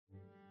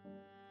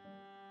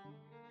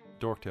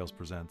Dorktales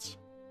presents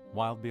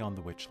Wild Beyond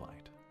the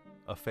Witchlight,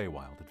 a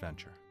Feywild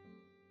adventure.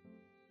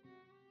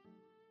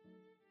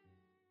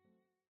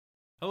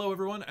 Hello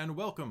everyone, and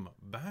welcome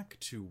back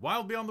to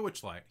Wild Beyond the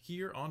Witchlight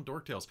here on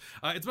Dorktales.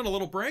 It's been a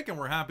little break, and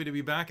we're happy to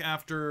be back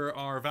after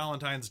our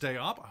Valentine's Day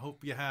up. I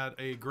hope you had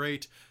a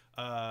great,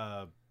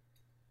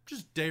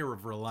 just day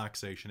of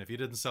relaxation. If you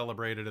didn't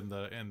celebrate it in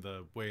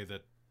the way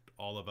that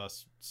all of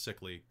us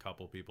sickly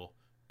couple people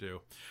do.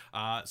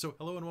 So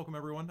hello and welcome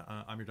everyone.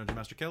 I'm your Dungeon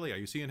Master Kelly. I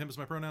use he and him as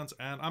my pronouns,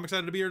 and I'm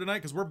excited to be here tonight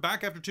because we're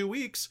back after 2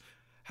 weeks.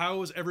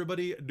 How's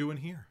everybody doing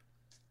here?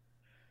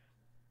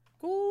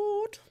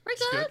 Good. We're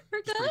good.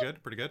 We're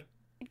good. Pretty good.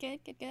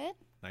 Good.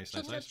 Nice.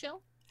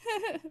 Chill.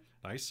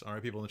 Nice. All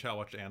right, people in the chat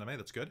watched anime.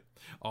 That's good.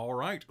 All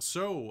right.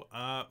 So,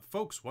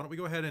 folks, why don't we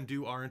go ahead and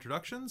do our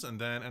introductions and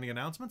then any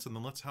announcements, and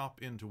then let's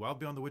hop into Wild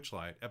Beyond the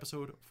Witchlight,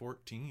 episode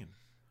 14.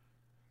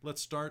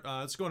 Let's start.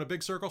 Let's go in a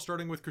big circle,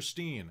 starting with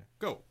Christine.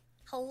 Go.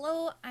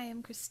 Hello, I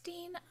am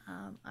Christine.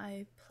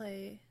 I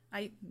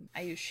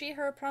use she,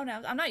 her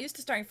pronouns. I'm not used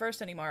to starting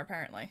first anymore,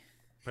 apparently.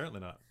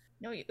 Apparently not.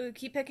 No, you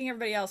keep picking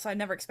everybody else, so I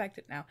never expect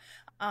it now.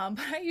 But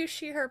I use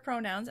she, her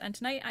pronouns, and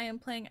tonight I am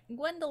playing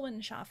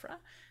Gwendolyn Shafra,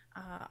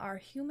 our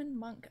human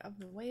monk of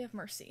the Way of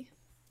Mercy.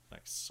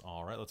 Nice.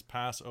 All right, let's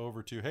pass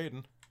over to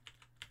Hayden.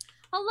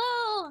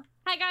 Hello.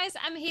 Hi guys,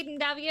 I'm Hayden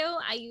Davio.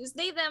 I use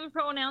they them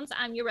pronouns.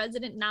 I'm your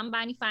resident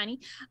non-binary fanny.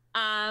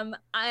 I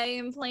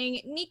am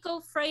playing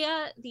Nico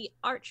Freya, the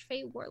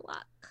Archfey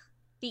Warlock.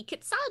 The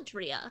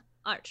Kitsadria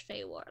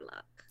Archfey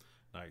Warlock.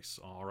 Nice.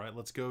 All right,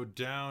 let's go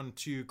down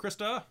to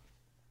Krista.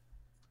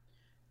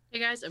 Hey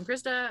guys, I'm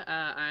Krista.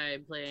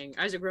 I'm playing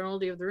Isaac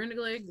Ronaldi of the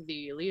Runeglig,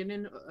 the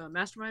Leonin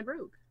Mastermind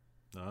Rogue.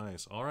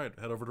 Nice. All right,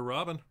 head over to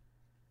Robin.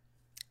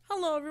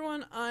 Hello,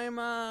 everyone. I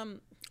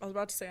was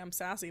about to say I'm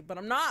sassy, but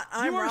I'm not.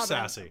 I'm You are Robin.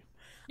 sassy.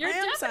 You're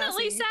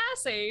definitely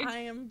sassy. I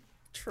am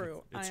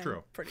true. It's I am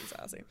true. pretty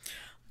sassy.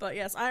 But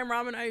yes, I am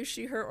Robin. I use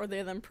she, her, or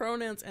they, them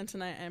pronouns, and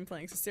tonight I am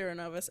playing Cicera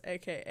Novus,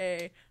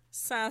 aka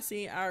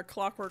Sassy, our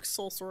clockwork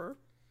sorcerer.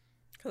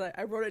 Because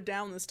I wrote it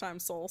down this time,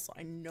 soul, so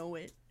I know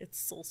it. It's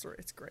sorcerer.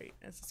 It's great.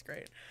 It's just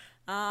great.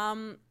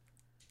 Yeah,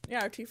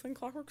 our tiefling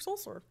clockwork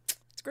sorcerer.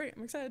 It's great.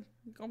 I'm excited.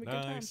 It's gonna be a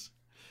good time. Nice.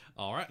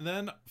 All right, and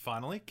then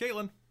finally,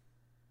 Caitlin.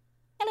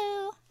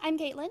 Hello, I'm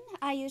Caitlin.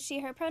 I use she,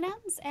 her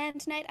pronouns,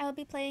 and tonight I'll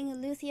be playing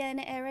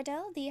Luthien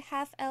Eredel, the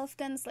half-elf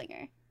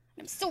gunslinger.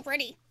 I'm so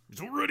ready.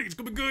 It's already. It's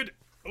gonna be good.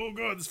 Oh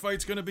god, this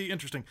fight's gonna be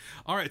interesting.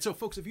 All right, so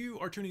folks, if you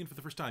are tuning in for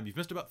the first time, you've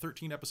missed about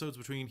 13 episodes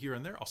between here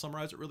and there. I'll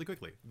summarize it really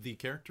quickly. The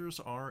characters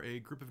are a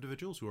group of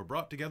individuals who are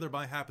brought together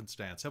by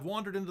happenstance, have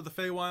wandered into the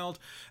Feywild,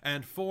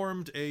 and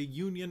formed a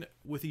union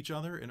with each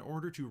other in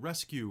order to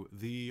rescue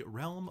the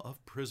realm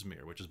of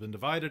Prismere, which has been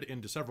divided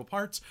into several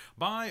parts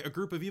by a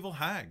group of evil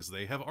hags.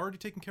 They have already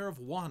taken care of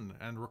one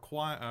and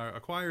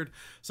acquired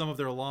some of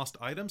their lost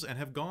items, and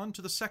have gone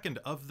to the second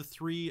of the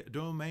three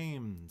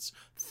domains,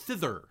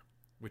 thither,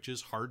 which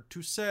is hard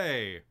to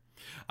say.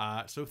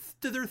 So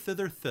thither.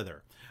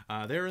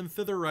 They're in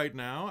thither right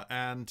now,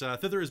 and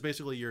thither is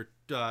basically your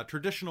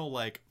traditional,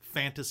 like,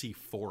 fantasy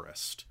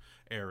forest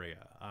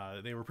area.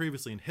 They were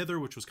previously in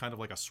Hither, which was kind of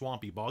like a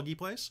swampy, boggy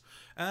place,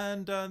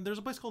 and there's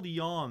a place called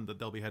Yon that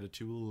they'll be headed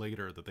to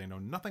later that they know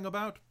nothing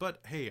about, but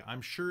hey,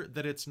 I'm sure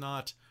that it's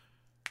not...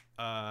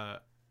 I'm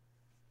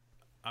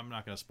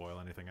not going to spoil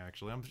anything,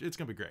 actually. It's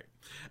going to be great.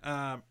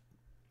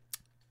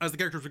 As the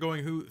characters were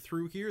going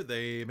through here,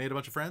 they made a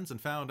bunch of friends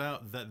and found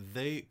out that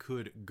they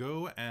could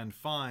go and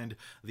find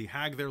the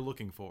hag they're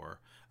looking for,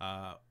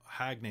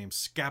 hag named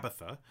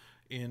Scabatha,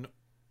 in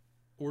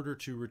order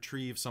to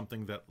retrieve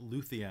something that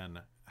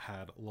Luthien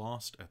had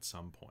lost at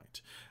some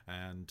point.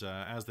 And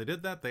as they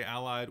did that, they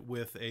allied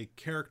with a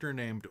character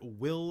named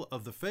Will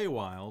of the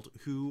Feywild,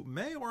 who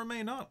may or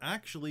may not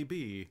actually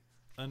be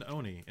an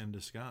Oni in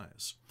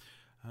disguise.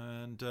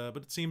 And but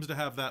it seems to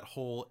have that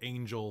whole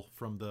angel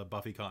from the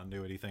Buffy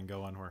continuity thing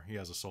going, where he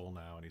has a soul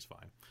now and he's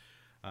fine.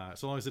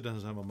 So long as it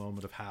doesn't have a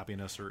moment of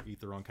happiness or eat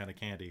their own kind of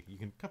candy, you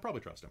can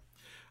probably trust him.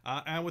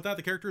 And with that,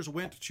 the characters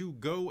went to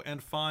go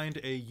and find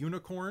a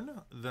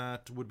unicorn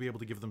that would be able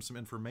to give them some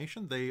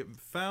information. They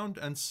found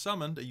and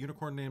summoned a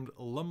unicorn named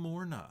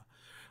Lamorna.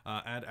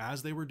 And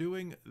as they were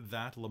doing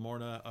that,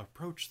 Lamorna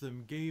approached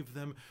them, gave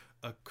them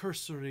a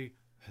cursory,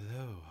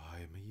 "Hello, I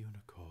am a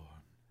unicorn."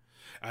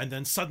 And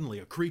then suddenly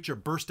a creature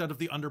burst out of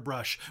the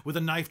underbrush with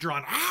a knife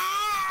drawn,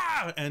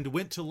 and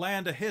went to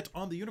land a hit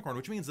on the unicorn,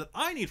 which means that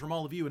I need from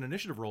all of you an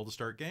initiative roll to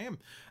start game.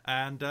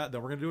 And then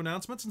we're going to do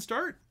announcements and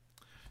start.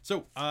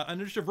 So,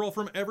 an initiative roll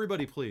from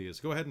everybody, please.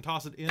 Go ahead and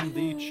toss it in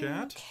the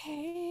chat.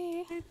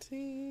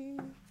 Okay.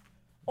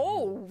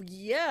 Oh,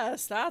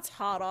 yes, that's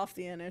hot off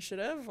the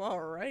initiative. All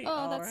right,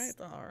 all right.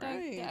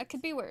 That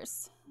could be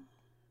worse.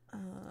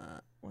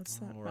 What's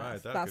that All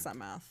math? right, That's that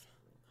math.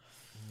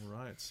 All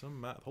right,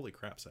 some math. Holy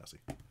crap, Sassy.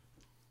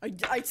 I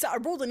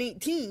rolled an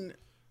 18.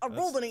 I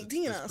rolled an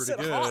 18. That's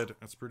pretty good.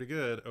 That's pretty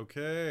good.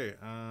 Okay,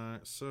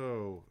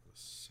 so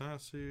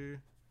Sassy,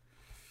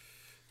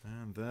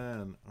 and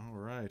then all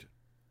right.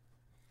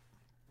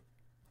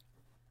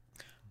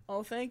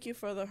 Oh, thank you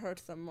for the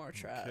hurt them more,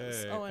 Traz.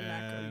 Okay, Oh, and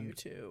Nako, and you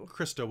too.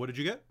 Krista, what did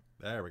you get?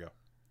 There we go.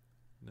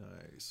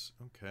 Nice.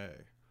 Okay.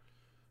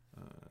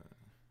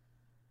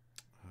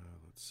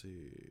 Let's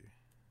see.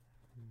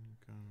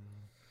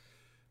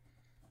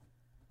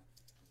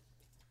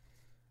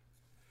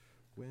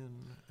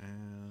 Win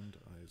and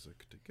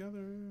Isaac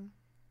together.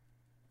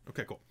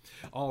 Okay, cool.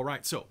 All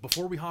right, so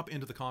before we hop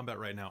into the combat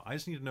right now, I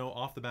just need to know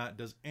off the bat,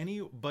 does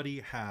anybody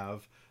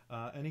have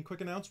any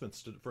quick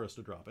announcements for us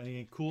to drop?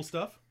 Any cool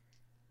stuff?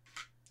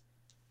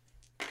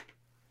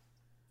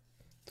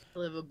 I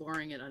live a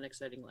boring and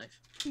unexciting life.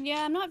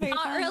 Yeah, I'm not very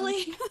Not fun.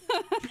 really.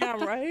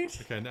 Yeah,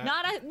 right? Okay, now,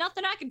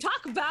 Nothing I can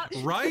talk about.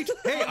 right?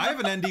 Hey, I have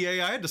an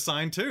NDA I had to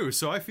sign too,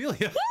 so I feel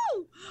you.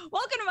 Woo!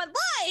 Welcome to my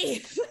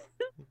life.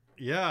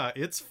 Yeah,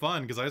 it's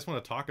fun because I just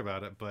want to talk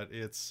about it, but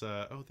it's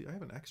I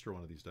have an extra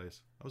one of these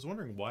dice. I was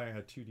wondering why I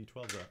had 2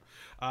 D12s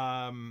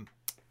out.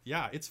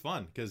 Yeah, it's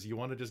fun because you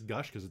want to just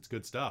gush because it's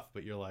good stuff,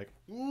 but you're like,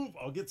 ooh,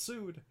 I'll get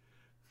sued.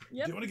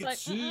 Yep, Do you want to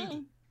it's get like,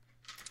 sued?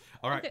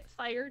 All right. Get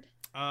fired.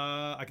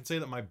 I can say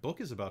that my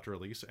book is about to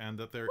release and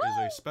that there is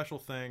a special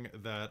thing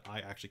that I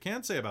actually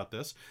can say about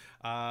this.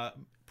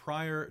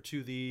 Prior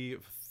to the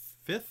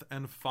 5th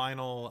and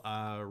final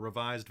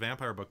revised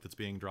vampire book that's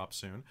being dropped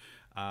soon,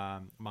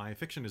 my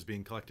fiction is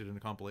being collected in a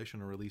compilation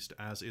and released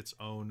as its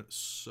own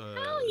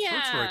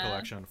short story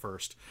collection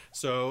first.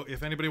 So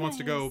if anybody wants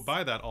to go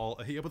buy that, I'll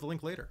hit you up with a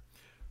link later.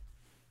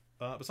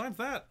 Besides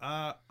that,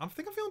 I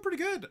think I'm feeling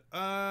pretty good.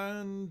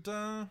 And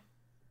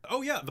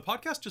oh yeah, the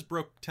podcast just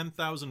broke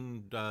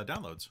 10,000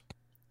 downloads.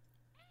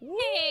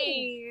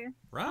 Hey.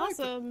 Right?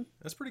 Awesome.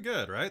 That's pretty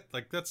good, right?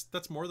 Like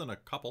that's more than a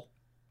couple.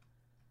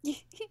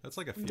 That's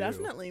like a few.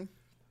 Definitely.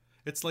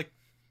 It's like,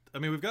 I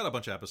mean, we've got a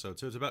bunch of episodes,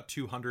 so it's about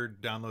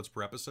 200 downloads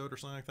per episode or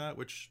something like that,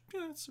 which,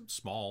 yeah, it's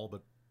small,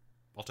 but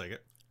I'll take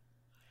it.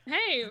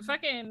 Hey,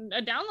 fucking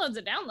a download's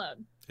a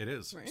download. It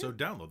is. Right. So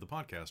download the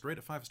podcast, rate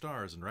it 5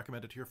 stars, and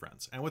recommend it to your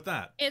friends. And with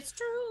that, It's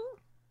true.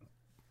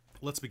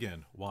 let's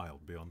begin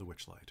Wild Beyond the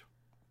Witchlight.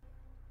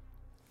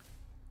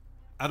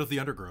 Out of the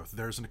undergrowth,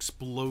 there's an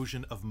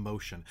explosion of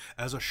motion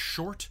as a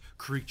short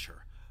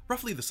creature,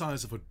 roughly the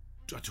size of a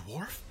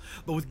dwarf,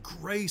 but with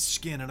gray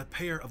skin and a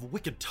pair of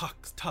wicked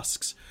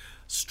tusks,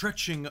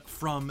 stretching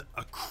from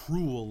a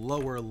cruel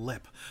lower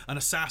lip, an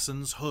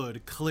assassin's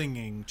hood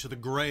clinging to the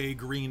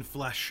gray-green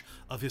flesh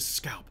of his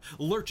scalp,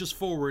 lurches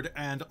forward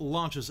and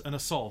launches an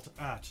assault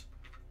at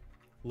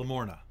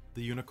Lamorna,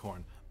 the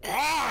unicorn.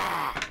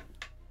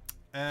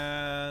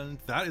 And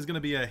that is going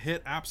to be a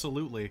hit,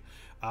 absolutely.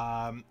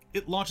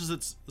 It launches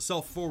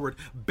itself forward,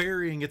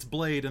 burying its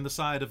blade in the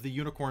side of the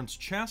unicorn's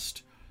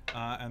chest,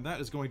 and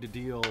that is going to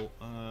deal...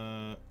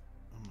 I'm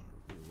going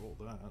to re-roll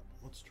that.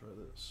 Let's try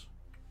this.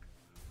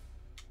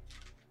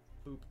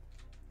 Boop.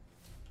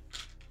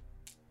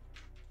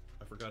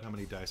 I forgot how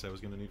many dice I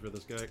was going to need for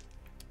this guy.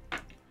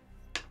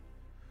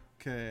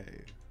 Okay,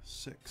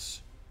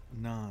 6,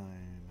 9,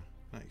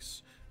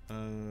 nice.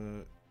 17,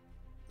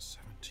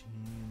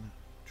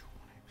 20.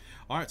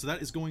 All right, so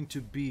that is going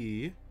to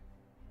be...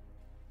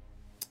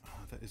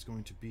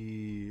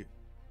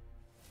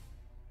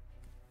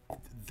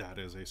 That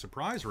is a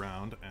surprise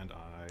round, and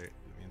it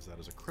means that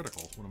is a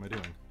critical. What am I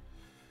doing?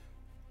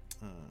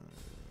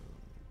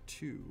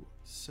 2,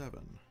 7,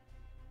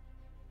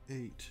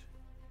 8.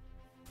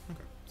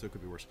 Okay, so it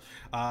could be worse.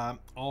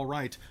 All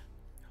right.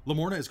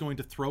 Lamorna is going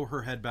to throw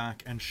her head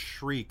back and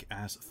shriek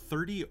as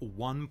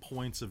 31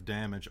 points of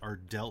damage are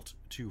dealt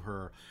to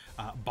her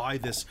by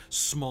this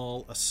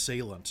small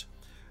assailant.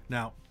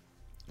 Now,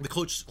 the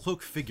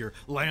cloaked figure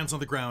lands on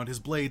the ground, his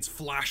blades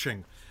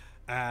flashing,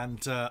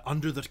 and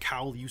under the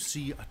cowl you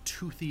see a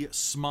toothy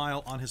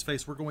smile on his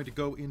face. We're going to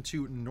go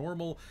into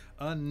normal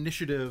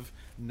initiative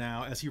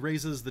now as he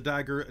raises the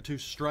dagger to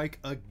strike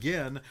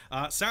again.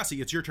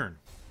 Sassy, it's your turn.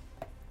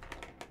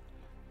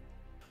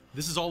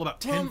 This is all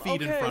about 10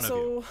 feet in front of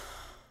you.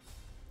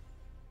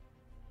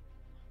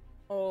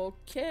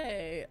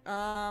 Okay.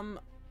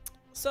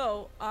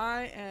 So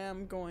I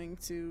am going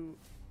to...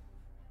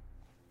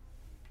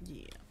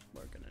 Yeah,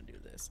 we're gonna do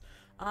this.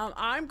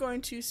 I'm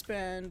going to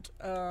spend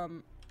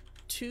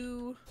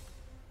two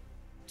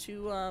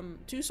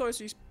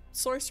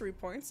sorcery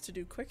points to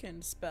do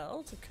quicken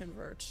spell to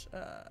convert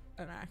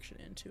an action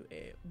into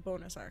a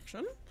bonus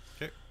action.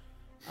 Okay.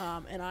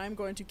 And I'm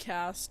going to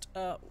cast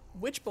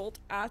Witch Bolt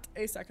at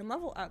a 2nd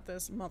level at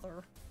this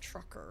mother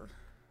trucker.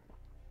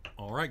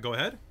 All right, go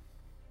ahead.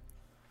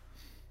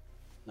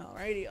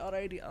 Alrighty.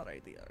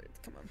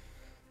 Come on.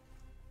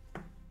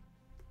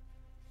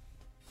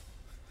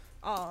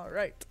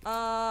 Alright.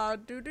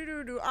 I'm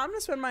gonna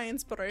spend my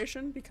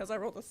inspiration because I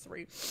rolled a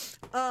 3.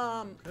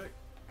 Okay.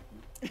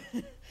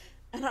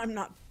 And I'm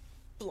not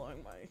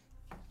blowing my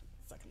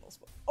 2nd level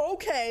spell.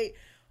 Okay.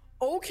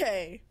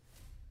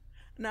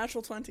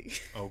 Natural 20.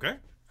 Okay.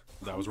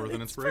 That was worth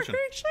an inspiration.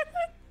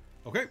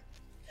 Okay.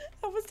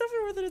 That was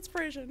definitely worth an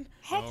inspiration.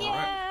 Heck All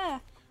yeah!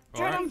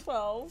 All right.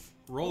 12.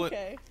 Roll it.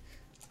 Okay.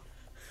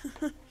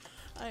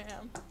 I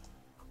am.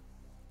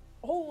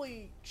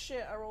 Holy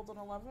shit, I rolled an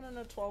 11 and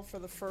a 12 for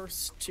the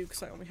first two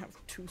because I only have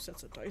 2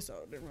 sets of dice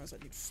out. I didn't realize I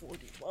need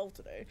 4d12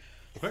 today.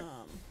 Okay.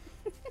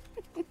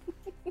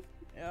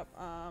 Yep,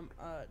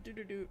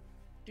 do.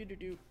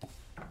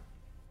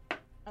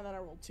 And then I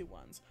rolled 2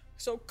 ones.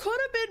 So could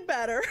have been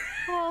better.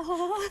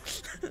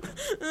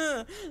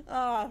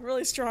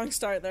 Really strong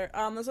start there.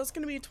 So that's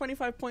going to be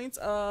 25 points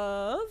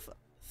of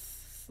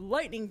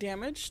lightning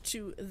damage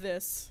to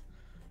this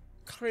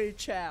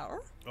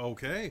creature.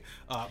 Okay.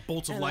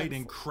 Bolts of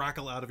lightning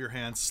crackle out of your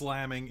hand,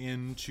 slamming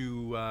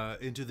into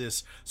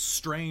this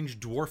strange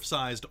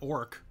dwarf-sized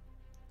orc.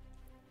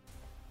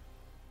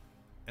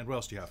 And what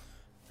else do you have?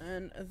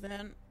 And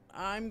then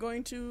I'm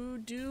going to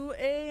do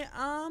a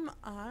I'm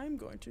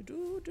going to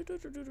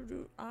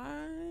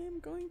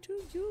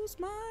use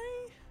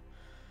my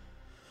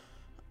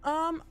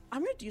I'm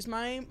going to use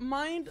my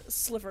mind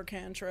sliver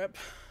cantrip.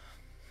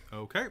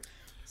 Okay.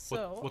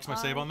 So what's my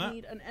save on that? I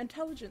need an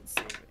intelligence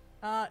save.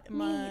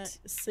 My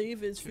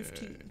save is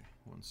 15. Okay.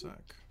 One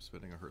sec.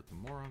 Spending a hurt them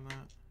more on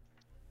that.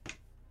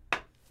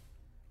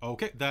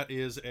 Okay, that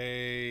is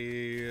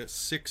a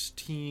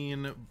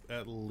 16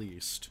 at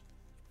least.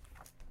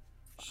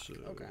 So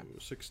Okay.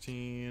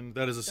 16.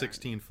 That is a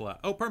 16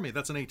 flat. Oh, pardon me.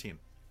 That's an 18.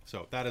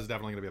 So that is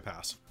definitely going to be a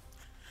pass.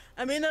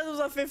 I mean, that was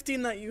a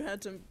 15 that you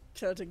had to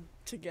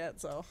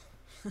get, so.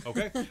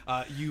 Okay.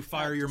 You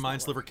fire your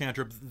mind sliver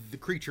cantrip. The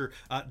creature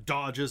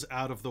dodges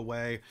out of the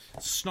way,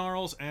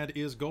 snarls, and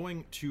is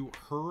going to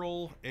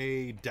hurl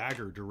a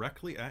dagger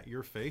directly at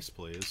your face,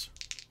 please.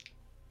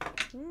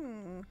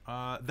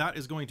 That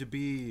is going to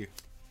be...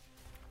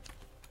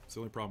 It's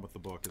the only problem with the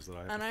book is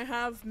that I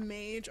have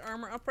mage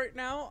armor up right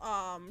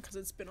now, because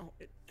it's been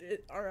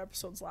our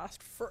episodes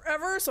last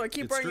forever, so I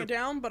keep writing it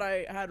down. But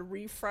I had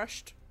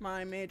refreshed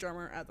my mage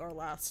armor at our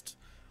last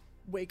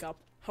wake up,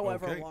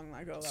 however long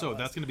ago. So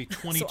that's going to be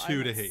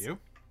 22 to hit you.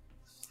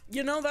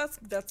 You know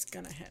that's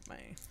gonna hit my.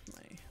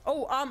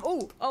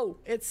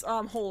 It's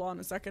hold on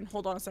a second.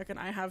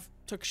 I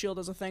took shield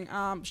as a thing.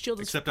 Shield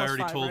is except I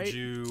already 5, told right?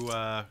 you.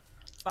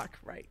 Fuck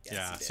right. Yes,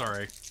 yeah, you did.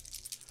 sorry.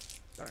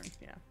 Darn.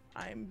 Yeah.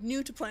 I'm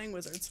new to playing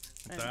wizards.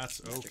 That's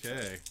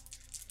okay.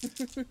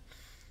 Okay,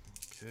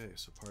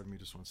 so pardon me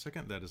just one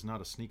second. That is not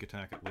a sneak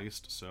attack at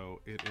least, so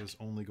it is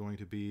only going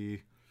to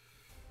be...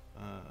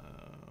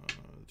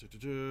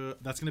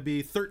 that's going to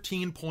be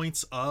 13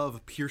 points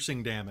of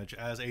piercing damage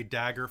as a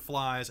dagger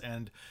flies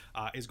and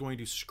is going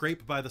to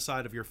scrape by the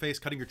side of your face,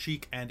 cutting your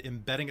cheek and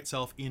embedding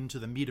itself into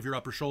the meat of your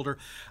upper shoulder.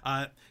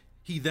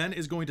 He then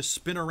is going to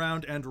spin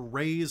around and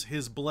raise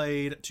his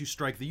blade to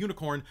strike the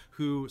unicorn,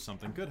 who,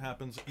 something good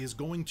happens, is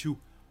going to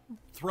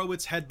throw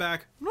its head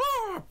back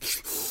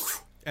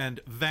and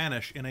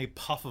vanish in a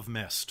puff of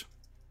mist.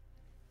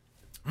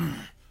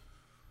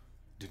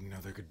 Didn't know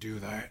they could do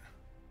that.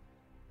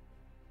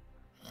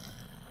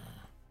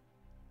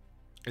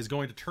 Is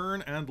going to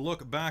turn and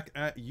look back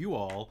at you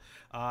all,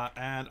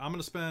 and I'm going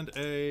to spend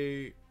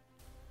a...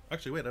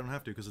 Actually, wait, I don't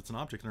have to because it's an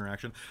object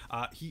interaction.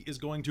 He is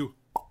going to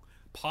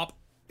pop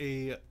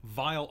a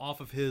vial off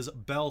of his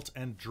belt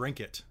and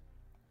drink it.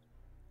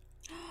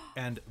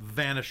 And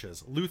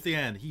vanishes.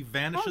 Luthien, he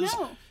vanishes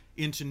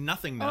into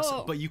nothingness,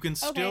 but you can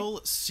still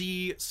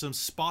see some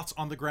spots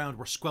on the ground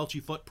where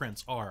squelchy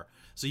footprints are.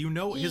 So you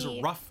know his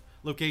rough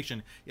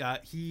location.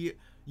 You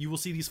will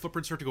see these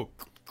footprints start to go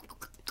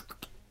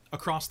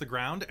across the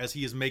ground as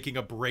he is making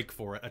a break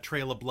for it. A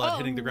trail of blood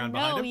hitting the ground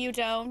behind him. No, you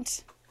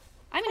don't.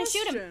 I'm gonna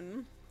shoot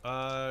him.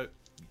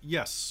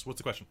 Yes. What's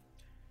the question?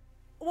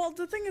 Well,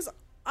 the thing is,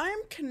 I'm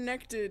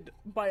connected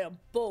by a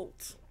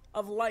bolt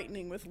of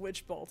lightning with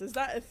Witch Bolt. Is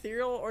that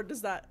ethereal, or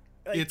does that...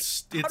 Like, it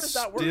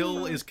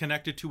still is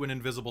connected to an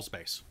invisible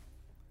space.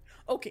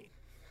 Okay.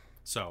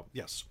 So,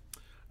 yes.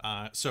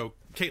 So,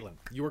 Caitlin,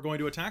 you are going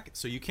to attack,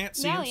 so you can't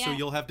see him, so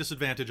you'll have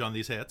disadvantage on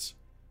these hits.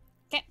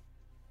 Okay.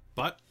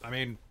 But, I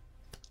mean,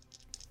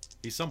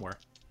 he's somewhere.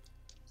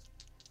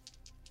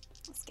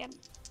 Let's get him.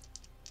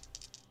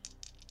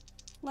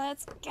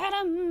 Let's get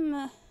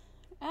him.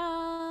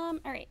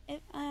 Alright.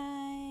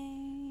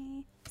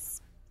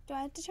 Do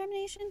I have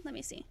determination? Let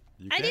me see.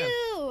 I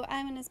do!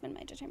 I'm gonna spend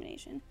my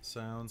determination.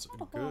 Sounds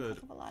Not a whole good.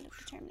 heck of a lot of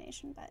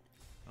determination, but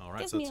All right,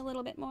 gives so me a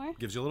little bit more.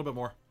 gives you a little bit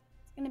more.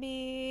 It's gonna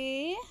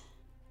be...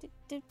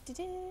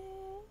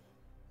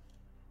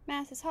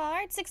 Math is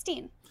hard.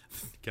 16.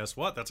 Guess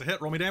what? That's a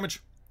hit. Roll me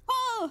damage.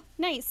 Oh,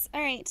 nice.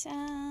 Alright.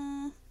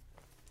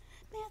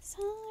 Math's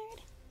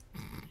hard.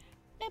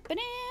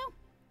 Doop-a-doo.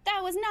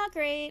 That was not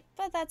great,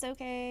 but that's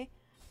okay.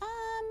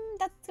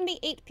 That's gonna be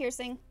 8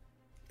 piercing.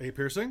 8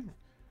 piercing?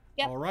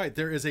 Yep. All right.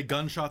 There is a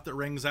gunshot that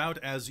rings out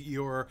as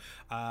your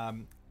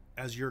gun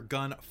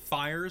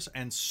fires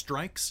and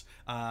strikes.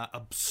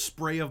 A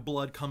spray of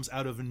blood comes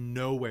out of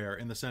nowhere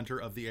in the center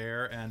of the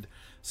air and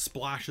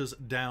splashes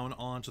down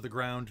onto the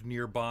ground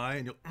nearby.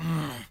 And you'll...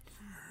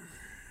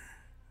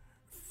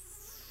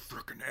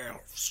 Frickin'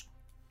 elves.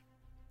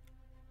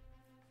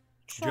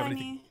 Do you have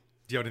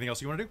anything else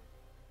you want to do?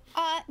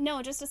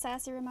 No, just a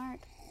sassy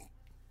remark.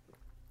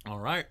 All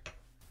right.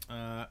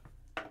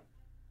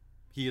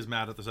 He is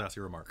mad at the sassy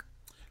remark.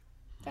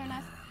 Fair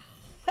enough.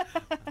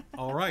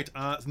 All right,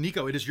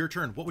 Nico, it is your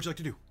turn. What would you like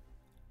to do?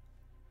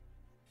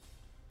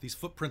 These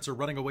footprints are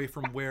running away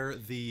from where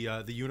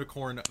the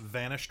unicorn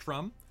vanished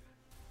from.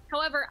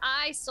 However,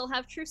 I still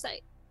have true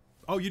sight.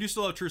 Oh, you do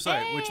still have true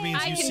sight, which means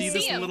I you can see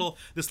this see him. little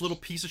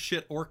piece of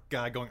shit orc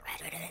guy going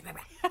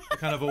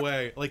kind of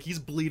away, like he's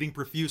bleeding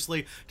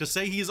profusely. To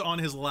say he's on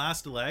his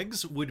last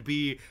legs would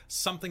be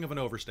something of an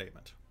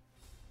overstatement.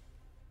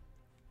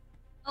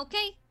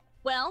 Okay,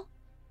 well,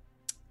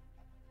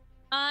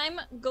 I'm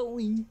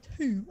going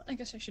to. I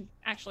guess I should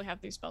actually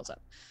have these spells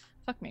up.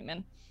 Fuck me,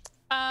 man.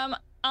 I'm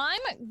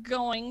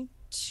going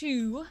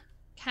to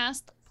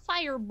cast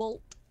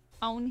Firebolt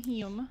on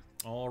him.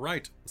 All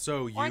right,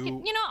 so Or I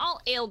can, I'll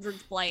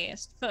Eldritch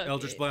Blast. Fuck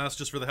Eldritch it. Blast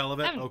just for the hell of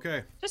it. haven't-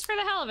 Okay, Just for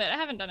the hell of it. I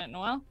haven't done it in a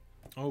while.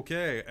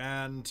 okay,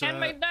 and And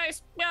my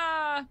dice.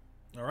 Yeah.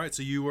 all right,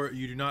 so you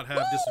do not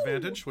have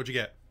disadvantage. What'd you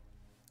get?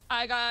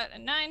 I got a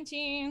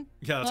 19.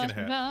 Yeah, that's plus gonna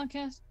hit. my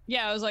spellcast.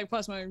 Yeah, I was like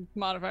plus my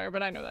modifier,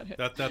 but I know that hit.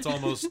 That's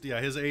almost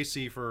his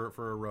AC for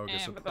a rogue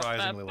is And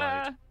surprisingly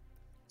light.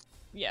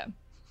 Yeah.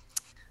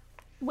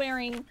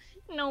 Wearing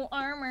no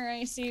armor,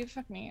 I see.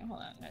 Fuck me.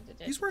 Hold on.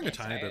 He's wearing a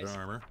tiny Sorry. bit of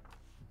armor,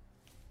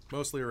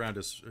 mostly around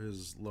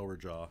his lower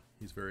jaw.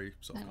 He's very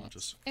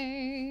self-conscious.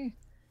 A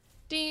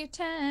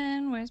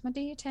D10. Where's my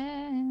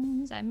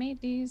D10s? I made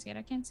these, yet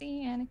I can't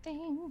see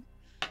anything.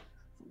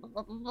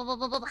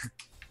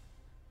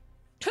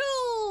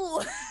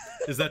 2.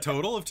 Is that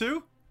total of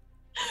 2?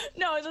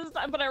 No, it's just,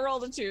 but I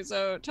rolled a 2,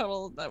 so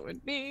total that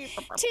would be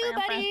 2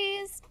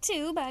 buddies.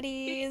 2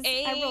 buddies.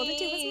 I rolled a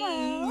 2 as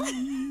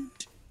well.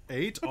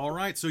 8. All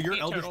right, so your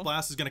 8 Eldritch total.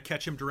 Blast is going to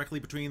catch him directly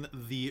between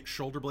the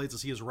shoulder blades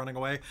as he is running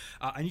away.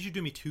 I need you to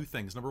do me 2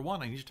 things. Number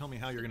 1, I need you to tell me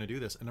how you're going to do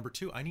this. And number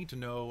 2, I need to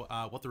know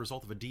what the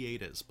result of a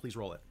D8 is. Please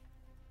roll it.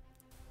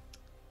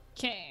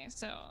 Okay,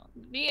 so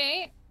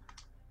D8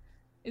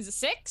 is a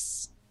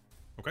 6.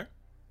 Okay.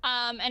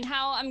 And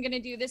how I'm gonna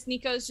do this,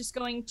 Nico's just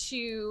going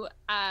to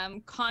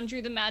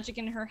conjure the magic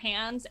in her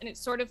hands, and it's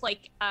sort of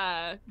like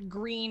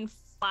green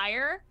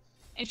fire,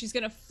 and she's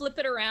gonna flip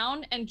it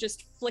around and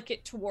just flick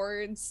it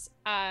towards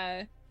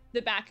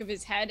the back of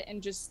his head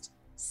and just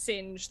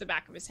singe the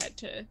back of his head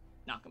to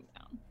knock him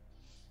down.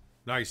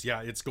 Nice.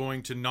 Yeah, it's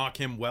going to knock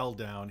him well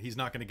down. He's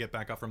not going to get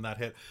back up from that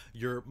hit.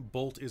 Your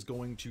bolt is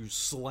going to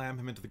slam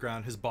him into the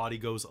ground. His body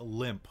goes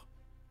limp.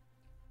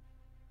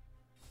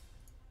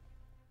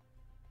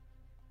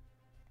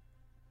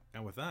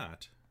 And with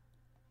that,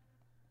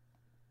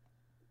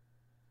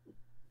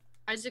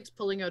 Isaac's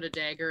pulling out a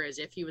dagger as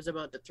if he was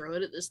about to throw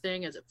it at this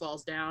thing as it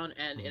falls down,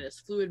 and in a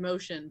fluid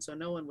motion, so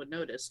no one would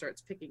notice,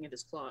 starts picking at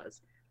his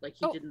claws, like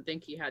he didn't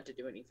think he had to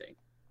do anything.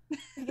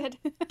 Good.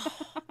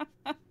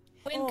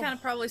 Quinn kind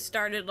of probably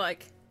started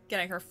like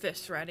getting her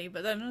fists ready,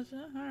 but then it was,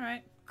 all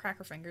right, crack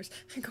her fingers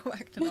and go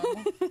back to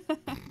normal.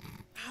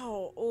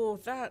 Ow, oh,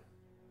 that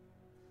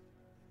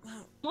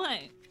What?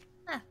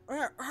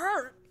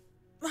 hurt.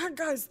 That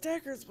guy's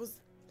daggers was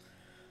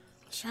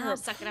Oh, sharp.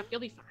 suck it up. You'll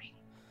be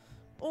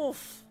fine.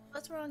 Oof.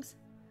 What's wrong? I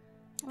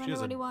she wonder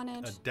has what he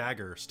wanted. a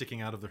dagger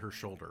sticking out of her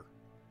shoulder.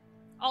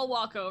 I'll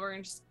walk over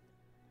and just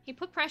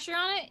put pressure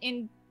on it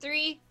in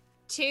 3,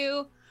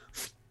 2.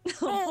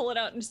 I'll pull it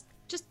out and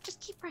just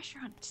keep pressure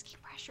on it. Just keep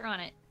pressure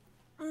on it.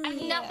 I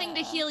have nothing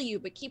to Yeah. heal you,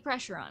 but keep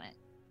pressure on it.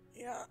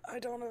 Yeah, I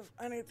don't have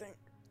anything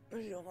to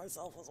heal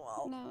myself as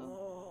well. No.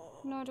 Oh.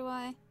 Nor do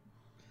I.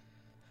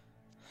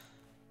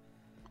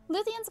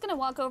 Luthion's gonna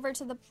walk over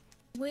to the.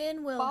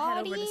 Quinn will head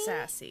over to Body?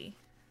 Sassy.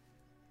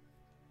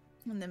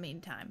 In the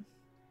meantime.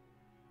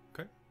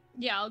 Okay.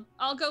 Yeah,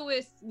 I'll go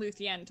with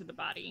Luthien to the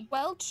body.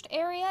 Welched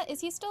area.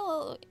 Is he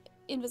still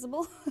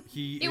invisible?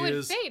 He It would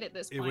is. fade at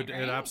this It point, would.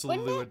 right? It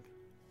absolutely Wouldn't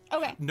would.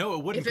 Okay. No,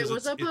 it wouldn't. If it 'cause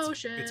was a it's a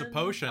potion.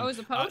 potion. Oh, it was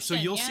a So potion,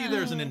 you'll see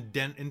there's an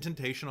yeah.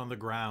 indentation on the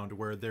ground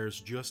where there's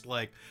just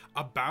like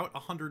about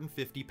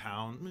 150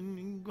 pounds,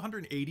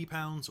 180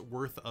 pounds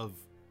worth of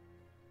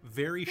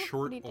very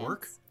short pretty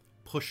orc dense.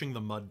 pushing the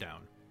mud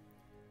down.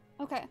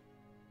 Okay.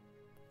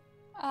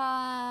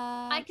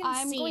 I can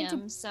I'm see going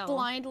him, to so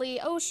blindly.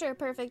 Oh, sure,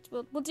 perfect.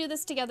 We'll do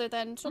this together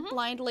then. She'll Mhm.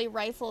 blindly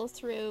rifle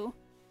through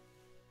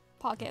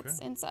pockets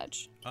and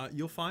such,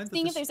 You'll find that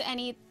seeing if this- there's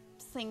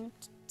anything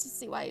to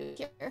see why you're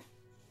here.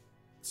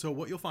 So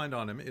what you'll find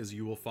on him is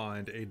you will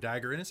find a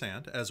dagger in his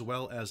hand, as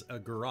well as a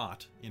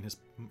garrote in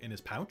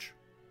his pouch.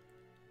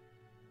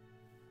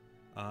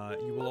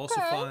 You will also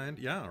Okay. find,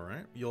 yeah, all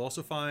right. You'll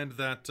also find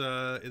that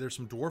there's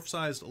some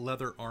dwarf-sized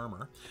leather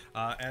armor,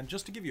 and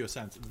just to give you a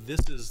sense,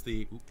 this is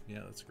the. Oop,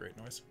 yeah, that's a great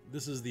noise.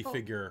 This is the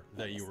figure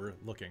that you were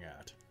looking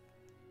at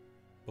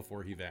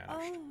before he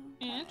vanished.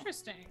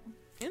 interesting.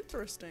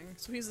 Interesting.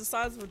 So he's the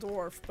size of a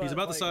dwarf, but He's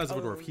about the like, size of a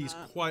other dwarf. than He's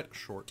that- quite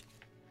short.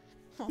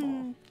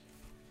 Oh.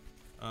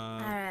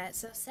 Alright,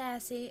 so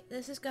Sassy,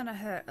 this is gonna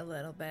hurt a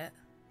little bit.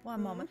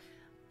 One moment.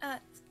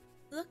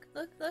 Look.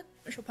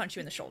 She'll punch you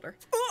in the shoulder.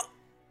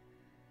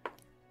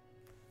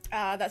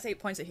 That's 8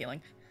 points of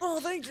healing. Oh,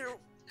 thank you.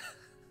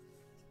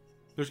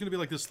 There's gonna be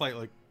like this slight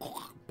like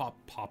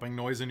popping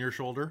noise in your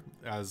shoulder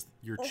as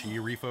your chi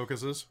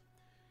refocuses.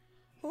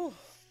 Oh.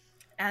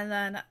 And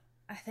then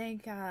I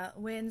think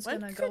Wynn's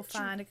When gonna go could you-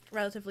 find a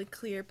relatively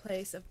clear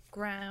place of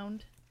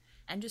ground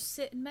and just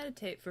sit and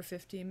meditate for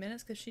 15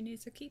 minutes because she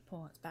needs her key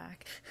points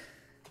back.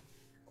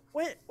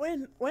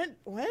 When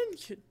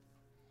could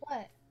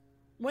What?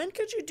 when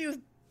could you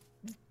do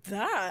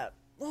that?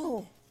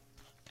 Oh,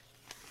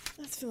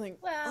 that's feeling.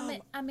 Well,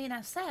 I mean,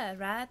 I said,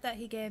 right, that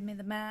he gave me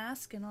the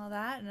mask and all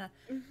that,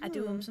 and I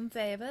do him some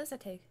favors.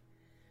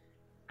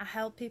 I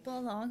help people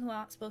along who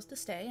aren't supposed to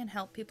stay and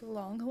help people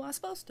along who are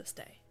supposed to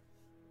stay.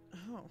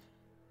 Oh.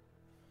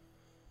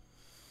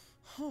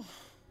 Oh.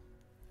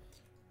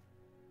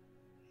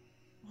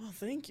 Well,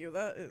 thank you.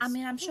 That is. I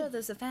mean, I'm sure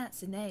there's a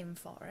fancy name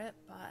for it,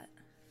 but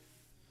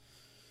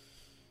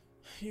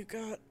You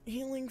got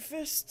healing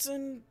fists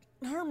and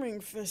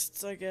harming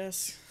fists, I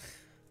guess.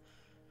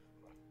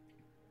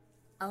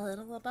 a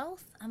little of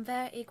both. I'm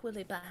very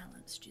equally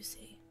balanced, you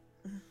see.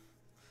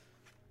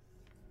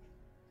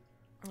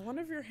 Are one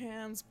of your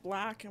hands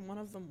black and one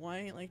of them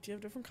white? Like, do you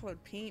have different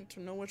colored paint to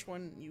know which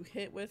one you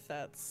hit with?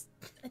 That's.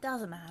 It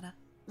doesn't matter.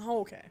 Oh,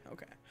 okay,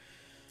 okay.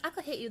 I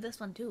could hit you this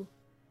one too.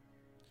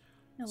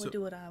 No, So- would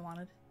do what I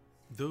wanted.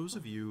 Those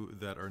of you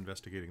that are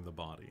investigating the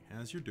body,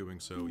 as you're doing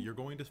so, you're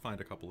going to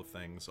find a couple of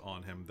things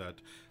on him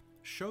that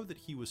show that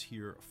he was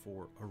here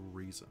for a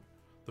reason.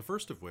 The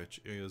first of which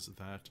is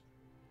that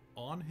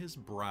on his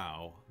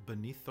brow,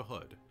 beneath the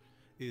hood,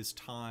 is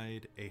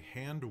tied a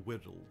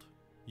hand-whittled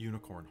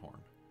unicorn horn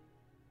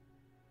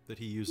that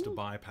he used to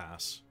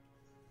bypass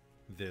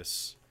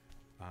this,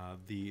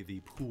 the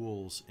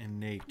pool's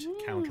innate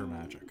counter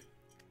magic.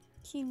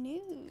 He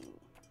knew.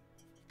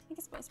 I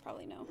guess most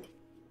probably know.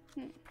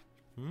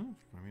 I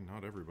mean,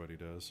 not everybody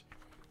does.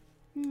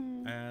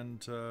 Hmm.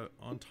 And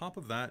on top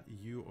of that,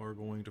 you are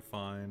going to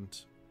find.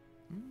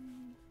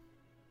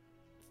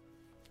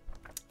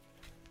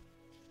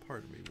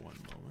 Pardon me one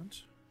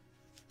moment.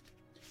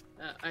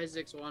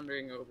 Isaac's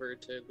wandering over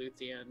to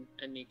Luthien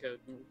and Nico,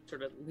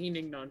 sort of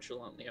leaning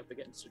nonchalantly up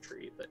against a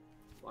tree, but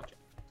watching.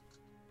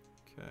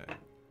 Okay.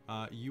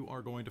 You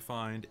are going to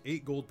find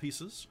 8 gold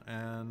pieces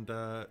and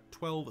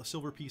 12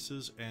 silver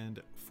pieces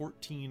and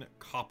 14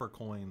 copper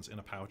coins in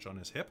a pouch on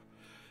his hip,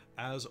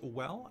 as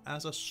well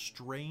as a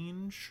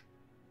strange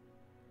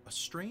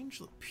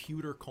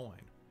pewter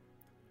coin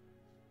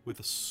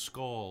with a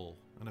skull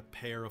and a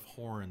pair of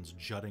horns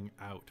jutting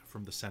out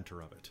from the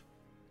center of it.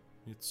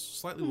 It's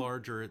slightly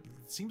larger. It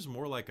seems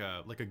more like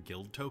a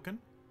guild token.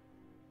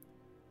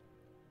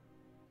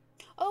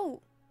 Oh,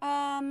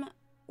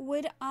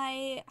 would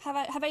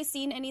have I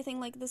seen anything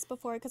like this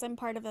before? Because I'm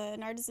part of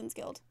an artisans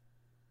guild.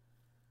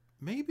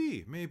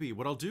 Maybe.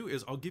 What I'll do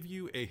is I'll give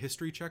you a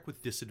history check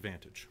with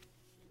disadvantage.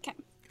 Okay,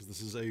 Because this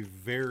is a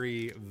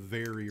very,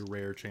 very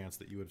rare chance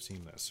that you would have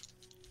seen this.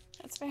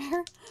 that's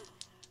fair.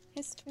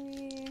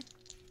 History.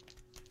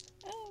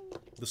 Oh.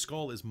 The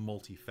skull is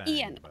multi-fanged,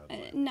 Ian, by the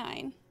way.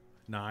 9.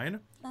 9?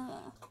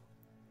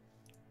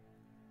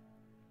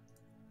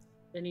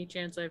 Any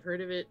chance I've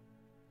heard of it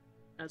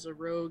as a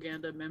rogue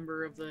and a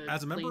member of the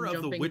As a member plane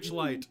of the jumping-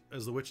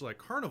 Witchlight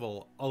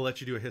Carnival, I'll let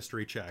you do a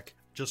history check.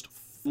 Just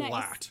Nice.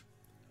 flat.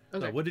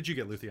 Okay. So what did you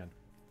get, Luthien?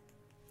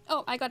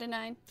 Oh, I got a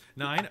 9.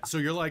 9? So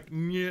you're like,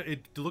 "Nyeh,"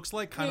 it looks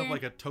like kind of Yeah.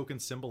 like a token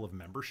symbol of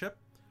membership,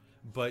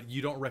 but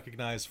you don't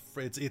recognize,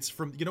 it's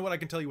from, you know what I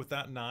can tell you with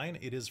that 9?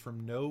 It is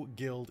from no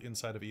guild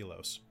inside of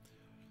Elos.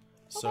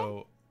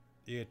 So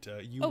it,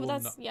 you Oh, will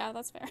that's not, yeah,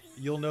 that's fair.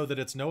 you'll know that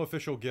it's no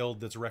official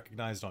guild that's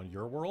recognized on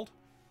your world,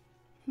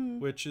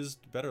 which is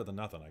better than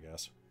nothing, I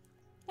guess.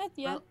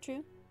 Yeah, Well-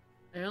 true.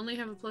 I only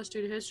have a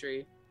 +2 to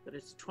history, but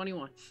it's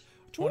 21.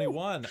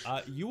 21.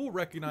 You will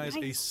recognize a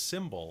Nice.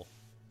 symbol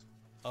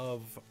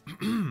of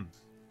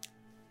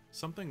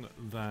something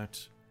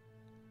that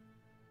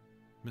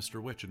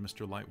Mr. Witch and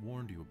Mr. Light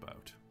warned you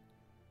about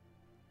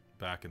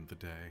back in the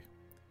day.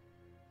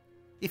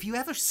 If you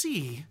ever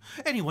see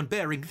anyone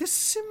bearing this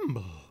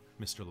symbol,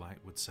 Mr.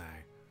 Light would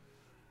say,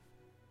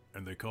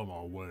 and they come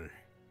our way,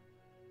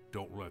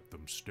 don't let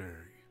them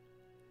stay,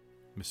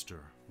 Mr.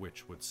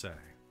 Witch would say.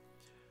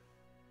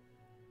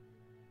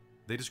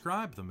 They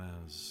describe them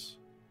as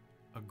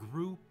a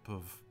group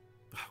of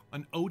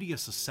an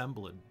odious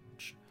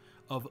assemblage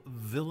of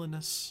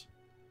villainous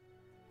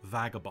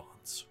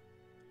vagabonds.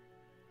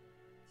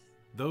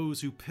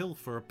 Those who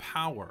pilfer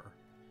power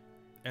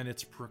and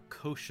its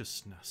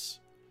precociousness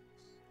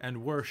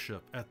and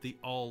worship at the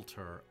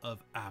altar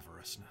of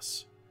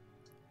avariceness.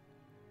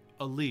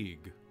 A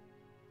league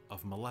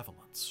of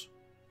malevolence.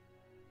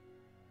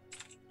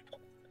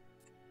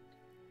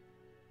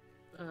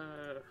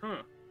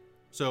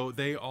 So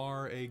they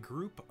are a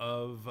group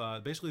of,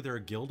 basically they're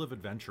a guild of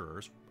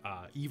adventurers,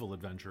 evil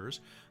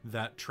adventurers,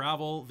 that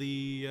travel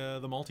the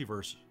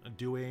multiverse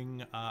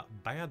doing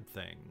bad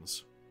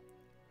things.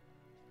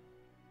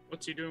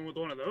 What's he doing with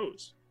one of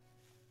those?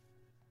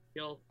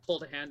 He'll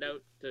hold a hand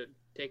out to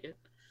take it.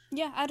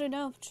 Yeah, I don't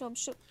know. She'll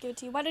give it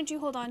to you. Why don't you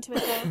hold on to it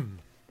though?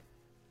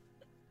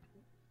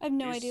 I have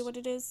no Yes. idea what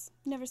it is.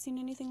 Never seen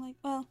anything like.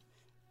 Well,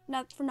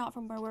 not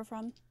from where we're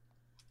from.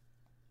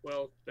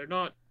 Well, they're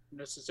not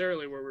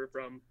necessarily where we're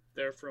from.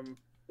 They're from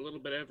a little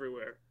bit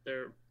everywhere.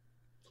 They're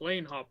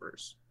plane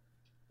hoppers.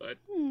 but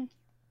Hmm.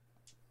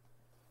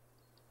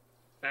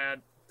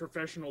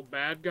 professional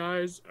bad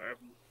guys.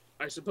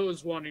 I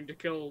suppose wanting to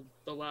kill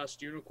the last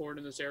unicorn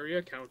in this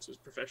area counts as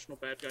professional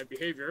bad guy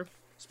behavior.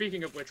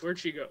 Speaking of which, where'd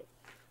she go?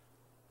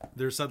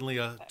 There's suddenly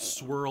a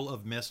swirl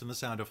of mist and the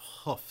sound of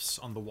hoofs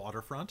on the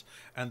waterfront,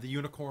 and the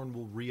unicorn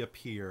will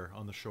reappear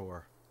on the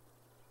shore.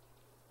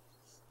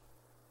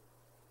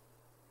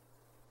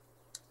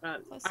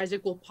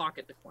 Isaac will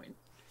pocket the coin.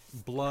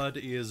 Blood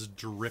is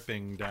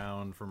dripping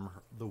down from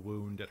the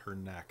wound at her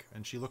neck,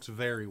 and she looks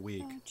very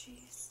weak. Oh,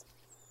 jeez.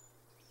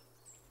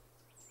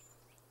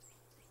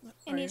 Are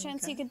Any you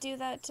chance okay? you could do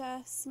that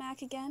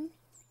smack again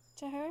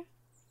to her?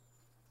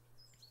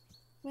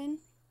 Win?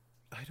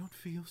 I don't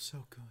feel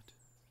so good.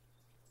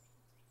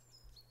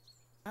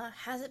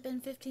 Has it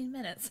been 15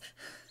 minutes?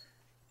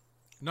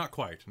 Not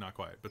quite,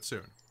 but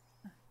soon.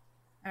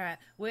 All right.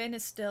 Wynn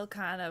is still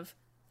kind of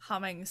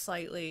humming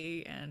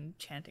slightly and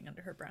chanting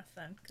under her breath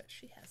then, because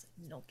she has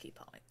no key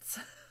points.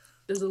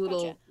 There's a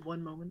little Gotcha.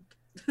 one moment.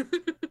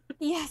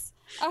 Yes.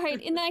 All right.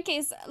 In that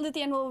case,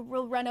 Luthien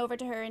will run over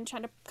to her and try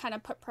to kind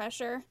of put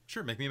pressure.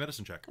 Sure, make me a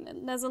medicine check. And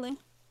then nuzzling.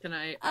 Can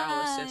I'll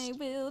I assist?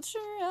 will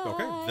try.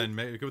 Okay, then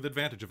make it with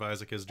advantage if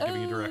Isaac is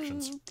giving you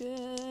directions. Oh,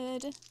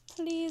 good.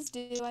 Please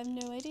do. I have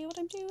no idea what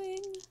I'm doing.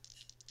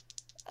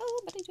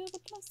 Oh, but I do have a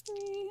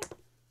 +3.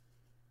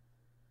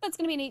 That's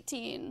gonna be an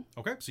 18.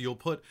 Okay, so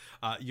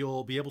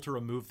you'll be able to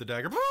remove the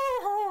dagger.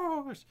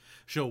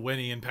 She'll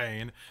whinny in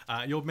pain.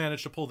 You'll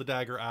manage to pull the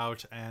dagger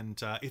out,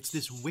 and it's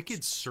this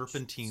wicked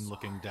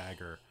serpentine-looking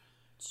dagger.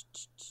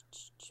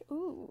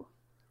 Ooh.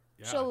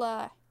 Yeah.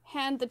 She'll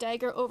hand the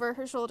dagger over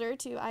her shoulder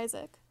to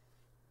Isaac,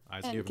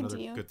 Isaac, and you have another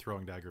continue. good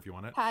throwing dagger if you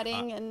want it.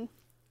 patting and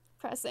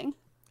pressing.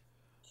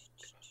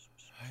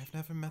 I have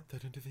never met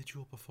that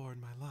individual before in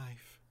my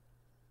life.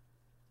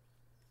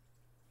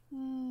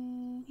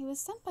 He was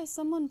sent by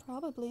someone,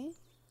 probably.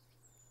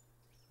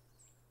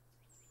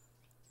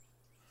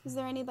 Is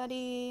there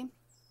anybody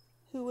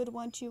who would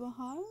want you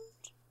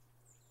harmed?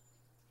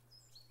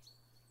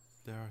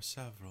 There are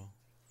several.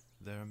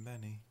 There are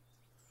many.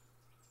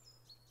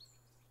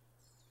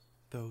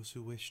 Those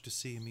who wish to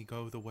see me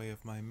go the way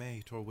of my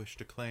mate or wish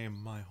to claim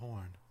my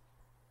horn.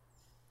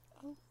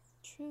 Oh,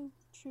 true,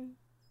 true.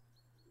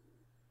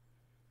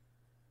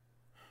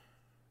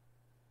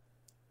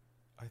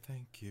 I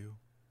thank you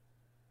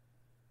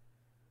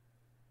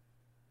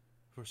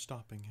for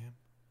stopping him.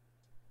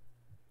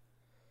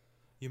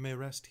 You may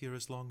rest here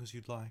as long as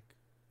you'd like.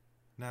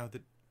 Now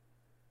that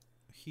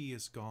he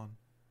is gone,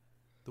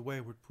 the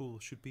Wayward Pool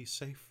should be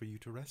safe for you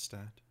to rest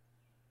at.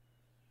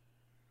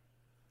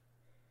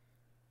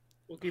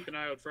 We'll keep an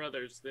eye out for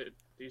others. That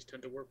these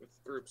tend to work with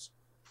groups.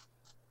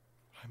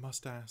 I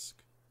must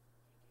ask.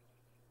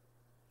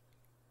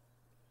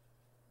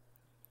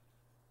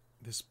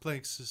 This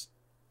place is...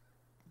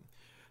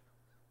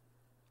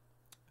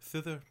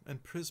 Thither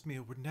and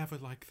Prismia were never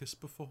like this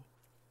before.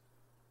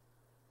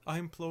 I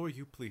implore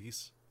you,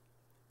 please.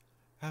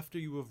 After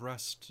you have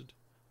rested,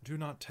 do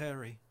not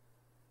tarry.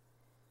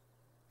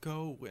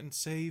 Go and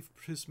save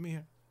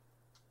Prismia.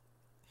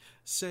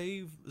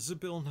 Save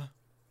Zybilna.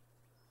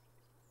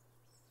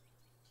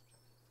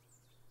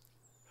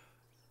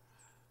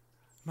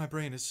 My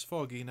brain is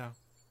foggy now.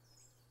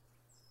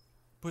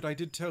 But I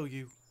did tell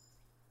you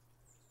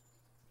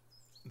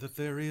that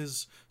there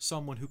is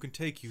someone who can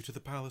take you to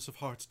the Palace of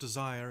Heart's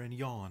Desire in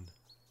Yawn.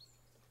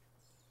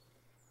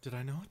 Did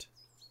I not?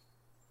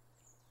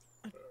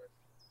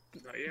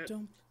 Not I yet.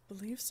 don't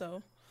believe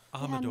so. We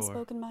haven't Amador.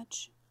 spoken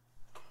much.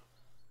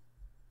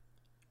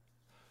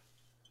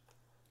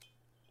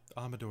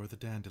 Amador the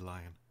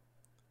Dandelion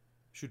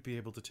should be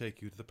able to take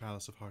you to the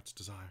Palace of Heart's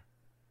Desire.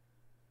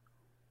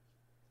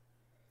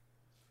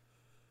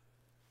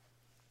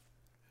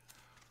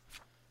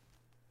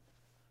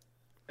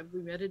 Have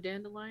we met a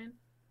dandelion?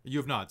 You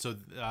have not. So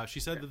she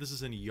said that this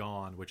is in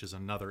Yawn, which is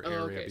another area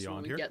Oh, okay. So beyond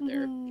when we here. get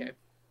there, Mhm. okay.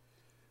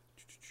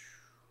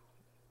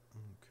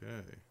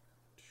 Okay.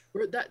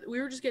 We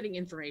were just getting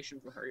information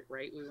from her,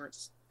 right? We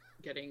weren't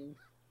getting.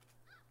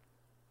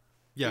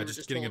 Yeah, we were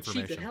just getting told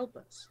information. She could help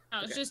us. Oh,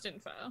 it's Okay. just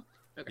info.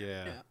 Okay.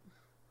 Yeah. Yeah.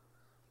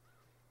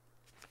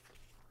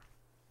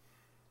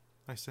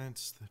 I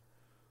sense that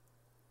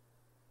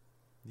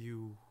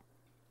you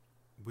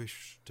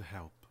wish to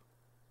help.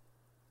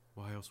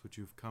 Why else would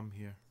you have come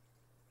here?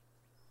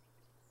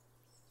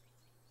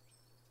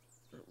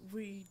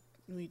 We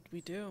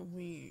do.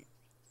 We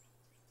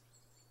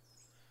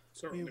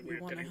Certainly, we we're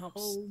wanna getting help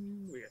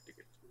home. We have to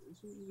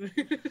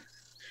get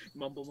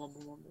mumble,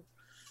 mumble, mumble.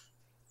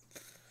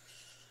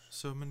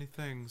 So many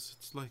things.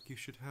 It's like you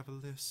should have a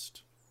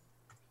list.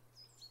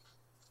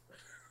 I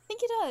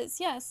think he does,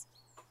 yes.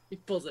 He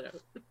pulls it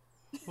out.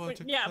 What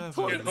a Yeah, clever...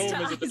 points And home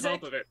to is at the top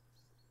Isaac. of it.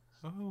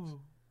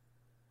 Oh.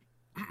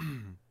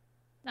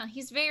 No,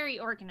 he's very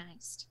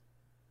organized.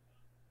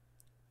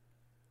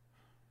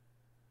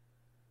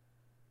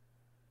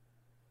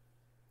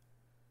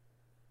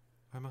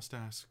 I must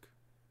ask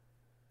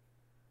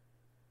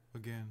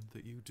again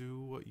that you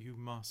do what you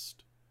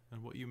must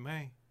and what you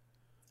may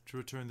to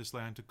return this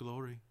land to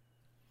glory.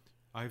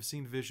 I have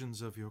seen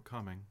visions of your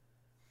coming.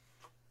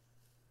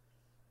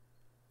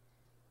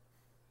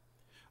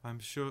 I'm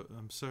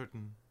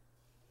certain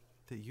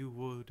that you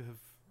would have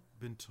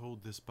been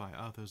told this by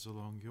others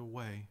along your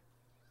way.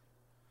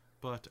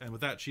 But, and with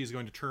that, she's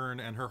going to turn,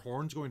 and her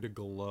horn's going to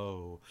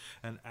glow.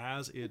 And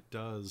as it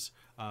does,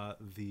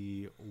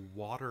 the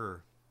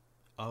water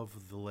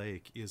of the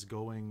lake is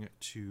going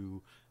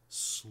to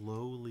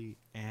slowly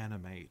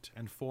animate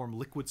and form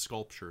liquid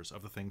sculptures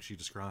of the things she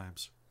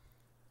describes.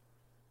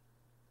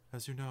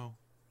 As you know,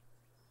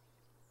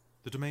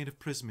 the domain of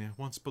Prismia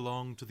once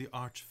belonged to the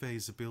Archfey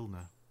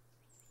Zybilna.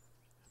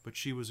 But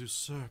she was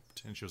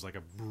usurped, and she was like a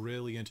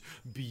brilliant,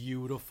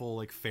 beautiful,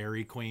 like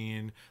fairy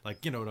queen,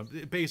 like, you know,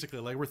 basically,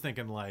 like we're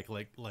thinking like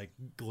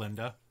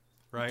Glinda,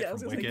 right? Yeah, I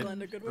was From gonna say Wicked,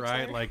 Glinda Goodwitch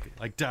right? there.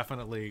 Like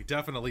definitely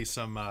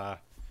some I'm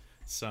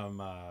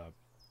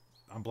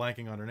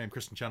blanking on her name,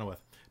 Kristen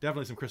Chenoweth.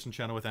 Definitely some Kristen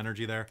Chenoweth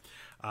energy there,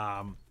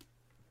 but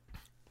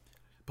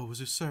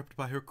was usurped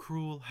by her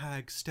cruel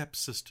hag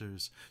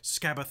stepsisters,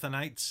 Scabatha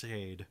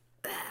Nightshade,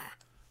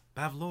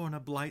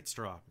 Bavlorna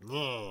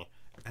Blightstraw,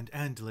 and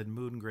Andalin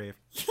Moongrave.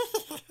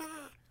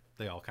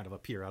 They all kind of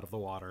appear out of the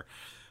water.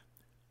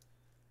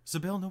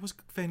 Zybilna was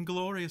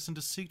vainglorious and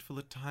deceitful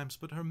at times,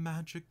 but her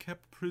magic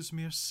kept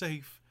Prismia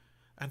safe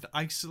and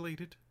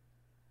isolated.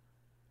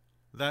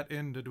 That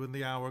ended when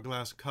the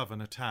Hourglass Coven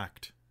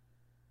attacked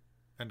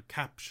and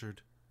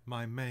captured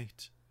my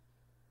mate.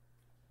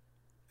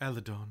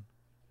 Eladon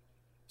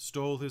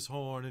stole his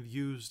horn and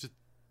used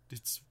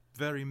its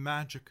very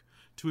magic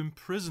to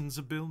imprison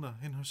Zybilna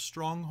in her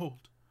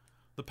stronghold,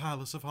 the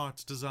Palace of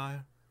Heart's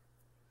Desire.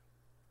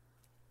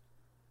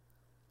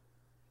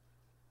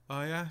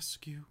 I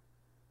ask you,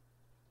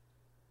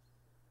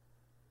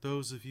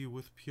 those of you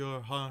with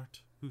pure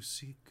heart who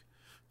seek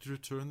to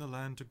return the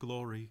land to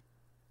glory,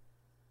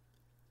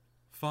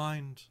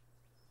 find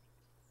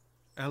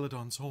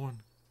Eladon's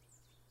horn.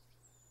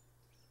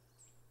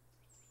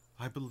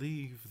 I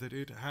believe that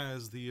it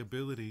has the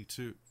ability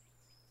to...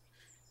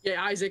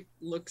 Yeah, Isaac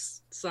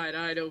looks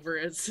side-eyed over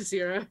at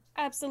Sisira.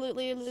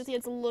 Absolutely,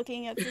 Luthier's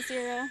looking at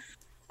Cicero.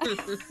 Wait,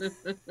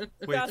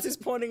 Bassy's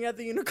pointing at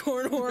the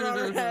unicorn horn on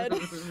her head.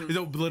 you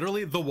know,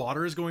 literally, the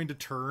water is going to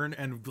turn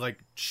and, like,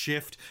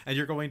 shift, and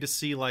you're going to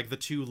see, like, the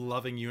two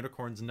loving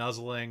unicorns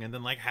nuzzling, and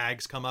then, like,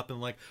 hags come up and,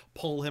 like,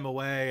 pull him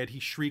away, and he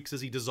shrieks as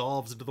he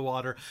dissolves into the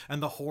water,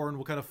 and the horn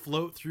will kind of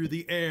float through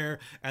the air,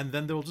 and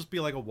then there will just be,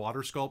 like, a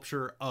water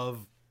sculpture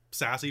of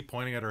Sassy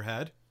pointing at her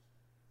head.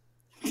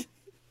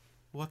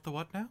 What the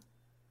what now?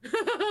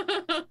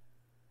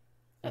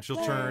 And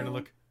she'll turn and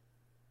look.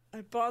 I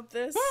bought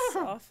this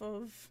off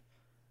of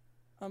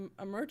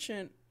a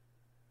merchant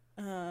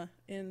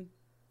in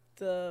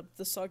the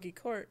Soggy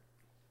Court.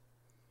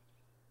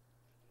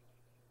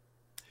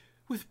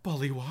 With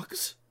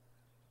bullywugs?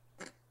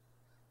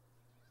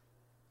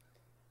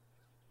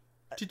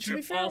 Did To you...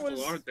 be fair, it Awful,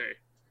 was- aren't they?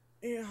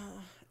 Yeah.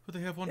 But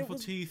they have wonderful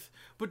was- teeth.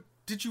 But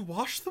did you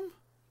wash them?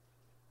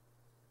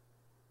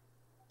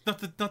 Not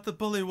the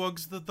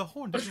bullywugs, the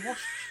horn.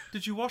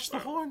 Did you wash the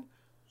horn?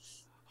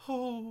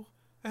 Oh,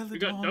 Eladon. We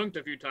got dunked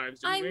a few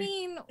times, didn't I we?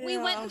 mean, we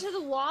Yeah. went into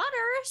the water,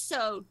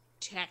 so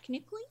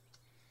technically.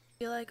 I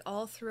feel like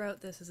all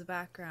throughout this as a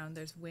background,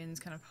 there's winds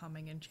kind of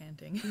humming and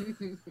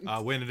chanting.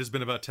 Wynn, it has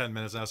been about 10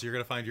 minutes now, so you're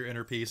going to find your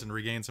inner peace and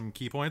regain some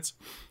key points.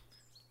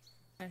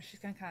 And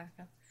she's gonna kind of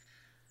go,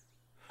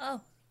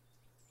 oh,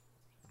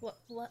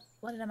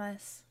 what did I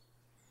miss?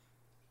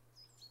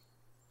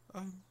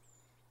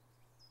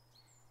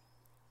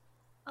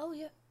 Oh,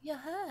 you're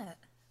hurt.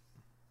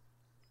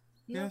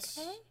 You Yes.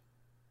 okay?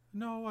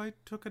 No, I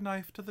took a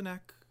knife to the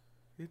neck.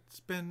 It's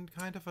been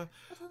kind of a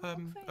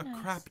Doesn't look very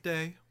nice. crap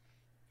day.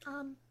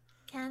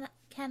 Can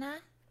I?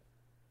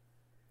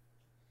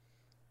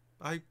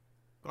 Are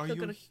Still you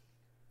gonna-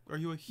 are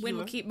you a Wynn healer?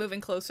 will keep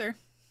moving closer.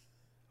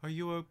 Are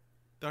you a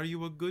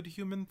good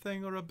human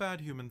thing or a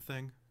bad human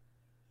thing?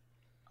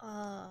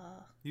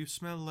 You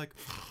smell like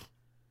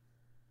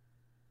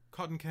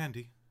cotton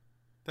candy.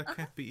 That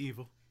can't be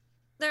evil.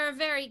 They're a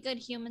very good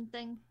human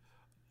thing.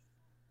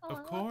 Oh,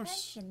 Of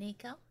course. Thank you,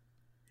 Nico.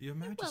 Your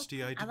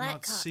Majesty, I I did like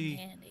not cotton see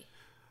candy.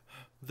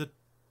 that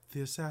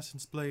the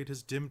assassin's blade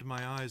has dimmed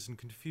my eyes and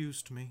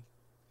confused me.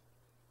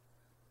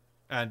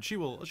 And she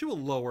will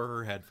lower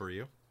her head for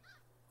you.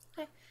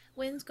 Okay.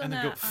 Wynn's And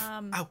then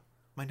gonna go, ow,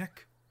 my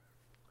neck.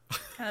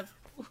 kind of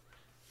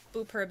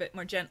boop her a bit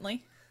more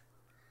gently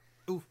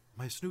Ooh,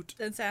 my snoot.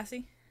 than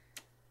Sassy.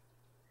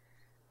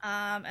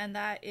 And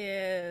that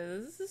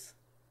is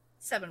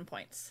 7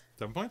 points.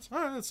 7 points?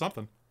 Ah, that's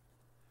something.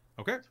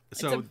 Okay, It's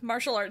so a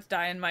martial arts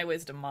die in my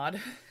wisdom mod.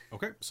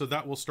 okay, so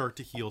that will start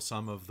to heal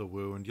some of the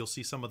wound. You'll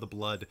see some of the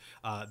blood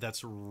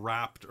that's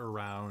wrapped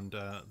around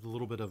a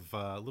little bit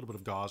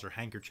of gauze or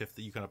handkerchief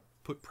that you kind of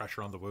put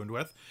pressure on the wound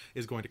with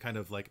is going to kind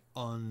of like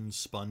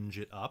unsponge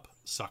it up,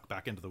 suck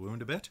back into the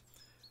wound a bit.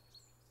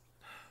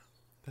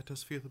 That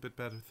does feel a bit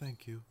better,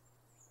 thank you.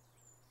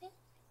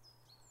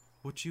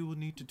 What you will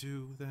need to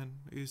do then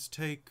is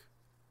take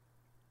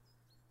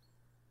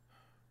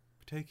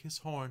his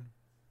horn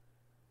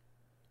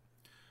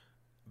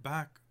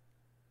back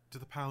to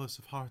the Palace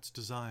of Heart's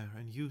Desire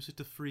and use it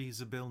to free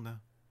Zybilna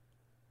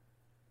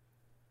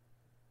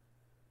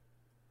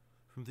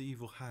from the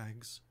evil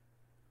hags.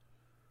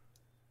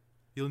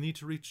 You'll need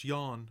to reach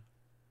Yon,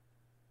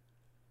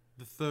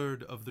 the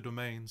third of the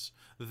domains.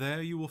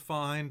 There you will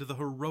find the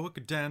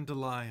heroic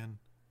dandelion,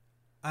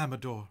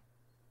 Amador.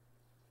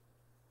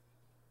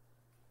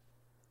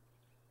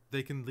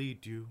 They can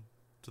lead you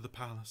to the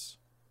palace.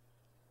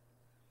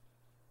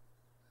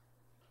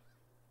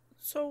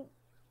 So,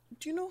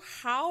 do you know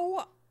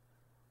how,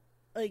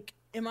 like,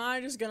 am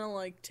I just gonna,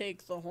 like,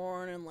 take the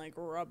horn and, like,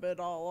 rub it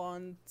all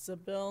on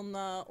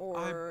Zybilna,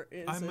 or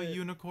I'm a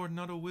unicorn,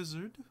 not a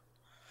wizard.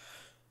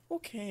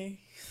 Okay.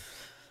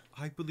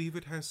 I believe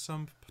it has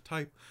some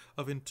type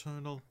of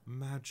internal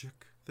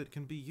magic that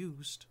can be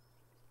used.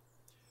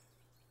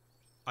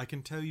 I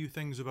can tell you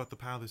things about the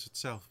palace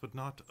itself, but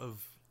not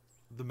of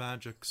the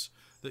magics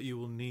that you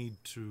will need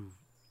to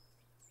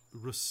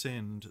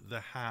rescind the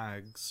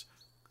hag's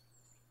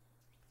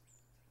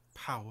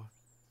power.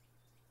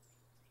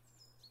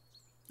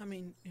 I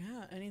mean,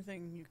 yeah,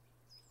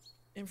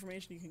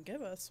 information you can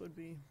give us would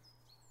be...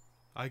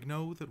 I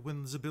know that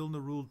when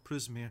Zybilna ruled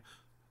Prismeer,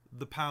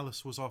 the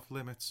palace was off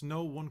limits.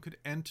 No one could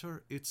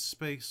enter its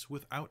space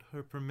without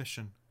her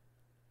permission.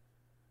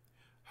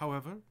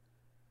 However,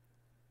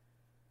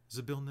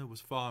 Zybilna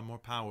was far more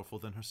powerful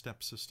than her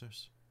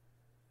stepsisters.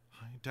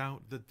 I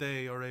doubt that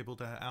they are able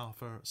to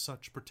offer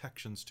such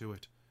protections to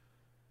it.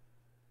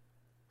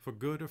 For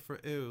good or for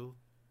ill,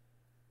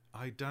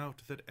 I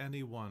doubt that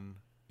anyone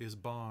is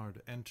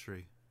barred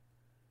entry.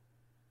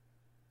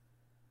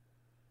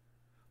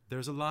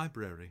 There's a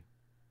library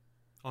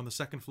on the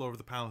second floor of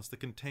the palace that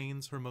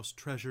contains her most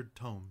treasured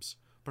tomes.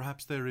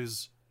 Perhaps there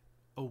is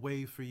a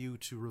way for you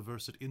to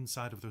reverse it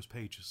inside of those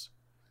pages.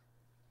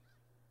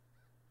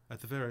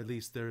 At the very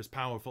least, there is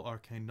powerful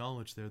arcane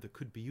knowledge there that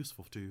could be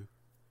useful to you.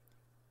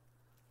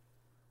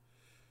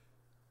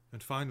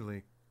 And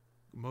finally,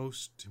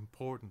 most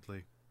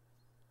importantly,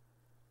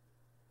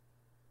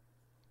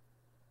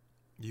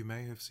 you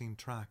may have seen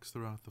tracks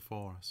throughout the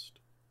forest.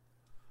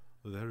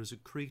 There is a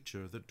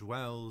creature that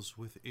dwells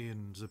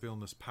within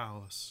Zybilna's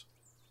palace.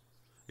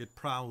 It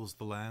prowls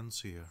the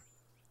lands here.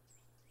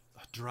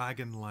 A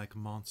dragon-like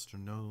monster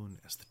known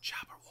as the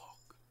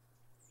Jabberwock.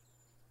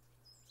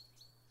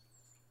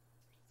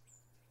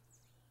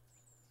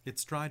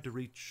 It's tried to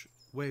reach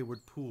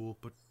Wayward Pool,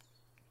 but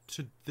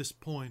to this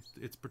point,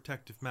 its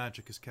protective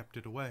magic has kept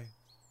it away.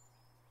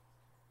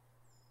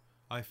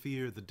 I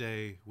fear the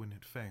day when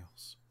it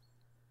fails.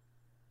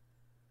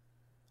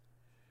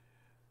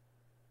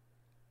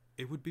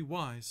 It would be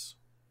wise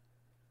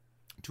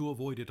to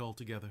avoid it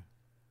altogether.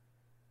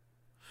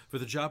 For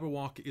the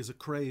Jabberwock is a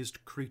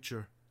crazed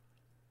creature,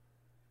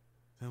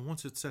 and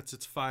once it sets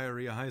its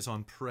fiery eyes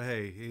on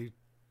prey, it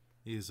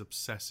is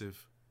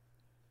obsessive.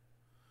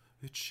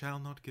 It shall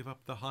not give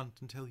up the hunt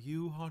until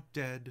you are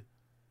dead.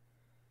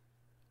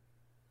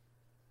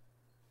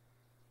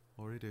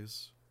 Or it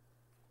is.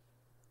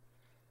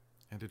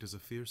 And it is a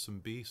fearsome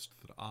beast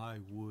that I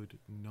would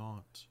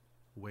not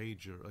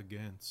wager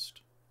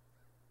against.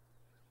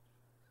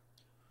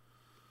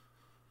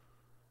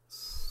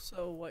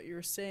 So what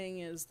you're saying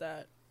is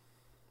that,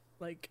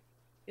 like,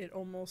 it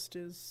almost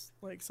is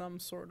like some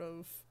sort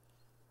of,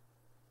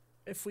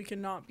 if we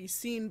cannot be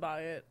seen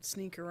by it,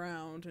 sneak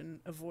around and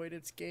avoid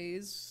its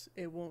gaze,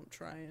 it won't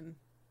try and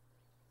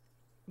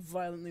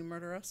violently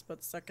murder us, but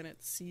the second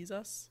it sees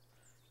us,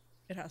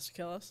 it has to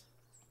kill us.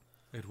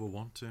 It will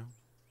want to.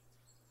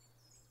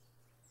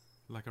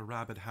 Like a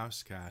rabid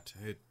house cat,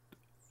 it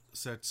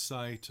sets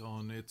sight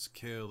on its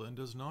kill and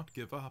does not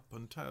give up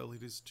until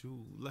it is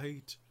too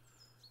late.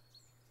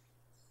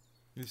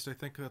 At least I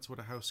think that's what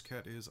a house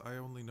cat is. I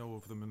only know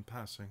of them in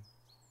passing.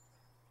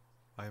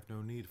 I have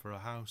no need for a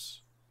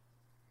house.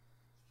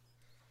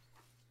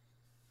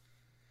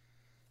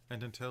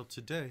 And until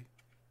today,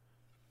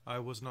 I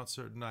was not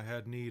certain I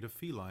had need of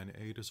feline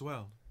aid as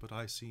well, but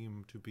I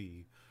seem to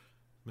be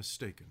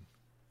mistaken.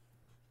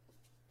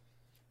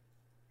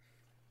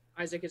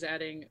 Isaac is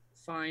adding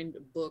find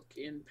book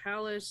in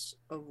palace,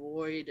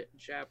 avoid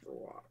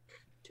Jabberwock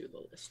to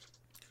the list.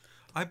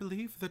 I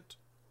believe that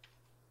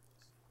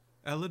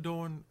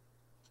Eladorn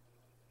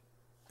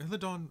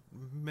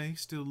may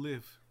still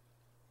live.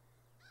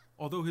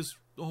 Although his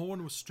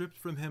horn was stripped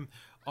from him,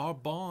 our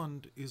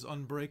bond is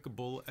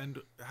unbreakable, and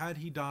had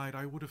he died,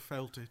 I would have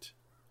felt it.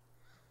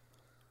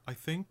 I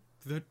think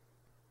that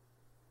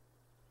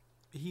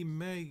he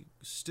may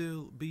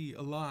still be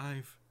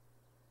alive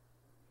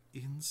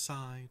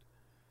inside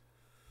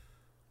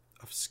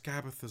of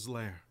Skabatha's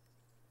lair.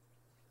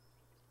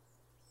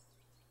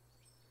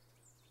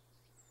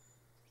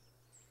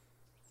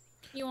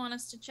 You want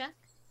us to check?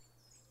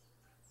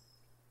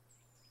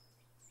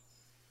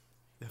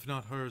 If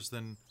not hers,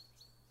 then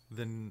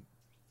in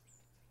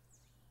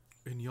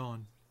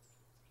Yon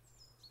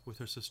with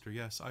her sister.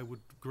 Yes, I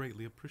would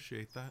greatly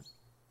appreciate that.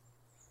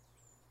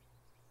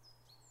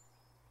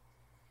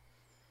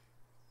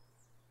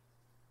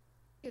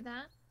 Do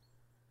that.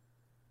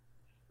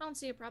 I don't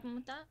see a problem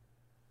with that.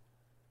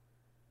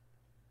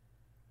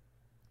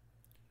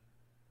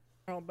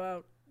 All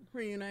about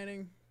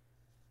reuniting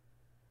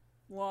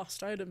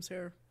lost items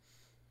here.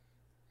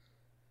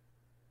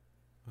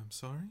 I'm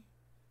sorry?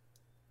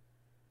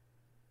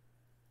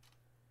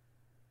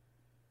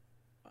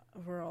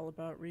 We're all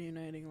about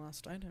reuniting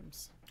lost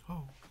items.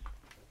 Oh.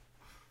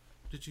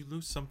 Did you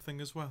lose something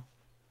as well?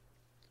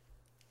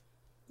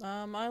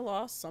 I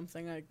lost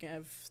something.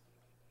 I've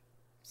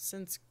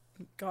since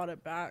got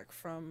it back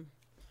from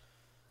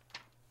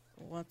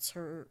what's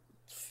her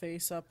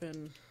face up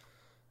in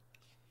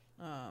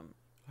I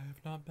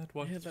have not met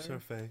what's Hither. her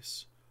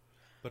face,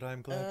 but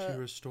I'm glad you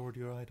restored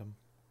your item.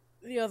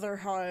 the other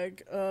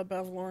hag,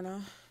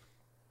 Bavlorna.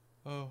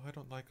 Oh, I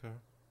don't like her.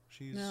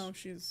 She's No,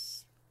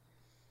 she's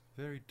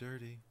very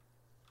dirty.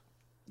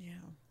 yeah.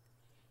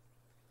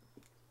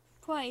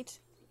 Quite.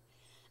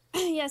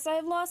 Yes,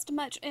 I've lost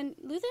much. And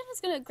Luthen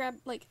is gonna grab,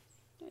 like,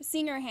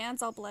 seeing her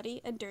hands all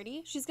bloody and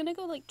dirty, she's gonna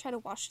go, like, try to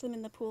wash them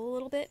in the pool a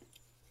little bit.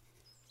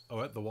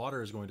 Oh, the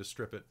water is going to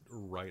strip it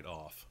right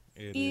off.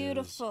 It is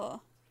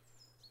Beautiful.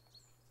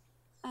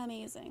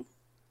 Amazing.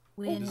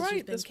 Wynn's right,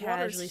 just been this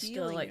water's casually still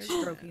healing, like isn't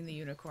it? stroking the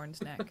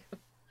unicorn's neck.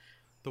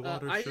 the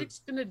water should. Isaac's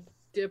gonna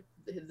dip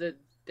the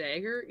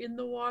dagger in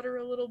the water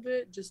a little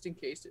bit, just in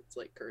case it's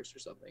like cursed or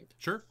something.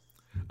 Sure.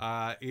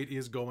 It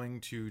is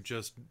going to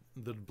just,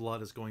 the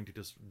blood is going to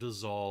just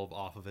dissolve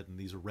off of it in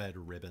these red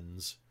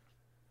ribbons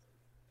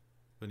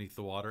beneath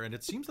the water. And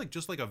it seems like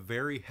just like a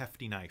very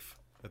hefty knife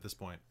at this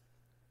point.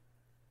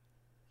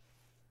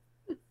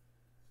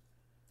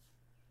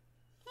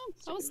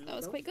 Oh, that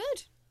was quite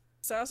good.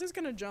 Sassy's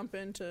gonna jump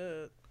in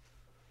to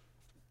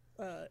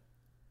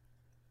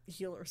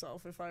heal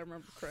herself, if I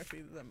remember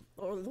correctly. The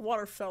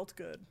water felt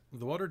good.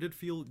 The water did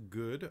feel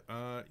good.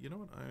 You know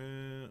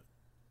what?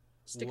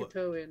 Stick What- a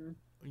toe in.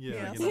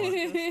 Yeah, Yes, you know what?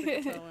 let's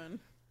stick a toe in.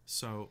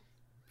 So,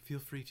 feel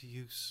free to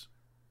use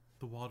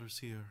the waters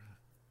here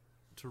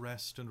to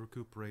rest and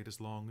recuperate as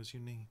long as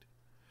you need.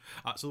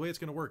 So the way it's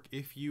going to work,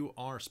 if you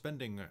are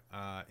spending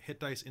hit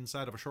dice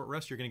inside of a short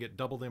rest, you're going to get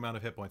double the amount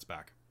of hit points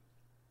back.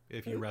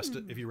 If you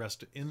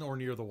rest in or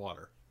near the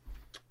water.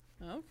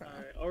 Okay.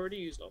 I already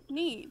used all.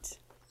 Neat.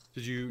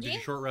 Did you Yeah.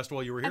 short rest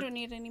while you were I here? don't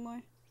need any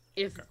more.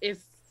 If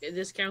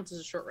this counts as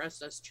a short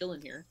rest, us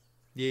chilling here.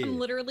 Yeah. I'm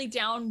literally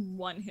down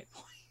 1 hit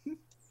point.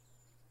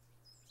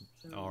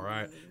 All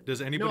right. Does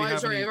No, anybody I'm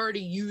have sorry. any? I've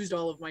already used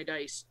all of my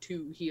dice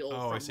to heal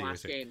Oh, I from see, I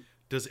last see. game.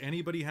 Does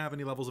anybody have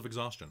any levels of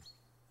exhaustion?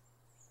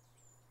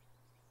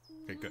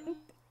 Okay, good.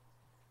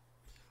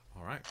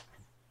 All right.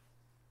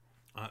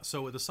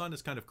 So the sun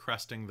is kind of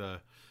cresting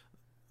the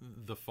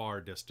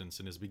far distance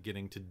and is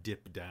beginning to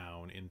dip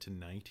down into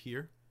night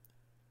here.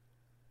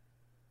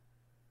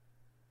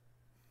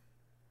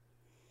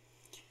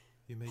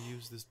 You may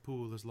use this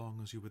pool as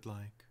long as you would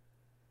like.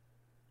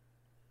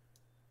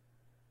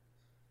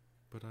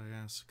 But I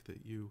ask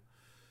that you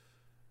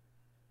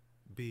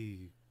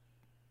be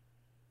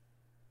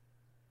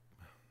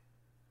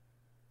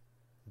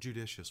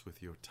judicious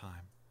with your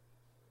time.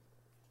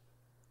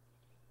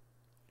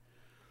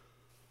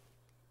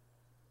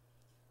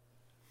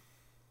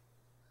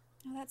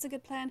 Oh, that's a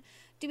good plan.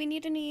 Do we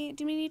need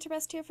to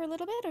rest here for a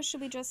little bit, or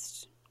should we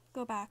just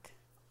go back?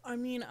 I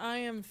mean, I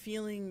am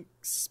feeling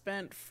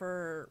spent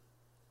for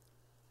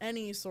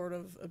any sort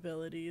of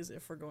abilities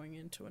if we're going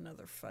into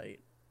another fight.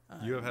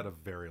 You have had a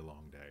very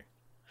long day.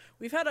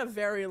 We've had a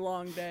very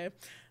long day.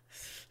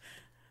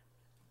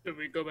 Should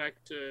we go back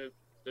to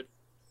the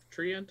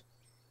tree end?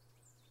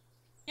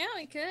 Yeah,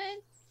 we could.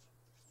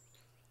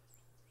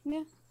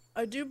 Yeah.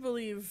 I do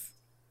believe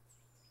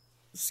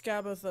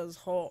Skabatha's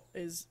hole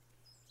is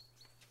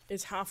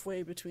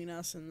halfway between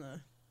us and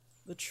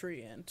the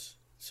tree ant,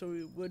 so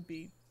we would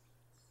be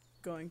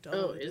going double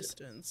Oh, the is it?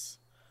 distance.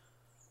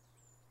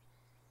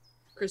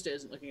 Krista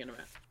isn't looking at a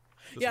map.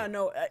 Yeah,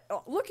 no,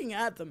 looking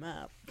at the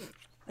map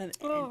and,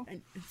 Oh.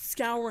 and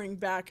scouring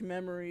back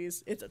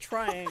memories, it's a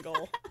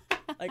triangle,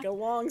 like a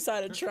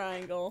long-sided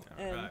triangle,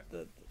 and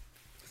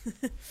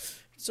Alright.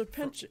 so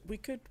we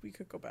could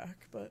go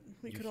back, but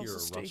we You could hear also a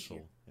stay rustle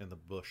here. in the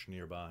bush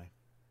nearby.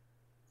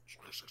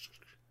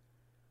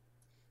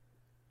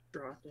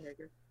 Draw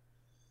dagger.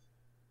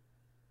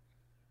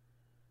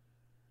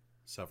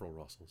 Several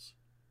rustles.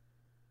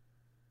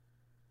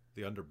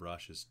 The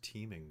underbrush is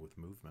teeming with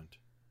movement.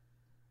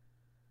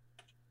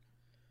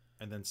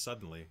 And then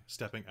suddenly,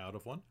 stepping out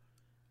of one,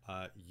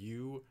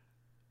 you,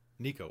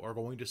 Nico, are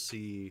going to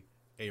see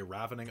a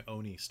ravening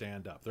Oni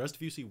stand up. The rest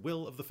of you see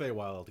Will of the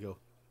Feywild go, "Are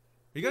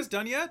you guys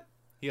done yet?"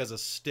 He has a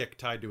stick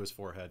tied to his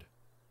forehead,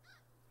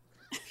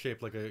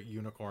 shaped like a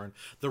unicorn.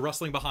 The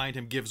rustling behind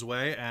him gives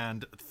way,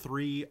 and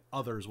 3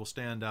 others will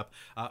stand up,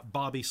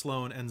 Bobby,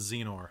 Sloan, and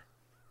Xenor.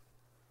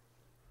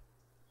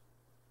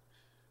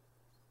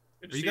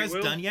 Good Are to you see guys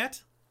Will. done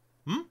yet?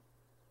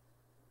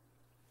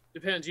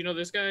 Depends. You know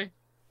this guy?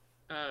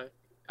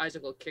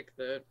 Isaac will kick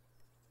the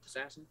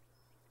assassin.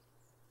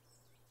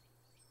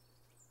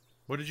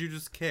 What did you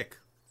just kick?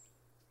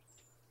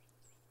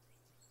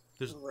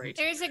 There's Right.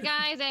 There's a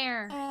guy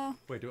there.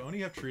 Wait, do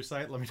Oni have true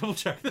sight? Let me double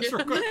check this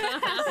real quick.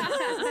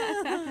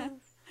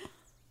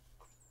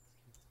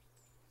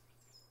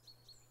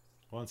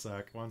 One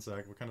sec. What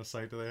kind of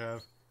sight do they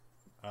have?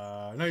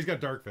 No, he's got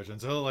dark vision,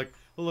 so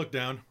he'll look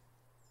down.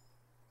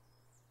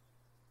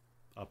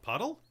 A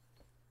puddle?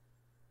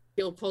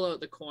 He'll pull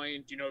out the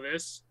coin. Do you know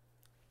this?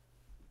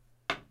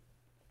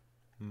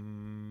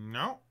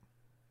 No.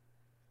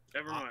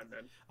 Never mind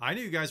then. I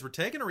knew you guys were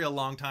taking a real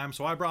long time,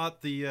 so I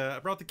brought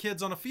the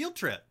kids on a field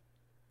trip.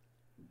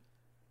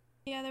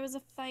 Yeah, there was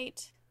a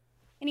fight.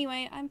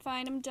 Anyway, I'm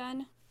fine. I'm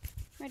done.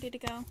 Ready to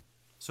go.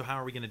 So how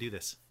are we gonna do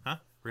this? Huh?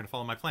 We're gonna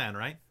follow my plan,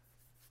 right?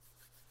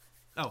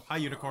 Oh, hi,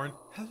 unicorn.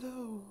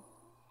 Hello.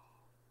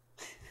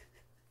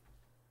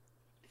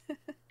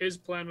 His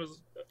plan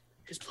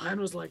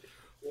was like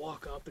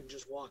walk up and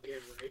just walk in,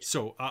 right?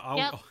 So,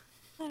 Yep.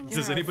 does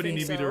Yeah, I anybody think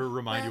need me to so.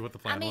 remind you what the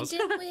plan I mean, was?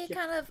 didn't we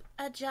kind of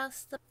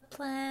adjust the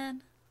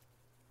plan?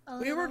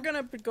 We were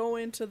gonna go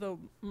into the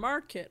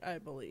market, I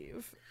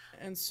believe,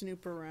 and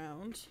snoop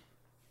around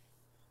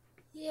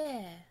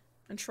Yeah.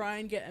 and try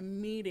and get a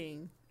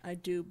meeting, I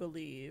do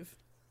believe.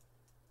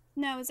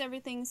 Now, is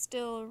everything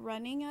still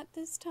running at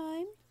this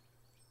time?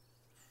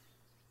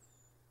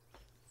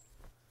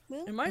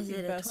 Will? It might Is be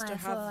it a best to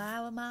have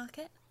 24-hour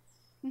market?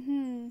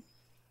 Mm-hmm.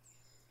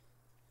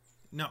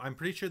 No, I'm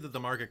pretty sure that the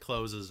market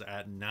closes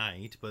at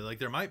night, but like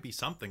there might be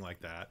something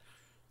like that.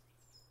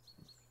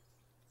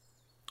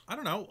 I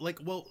don't know. Like,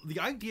 well,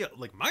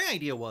 my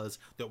idea was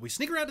that we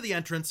sneak around to the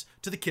entrance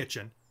to the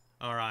kitchen,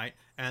 all right,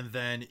 and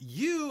then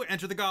you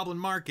enter the Goblin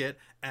Market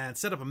and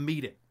set up a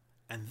meeting,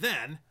 and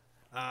then,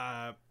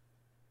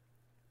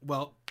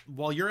 well,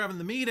 while you're having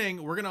the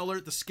meeting, we're gonna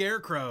alert the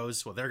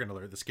scarecrows. Well, they're gonna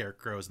alert the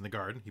scarecrows in the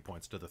garden. He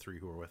points to the 3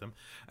 who are with him,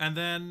 and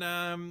then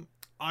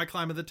I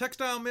climb in the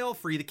textile mill,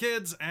 free the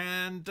kids,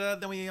 and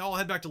then we all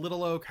head back to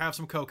Little Oak, have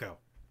some cocoa.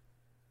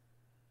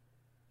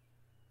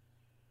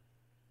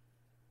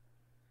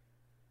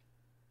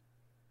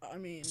 I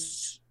mean,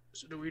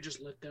 So do we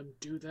just let them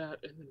do that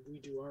and then we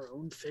do our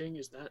own thing?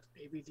 Is that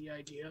maybe the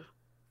idea?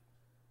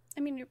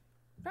 I mean, your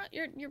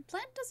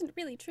plan doesn't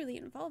really truly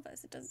involve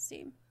us, it doesn't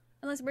seem.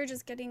 Unless we're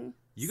just getting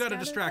You gotta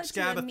distract to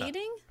a Scabatha.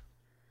 meeting?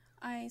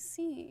 I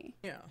see.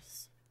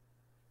 yes.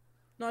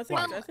 No,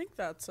 I think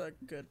that's a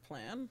good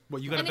plan.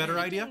 What, you got a And better if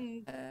we idea?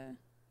 can-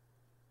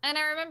 And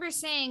I remember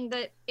saying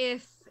that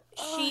if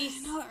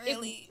not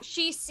really. if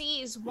she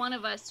sees one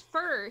of us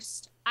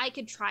first, I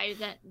could try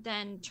to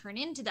then turn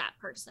into that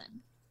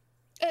person.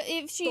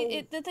 If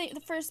she,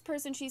 the first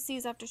person she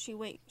sees after she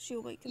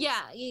awakens. Yeah,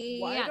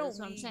 Why yeah, don't that's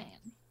what I'm we-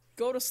 saying.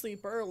 Go to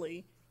sleep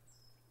early,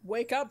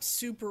 wake up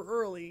super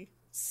early,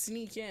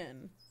 sneak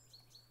in.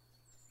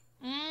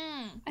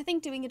 I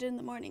think doing it in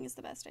the morning is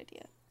the best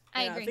idea.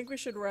 I Yeah, agree. I think we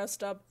should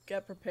rest up,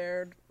 get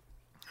prepared.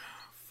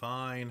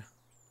 Fine.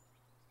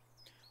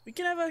 We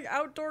can have an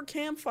outdoor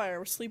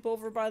campfire, sleep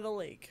over by the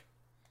lake.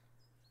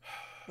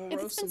 We'll If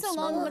it's roast been some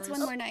so long, what's s'mores. one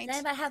more night? Does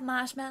anybody have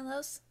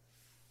marshmallows?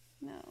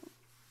 No.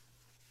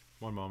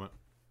 One moment.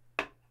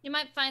 You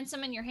might find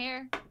some in your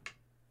hair.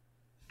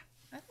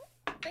 I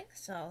don't think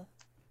so.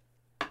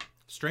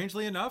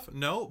 Strangely enough,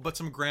 no, but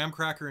some graham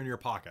cracker in your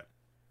pocket.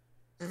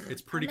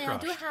 It's pretty I mean,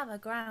 crushed. I do have a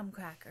graham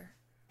cracker.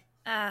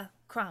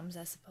 Crumbs,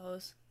 I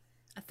suppose.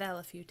 I fell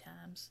a few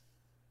times.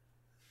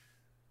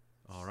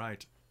 All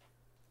right.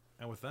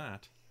 And with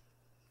that,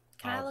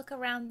 Can I look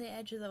around the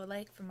edge of the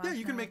lake for yeah, marshmallows?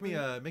 you can make me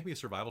a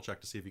survival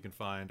check to see if you can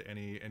find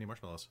any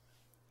marshmallows.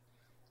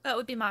 Oh, it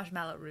would be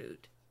marshmallow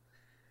root.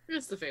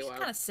 It's the Kind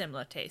Feywild. of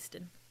similar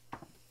tasting.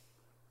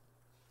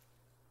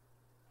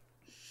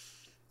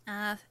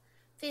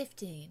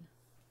 15.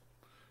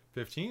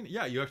 15?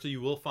 Yeah,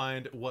 you will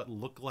find what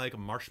look like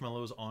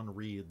marshmallows on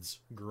reeds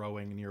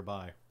growing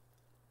nearby.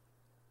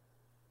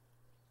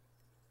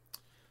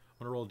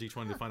 I'm gonna roll a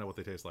d20 to find out what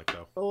they taste like,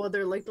 though. Oh,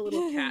 they're like the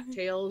little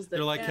cattails. That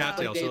They're like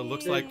cattails, so it they-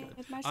 looks Yeah, like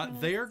with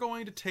marshmallows. they are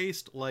going to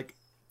taste like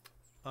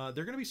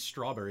they're gonna be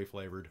strawberry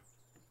flavored.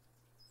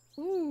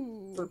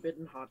 Ooh.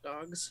 forbidden hot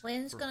dogs.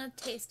 Lynn's gonna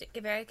taste it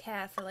very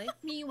carefully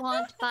Me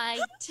want bite.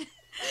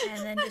 and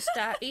then just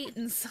start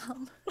eating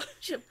some.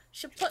 She'll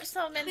put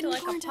some into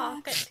like a Corn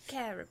dog. pocket to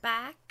carry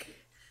back.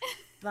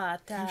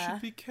 But You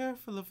should be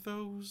careful of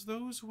those.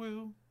 Those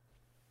will.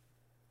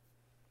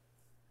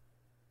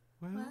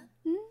 Well, what?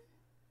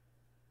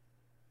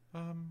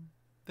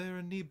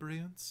 they're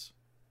inebriants.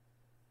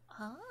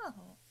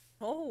 Oh,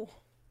 Oh,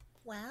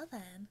 well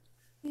then.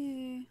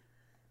 Yeah.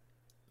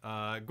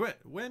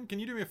 Gwen, can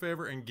you do me a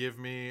favor and give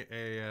me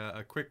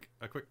a quick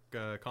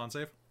con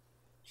save?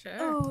 Sure.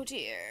 Oh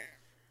dear.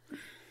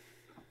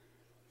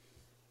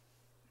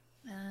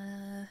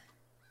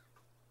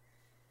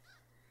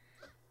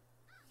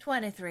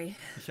 23.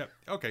 Yep.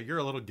 Okay, you're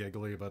a little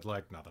giggly, but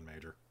like nothing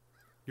major.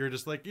 You're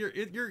just like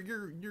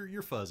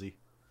you're fuzzy.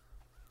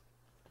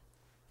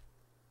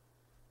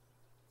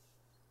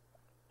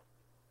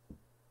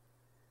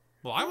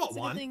 Well, I want It's a good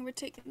one. thing we're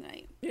taking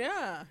tonight.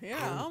 yeah,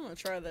 I'm gonna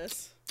try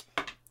this.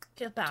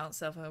 Just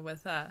bounce over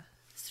with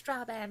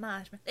strawberry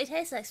marshmallow. They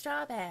taste like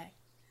strawberry.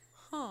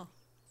 Huh.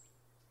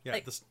 Yeah,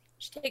 like- the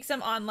She takes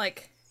them on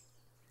like.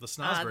 the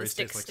snozberries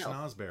stick taste like still.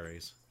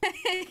 snozberries.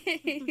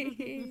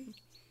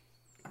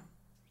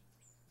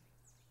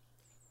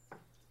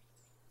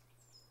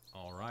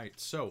 All right. right.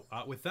 So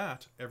with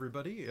that,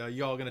 everybody,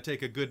 y'all gonna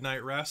take a good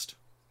night rest?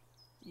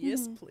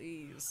 Yes,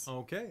 please.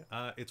 Okay.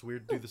 It's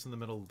weird to do this in the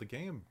middle of the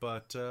game,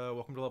 but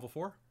welcome to level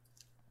 4.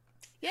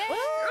 Yay!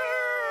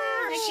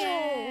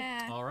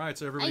 Yeah. All right,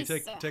 so everybody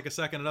Nice. take a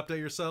second and update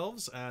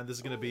yourselves, and this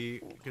is gonna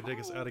take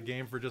us out of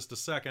game for just a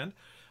second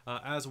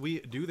as we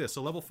do this.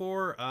 So level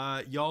 4,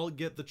 y'all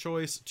get the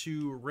choice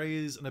to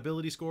raise an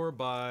ability score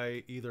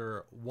by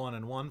either 1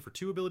 and 1 for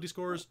 2 ability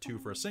scores, 2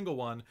 for a single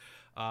one,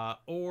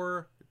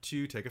 or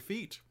to take a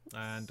feat.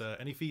 And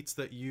any feats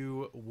that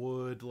you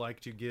would like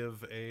to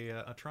give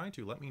a try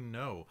to, let me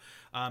know.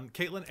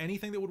 Caitlin,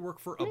 anything that would work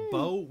for a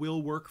bow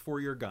will work for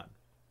your gun.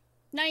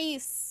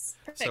 Nice.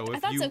 Perfect. So I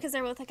if thought you- so because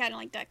they're both like kind of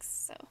like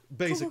ducks. So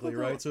Basically,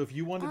 Cool. right? So if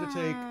you wanted to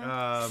take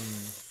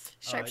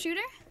sharpshooter.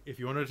 if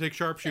you wanted to take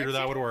sharpshooter,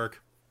 that would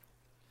work.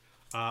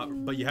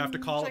 But you have to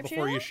call it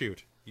before you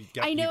shoot.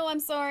 I know. I'm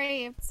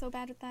sorry. I'm so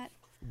bad with that.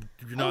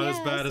 You're not as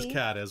yeah, bad I as see.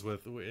 Cat is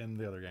in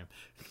the other game.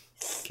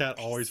 Cat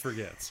always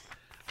forgets.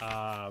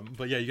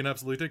 But yeah, you can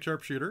absolutely take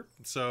sharpshooter.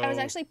 So I was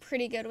actually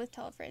pretty good with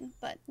Telfrin,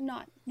 but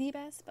not the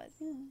best. But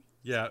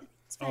yeah.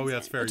 Oh, yeah,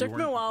 that's fair. It You took me a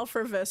weren't- while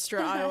for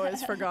Vistra. I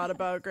always forgot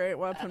about Great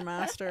Weapon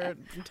Master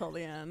until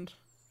the end.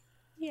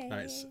 yeah.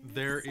 Nice.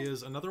 There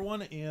is another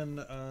one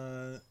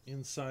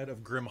inside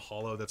of Grim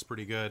Hollow that's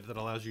pretty good that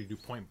allows you to do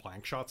point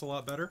blank shots a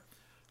lot better.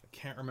 I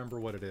can't remember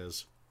what it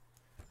is.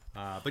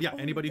 But yeah,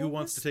 anybody who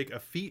wants to take a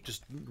feat,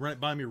 just run it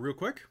by me real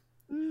quick.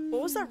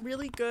 What was that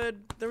really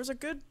good? There was a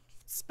good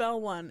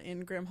spell one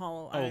in Grim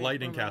Hollow. Oh, I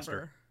Lightning remember.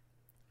 Caster.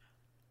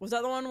 Was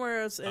that the one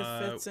where it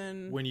fits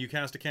in? When you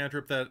cast a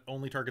cantrip that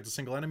only targets a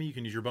single enemy, you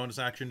can use your bonus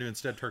action to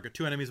instead target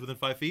 2 enemies within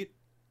 5 feet.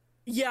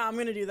 Yeah, I'm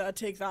gonna do that.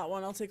 Take that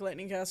one. I'll take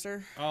Lightning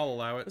Caster. I'll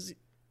allow it. Was-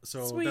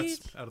 So Sweet.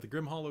 that's out of the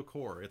Grim Hollow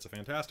core. It's a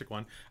fantastic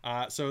one.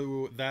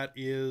 So that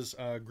is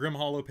Grim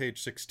Hollow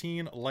page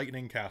 16,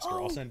 Lightning Caster.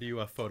 I'll send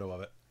you a photo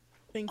of it.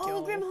 Thank you.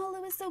 Oh, Grim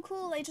Hollow is so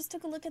cool. I just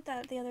took a look at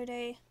that the other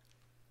day.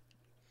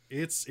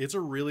 It's a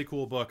really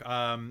cool book.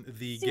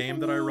 The Super game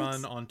that I neat.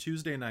 run on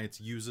Tuesday nights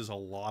uses a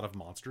lot of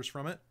monsters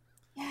from it,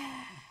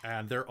 Yeah.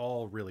 and they're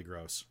all really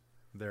gross.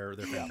 They're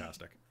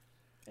fantastic.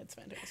 It's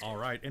fantastic. All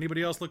right.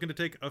 Anybody else looking to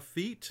take a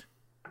feat?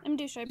 I'm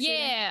due sharpshooter.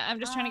 Yeah, I'm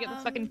just trying to get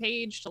the fucking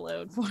page to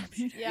load for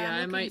me. Yeah, I'm I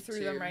looking might through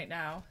too. them right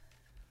now.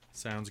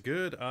 Sounds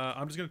good.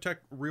 I'm just going to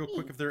check real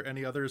quick if there are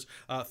any others.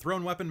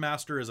 Thrown Weapon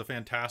Master is a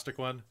fantastic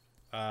one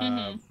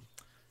out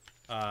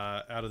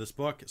of this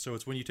book. So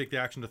it's when you take the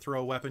action to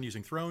throw a weapon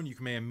using thrown, you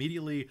may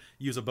immediately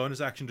use a bonus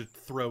action to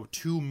throw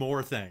 2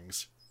 more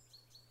things.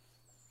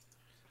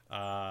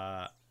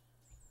 And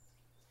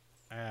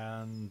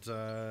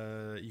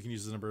you can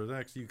use the number of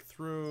next. You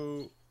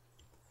throw...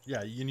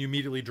 Yeah, you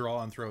immediately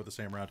draw and throw at the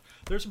same round.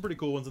 There's some pretty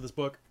cool ones in this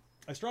book.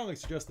 I strongly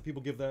suggest that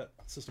people give that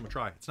system a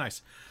try. It's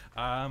nice.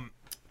 And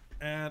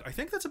I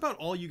think that's about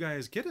all you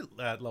guys get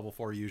at level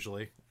 4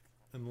 usually.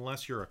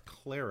 Unless you're a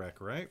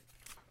cleric, right?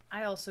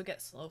 I also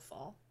get slow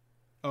fall.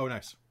 Oh,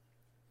 nice.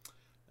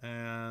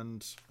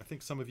 And I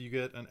think some of you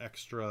get an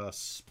extra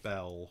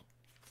spell.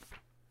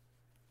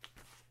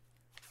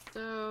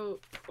 So,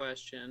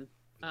 question.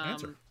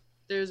 Answer.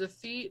 There's a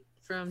feat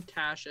from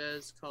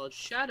Tasha's called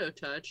Shadow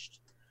Touched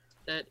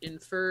that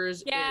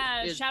infers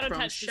Yeah, it is Shadow from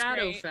Touched is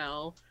great.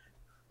 Shadowfell,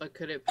 but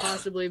could it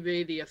possibly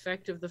be the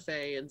effect of the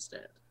Fae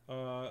instead?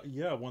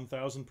 Yeah,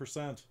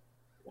 1000%.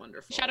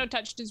 Wonderful. Shadow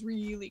Touched is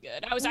really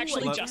good. I was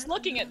actually Let- just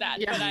looking at that,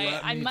 Yeah. but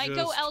Let I me might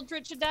go just-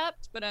 Eldritch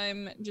Adept, but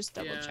I'm just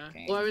double Yeah.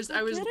 checking. Well, I was Get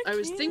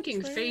a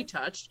thinking cantrip. Fae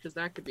Touched because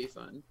that could be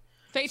fun.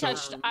 Fey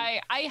Touched, Um, I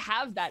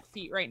have that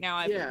feat right now.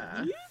 I Yeah.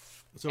 believe,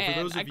 So for and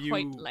those I of you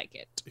quite like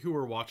it. who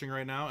are watching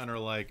right now and are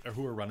like, or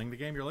who are running the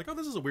game, you're like, oh,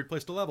 this is a weird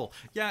place to level.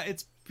 Yeah,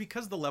 it's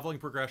because the leveling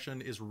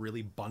progression is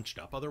really bunched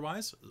up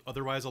otherwise.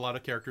 Otherwise, a lot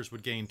of characters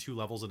would gain 2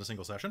 levels in a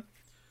single session.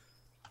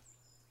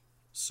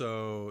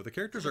 So the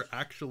characters are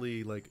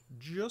actually like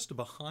just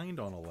behind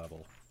on a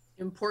level.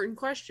 Important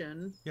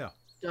question. Yeah.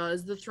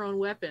 Does the thrown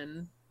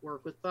weapon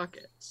work with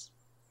buckets?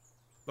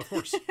 Of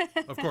course.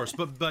 Of course.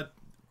 But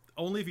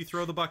only if you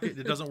throw the bucket.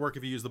 It doesn't work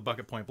if you use the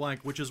bucket point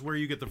blank, which is where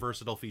you get the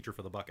versatile feature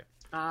for the bucket.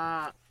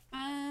 Ah,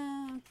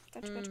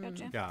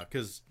 Gotcha. Yeah,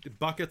 because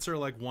buckets are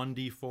like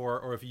 1d4,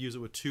 or if you use it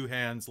with 2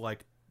 hands,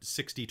 like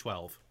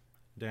 6d12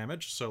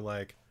 damage. So,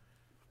 like,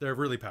 they're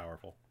really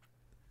powerful.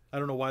 I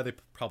don't know why they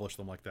publish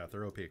them like that.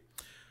 They're OP.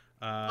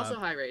 also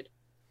hi Raid.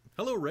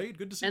 Hello, Raid.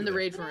 Good to see And you. the there.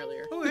 Raid from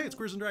earlier. Oh, hey, it's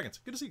Queers and Dragons.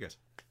 Good to see you guys.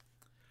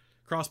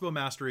 Crossbow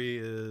Mastery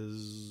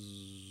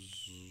is...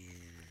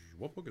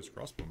 What book is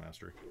Crossbow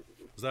Mastery?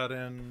 Is that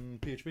in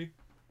PHP?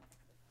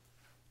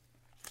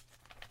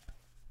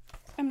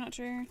 I'm not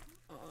sure.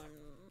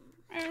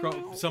 I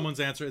don't know. Someone's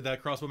answered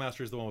that Crossbow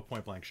Mastery is the one with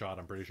point blank shot,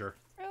 I'm pretty sure.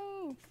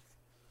 Oh.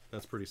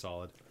 That's pretty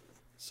solid.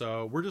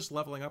 So we're just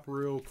leveling up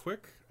real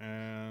quick,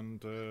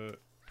 and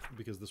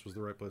because this was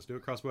the right place to do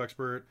it. Crossbow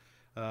Expert,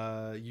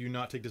 you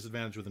not take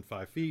disadvantage within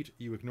 5 feet.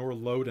 You ignore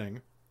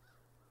loading,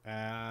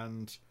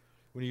 and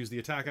when you use the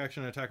attack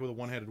action and attack with a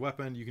one-handed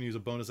weapon, you can use a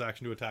bonus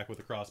action to attack with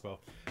a crossbow.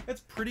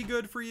 It's pretty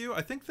good for you.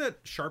 I think that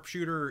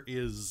Sharpshooter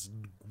is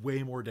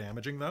way more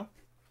damaging, though.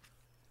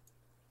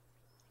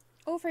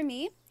 Oh, for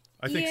me?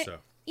 I think so.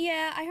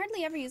 Yeah, I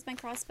hardly ever use my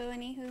crossbow,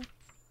 anywho.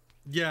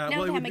 Yeah, Now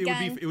well, we have a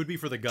gun. it would be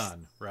for the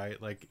gun,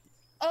 right? Like,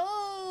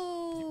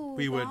 Oh,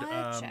 we would,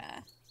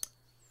 gotcha.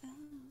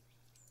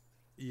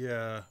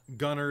 yeah,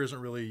 gunner isn't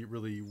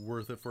really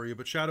worth it for you,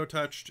 but shadow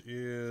touched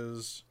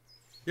is,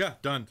 yeah,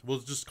 done. We'll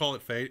just call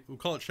it Fey. We'll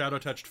call it Shadow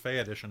Touched Fey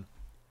Edition.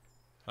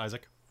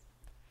 Isaac.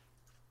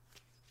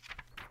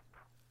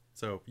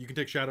 So you can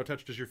take Shadow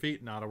Touched as your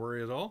feat, not a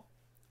worry at all.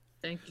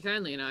 Thank you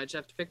kindly. Now I just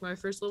have to pick my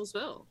first level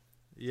spell.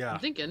 Yeah, I'm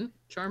thinking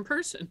Charm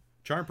Person.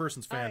 Charm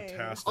Person's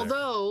fantastic.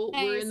 Although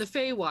we're in the Nice.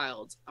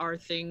 Feywild, are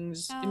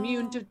things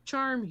immune to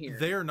charm here?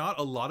 They are not.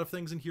 A lot of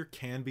things in here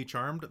can be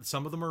charmed.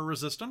 Some of them are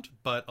resistant,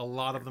 but a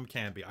lot of them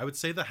can be. I would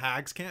say the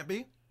hags can't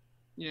be, for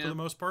Yeah, the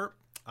most part.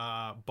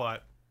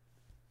 But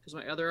because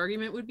my other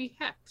argument would be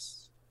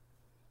Hex.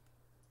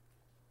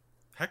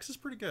 Hex is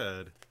pretty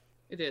good.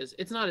 It is.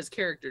 It's not as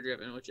character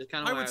driven, which is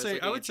kind of I why would say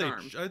I was looking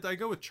at Charm. I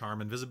go with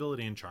Charm,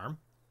 Invisibility, and Charm,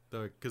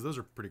 because those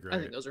are pretty great. I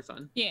think those are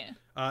fun. Yeah.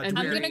 And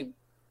do we- I'm marry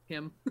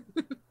him.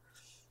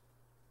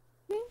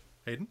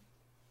 Hayden.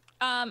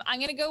 I'm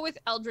gonna go with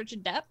Eldritch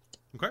Adept.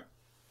 Okay.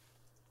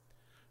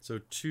 So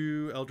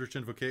 2 Eldritch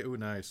Invocation. Oh,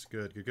 nice.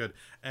 Good.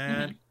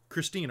 And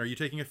Christine, are you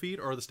taking a feat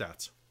or the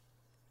stats?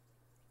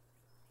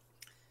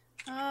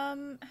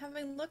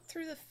 Having looked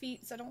through the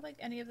feats, I don't think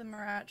any of them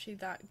are actually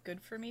that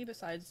good for me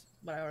besides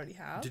what I already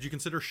have. Did you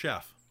consider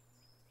Chef?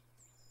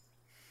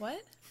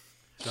 What?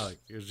 No, like,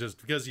 it was just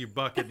because you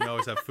bucket and you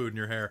always have food in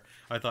your hair.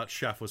 I thought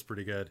Chef was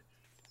pretty good.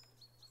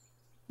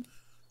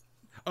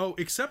 Oh,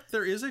 except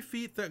there is a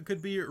feat that could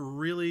be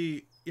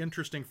really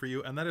interesting for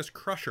you, and that is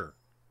Crusher.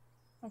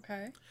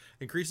 Okay.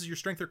 Increases your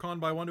strength or con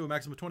by 1 to a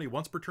maximum of 20.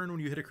 Once per turn, when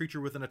you hit a creature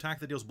with an attack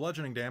that deals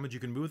bludgeoning damage, you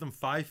can move them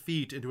 5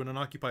 feet into an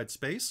unoccupied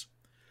space,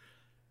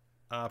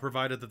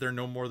 provided that they're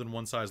no more than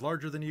one size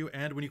larger than you.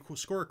 And when you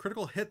score a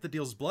critical hit that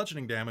deals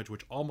bludgeoning damage,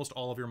 which almost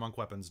all of your monk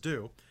weapons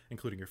do,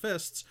 including your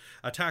fists,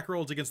 attack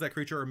rolls against that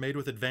creature are made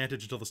with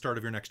advantage until the start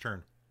of your next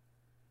turn.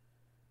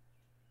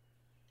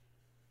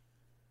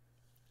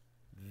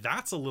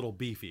 That's a little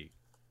beefy.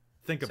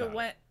 Think about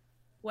it.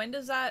 When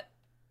does that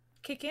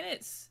kick in?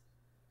 It's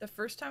the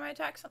first time I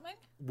attack something?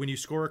 When you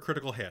score a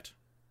critical hit.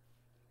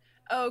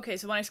 Oh, okay,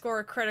 so when I score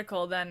a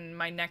critical, then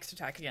my next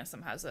attack against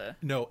them has a...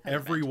 No, Have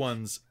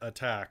everyone's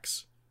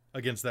attacks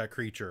against that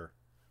creature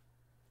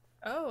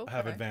Oh, okay.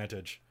 have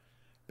advantage.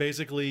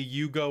 Basically,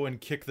 you go and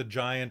kick the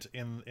giant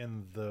in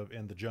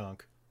the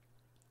junk,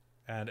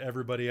 and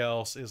everybody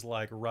else is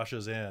like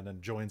rushes in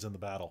and joins in the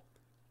battle.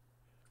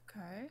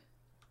 Okay.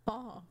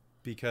 Oh.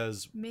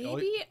 Because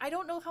Maybe, I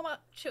don't know how much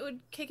it would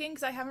kick in,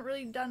 because I haven't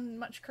really done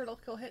much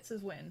critical hits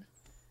as win.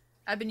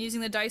 I've been using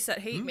the dice that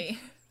hate me, No,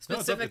 it's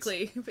up-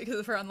 specifically because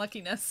of her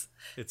unluckiness.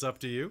 it's up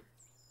to you.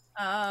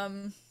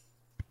 I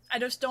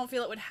just don't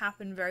feel it would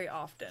happen very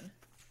often.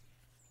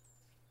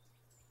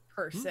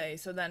 Per se,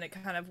 so then it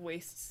kind of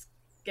wastes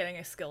getting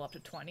a skill up to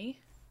 20,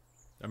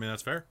 I mean,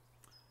 that's fair.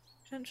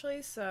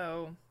 potentially,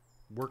 so...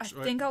 I Works.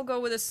 think I'll go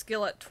with a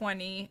skill at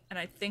 20, and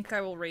I think I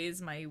will raise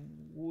my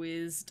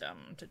wisdom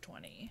to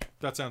 20.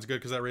 That sounds good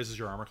because that raises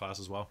your armor class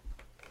as well.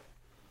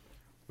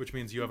 Which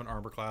means you have an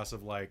armor class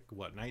of like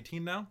what,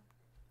 19 now?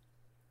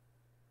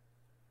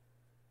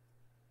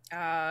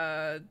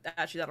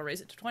 Actually, that'll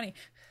raise it to 20.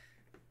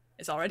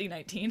 It's already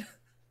 19.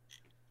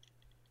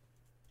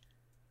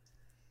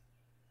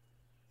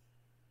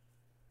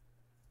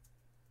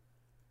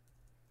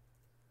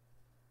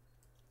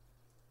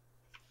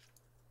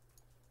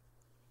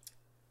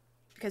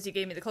 Because you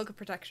gave me the cloak of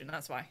protection,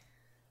 that's why.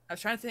 I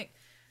was trying to think,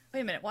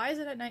 wait a minute, why is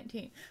it at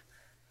 19?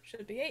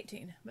 Should be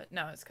 18, but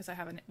no, it's because I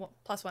have a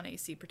 +1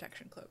 AC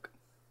protection cloak.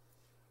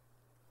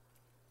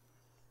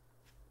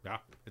 Yeah,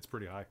 it's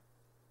pretty high.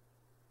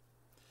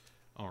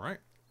 All right.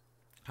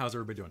 How's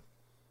everybody doing?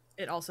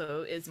 It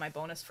also is my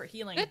bonus for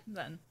healing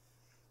then,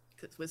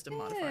 because it's wisdom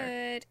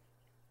modifier. Good.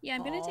 Yeah,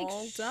 I'm gonna take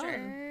All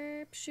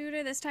done.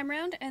 sharpshooter this time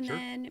around, and Sure.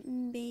 then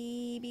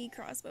maybe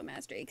crossbow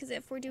mastery. Because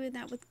if we're doing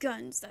that with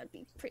guns, that'd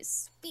be pretty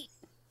sweet.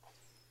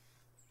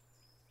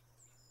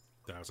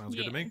 That sounds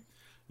good to me.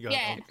 You got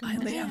Yeah. I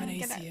only have an Get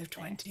AC that of there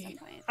 20. at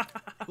some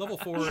point. level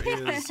 4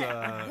 is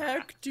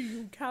Heck, do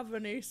you have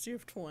an AC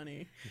of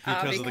 20?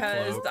 because of the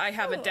Because cloak. I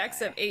have a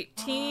dex of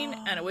 18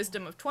 and a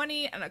wisdom of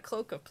 20 and a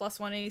cloak of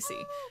 +1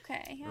 AC.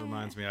 Okay. It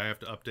reminds me, I have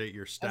to update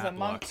your stat a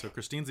block. monk. So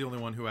Christine's the only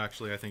one who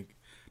actually, I think.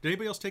 Did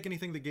anybody else take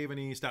anything that gave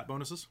any stat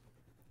bonuses?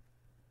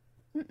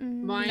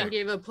 Mine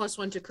gave a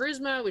 +1 to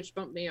charisma, which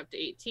bumped me up to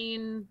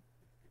 18.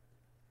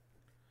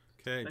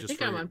 Okay, I just think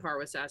for I'm your, on par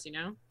with Sassy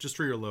now. just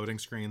for your loading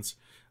screens,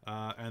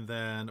 and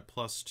then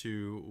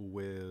 +2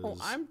 with. Oh,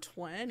 I'm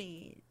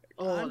 20.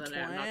 Oh, I'm then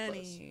I'm not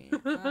 20.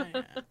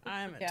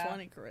 I'm at Yeah.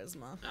 20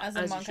 charisma. As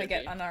a you monk, I should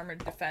get be. unarmored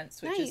defense,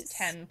 which is Nice.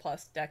 10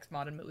 plus dex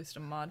mod and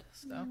wisdom mod.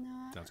 So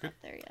Not Sounds good. up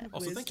there yet.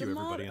 Also, thank you Wisdom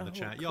everybody in mod? the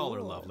Oh, chat. Y'all are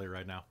cool. lovely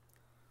right now.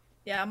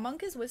 yeah, a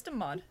monk is wisdom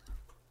mod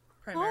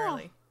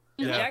primarily.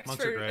 Yeah, Dex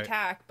monks are for great.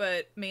 attack,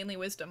 but mainly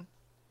wisdom.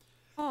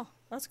 Oh,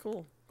 that's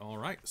cool. All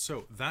right,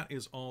 so that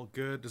is all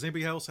good. Does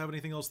anybody else have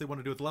anything else they want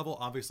to do with the level?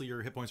 Obviously,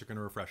 your hit points are going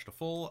to refresh to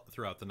full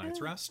throughout the night's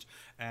rest,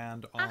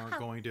 and are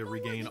going to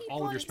regain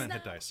all of your spent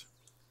hit dice.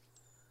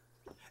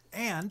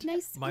 And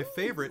Nice. my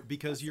favorite,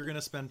 because you're going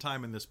to spend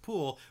time in this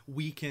pool,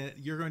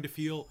 you're going to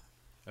feel,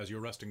 as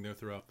you're resting there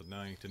throughout the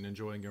night and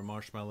enjoying your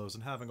marshmallows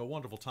and having a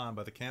wonderful time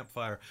by the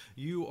campfire,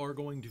 you are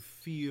going to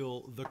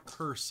feel the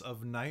curse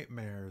of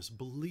nightmares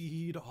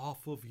bleed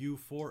off of you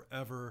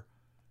forever.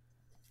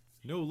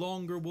 No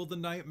longer will the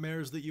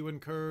nightmares that you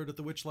incurred at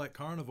the Witchlight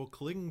Carnival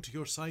cling to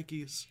your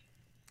psyches.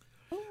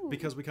 Ooh.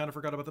 Because we kind of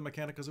forgot about the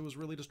mechanic because it was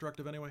really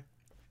destructive anyway.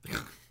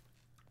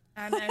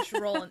 I managed to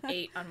roll an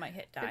 8 on my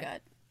hit die.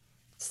 Forgot.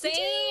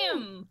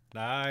 Same.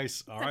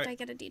 Nice. All Except I right.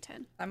 get a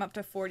D10. I'm up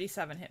to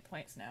 47 hit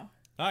points now.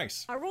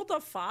 Nice. I rolled a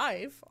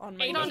 5 on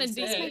my 8 on a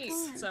D6.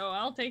 D8, so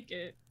I'll take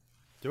it.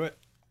 Do it.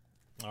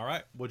 All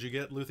right. What'd you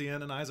get,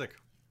 Luthien and Isaac?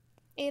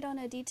 8 on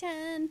a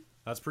D10.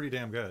 That's pretty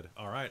damn good.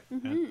 All right.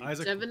 And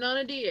Isaac, 7 on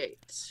a D8.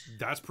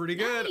 that's pretty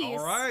good. Nice.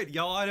 All right.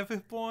 Y'all out of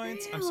hit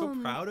points. I'm so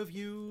Damn. proud of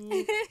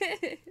you.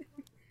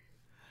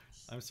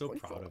 I'm so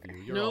proud of you.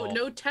 You're No, all...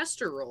 no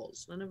tester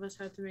rolls. None of us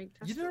had to make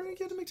You tester don't rolls.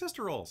 get to make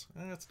tester rolls.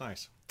 That's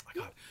nice.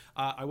 Oh, God.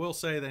 I will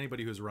say that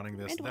anybody who's running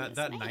this, Red one is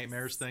that nice.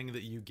 nightmares thing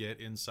that you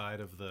get inside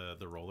of the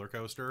roller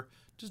coaster,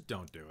 just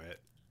don't do it.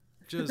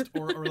 Just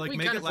or like We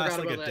make kinda it last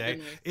forgot like a about that, day.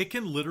 didn't It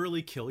can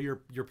literally kill your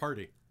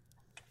party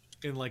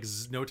in like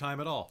no time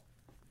at all.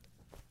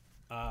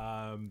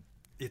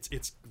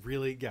 It's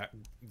really, yeah,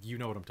 you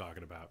know what I'm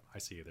talking about. I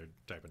see you there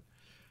typing.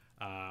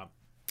 All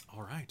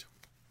right.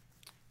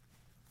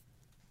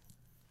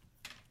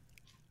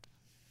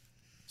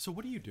 So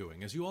what are you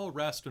doing as you all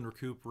rest and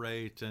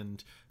recuperate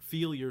and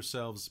feel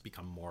yourselves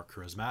become more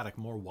charismatic,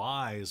 more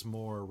wise,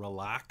 more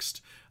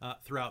relaxed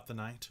throughout the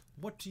night?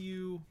 What do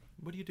you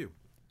do?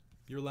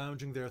 You're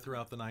lounging there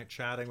throughout the night,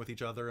 chatting with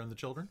each other and the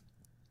children.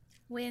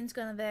 Wynn's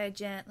gonna very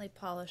gently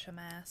polish a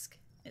mask.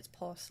 It's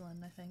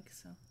porcelain, I think,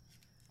 so.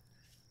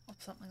 Or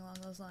something along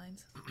those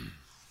lines.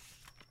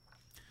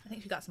 I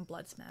think she got some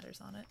blood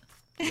smatters on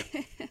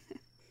it.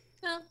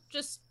 No,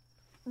 just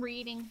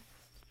reading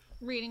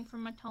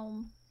from my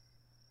tome.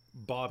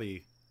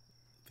 Bobby,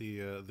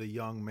 the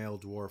young male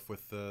dwarf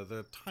with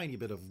the tiny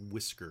bit of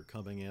whisker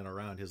coming in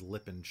around his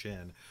lip and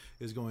chin,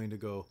 is going to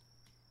go,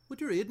 "What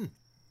you reading?"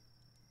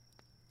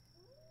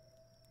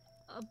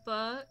 A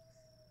book.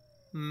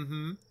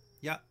 Mm-hmm.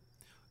 Yeah.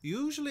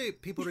 Usually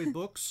people read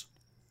books.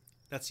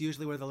 That's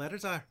usually where the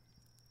letters are.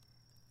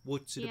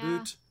 What's it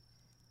Yeah.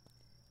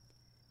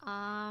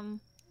 about?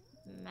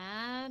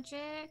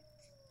 Magic.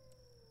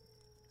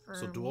 So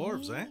For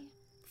dwarves, me? eh?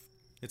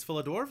 It's full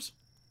of dwarves?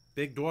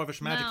 Big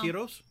dwarvish magic No.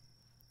 heroes?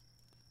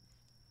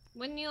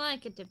 Wouldn't you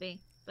like it to be?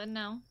 But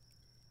no.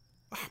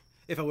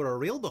 If it were a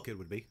real book, it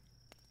would be.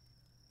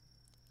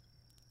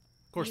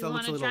 Of course, You that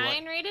want looks a to little try like...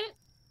 and read it?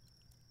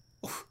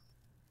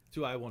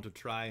 Do I want to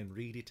try and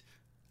read it?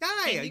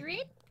 Aye, Can you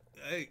read?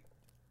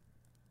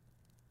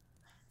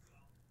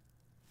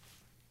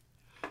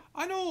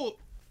 I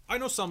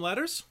know some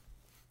letters.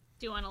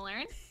 Do you want to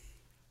learn?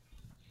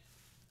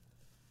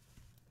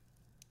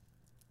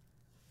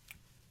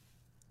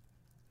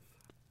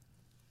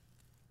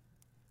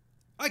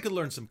 I could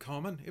learn some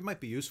common. It might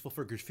be useful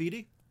for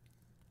graffiti.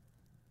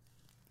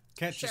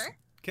 Can't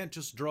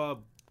just draw.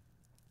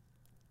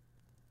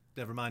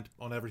 Never mind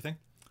on everything.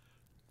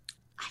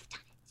 I've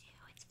done it too.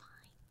 It's fine.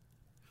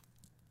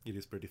 It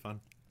is pretty fun.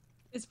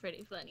 It's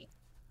pretty funny.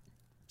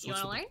 So You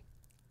what's want to the-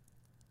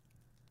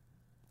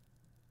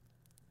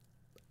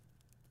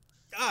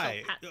 learn?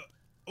 Aye. Pat.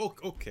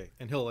 Okay.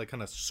 And he'll like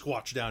kind of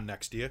squatch down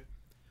next to you.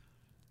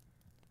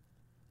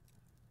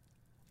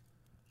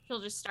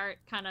 She'll just start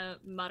kind of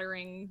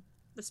muttering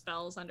the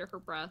spells under her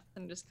breath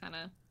and just kind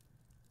of.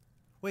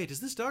 Wait, is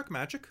this dark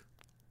magic?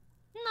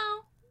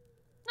 No,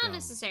 not Um.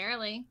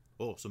 necessarily.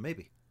 Oh, so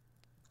maybe.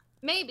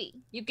 Maybe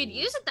you could Ooh.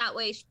 use it that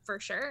way for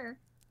sure.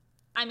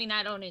 I mean,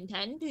 I don't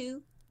intend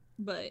to,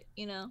 but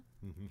you know,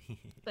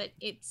 but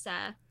it's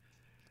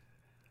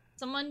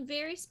someone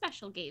very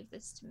special gave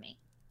this to me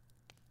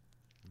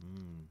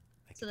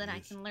so that I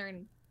can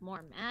learn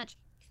more magic.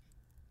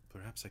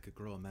 Perhaps I could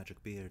grow a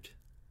magic beard.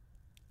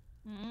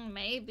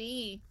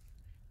 Maybe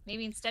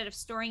instead of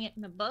storing it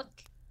in a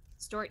book,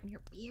 store it in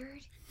your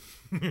beard.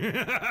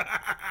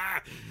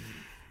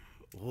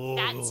 Oh.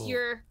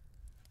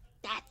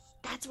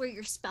 That's where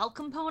your spell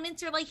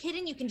components are like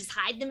hidden. You can just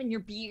hide them in your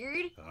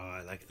beard. Oh,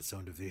 I like the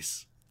sound of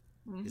this.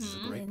 This is a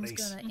Mhm. great Wynn's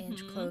place. gonna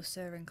inch Mhm.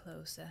 closer and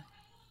closer.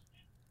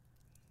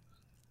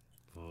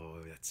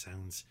 Oh, that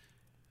sounds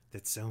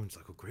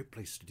like a great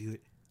place to do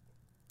it.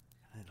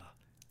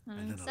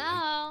 And then So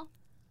I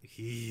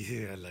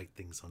like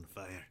things on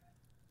fire.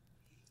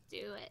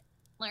 do it.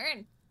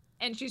 Learn.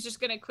 And she's just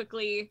gonna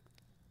quickly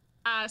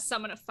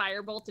summon a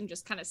firebolt and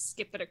just kind of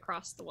skip it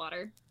across the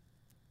water.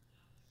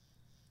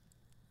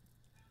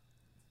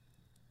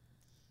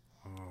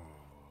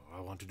 Oh, I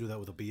want to do that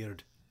with a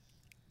beard.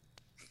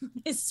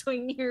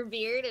 Swing your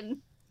beard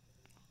and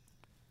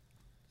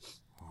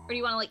Or do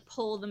you want to like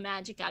pull the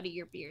magic out of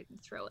your beard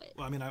and throw it?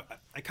 Well, I mean,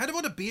 I kind of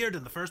want a beard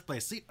in the first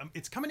place. See,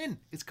 it's coming in.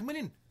 It's coming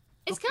in.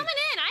 It's Okay. coming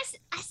in.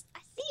 I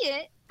see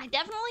it. I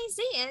definitely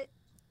see it.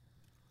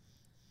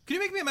 Can you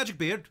make me a magic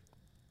beard?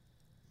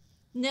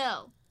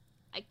 No,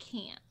 I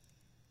can't.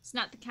 It's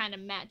not the kind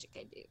of magic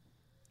I do.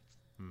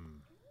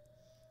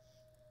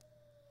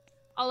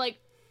 I'll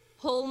like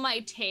pull my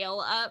tail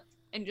up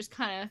and just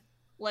kind of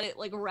let it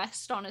like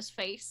rest on his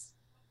face.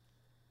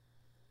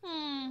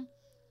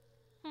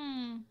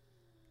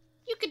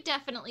 You could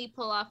definitely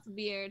pull off the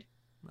beard.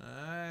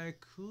 I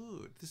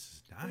could. This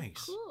is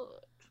nice.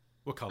 Could.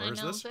 What color I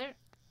is know this? there.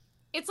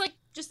 It's like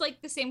just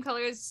like the same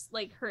color as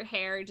like her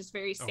hair, just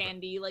very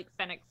sandy, like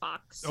fennec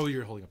fox. Oh,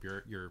 you're holding up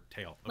your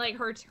tail. Okay. Like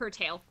her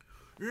tail.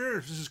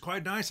 Yes, this is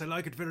quite nice. I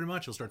like it very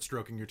much. You'll start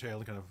stroking your tail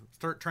and kind of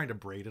start trying to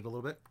braid it a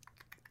little bit.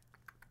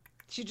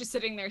 She's just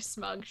sitting there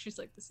smug. She's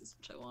like, "This is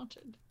what I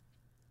wanted."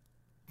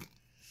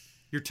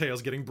 Your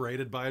tail's getting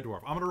braided by a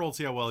dwarf. I'm gonna roll to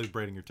see how well he's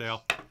braiding your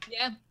tail.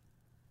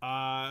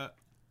 Yeah.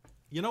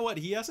 You know what?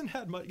 He hasn't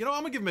had much. You know,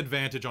 I'm gonna give him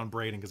advantage on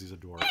braiding because he's a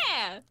dwarf.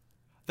 Yeah.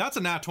 That's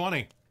a nat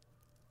 20.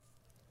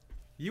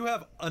 You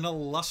have an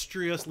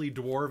illustriously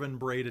dwarven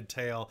braided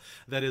tail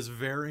that is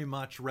very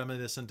much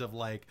reminiscent of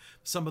like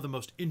some of the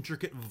most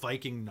intricate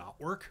Viking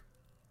knotwork.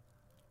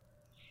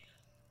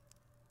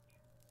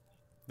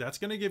 That's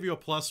gonna give you a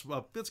plus.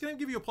 That's gonna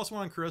give you a +1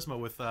 on charisma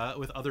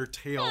with other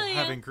tail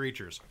having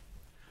creatures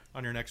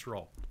on your next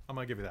roll. I'm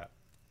gonna give you that.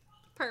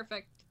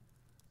 Perfect.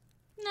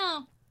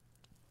 No.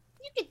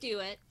 You could do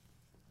it.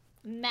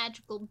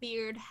 Magical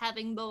beard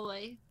having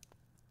boy.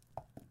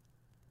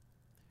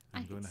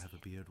 I'm going to have a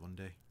beard one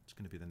day. It's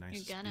going to be the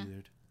nicest gonna.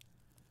 beard.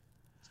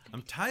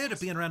 I'm tired of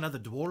being around other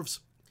dwarves.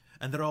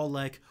 And they're all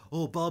like,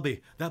 "Oh,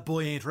 Bobby, that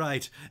boy ain't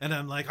right." And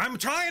I'm like, "I'm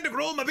trying to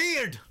grow my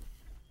beard."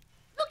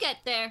 You'll get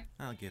there.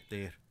 I'll get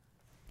there.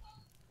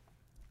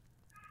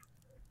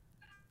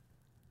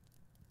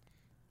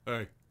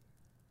 Hey.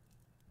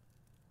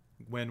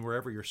 When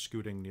wherever you're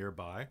scooting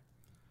nearby,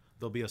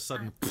 there'll be a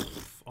sudden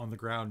poof on the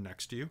ground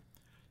next to you.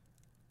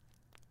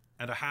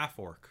 And a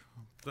half-orc.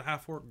 The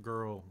half-orc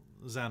girl,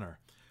 Zener,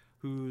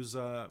 who's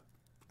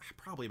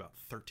probably about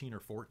 13 or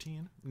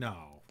 14.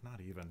 No,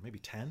 not even. Maybe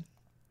 10.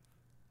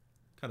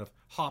 Kind of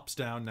hops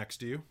down next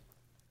to you.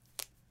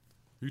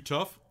 You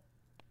tough?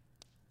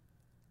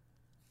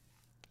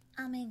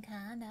 I mean,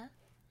 kinda.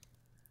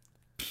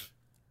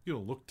 You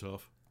don't look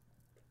tough.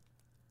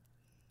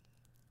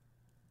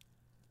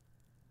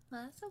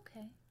 Well, that's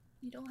okay.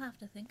 You don't have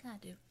to think I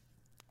do.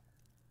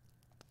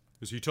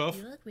 Is he tough?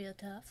 You look real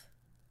tough.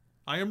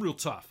 I am real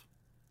tough.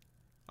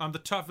 I'm the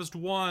toughest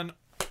one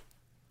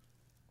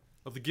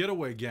of the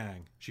getaway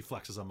gang. She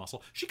flexes a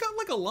muscle. She got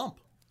like a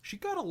lump. She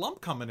got a lump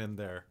coming in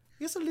there.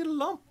 It's a little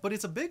lump, but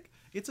it's a big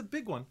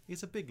one.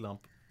 It's a big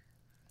lump.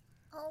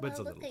 Oh, But it's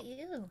well, a look little at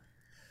you.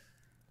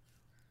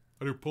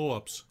 I do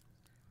pull-ups.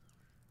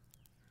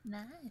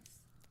 Nice.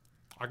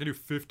 I can do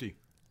 50.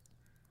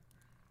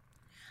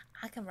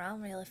 I can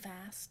run really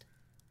fast.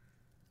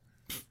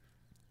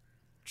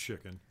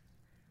 Chicken.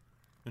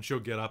 And she'll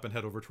get up and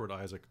head over toward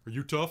Isaac. Are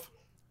you tough?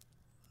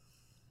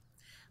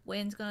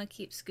 Wayne's gonna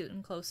keep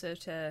scooting closer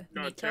to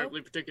Not Nico.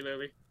 terribly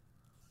particularly.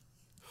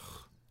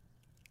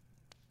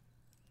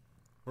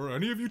 Are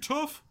any of you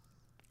tough?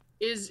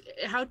 Is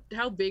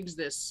how big's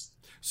this?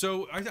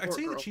 So I'd Poor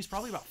say girl. that she's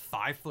probably about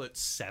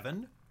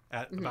 5'7"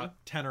 at Mhm.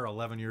 about 10 or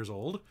 11 years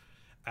old,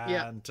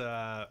 and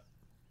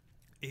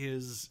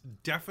is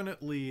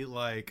definitely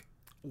like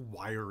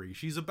wiry.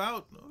 She's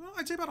about,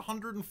 I'd say about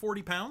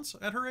 140 pounds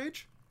at her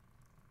age.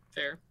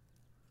 Fair.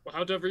 Well,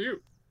 how tough are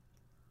you?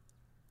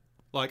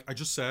 Like I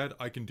just said,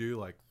 I can do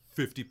like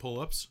 50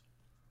 pull-ups.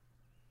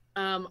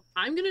 I'm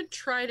gonna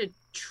try to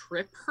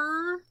trip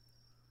her,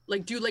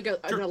 like do like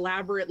an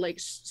elaborate like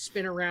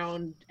spin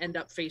around, end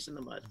up face in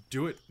the mud.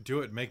 Do it.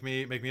 Make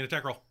me an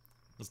attack roll.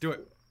 Let's do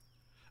it.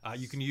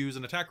 You can use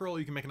an attack roll. Or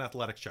you can make an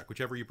athletics check,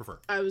 whichever you prefer.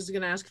 I was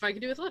gonna ask if I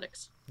could do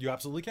athletics. You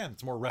absolutely can.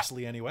 It's more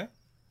wrestly anyway.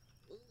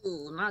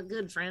 Ooh, not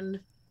good,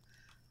 friend.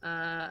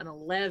 An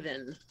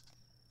 11.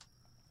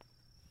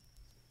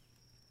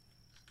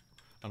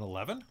 An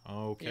 11.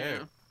 Okay.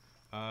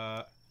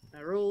 I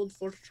rolled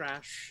for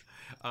trash.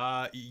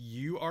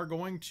 You are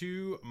going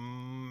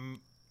to.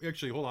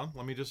 Actually, hold on.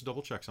 Let me just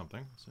double check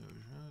something. So,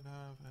 should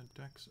have a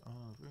dex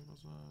of.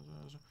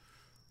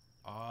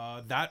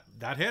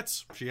 That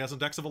hits. She has a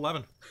dex of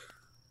 11.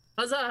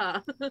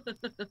 Huzzah!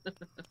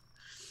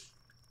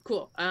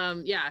 Cool.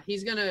 Yeah,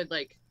 he's gonna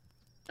like,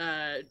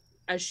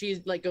 as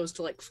she like goes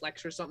to like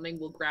flex or something,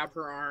 we'll grab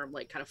her arm,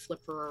 like kind of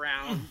flip her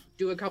around,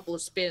 do a couple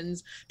of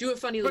spins, do a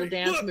funny little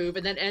Hey, dance look! move,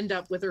 and then end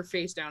up with her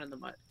face down in the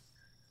mud.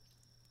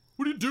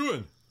 What are you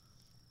doing?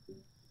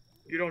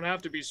 You don't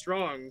have to be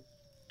strong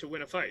to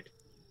win a fight.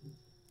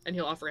 And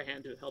he'll offer a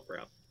hand to help her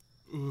out.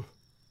 Ugh.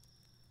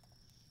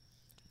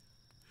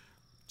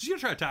 She's gonna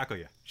try to tackle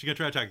you. She's gonna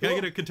try to tackle you. Can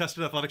I get a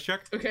contested athletics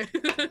check? Okay.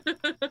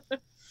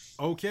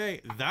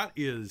 Okay, that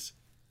is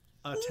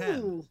a 10.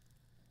 Ooh.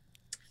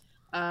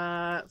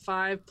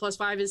 5 plus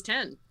 5 is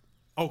 10.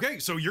 Okay,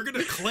 so you're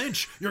gonna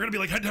clinch. You're gonna be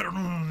like,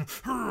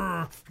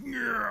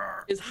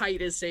 His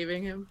height is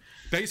saving him.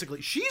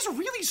 basically. She's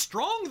really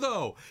strong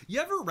though.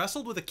 You ever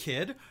wrestled with a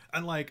kid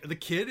and like the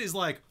kid is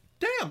like,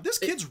 damn, this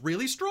kid's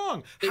really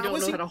strong. They How don't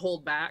is know he? how to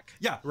hold back.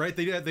 Yeah, right.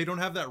 They don't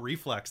have that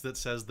reflex that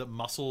says that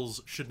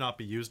muscles should not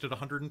be used at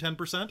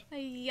 110%.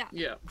 Yeah.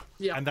 Yeah.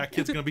 Yeah. And that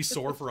kid's gonna be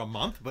sore for a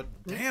month. But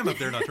damn, if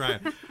they're not trying.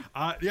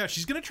 Yeah,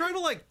 she's gonna try to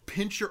like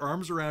pinch your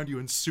arms around you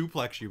and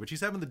suplex you, but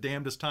she's having the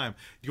damnedest time.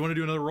 Do you want to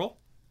do another roll?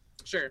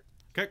 Sure.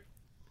 Okay.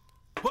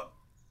 What?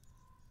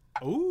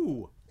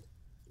 Ooh,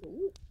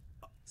 Ooh.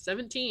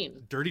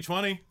 17. dirty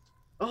 20.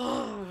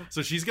 Oh.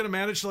 So she's gonna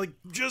manage to like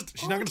she's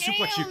not gonna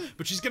suplex you,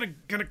 but she's gonna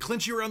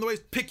clinch you around the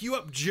waist, pick you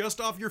up just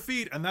off your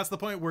feet, and that's the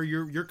point where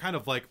you're kind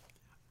of like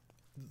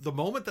the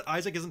moment that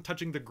Isaac isn't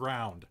touching the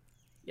ground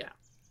Yeah.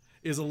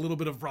 is a little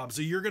bit of a problem.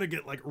 So you're gonna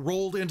get like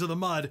rolled into the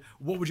mud.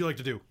 What would you like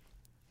to do?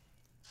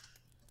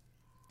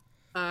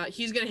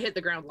 He's gonna hit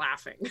the ground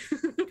laughing.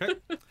 Okay,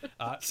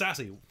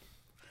 Sassy.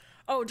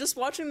 Oh, just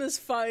watching this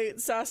fight,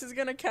 Sassy's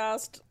gonna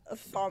cast a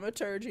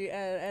thaumaturgy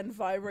and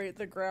vibrate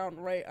the ground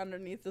right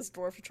underneath this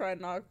dwarf to try and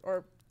knock,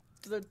 or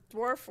the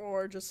dwarf,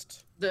 or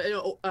just The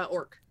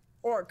orc.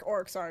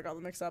 orc. Sorry, I got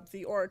them mixed up.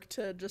 The orc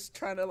to just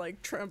try to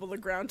like trample the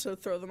ground to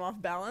throw them off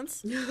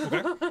balance.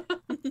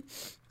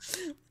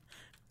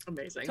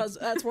 Amazing. Because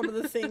that's one of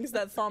the things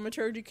that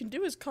thaumaturgy can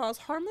do is cause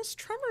harmless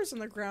tremors in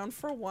the ground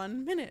for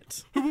 1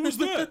 minute. What was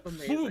that?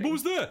 Amazing. What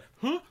was that?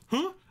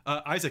 Huh?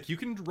 Isaac, you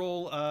can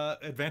roll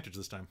advantage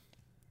this time.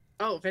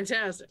 Oh,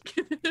 fantastic.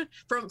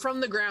 From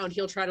the ground,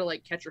 he'll try to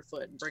like catch her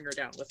foot and bring her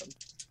down with him.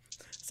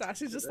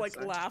 Sassy's just That's like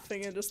fine.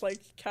 laughing and just like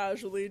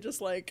casually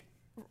just like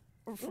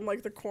from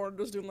like the corner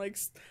just doing like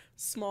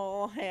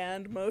small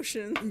hand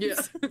motions. Yeah.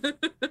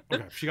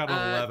 Okay, she got an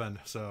 11,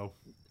 so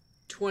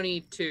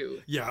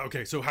 22. yeah.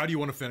 Okay, so how do you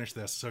want to finish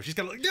this? So she's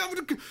got like, yeah,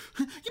 you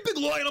big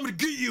lion, I'm gonna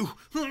get you.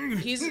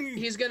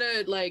 He's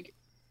gonna like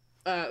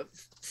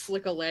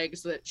flick a leg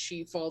so that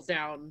she falls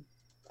down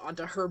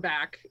onto her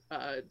back,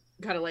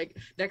 kind of like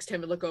next to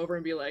him, and look over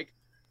and be like,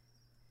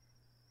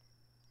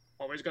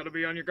 Always got to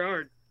be on your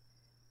guard.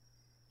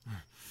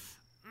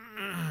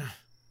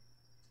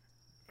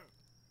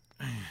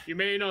 You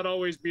may not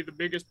always be the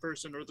biggest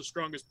person or the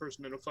strongest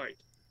person in a fight,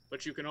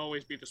 but you can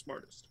always be the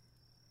smartest.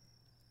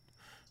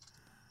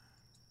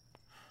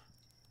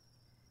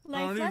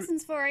 Life don't even-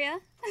 lessons for ya.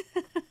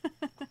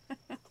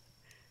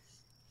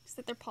 Just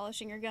that they're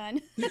polishing your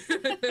gun.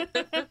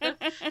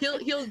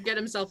 he'll get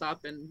himself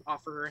up and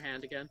offer her a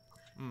hand again.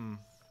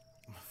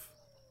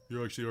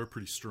 You actually are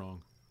pretty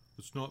strong.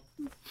 It's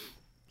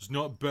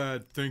not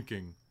bad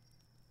thinking.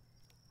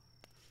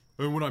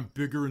 And when I'm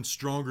bigger and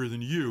stronger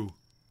than you,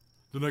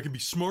 then I can be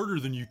smarter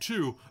than you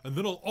too, and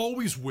then I'll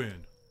always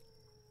win.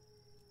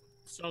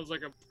 Sounds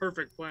like a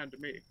perfect plan to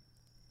me.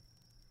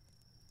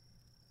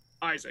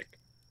 Isaac.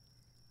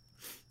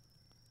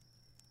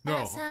 No,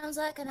 That sounds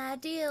like an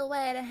ideal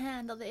way to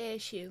handle the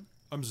issue.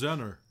 I'm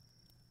Zener.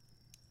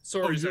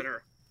 Sorry, you- Zener.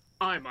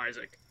 I'm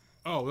Isaac.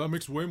 Oh, that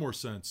makes way more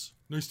sense.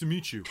 Nice to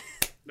meet you.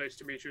 Nice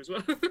to meet you as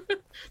well.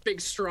 Big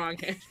strong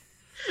hand.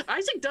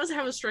 Isaac does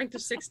have a strength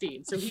of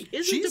 16, so he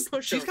isn't a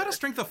pushover. She's got a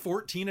strength of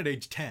 14 at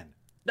age 10.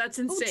 That's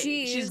insane.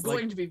 geez. She's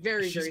going Like, to be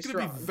very, She's very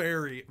gonna strong. be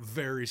very,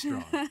 very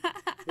strong.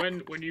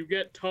 When you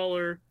get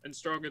taller and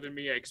stronger than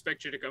me, I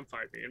expect you to come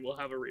fight me, and we'll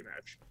have a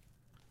rematch.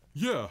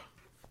 Yeah.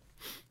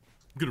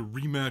 I'm gonna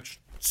rematch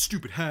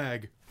stupid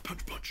hag.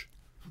 Punch, punch.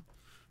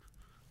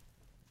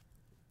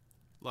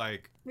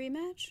 Like,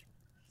 Rematch?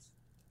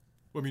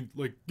 I mean,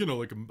 like, you know,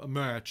 like a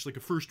match, like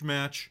a first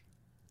match.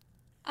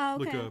 Oh,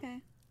 okay, Like a-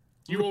 okay.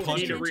 You I'm won't gonna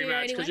need a punch you.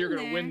 rematch because you're Already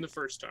going to won win there. the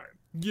first time.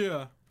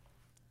 Yeah.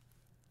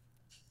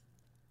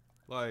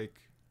 Like,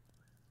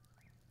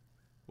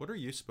 what are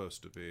you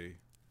supposed to be?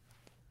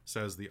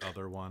 Says the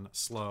other one,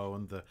 slow,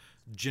 and the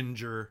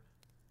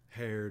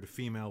ginger-haired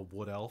female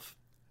wood elf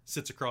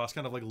sits across,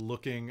 kind of like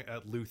looking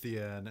at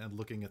Luthien and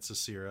looking at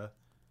Cicera.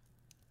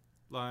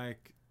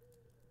 Like,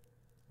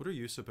 what are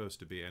you supposed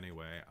to be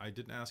anyway? I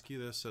didn't ask you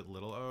this at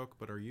Little Oak,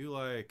 but are you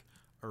like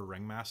a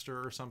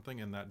ringmaster or something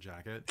in that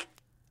jacket?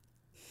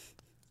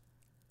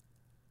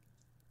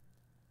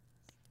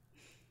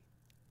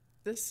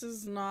 This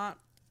is not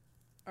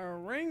a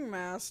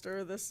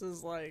ringmaster. This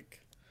is like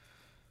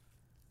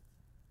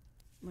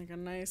a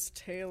nice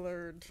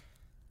tailored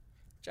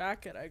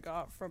jacket I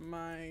got from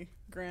my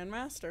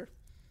grandmaster.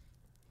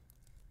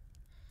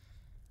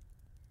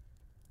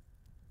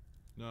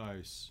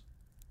 Nice.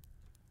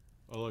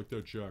 I like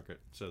that jacket,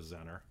 says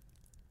Zener.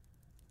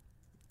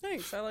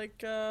 Thanks. I like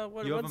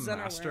what You have what's a Zener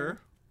master? wearing?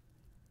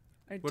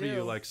 I What do. are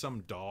you, like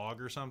some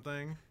dog or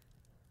something?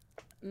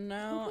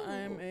 No,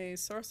 I'm a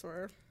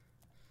sorcerer.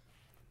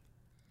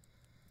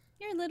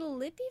 You're a little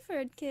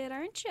lippy-furred kid,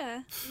 aren't you?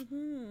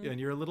 Mm-hmm. Yeah, and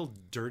you're a little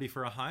dirty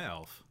for a high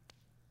elf.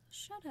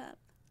 Shut up.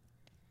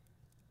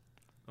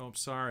 Oh, I'm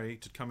sorry.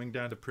 Did coming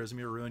down to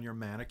Prismia ruin your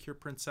manicure,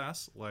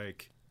 princess?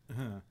 Like,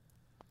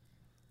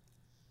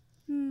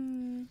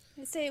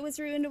 I say it was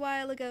ruined a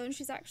while ago, and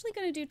she's actually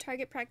going to do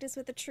target practice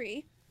with a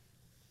tree.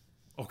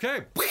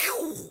 okay.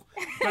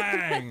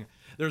 Bang!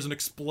 There's an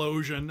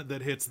explosion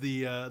that hits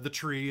the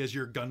tree as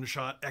your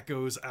gunshot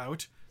echoes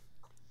out.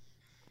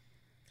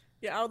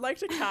 Yeah, I would like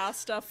to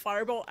cast a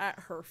fireball at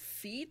her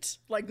feet,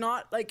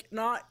 not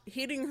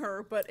hitting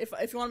her, but if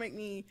you want to make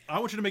me, I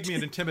want you to make me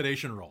an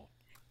intimidation roll.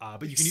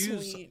 But you can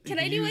use. Sweet. Can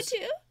I do it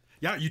too?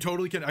 Yeah, you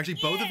totally can. Actually,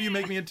 both of you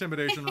make me an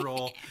intimidation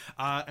roll.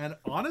 And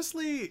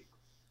honestly,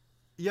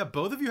 yeah,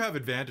 both of you have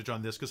advantage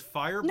on this because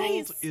firebolt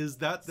Nice. is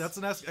that's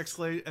an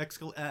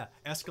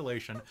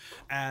escalation,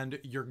 and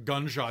your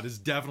gunshot is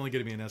definitely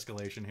going to be an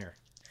escalation here.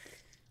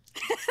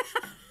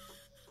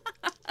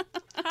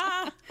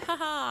 ha ha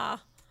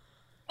ha.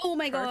 Oh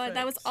my god,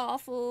 that was Perfect.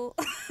 awful.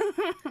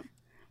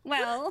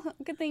 Well,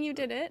 good thing you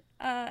did it.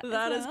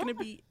 That is going to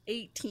be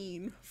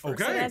 18. For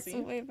Okay. That's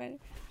Sassy. way better.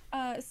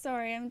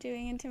 Sorry, I'm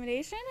doing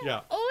intimidation. Yeah.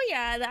 Oh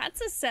yeah,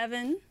 that's a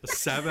 7. A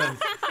 7.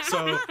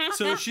 So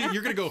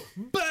you're gonna go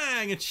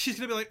bang, and she's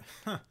gonna be like,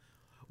 huh,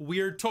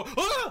 weird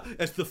ah!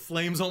 As the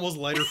flames almost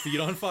light her feet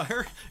on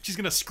fire. She's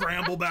gonna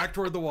scramble back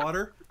toward the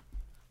water.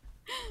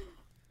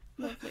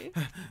 Lovely.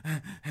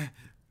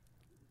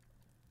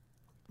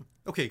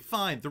 Okay,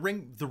 fine. The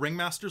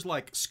ringmaster's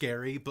like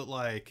scary, but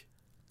like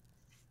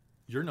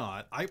you're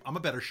not. I'm a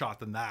better shot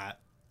than that.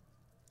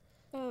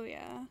 Oh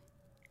yeah.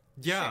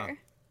 Yeah, Sure.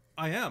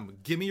 I am.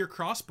 Give me your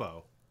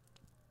crossbow.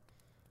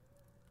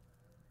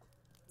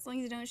 As long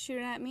as you don't shoot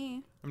it at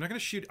me. I'm not gonna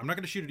shoot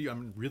at you.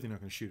 I'm really not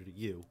gonna shoot it at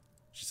you.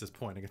 She says,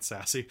 pointing at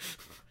Sassy.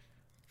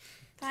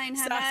 Fine,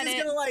 have at Sassy's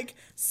it. gonna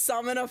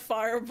summon a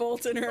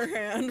firebolt in her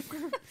hand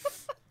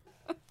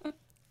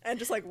and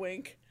just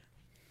wink.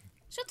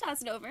 She'll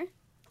toss it over.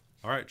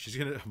 All right,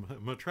 I'm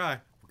gonna try.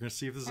 We're gonna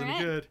see if this is All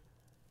any right.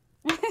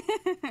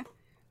 good.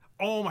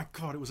 Oh my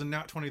god, it was a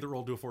nat 20 that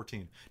rolled to a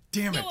 14.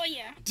 Damn it. Oh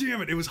yeah.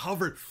 Damn it, it was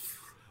hovered.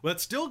 Well,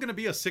 it's still gonna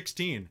be a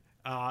 16.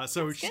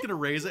 So she's good. gonna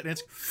raise it, and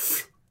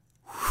it's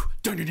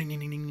ding, ding, ding, ding,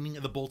 ding, ding,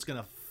 and the bolt's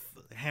gonna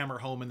hammer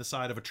home in the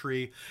side of a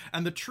tree,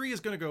 and the tree is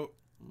gonna go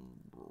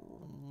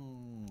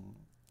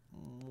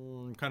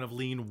kind of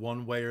lean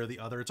one way or the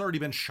other. It's already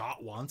been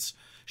shot once.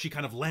 She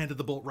kind of landed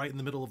the bolt right in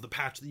the middle of the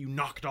patch that you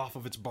knocked off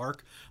of its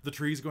bark. The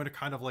tree's going to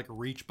kind of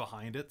reach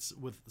behind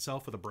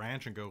itself with a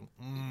branch and go.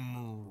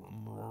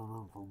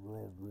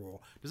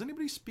 Does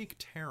anybody speak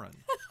Terran?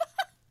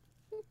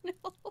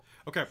 No.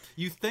 Okay,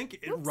 you think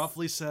it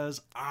roughly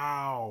says,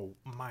 ow,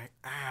 my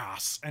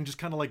ass, and just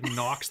kind of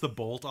knocks the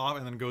bolt off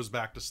and then goes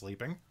back to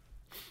sleeping.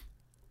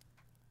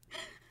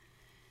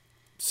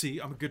 See,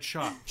 I'm a good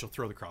shot. She'll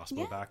throw the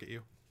crossbow Yeah. back at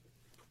you.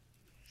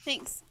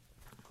 Thanks.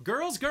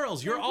 Girls,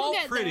 you're We'll all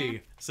get pretty,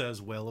 there.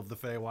 says Will of the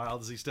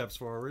Feywild as he steps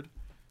forward.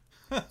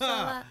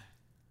 So,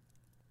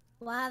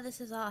 while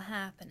this is all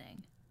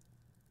happening,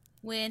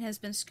 Wynn has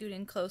been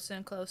scooting closer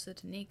and closer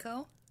to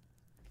Nico,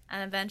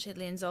 and eventually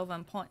leans over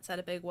and points at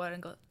a big word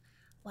and goes,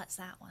 "What's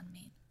that one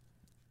mean?"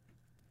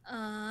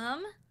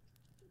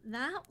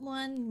 That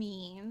one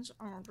means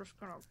I'm just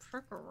gonna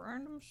pick a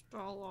random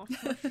spell off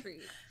my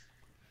sheet.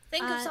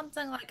 Think of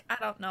something like, I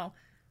don't know,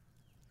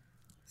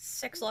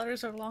 6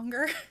 letters or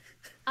longer.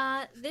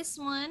 This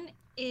one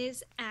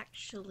is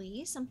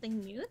actually something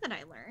new that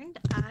I learned.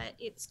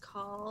 It's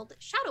called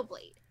Shadow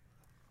Blade.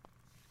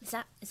 Is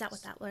that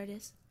what that word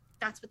is?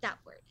 That's what that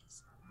word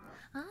is.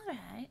 All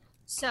right.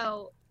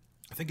 So,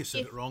 I think you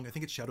said If- it wrong. I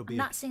think it's Shadow I've Beard.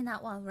 not seen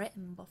that one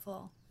written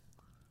before.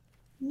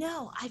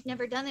 no, I've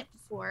never done it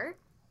before.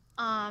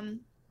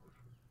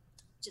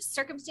 Just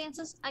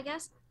circumstances, I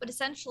guess. But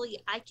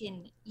essentially, I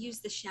can use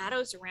the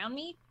shadows around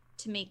me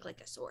to make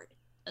a sword,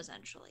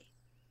 essentially.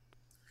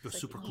 That's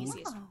like super the cool.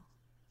 easiest- Oh,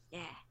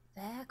 Yeah.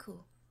 very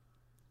cool.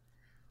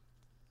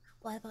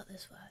 What about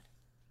this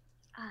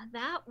word?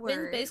 That Wynn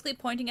word. basically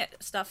pointing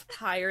at stuff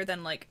higher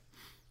than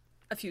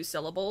a few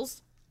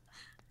syllables.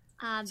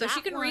 So she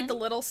that can read the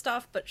one- little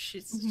stuff, but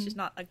she's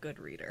not a good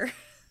reader.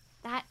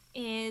 That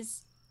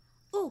is.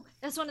 Ooh,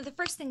 that's one of the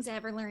first things I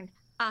ever learned.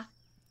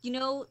 You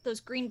know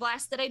those green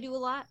blasts that I do a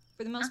lot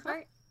for the most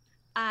part?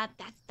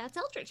 That's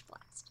Eldritch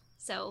Blast.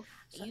 So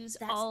So I use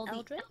that's all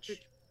Eldritch? the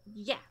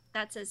Yeah,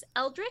 that says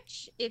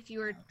Eldritch if you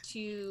were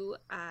to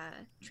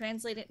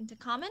translate it into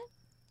common,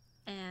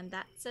 and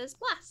that says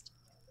Blast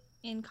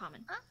in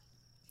common.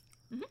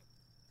 Mhm.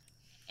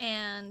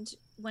 And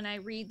when I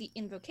read the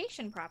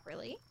invocation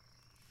properly,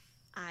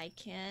 I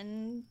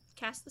can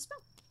cast the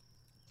spell.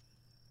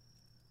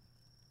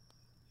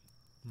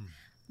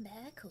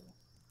 Very cool.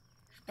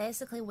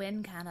 Basically,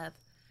 Wynn kind of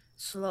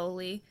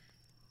slowly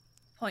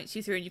points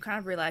you through, and you kind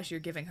of realize you're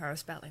giving her a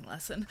spelling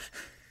lesson.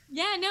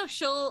 Yeah, no,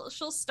 she'll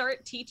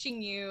start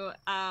teaching you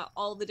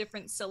all the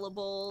different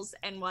syllables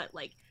and what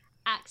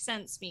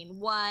accents mean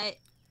what,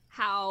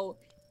 how,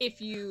 if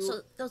you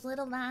So those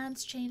little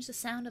lines change the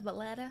sound of a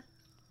letter.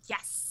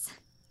 yes,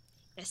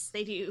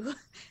 they do.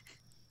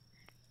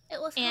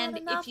 It was And hard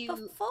if enough you-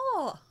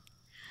 before.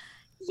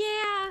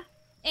 Yeah,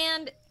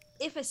 and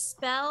if a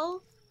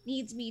spell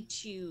needs me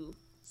to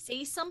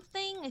say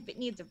something, if it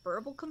needs a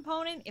verbal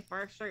component, if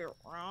I say it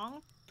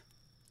wrong,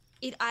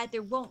 it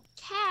either won't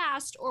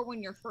cast, or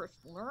when you're first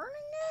learning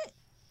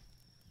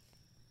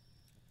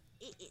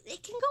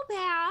it can go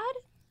bad.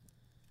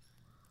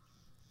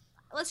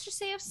 let's just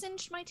say I've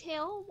singed my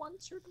tail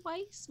once or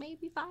twice,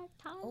 maybe 5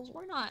 times. Oh.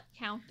 We're not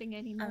counting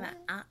anymore.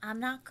 I'm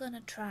not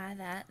gonna try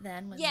that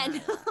then. With Yeah, my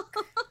no. luck.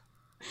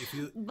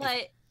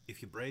 But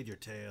If you braid your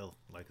tail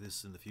like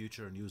this in the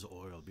future and use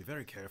oil, be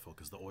very careful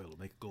because the oil will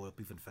make it go up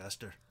even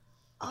faster.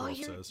 The oh,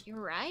 dwarf you're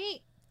right.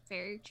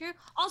 Very true.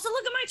 Also,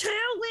 look at my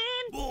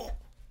tailwind. Oh,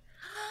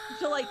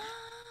 So like,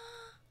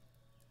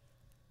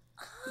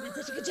 you did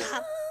such a good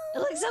job. It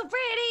looks so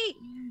pretty.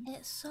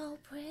 It's so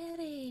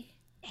pretty.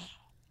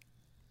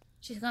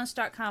 She's gonna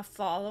start kind of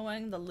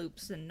following the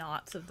loops and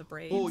knots of the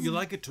braids. oh, you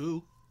like it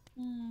too?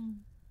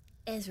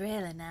 It's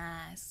really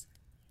nice.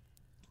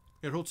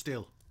 Here, hold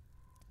still.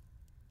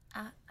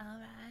 All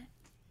right.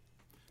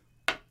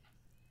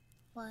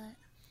 What?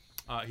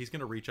 He's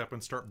gonna reach up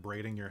and start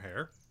braiding your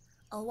hair.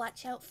 Oh,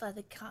 watch out for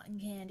the cotton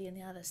candy and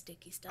the other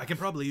sticky stuff. I can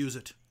probably use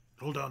it.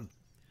 Hold on.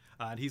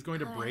 And he's going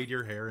to Alright. braid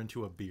your hair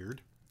into a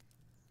beard.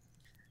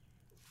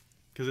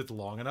 Because it's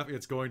long enough,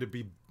 it's going to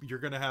be... You're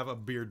going to have a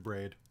beard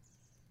braid.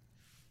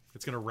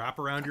 It's going to wrap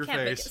around your Can't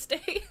face. make it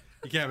stay.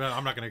 You can't...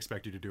 I'm not going to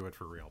expect you to do it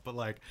for real. But,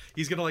 like,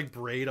 he's going to, like,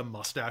 braid a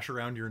mustache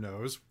around your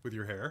nose with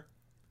your hair.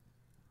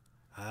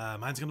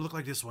 Mine's going to look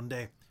like this one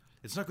day.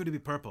 It's not going to be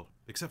purple,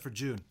 except for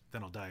June.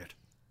 Then I'll dye it.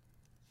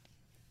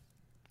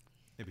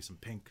 Maybe some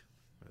pink.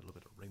 A little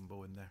bit of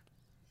rainbow in there.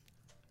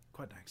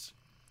 Quite nice.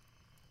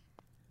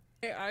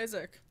 Hey,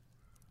 Isaac.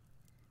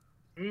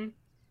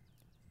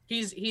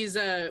 He's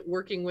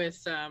working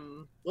with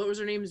what was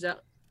her name?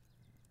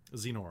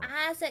 Xenor.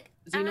 Isaac,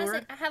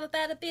 Xenor? I have a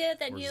better beard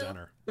than Or you.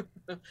 Zener.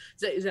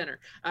 Zener.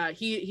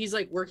 He's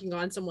like working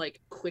on some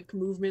like quick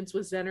movements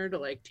with Zener to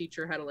like teach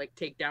her how to like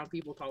take down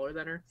people taller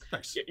than her.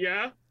 Nice.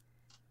 Yeah?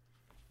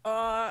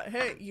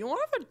 Hey, you want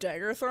to have a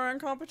dagger throwing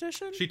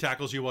competition? She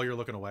tackles you while you're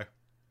looking away.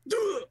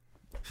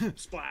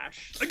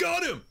 Splash. I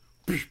got him!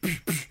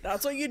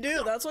 That's what you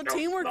do. That's what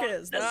teamwork not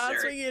is. That's what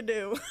necessary. you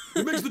do.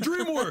 It makes the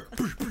dream work!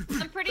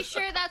 I'm pretty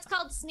sure that's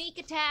called sneak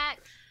attack.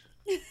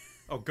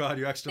 Oh god,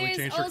 you accidentally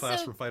There's changed your class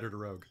also- from fighter to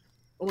rogue.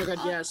 Oh my god,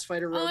 yes,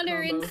 fighter rogue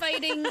Honor combo. in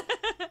fighting.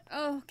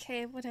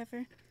 Okay,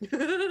 whatever.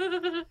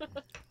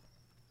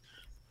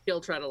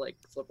 He'll try to like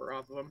flip her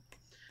off of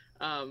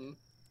him.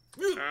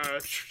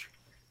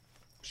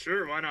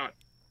 Sure, why not?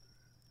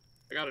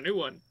 I got a new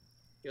one.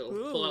 He'll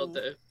pull Ooh. out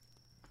the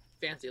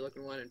fancy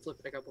looking one and flip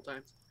it a couple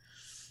times.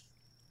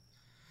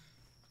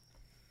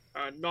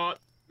 Not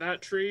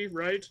that tree,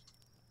 right?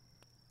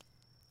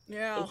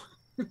 Yeah.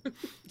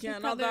 Yeah,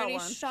 not Probably that already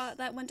one. shot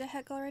that one to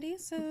heck already,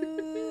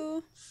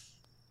 so...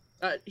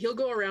 He'll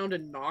go around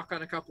and knock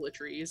on a couple of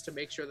trees to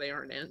make sure they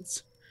aren't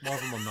ants. One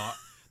of them will not.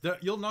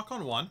 You'll knock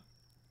on one.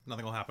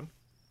 Nothing will happen.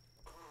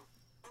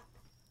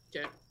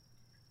 Okay.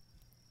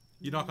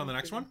 You knock on the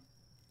next one.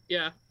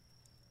 Yeah.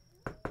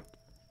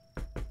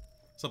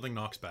 Something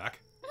knocks back.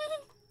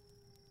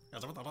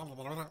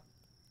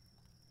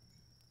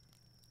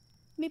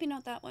 Maybe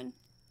not that one.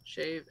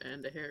 Shave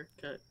and a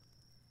haircut.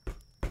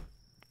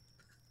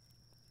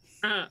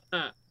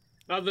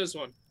 Not this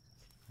one.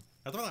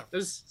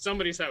 This is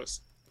somebody's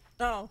house.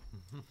 Oh.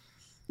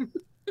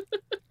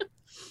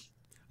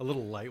 A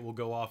little light will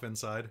go off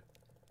inside.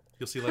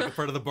 You'll see like a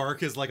part of the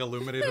bark is like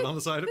illuminated on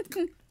the side.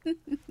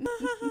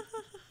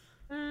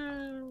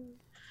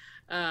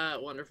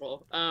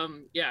 Wonderful.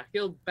 Yeah,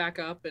 he'll back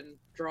up and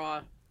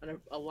draw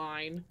a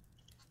line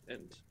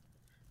and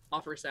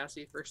offer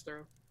Sassy first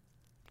throw.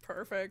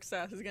 Perfect.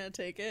 Sassy's gonna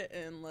take it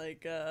and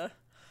like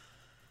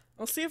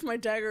I'll see if my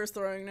dagger is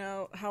throwing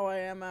now how I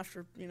am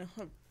after, you know,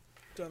 I've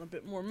done a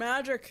bit more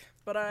magic.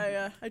 But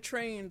I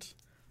trained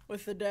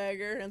with the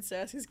dagger, and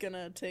Sassy's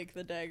gonna take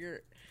the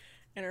dagger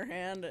in her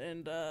hand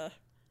and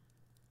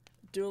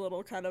do a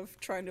little kind of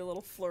try and do a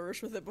little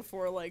flourish with it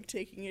before like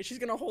taking it. She's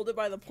gonna hold it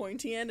by the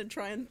pointy end and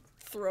try and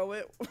throw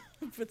it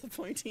with the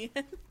pointy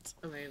end.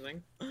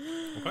 Amazing.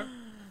 Okay.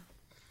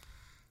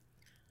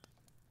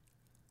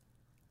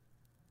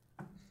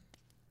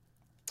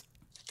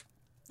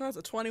 That's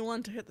a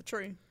 21 to hit the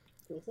tree.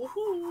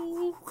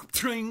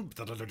 Tring.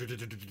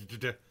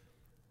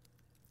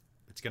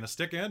 It's gonna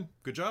stick in.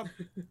 Good job.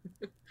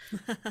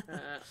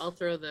 I'll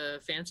throw the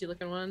fancy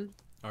looking one.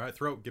 All right,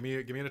 throw. Give me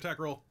an attack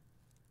roll.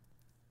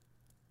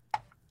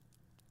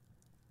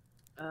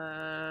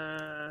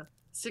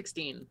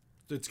 16.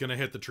 It's gonna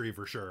hit the tree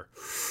for sure.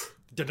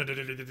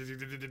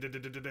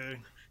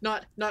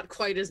 Not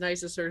quite as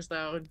nice as hers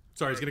though.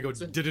 Sorry, it's gonna go.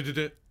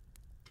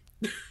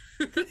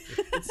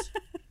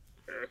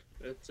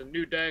 It's a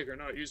new dagger,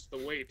 not used to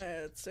the weight.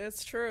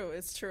 It's true.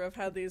 It's true. I've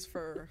had these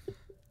for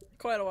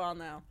quite a while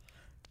now.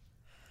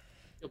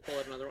 You'll pull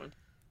out another one.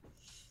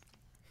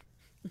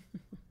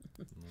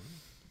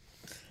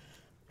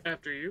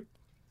 After you.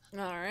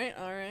 All right.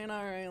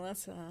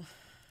 Let's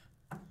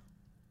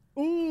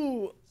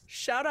Ooh!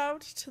 Shout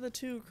out to the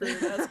 2 crew.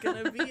 That's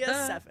gonna be a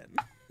 7.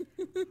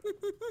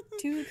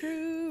 2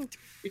 crew.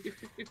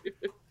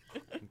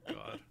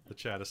 God, the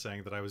chat is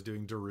saying that I was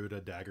doing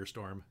Daruda Dagger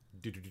Storm.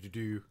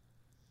 Do.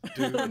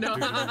 No.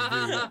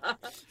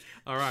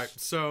 All right,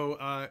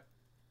 so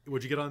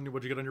what'd you get on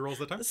your rolls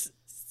that time?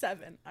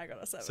 7. I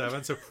got a 7.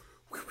 7. So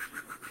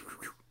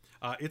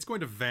It's going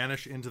to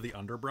vanish into the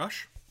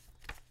underbrush,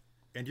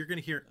 and you're going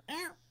to hear.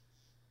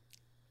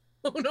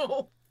 Oh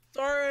no!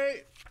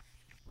 Sorry.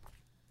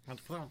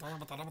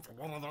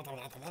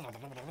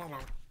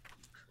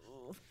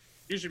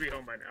 You should be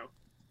home by now.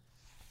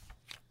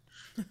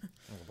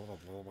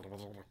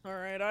 All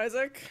right,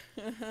 Isaac.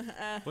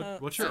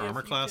 What's your see if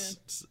armor you class,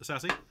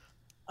 Sassy?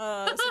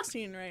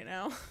 16 right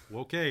now.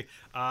 Okay,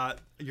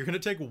 you're gonna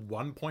take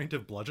 1 point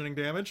of bludgeoning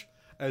damage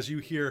as you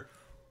hear.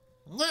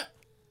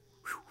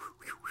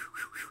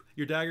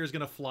 Your dagger is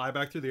gonna fly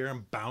back through the air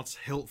and bounce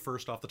hilt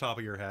first off the top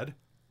of your head.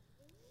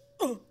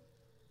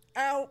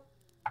 Ow.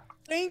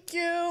 Thank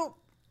you.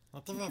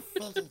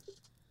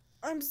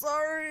 I'm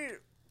sorry.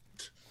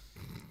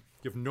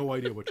 You have no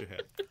idea what you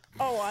hit.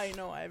 Oh, I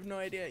know. I have no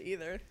idea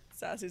either.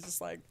 Sassy's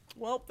just like,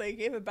 well, they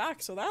gave it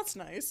back, so that's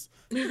nice.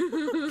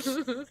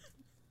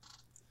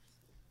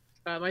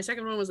 My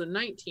second one was a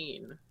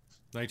 19.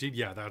 19?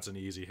 Yeah, that's an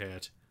easy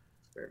hit.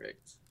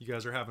 Perfect. You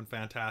guys are having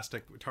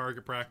fantastic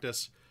target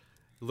practice,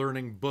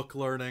 book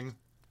learning,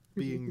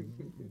 being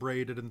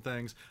braided and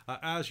things.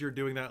 As you're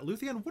doing that,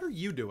 Luthien, what are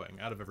you doing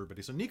out of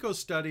everybody? So Nico's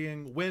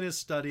studying, Wynn is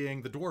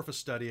studying, the dwarf is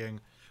studying,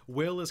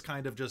 Will is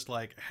kind of just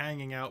like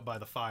hanging out by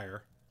the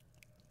fire.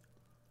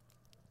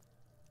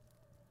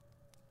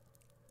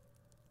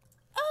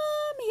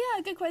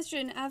 Yeah, good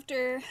question.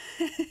 After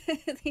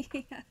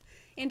the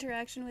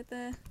interaction with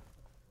the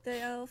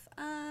elf,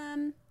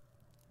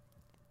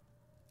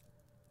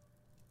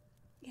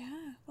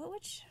 yeah, what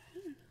would I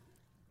don't know.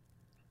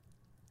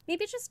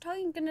 Maybe just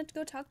gonna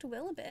go talk to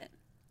Will a bit.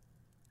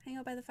 Hang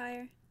out by the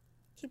fire.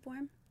 Keep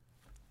warm.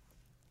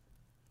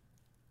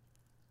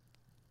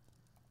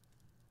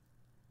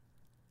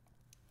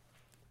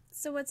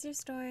 So what's your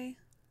story?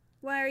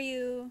 Why are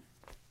you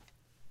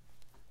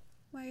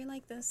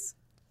like this?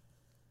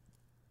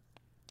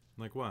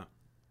 Like what?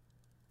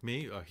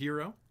 Me? A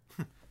hero?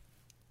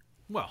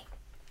 Well,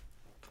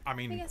 I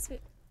mean... I guess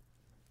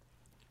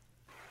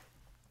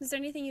was there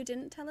anything you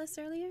didn't tell us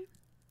earlier?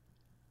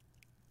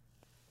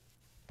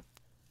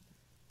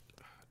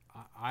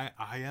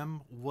 I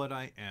am what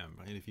I am.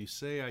 And if you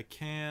say I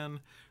can,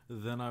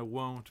 then I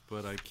won't,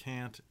 but I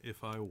can't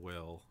if I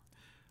will.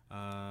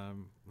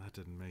 That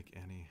didn't make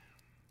any...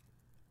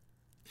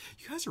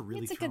 You guys are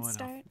really It's a good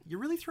start. You're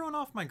really throwing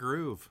off my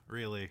groove,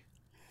 really.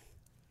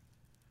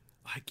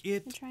 Like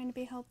it... I'm trying to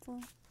be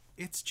helpful.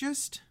 It's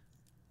just...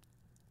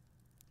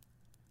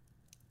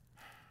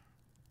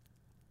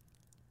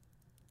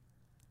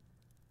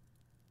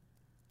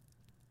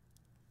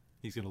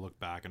 He's going to look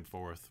back and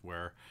forth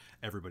where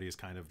everybody is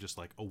kind of just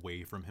like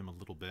away from him a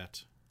little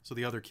bit. So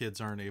the other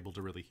kids aren't able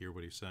to really hear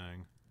what he's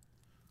saying.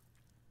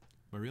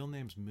 My real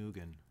name's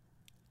Mugen.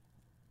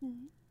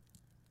 Mm-hmm.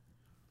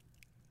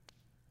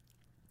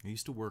 I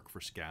used to work for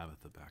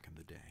Skabatha back in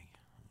the day.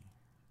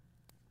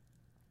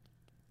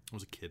 I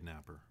was a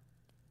kidnapper.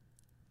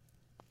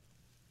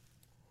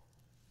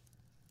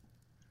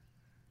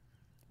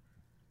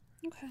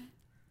 Okay.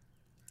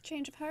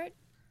 Change of heart?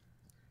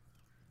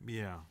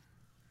 Yeah.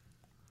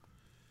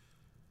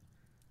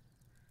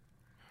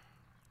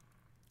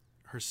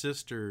 Her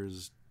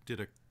sisters did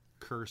a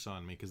curse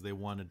on me because they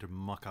wanted to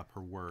muck up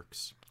her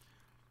works.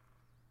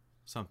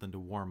 Something to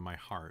warm my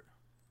heart.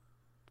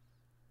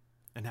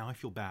 And now I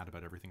feel bad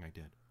about everything I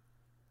did.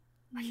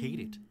 I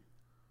hate it.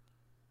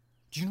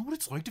 Do you know what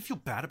it's like to feel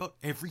bad about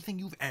everything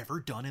you've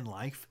ever done in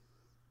life?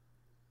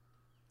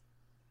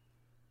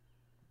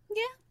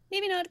 Yeah,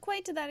 maybe not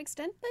quite to that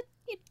extent, but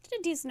you did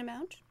a decent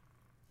amount.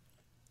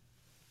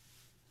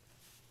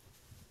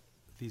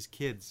 These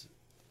kids...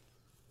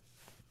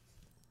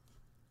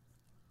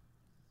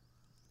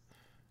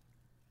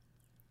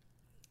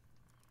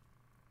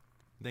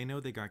 They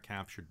know they got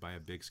captured by a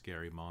big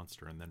scary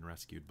monster and then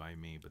rescued by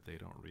me, but they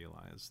don't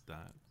realize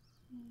that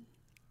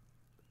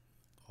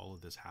all of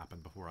this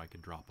happened before I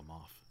could drop them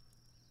off.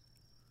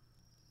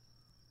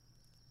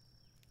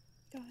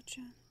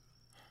 Gotcha.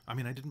 I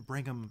mean, I didn't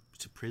bring them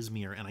to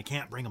Prismere, and I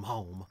can't bring them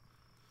home.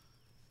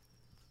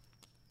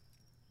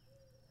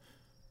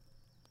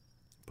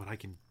 But I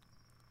can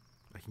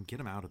get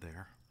them out of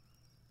there.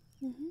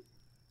 Mm-hmm.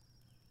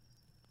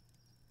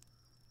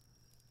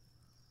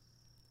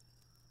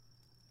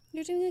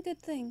 You're doing a good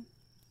thing.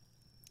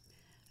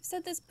 I've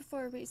said this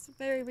before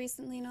very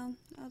recently, and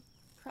I'll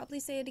probably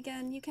say it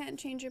again. You can't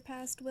change your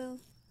past, Will.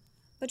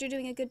 But you're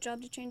doing a good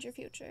job to change your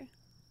future.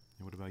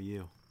 And what about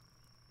you?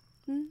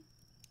 Hmm?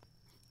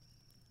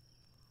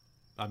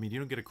 I mean, you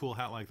don't get a cool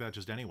hat like that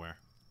just anywhere.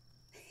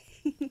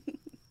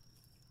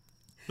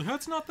 The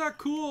hat's not that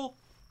cool,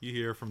 you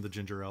hear from the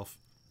ginger elf.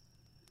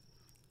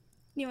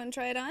 You want to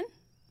try it on?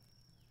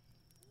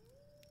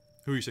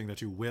 Who are you saying that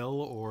to, Will,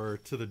 or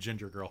to the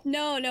ginger girl?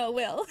 No,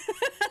 Will.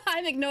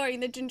 I'm ignoring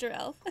the ginger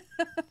elf.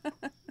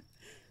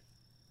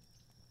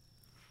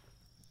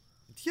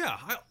 Yeah,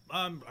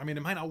 I mean,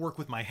 it might not work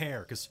with my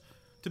hair, because,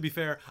 to be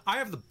fair, I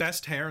have the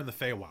best hair in the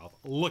Feywild.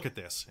 Look at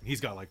this. And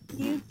he's got, like...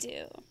 You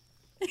do.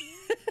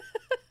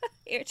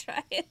 Here,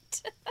 try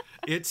it.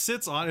 It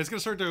sits on... It's going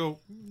to start to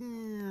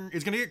go...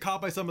 It's gonna get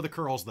caught by some of the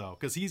curls though,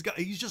 because he's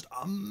just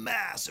a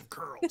massive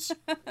curls.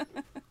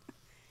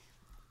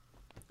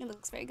 It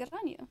looks very good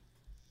on you.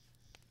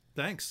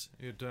 Thanks.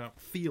 It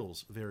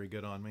feels very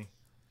good on me.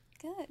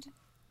 Good.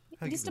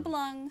 How It you used to doing?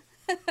 belong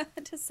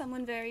to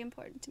someone very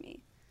important to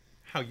me.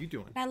 How you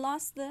doing? I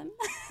lost them.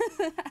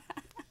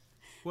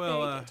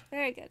 Well, Very good.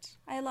 Very good.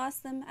 I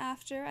lost them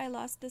after I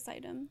lost this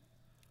item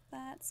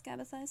that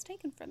Scabatha has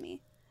taken from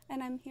me,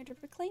 and I'm here to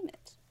reclaim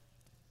it.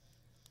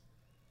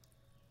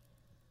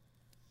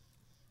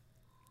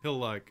 he'll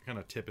like kind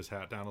of tip his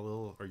hat down a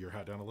little, or your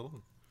hat down a little,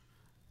 and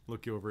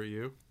look over at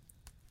you.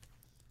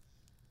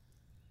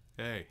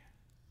 Hey,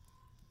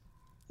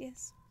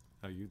 Yes.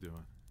 how you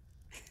doing?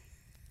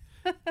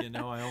 You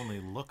know, I only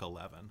look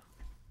 11.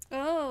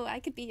 Oh, I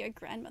could be your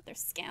grandmother,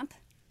 scamp.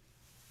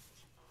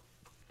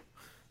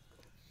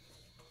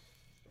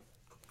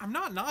 I'm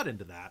not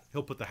into that.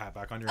 He'll put the hat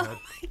back on your head.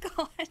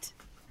 Oh my god.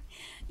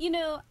 You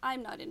know,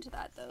 I'm not into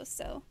that though,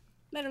 so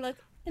better luck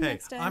the Hey,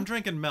 next time. I'm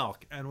drinking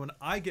milk, and when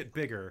I get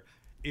bigger,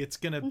 it's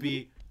gonna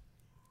be.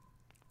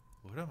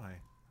 What am I?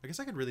 I guess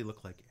I could really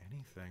look like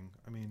anything.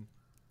 I mean,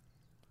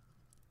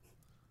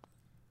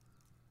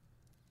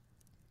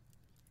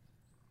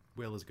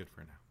 Will is good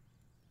for now.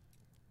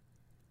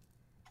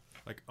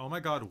 Like, oh my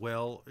God,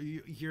 Will,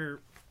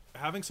 you're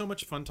having so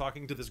much fun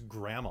talking to this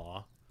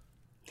grandma.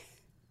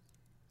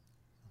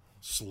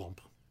 Slump.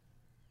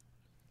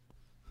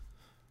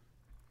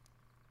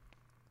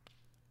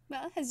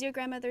 Well, has your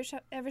grandmother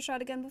ever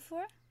shot a gun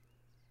before?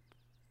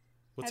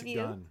 What's Have a you?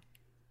 gun?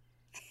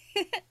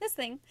 This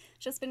thing.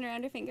 She'll spin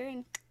around her finger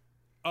and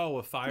Oh,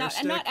 a fire not,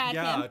 stick? and not at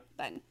Yeah, him,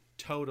 but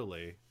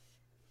totally.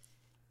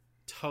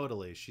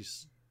 Totally.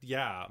 She's,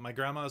 yeah, my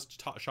grandma's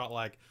shot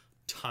like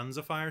tons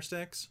of fire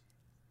sticks.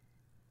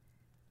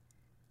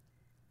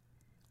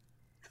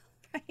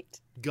 right.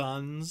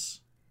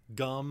 Guns,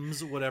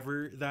 gums,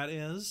 whatever that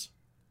is.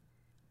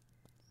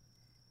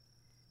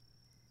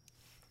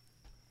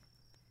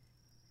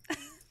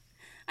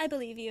 I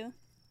believe you.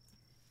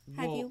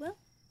 Have Well, you, Will?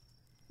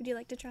 Would you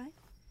like to try?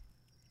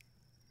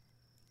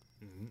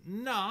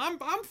 No,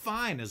 I'm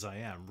fine as I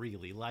am,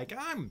 really. Like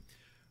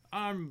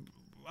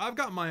I've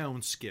got my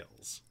own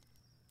skills.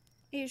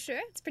 Are you sure?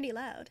 It's pretty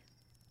loud.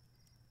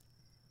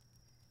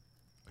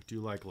 I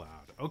do like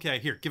loud. Okay,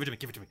 here, give it to me,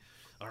 give it to me.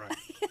 All right.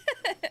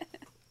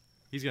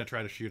 He's gonna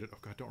try to shoot it. Oh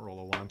God, don't roll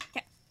a 1.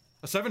 Okay.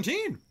 A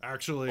 17,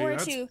 actually. Or a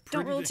That's 2. Don't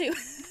pretty roll 2.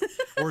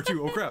 Or a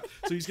 2. Oh crap.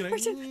 So he's gonna.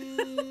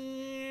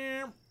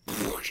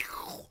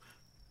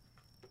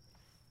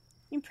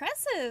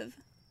 Impressive.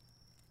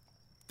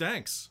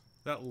 Thanks.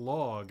 That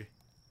log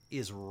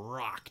is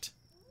rocked.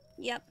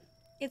 Yep.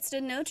 It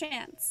stood no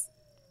chance.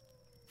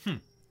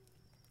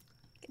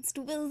 Against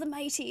Will the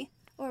Mighty,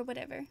 or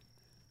whatever.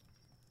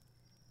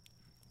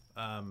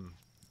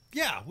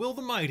 Yeah, Will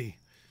the Mighty.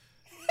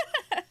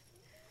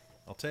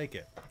 I'll take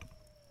it.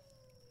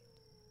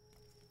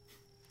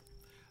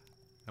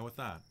 And with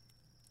that,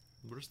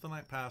 the rest of the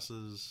night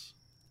passes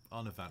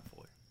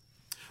uneventfully.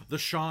 The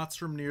shots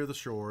from near the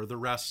shore, the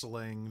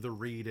wrestling, the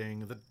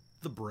reading,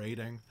 the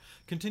braiding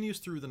continues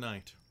through the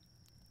night.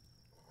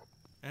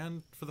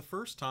 And for the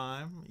first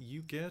time,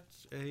 you get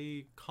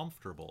a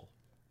comfortable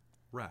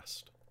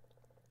rest.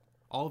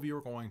 All of you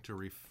are going to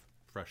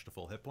refresh to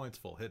full hit points,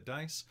 full hit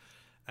dice,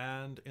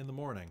 and in the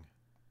morning,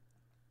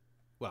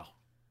 well,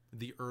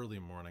 the early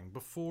morning,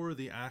 before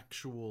the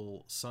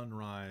actual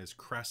sunrise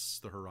crests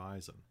the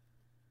horizon,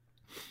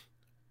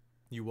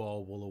 you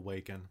all will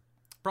awaken.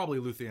 Probably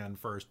Luthien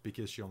first,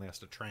 because she only has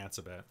to trance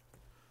a bit.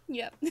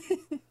 Yep.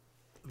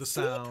 The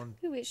sound...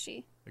 Who is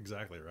she?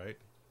 Exactly, right?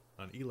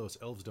 On Elos,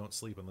 elves don't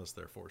sleep unless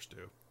they're forced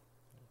to.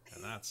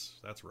 And that's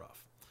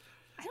rough.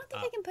 I don't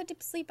think they can put to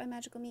sleep by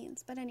magical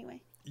means, but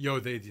anyway. Yo,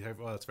 they have...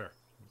 Well, that's fair.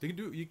 They can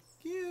do...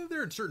 yeah,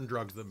 there are certain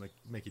drugs that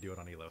make you do it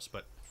on Elos,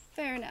 but...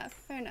 Fair enough,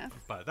 fair enough.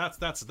 But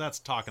that's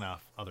talking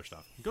off other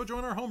stuff. Go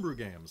join our homebrew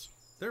games.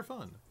 They're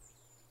fun.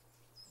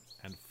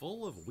 And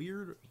full of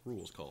weird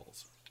rules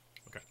calls.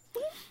 Okay.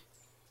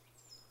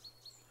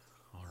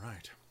 All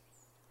right.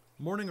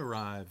 Morning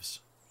arrives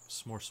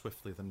more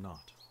swiftly than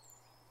not.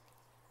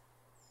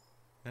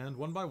 And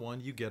one by one,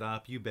 you get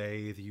up, you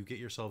bathe, you get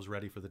yourselves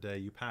ready for the day,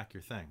 you pack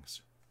your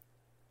things.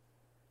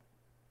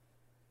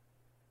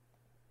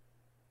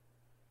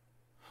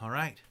 All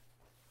right,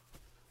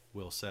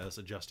 Will says,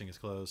 adjusting his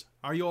clothes.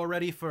 Are you all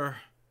ready for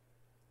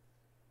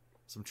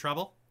some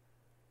trouble?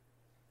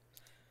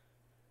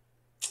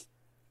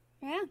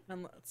 Yeah.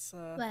 And let's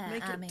Well,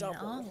 make it I mean,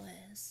 double.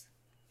 always.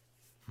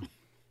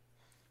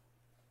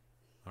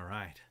 All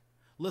right,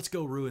 let's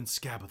go ruin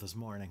Scabatha's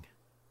morning.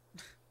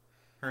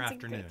 Her That's a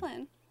afternoon. great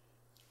plan.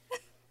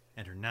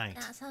 And her night.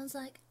 That sounds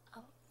like a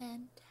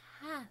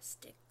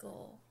fantastic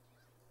goal.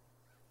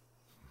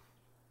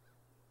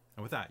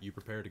 And with that, you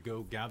prepare to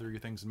go gather your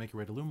things and make your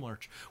way to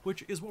Loomlurch,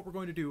 which is what we're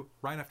going to do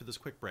right after this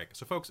quick break.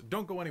 So folks,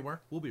 don't go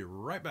anywhere. We'll be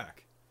right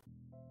back.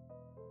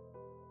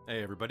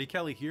 Hey everybody,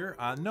 Kelly here.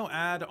 No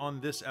ad on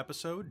this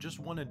episode,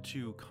 just wanted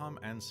to come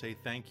and say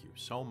thank you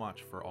so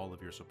much for all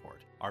of your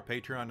support. Our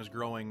Patreon is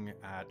growing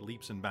at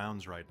leaps and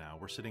bounds right now.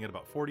 We're sitting at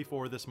about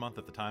 44 this month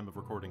at the time of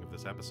recording of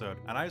this episode,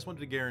 and I just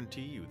wanted to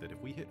guarantee you that if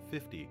we hit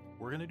 50,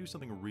 we're going to do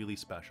something really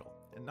special.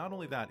 And not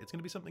only that, it's going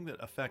to be something that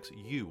affects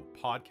you,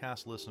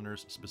 podcast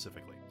listeners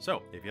specifically.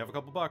 So, if you have a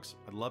couple bucks,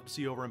 I'd love to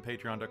see you over on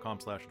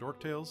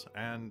patreon.com/dorktales,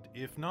 and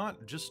if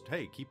not, just,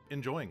 hey, keep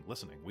enjoying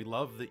listening. We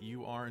love that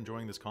you are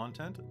enjoying this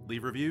content.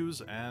 Leave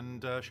reviews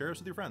and share us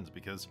with your friends,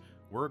 because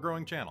we're a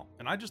growing channel,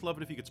 and I'd just love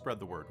it if you could spread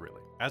the word,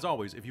 really. As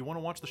always, if you want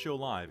to watch the show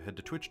live, head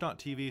to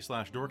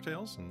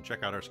twitch.tv/dorktales and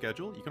check out our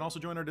schedule. You can also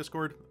join our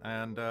Discord,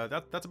 and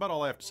that's about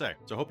all I have to say.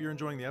 So I hope you're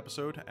enjoying the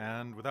episode,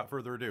 and without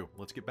further ado,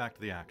 let's get back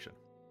to the action.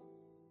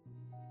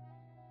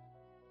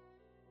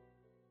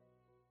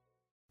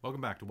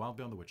 Welcome back to Wild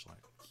Beyond the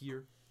Witchlight,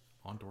 here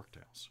on Dork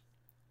Tales.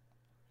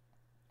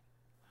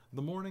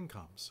 The morning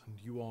comes, and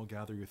you all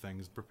gather your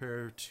things and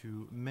prepare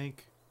to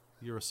make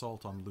your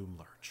assault on Loom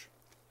Lurch.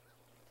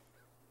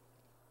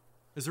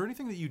 Is there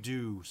anything that you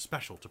do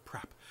special to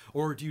prep,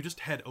 or do you just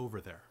head over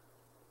there?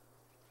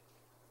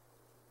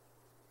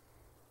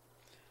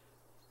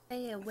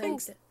 Hey,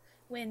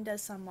 Wynn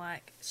does some,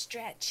 like,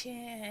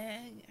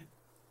 stretching.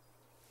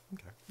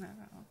 Okay. I don't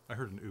know. I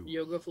heard an ooh.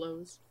 Yoga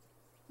flows.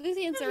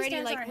 Luthion's Just already,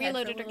 stands on like, her head for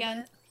a reloaded little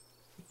again.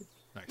 bit.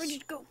 Nice. Where'd you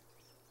go?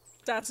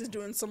 Stats is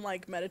doing some,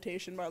 like,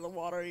 meditation by the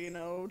water, you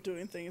know,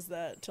 doing things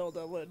that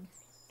Tilda would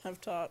have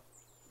taught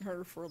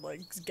her for,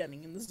 like,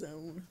 getting in the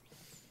zone.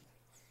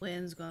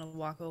 Wynn's gonna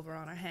walk over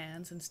on her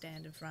hands and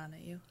stand in front of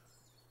you.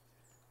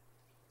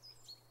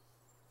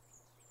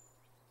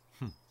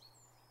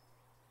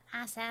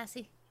 Hi,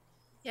 Sassy.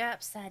 You're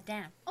upside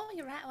down. Oh,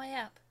 you're right way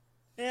up.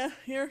 Yeah,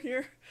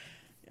 here.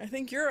 I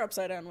think you're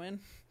upside down, Win.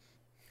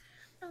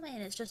 I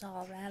mean, it's just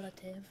all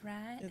relative,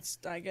 right?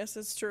 I guess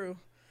it's true.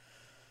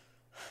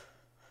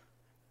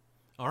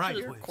 All right.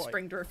 You're wait. quite-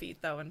 Spring to her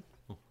feet, though, and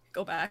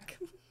go back.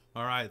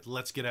 All right,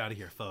 let's get out of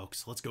here,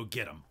 folks. Let's go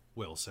get him,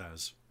 Will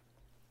says.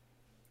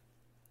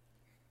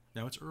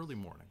 Now it's early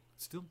morning.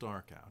 It's still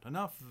dark out.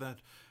 Enough that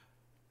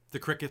the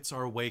crickets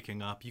are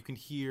waking up. You can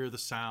hear the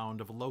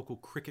sound of a local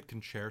cricket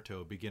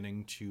concerto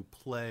beginning to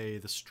play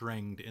the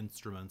stringed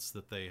instruments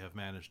that they have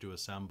managed to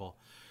assemble.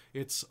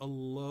 It's a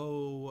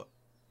low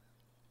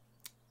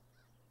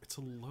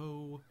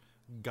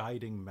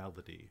guiding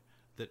melody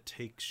that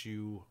takes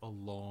you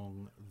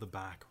along the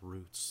back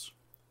routes.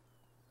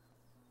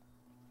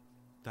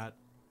 That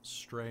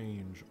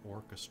strange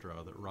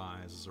orchestra that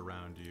rises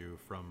around you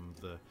from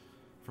the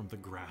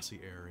grassy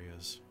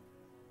areas.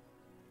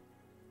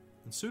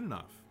 And soon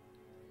enough,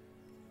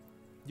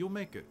 you'll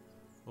make it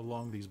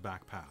along these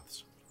back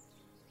paths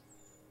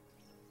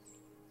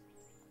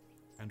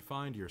and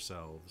find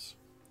yourselves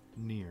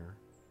near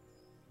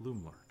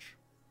Loom Lurch.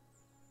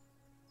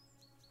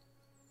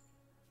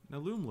 Now,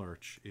 Loom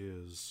Lurch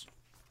is,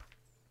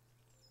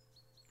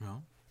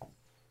 well,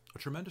 a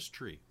tremendous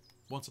tree,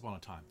 once upon a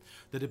time,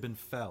 that had been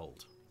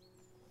felled.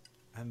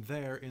 And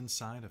there,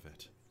 inside of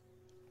it,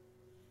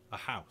 a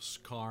house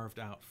carved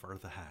out for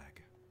the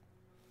hag.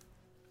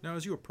 Now,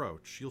 as you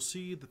approach, you'll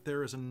see that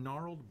there is a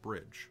gnarled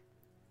bridge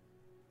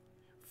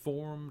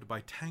formed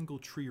by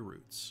tangled tree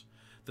roots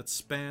that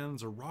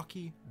spans a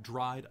rocky,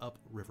 dried-up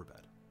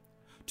riverbed.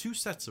 Two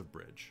sets of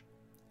bridge,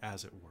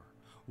 as it were.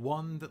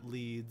 One that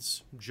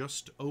leads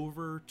just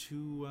over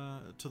to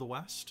the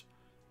west,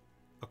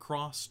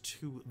 across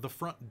to the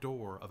front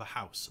door of a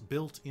house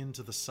built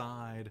into the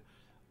side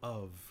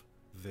of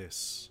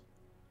this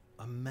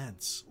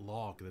immense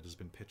log that has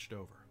been pitched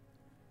over.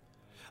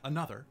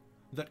 Another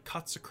that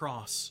cuts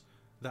across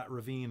that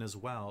ravine as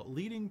well,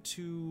 leading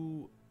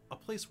to a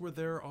place where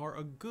there are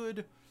a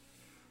good,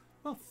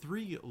 well,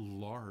 3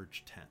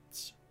 large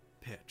tents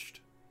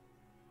pitched.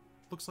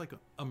 Looks like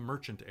a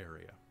merchant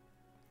area.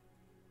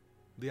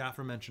 The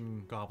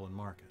aforementioned Goblin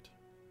Market.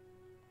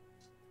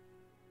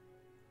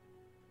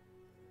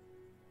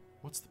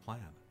 What's the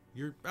plan?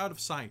 You're out of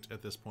sight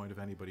at this point of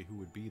anybody who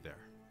would be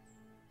there.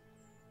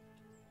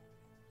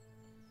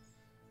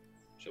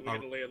 Shall we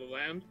get a lay of the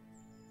land?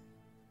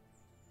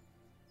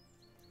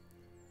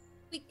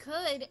 We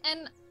could,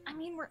 and I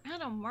mean, we're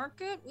at a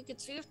market. We could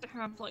see if they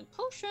have like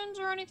potions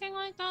or anything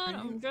like that.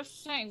 I'm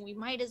just saying, we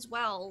might as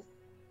well.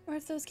 Or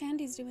if those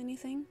candies do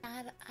anything.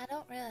 I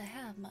don't really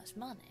have much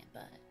money,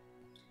 but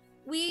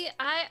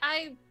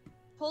I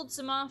pulled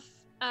some off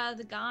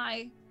the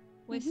guy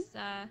with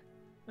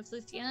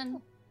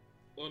Luthien.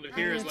 Well, it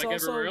appears it's like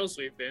also- everywhere else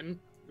we've been,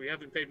 we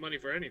haven't paid money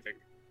for anything.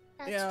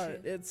 that's Yeah, true.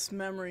 it's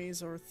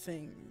memories or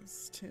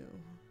things, too.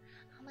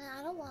 I mean,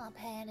 I don't want to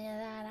pay any of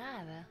that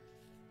either.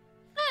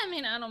 I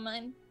mean, I don't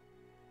mind.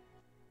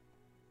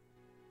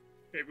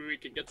 Maybe we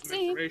could get some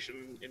See?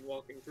 information in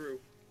walking through.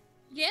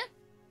 Yeah,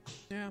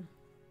 Yeah.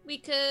 we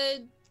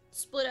could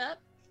split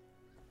up.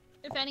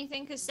 If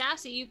anything, because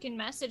Sassy, you can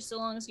message so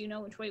long as you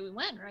know which way we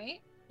went,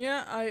 right?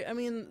 Yeah, I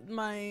mean,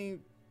 my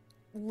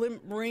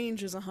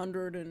range is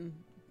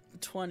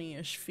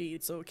 120-ish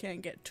feet, so it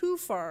can't get too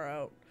far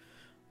out.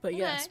 But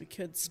yes, Okay. we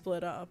could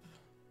split up.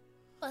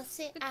 Well,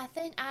 see, I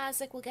think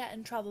Isaac will get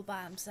in trouble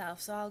by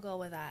himself, so I'll go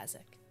with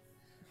Isaac.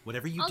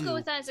 Whatever you I'll do, go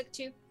with Isaac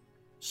too.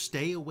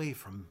 stay away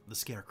from the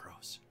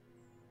scarecrows.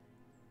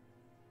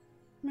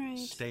 Right.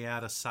 Stay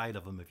out of sight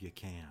of them if you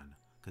can,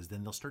 because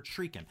then they'll start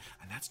shrieking.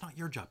 And that's not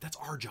your job, that's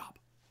our job.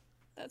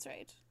 That's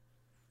right.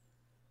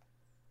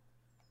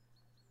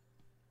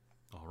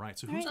 All right,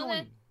 so All who's right.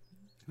 going...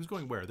 Who's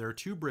going where? There are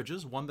two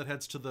bridges, one that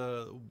heads to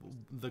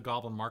the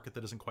Goblin Market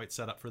that isn't quite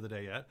set up for the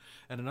day yet,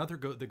 and another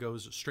that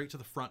goes straight to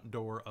the front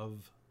door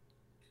of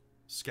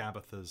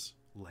Skabatha's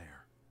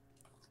lair.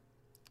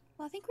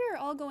 Well, I think we were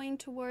all going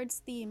towards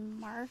the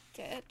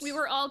market. We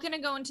were all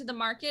gonna go into the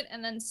market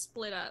and then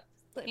split up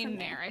Split in from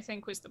there. I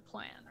think was the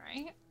plan,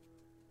 right?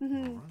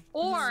 Mm-hmm.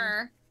 All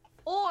right.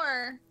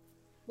 Or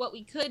what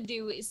we could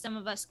do is some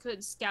of us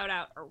could scout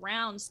out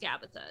around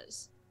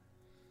Skabatha's,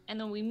 and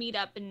then we meet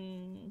up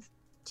in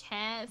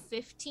 10,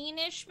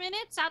 15-ish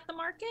minutes at the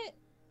market.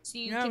 So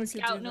you Yeah, can we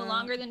could scout do no that.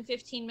 longer than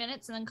 15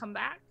 minutes and then come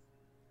back.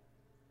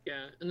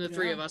 Yeah, and the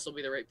three Yeah. of us will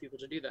be the right people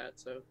to do that.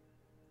 So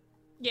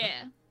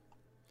Yeah.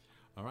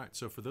 All right,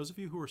 so for those of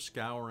you who are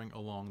scouring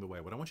along the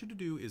way, what I want you to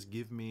do is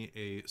give me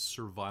a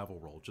survival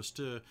roll, just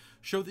to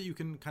show that you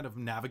can kind of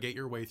navigate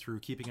your way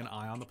through, keeping an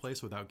eye on the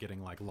place without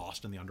getting like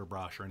lost in the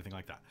underbrush or anything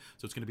like that.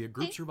 So it's going to be a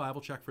group Okay.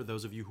 survival check for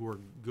those of you who are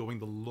going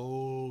the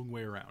long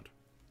way around.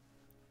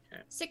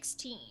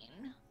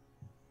 16.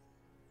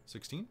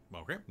 16?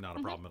 Okay, not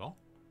a problem at all.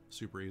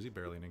 Super easy,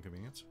 barely an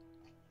inconvenience.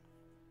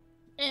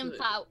 And Good.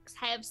 folks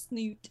have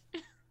snoot.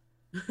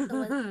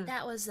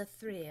 That was the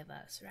three of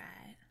us,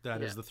 right?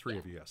 That is Yeah. the three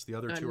of you, yes. The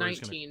other two are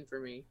just going to... 19 for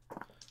me.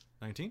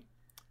 19?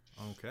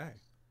 Okay.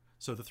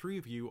 So the three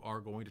of you are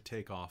going to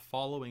take off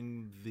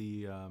following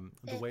the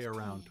way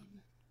around...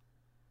 15.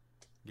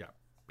 Yeah,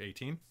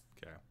 18?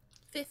 Okay.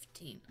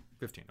 15.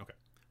 15, okay.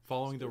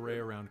 Following the way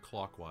around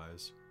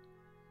clockwise,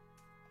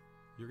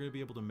 you're going to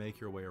be able to make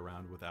your way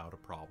around without a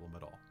problem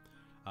at all.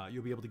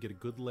 You'll be able to get a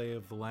good lay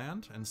of the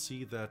land and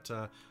see that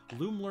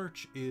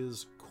Loomlurch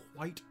is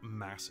quite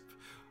massive.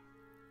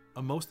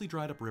 A mostly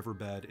dried up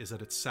riverbed is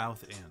at its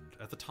south end.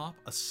 At the top,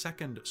 a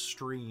second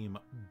stream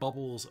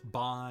bubbles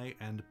by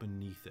and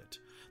beneath it.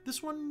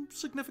 This one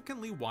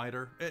significantly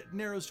wider. It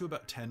narrows to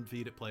about 10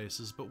 feet at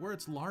places, but where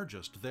it's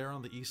largest, there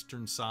on the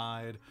eastern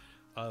side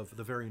of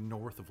the very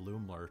north of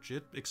Loomlurch,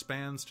 it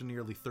expands to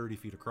nearly 30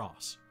 feet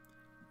across.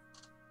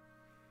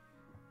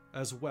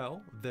 As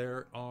well,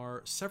 there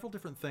are several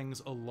different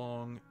things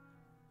along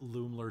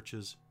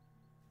Loomlurch's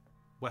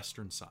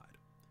western side.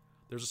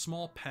 There's a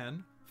small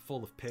pen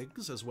full of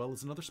pigs, as well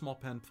as another small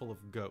pen full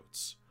of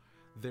goats.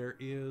 There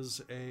is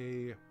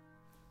a...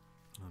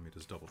 Let me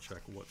just double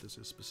check what this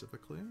is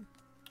specifically.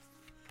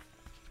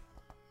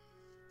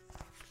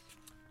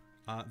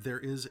 There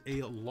is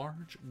a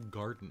large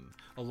garden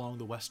along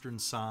the western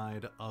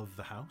side of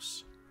the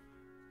house,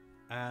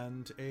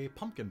 and a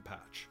pumpkin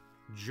patch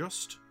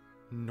just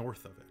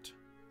north of it.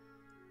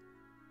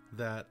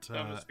 That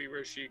must be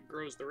where she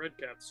grows the red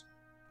caps.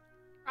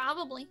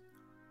 Probably.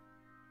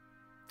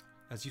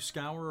 as you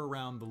scour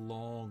around the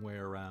long way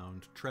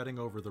around, treading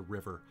over the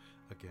river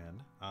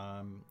again,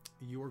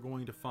 you are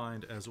going to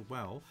find as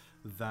well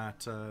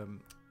that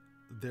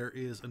there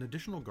is an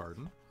additional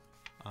garden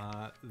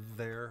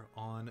there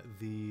on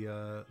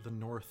the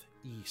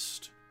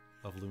northeast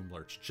of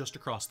Loomlurch, just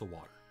across the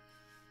water.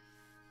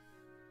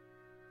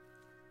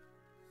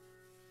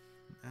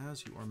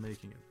 As you are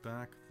making it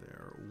back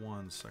there,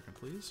 1 second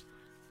please.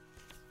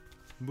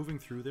 Moving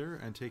through there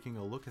and taking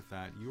a look at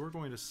that, you are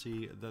going to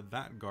see that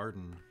that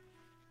garden,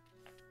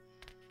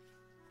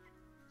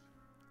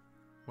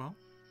 well,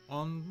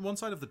 on one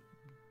side of the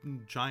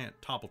giant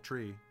topple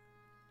tree,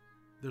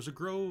 there's a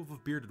grove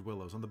of bearded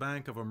willows on the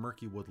bank of a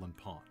murky woodland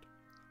pond.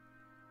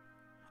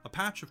 A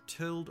patch of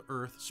tilled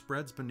earth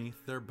spreads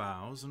beneath their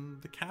boughs,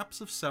 and the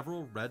caps of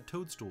several red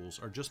toadstools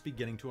are just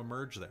beginning to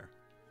emerge there.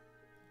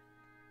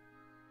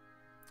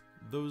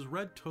 Those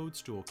red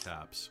toadstool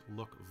caps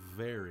look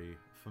very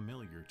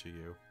familiar to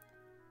you.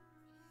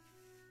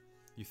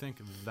 You think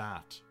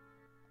that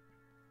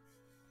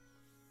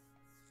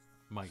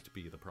might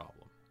be the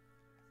problem.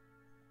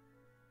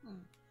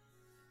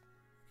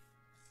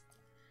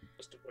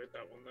 Just avoid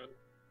that one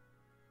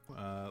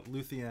then.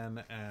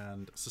 Luthien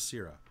and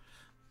Cicera,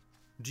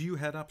 do you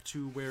head up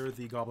to where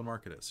the Goblin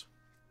Market is?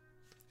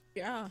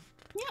 Yeah.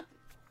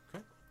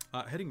 Okay.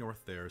 Heading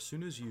north there, as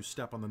soon as you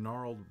step on the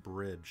gnarled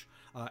bridge,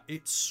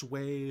 it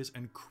sways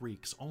and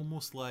creaks,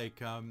 almost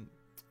like...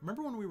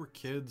 remember when we were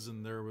kids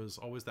and there was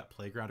always that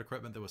playground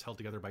equipment that was held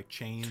together by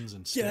chains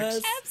and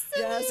sticks?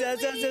 Yes. Yes.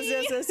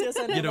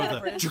 I You know,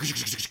 that bridge.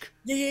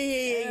 the...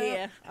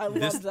 Yeah. I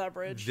This- loved that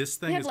bridge. This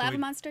They thing have is Lava going...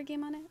 Monster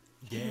game on it.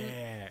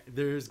 Yeah,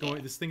 this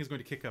thing is going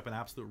to kick up an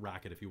absolute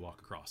racket if you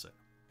walk across it.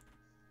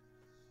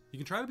 You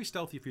can try to be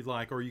stealthy if you'd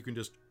like, or you can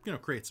just,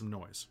 create some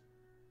noise.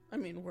 I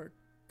mean, we're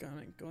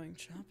going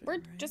shopping. We're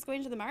right? just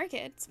going to the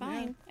market. It's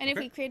fine. Yeah. And if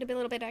Okay. we create a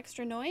little bit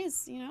extra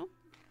noise,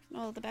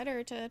 all the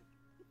better to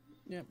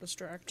Yep,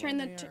 distract. Turn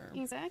when the they are-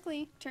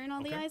 exactly. Turn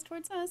all the Okay. eyes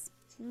towards us.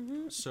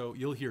 So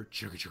you'll hear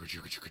chugga, chugga,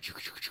 chugga, chugga,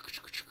 chugga, chugga, chugga,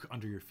 chugga, chugga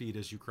under your feet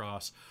as you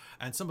cross,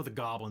 and some of the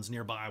goblins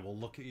nearby will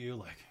look at you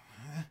like,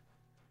 huh?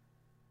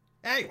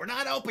 "Hey, we're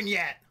not open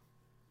yet."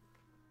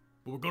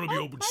 "But we're gonna be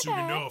open my soon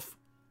bad. enough."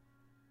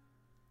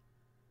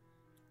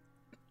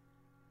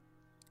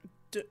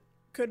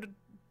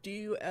 Do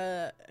you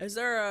is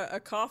there a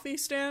coffee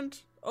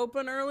stand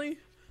open early?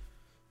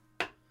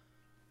 Do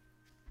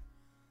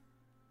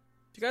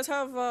you guys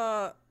have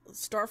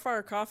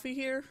Starfire coffee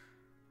here?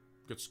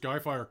 "Get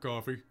Skyfire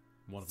coffee,"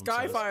 one of them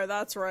says. Skyfire,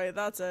 that's right.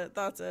 That's it.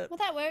 Well,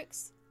 that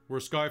works. "We're a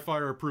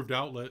Skyfire approved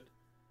outlet."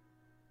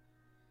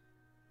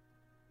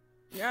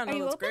 Yeah, no,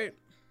 you that's open? great.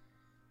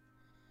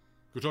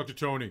 "Go talk to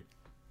Tony."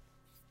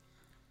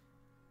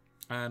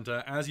 And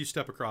as you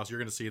step across, you're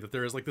going to see that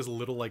there is like this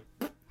little like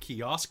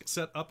kiosk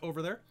set up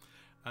over there.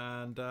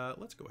 And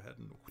let's go ahead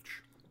and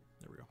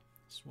there we go.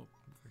 Swap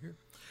over here.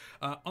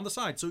 On the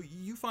side, so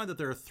you find that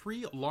there are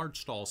 3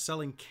 large stalls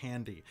selling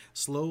candy,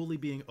 slowly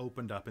being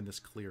opened up in this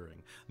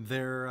clearing.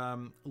 They're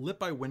lit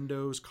by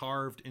windows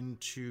carved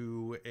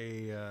into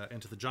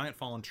the giant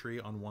fallen tree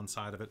on one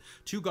side of it.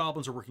 2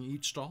 goblins are working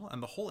each stall,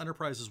 and the whole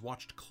enterprise is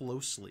watched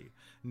closely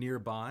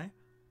nearby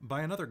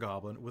by another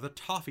goblin with a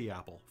toffee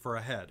apple for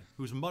a head,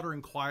 who's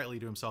muttering quietly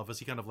to himself as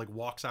he kind of like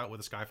walks out with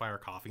a Skyfire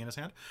coffee in his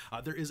hand.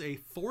 There is a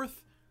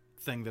 4th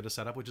thing that is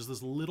set up, which is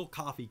this little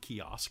coffee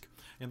kiosk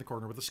in the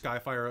corner with the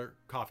Skyfire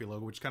coffee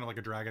logo, which is kind of like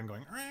a dragon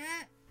going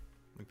 "Rah!"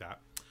 like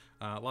that.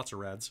 Lots of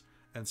reds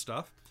and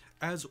stuff.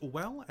 As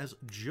well as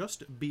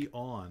just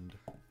beyond,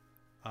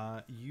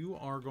 you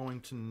are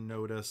going to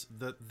notice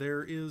that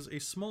there is a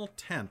small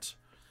tent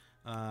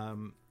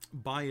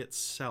by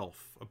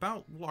itself,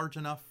 about large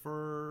enough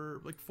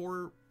for like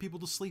 4 people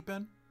to sleep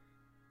in.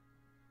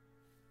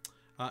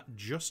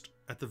 Just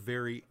at the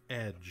very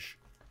edge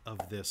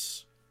of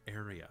this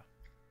area.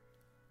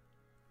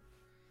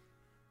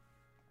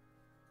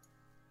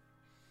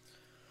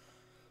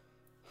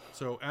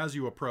 So as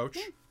you approach,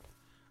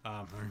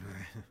 now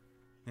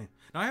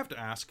I have to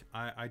ask,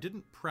 I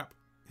didn't prep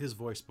his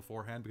voice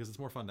beforehand because it's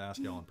more fun to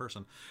ask y'all in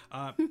person.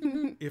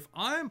 If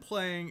I'm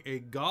playing a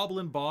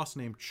goblin boss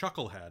named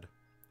Chucklehead,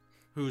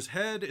 whose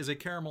head is a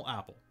caramel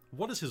apple,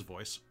 what is his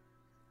voice?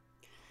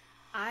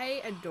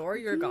 I adore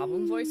your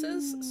goblin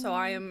voices,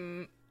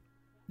 so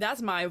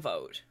that's my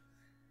vote.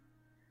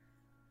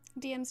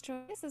 DM's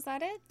choice, is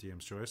that it?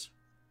 DM's choice.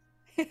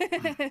 Hey!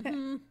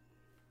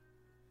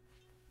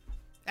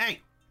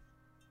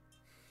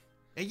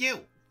 Hey, you!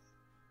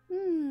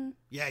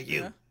 Yeah, you.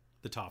 Yeah.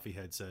 The toffee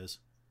head says.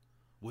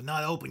 We're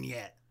not open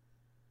yet.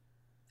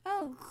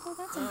 Oh, well,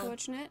 that's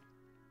unfortunate.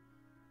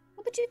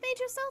 Well, but you made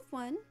yourself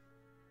one.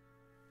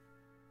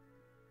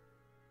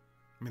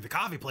 I mean, the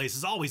coffee place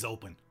is always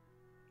open.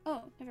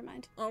 Oh, never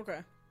mind. Okay.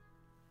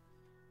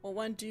 Well,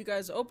 when do you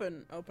guys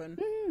open?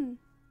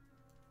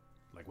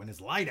 Like when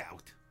it's light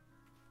out.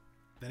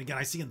 Then again,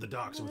 I see in the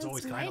dark, so Well, it's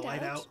always it's kind of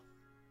light light out. out.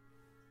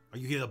 Are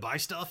you here to buy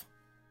stuff?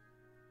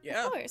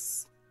 Yeah. Of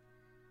course.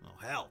 Oh,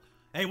 hell.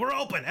 Hey, we're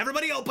open!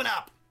 Everybody open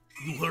up!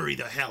 You hurry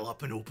the hell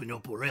up and open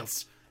up, or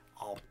else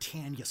I'll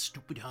tan your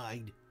stupid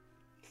hide.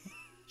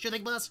 Sure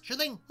thing, boss. Sure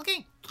thing.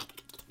 Okay.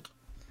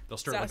 They'll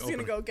start like Zach's gonna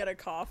opening. go get a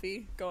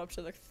coffee. Go up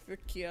to the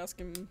kiosk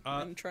and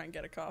try and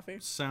get a coffee.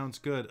 Sounds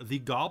good. The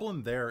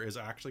goblin there is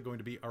actually going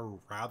to be a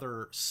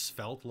rather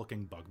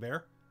svelte-looking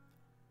bugbear.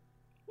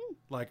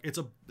 Like it's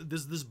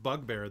this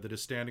bugbear that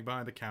is standing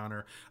behind the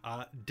counter.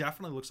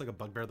 Definitely looks like a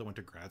bugbear that went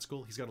to grad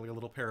school. He's got like a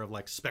little pair of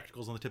like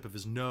spectacles on the tip of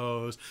his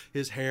nose.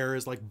 His hair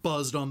is like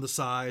buzzed on the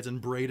sides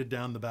and braided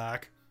down the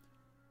back.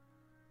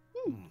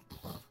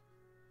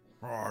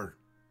 Hi.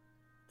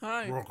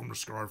 Hi. Welcome to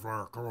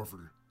Skyfire Coffee.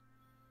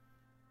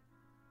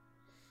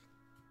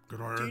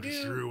 Can I Do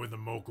interest you- you with the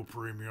Mocha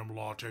Premium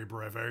Latte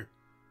Breve?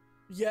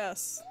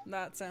 Yes,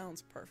 that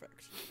sounds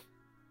perfect.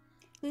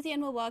 Luthien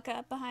will walk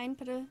up behind,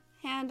 put a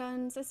hand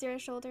on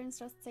Zasira's shoulder, and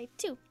just say,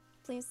 2,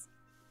 please.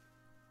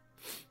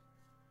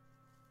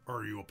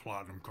 Are you a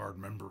Platinum Card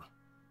member?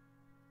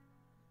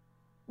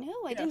 No,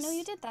 I didn't know Yes.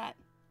 you did that.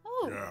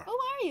 Oh, Yeah.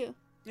 oh, are you?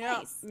 Yeah,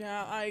 Nice.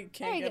 yeah, I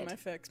can't Very get good. my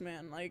fix,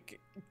 man. Like,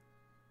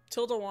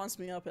 Tilda wants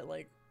me up at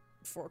like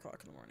 4 o'clock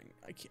in the morning.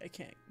 I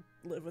can't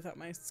live without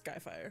my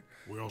Skyfire.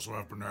 We also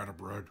have banana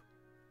bread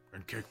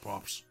and cake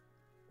pops.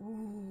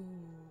 Ooh.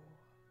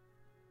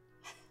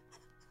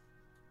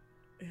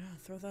 Yeah,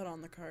 throw that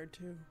on the card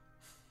too.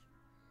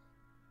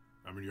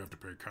 I mean, you have to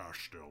pay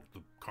cash still.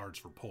 The card's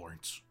for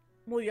points.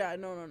 Well, yeah,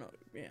 no.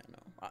 Yeah,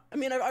 no. I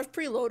mean, I've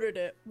preloaded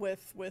it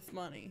with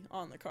money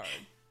on the card.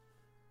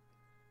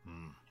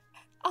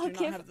 I'll Do not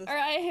give, have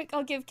the-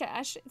 I'll give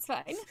cash. It's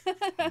fine.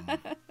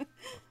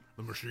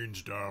 The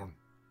machine's down.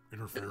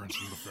 Interference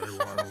from the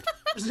Feywild.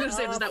 I was gonna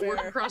say, does that work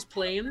fair. across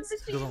planes?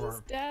 Doesn't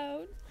work.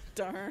 Down.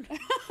 Darn.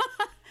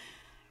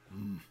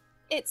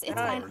 It's Right.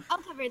 fine. I'll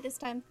cover it this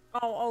time.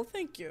 Oh,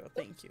 thank you.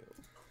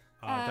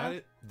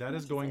 That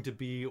is going to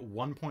be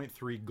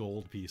 1.3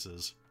 gold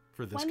pieces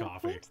for this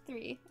coffee.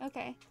 1.3.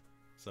 Okay.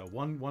 So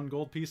one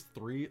gold piece,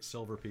 3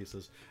 silver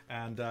pieces,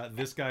 and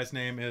this guy's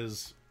name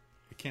is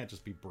can't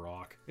just be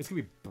Brock. It's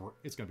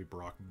gonna be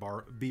Brock.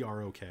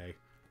 B-R-O-K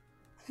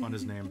on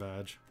his name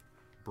badge.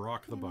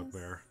 Brock the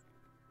Bugbear.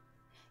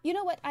 You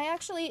know what? I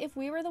actually, if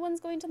we were the ones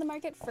going to the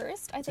market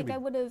first, I think be- I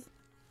would have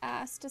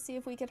asked to see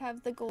if we could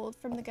have the gold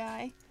from the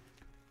guy.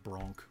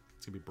 Bronk.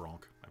 It's gonna be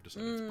Bronk. I've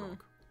decided it's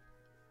Bronk.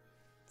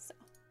 So,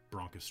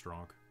 Bronk is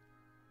strong.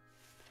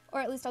 or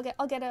at least I'll get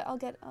a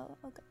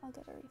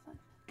refund.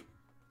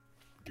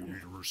 Do you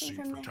need a receipt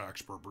from for there.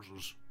 tax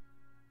purposes?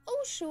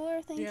 Oh,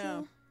 sure. Thank Yeah.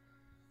 you.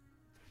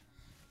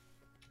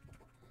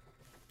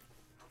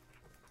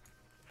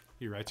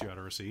 He writes you out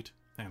a receipt,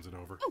 hands it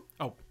over.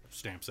 Oh,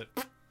 stamps it.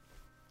 Oh,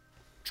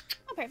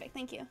 perfect.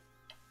 Thank you.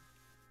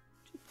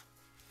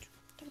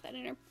 Tuck that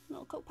in her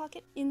little coat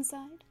pocket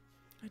inside.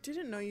 I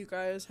didn't know you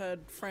guys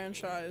had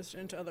franchised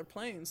into other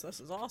planes. This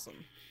is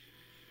awesome.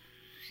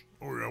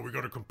 Oh yeah, we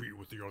gotta compete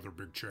with the other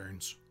big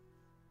chains.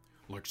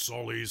 Like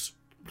Sully's.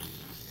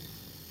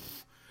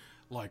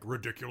 Like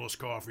Ridiculous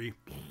Coffee.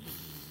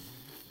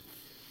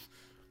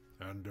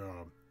 And,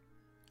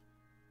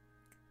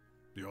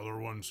 the other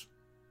ones.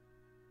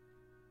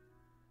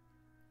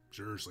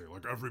 Seriously,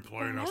 like every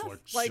plane has like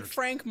Like six.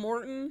 Frank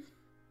Morton,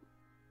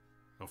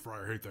 Oh,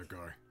 Fry, I hate that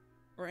guy.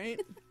 right?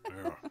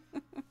 Yeah.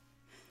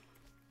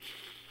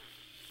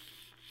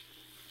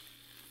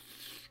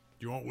 Do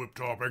you want whip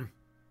topping?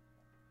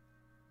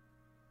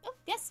 Oh,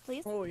 yes,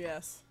 please. Oh,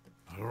 yes.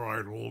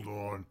 Alright, hold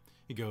on.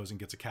 He goes and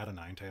gets a cat of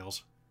nine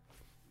tails.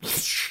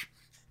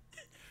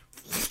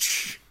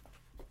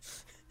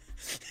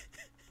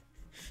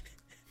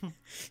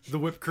 The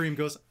whipped cream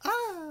goes,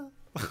 ah!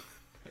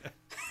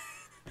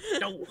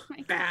 No,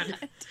 bad.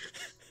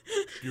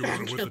 Do you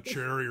want it with a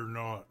cherry or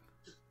not?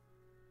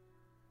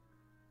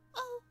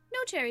 Oh, no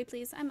cherry,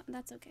 please.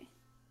 That's okay.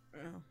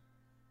 Yeah.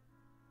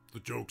 The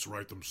jokes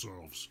write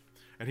themselves.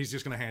 And he's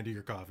just going to hand you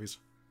your coffees.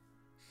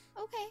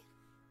 Okay.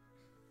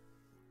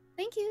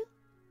 Thank you.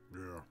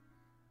 Yeah.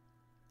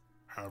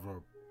 Have a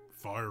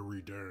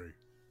fiery day.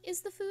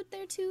 Is the food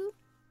there too?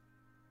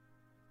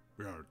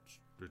 Yeah,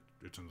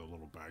 it's in the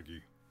little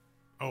baggie.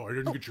 Oh, I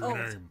didn't get your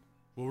name.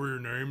 What were your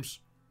names?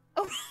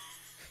 Oh.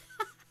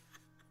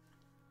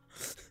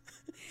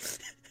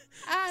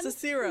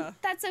 Sasira.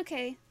 That's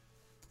okay.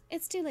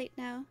 It's too late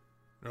now.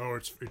 No,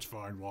 it's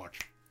fine. Watch.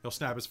 He'll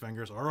snap his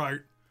fingers. All right.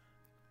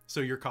 So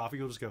your coffee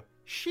will just go,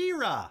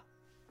 Shira!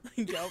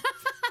 Yup.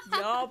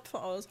 Yup. I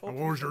was And hoping.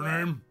 what was for your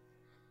that. name?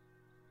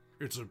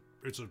 It's an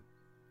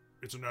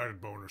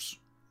added bonus.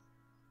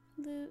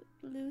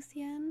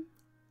 Luthien?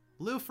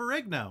 Lou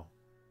Ferrigno.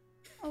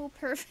 Oh,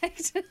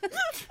 perfect.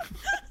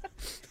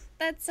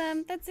 That's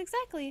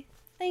exactly.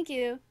 Thank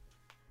you.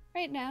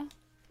 Right now.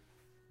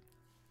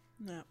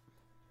 No.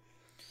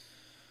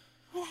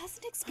 Well, that's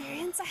an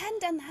experience. I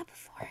hadn't done that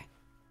before.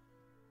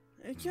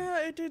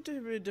 Yeah,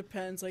 it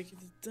depends. Like,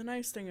 the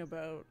nice thing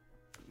about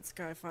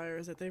Skyfire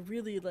is that they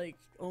really, like,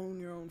 own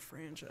your own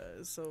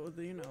franchise. So,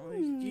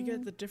 you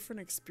get the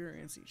different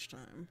experience each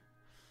time.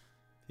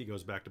 He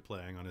goes back to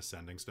playing on his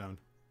sending stone.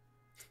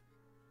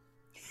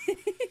 All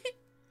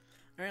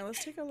right,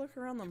 let's take a look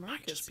around the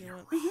market. See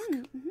what...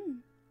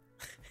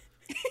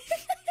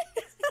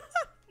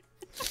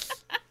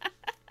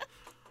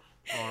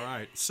 All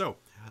right. So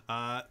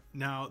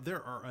now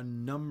there are a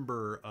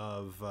number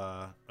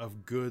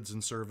of goods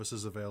and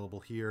services available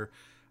here.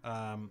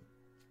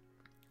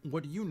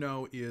 What you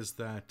know is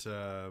that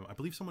I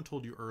believe someone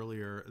told you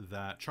earlier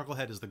that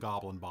Chucklehead is the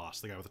goblin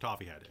boss, the guy with the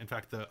toffee head. In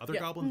fact, the other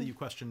goblin that you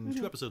questioned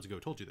 2 episodes ago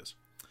told you this.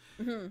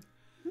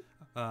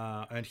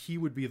 And he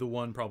would be the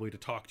one probably to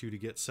talk to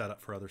get set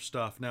up for other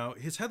stuff. Now,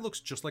 his head looks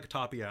just like a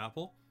toppy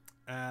apple.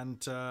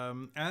 And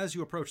as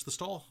you approach, the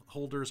stall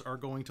holders are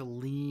going to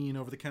lean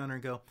over the counter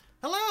and go,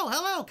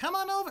 Hello, come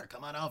on over.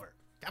 Come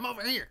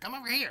over here.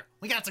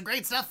 We got some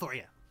great stuff for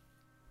you.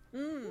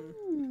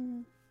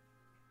 Do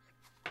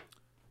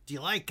you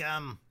like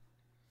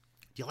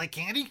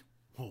candy?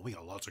 oh, we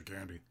got lots of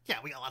candy. Yeah,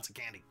 we got lots of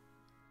candy.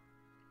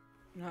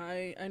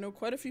 I know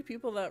quite a few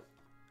people that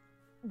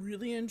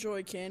really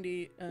enjoy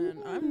candy, and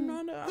I'm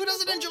not a... Who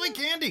doesn't enjoy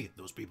candy?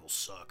 Those people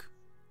suck.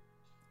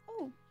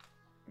 Oh.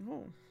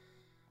 Oh.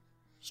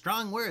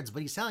 Strong words,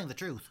 but he's telling the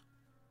truth.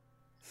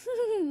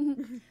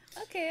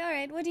 Okay, all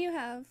right. What do you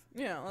have?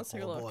 Yeah, let's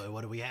take a Oh look. boy,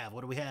 what do we have?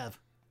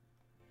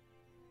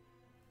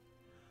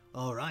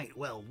 All right,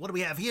 well, what do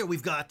we have here?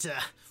 We've got,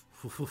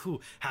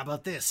 how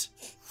about this?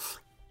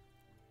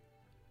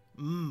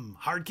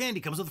 Hard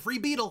candy comes with a free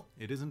beetle.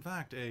 It is, in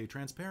fact, a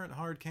transparent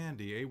hard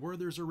candy, a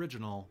Werther's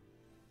original,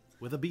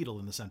 with a beetle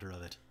in the center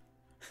of it.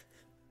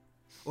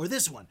 Or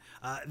this one.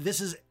 This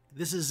is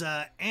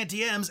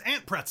Auntie M's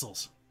ant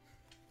pretzels.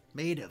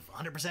 Made of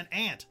 100%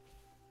 ant.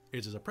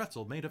 It is a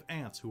pretzel made of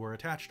ants who are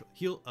attached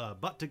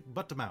butt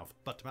to mouth,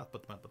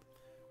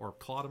 or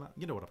claw to mouth.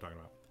 You know what I'm talking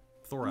about.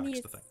 Thorax,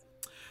 Yes. the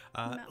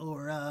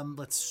thing.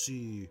 Let's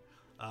see.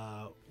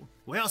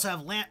 We also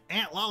have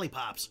ant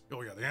lollipops.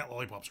 Oh yeah, the ant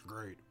lollipops are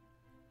great.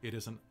 It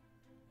is a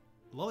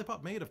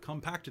lollipop made of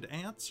compacted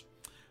ants.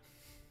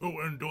 Oh,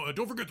 and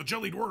don't forget the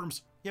jellied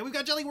worms. Yeah, we've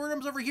got jelly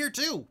worms over here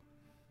too.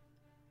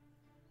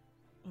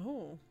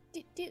 Oh.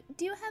 Do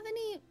you have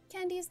any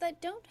candies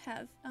that don't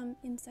have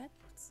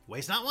insects?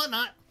 Waste not, want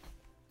not.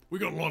 We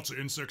got lots of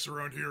insects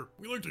around here.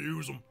 We like to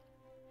use them.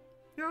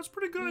 Yeah, it's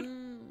pretty good.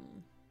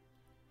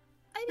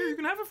 I Here, you mean,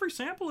 can have a free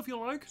sample if you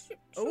like.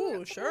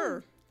 Oh,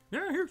 sure.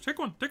 Yeah, here, take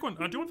one. Take one.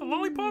 Do you want the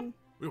lollipop?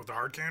 We want the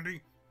hard candy. Do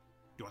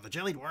you want the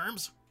jellied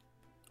worms?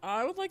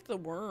 I would like the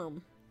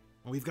worm.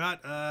 We've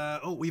got,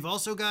 we've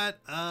also got,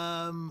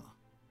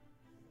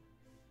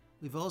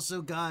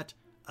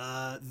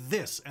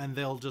 this, and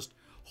they'll just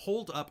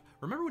hold up.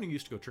 Remember when you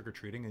used to go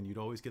trick-or-treating and you'd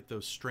always get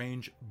those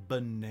strange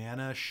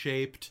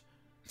banana-shaped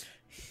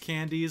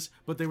candies,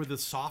 but they were the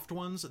soft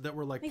ones that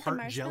were like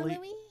part jelly,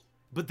 marshmallowy?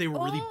 but they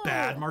were really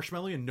bad Oh.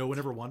 marshmallow and no one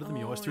ever wanted them.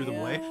 You always Oh, threw them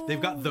away. yeah. They've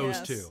got those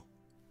Yes. too.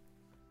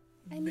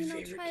 I mean,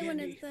 I'll try one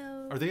of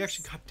those. Are they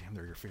actually? God damn,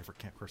 they're your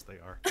favorite. Of course they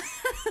are.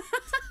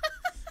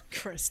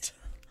 Christ.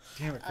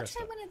 Damn it, I'll Krista.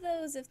 try one of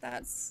those if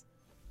that's.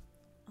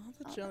 Oh,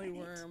 the jelly Alright.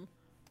 worm.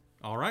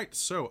 All right,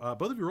 so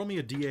both of you roll me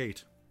a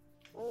d8.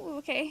 Oh,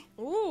 okay.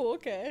 Ooh,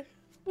 okay.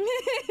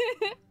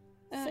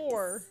 Uh,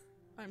 4.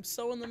 I'm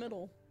so in the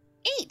middle.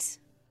 8.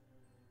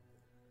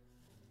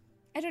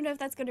 I don't know if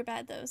that's good or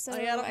bad though. So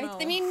I don't know.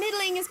 I mean,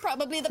 middling is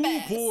probably the Oh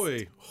best.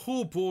 boy,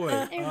 oh boy.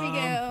 There we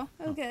go.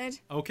 Oh, good.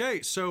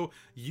 Okay, so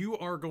you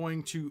are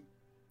going to,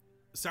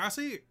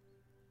 Sassy,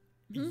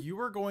 you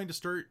are going to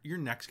start, your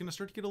neck's going to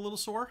start to get a little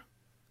sore.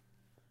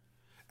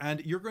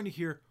 And you're going to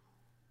hear,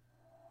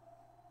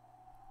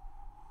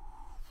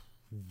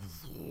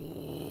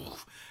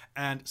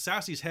 and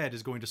Sassy's head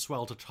is going to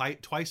swell to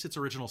twice its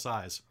original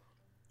size.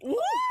 What?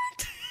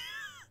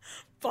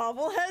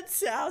 Bobblehead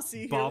Sassy.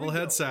 Here we go.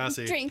 Bobblehead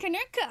Sassy. Drinking her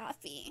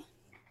coffee.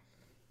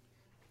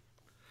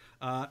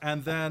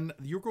 And then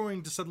you're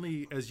going to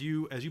suddenly, as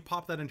you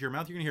pop that into your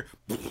mouth, you're going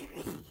to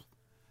hear,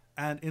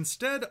 and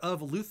instead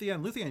of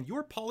Luthien, you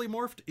are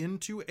polymorphed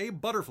into a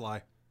butterfly.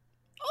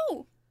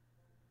 Oh.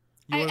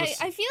 You are the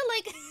I feel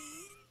like.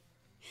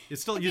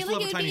 It's still, I you feel still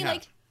like have it a would tiny be hat.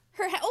 like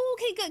her hat. Oh,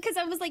 okay, good. Because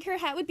I was like, her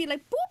hat would be like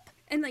boop,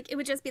 and like it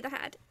would just be the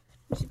hat.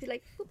 It should be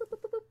like boop, boop, boop,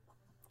 boop, boop.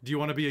 Do you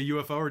want to be a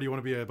UFO or do you want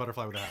to be a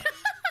butterfly with a hat?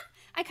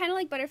 I kind of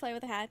like butterfly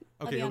with a hat.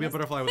 I'll Okay, be you'll be a honest.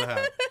 butterfly with a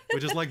hat,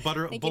 which is like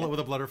bullet you. with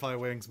a butterfly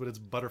wings, but it's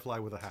butterfly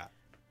with a hat.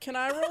 Can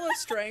I roll a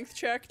strength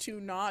check to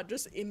not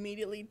just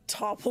immediately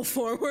topple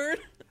forward?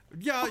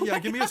 Yeah,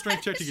 give me a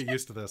strength check to get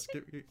used to this.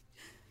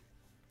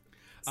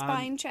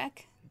 Spine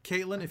check.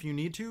 Caitlin, if you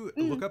need to,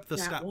 look up the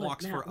Nat stat one,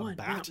 blocks nat for a one,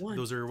 bat. nat one.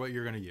 Those are what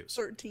you're going to use.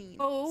 13.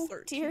 Oh,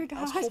 13. dear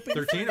I was God. hoping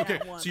for 13? that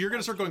Okay, one. so you're I going to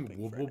was start going, hoping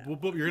whoop, for whoop, that.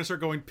 whoop, whoop. You're going to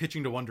start going,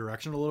 pitching to one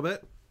direction a little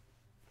bit.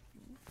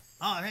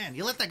 Oh man,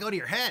 you let that go to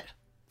your head.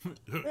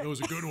 That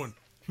was a good one.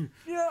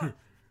 Yeah.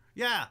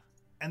 Yeah,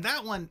 and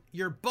that one,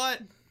 your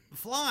butt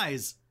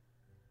flies.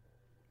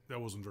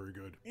 That wasn't very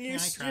good. You're, I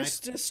tried. you're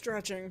just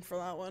stretching for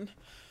that one.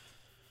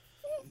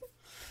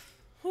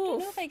 I don't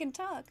know if I can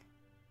talk.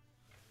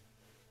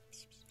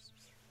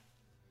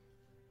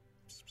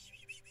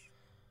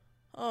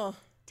 Oh,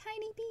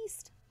 Tiny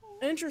beast. Oh.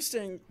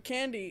 interesting.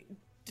 Candy,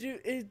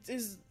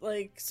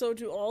 so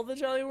do all the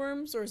jelly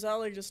worms, or is that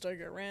like just like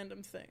a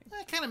random thing?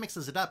 It kind of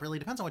mixes it up. Really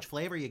depends on which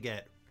flavor you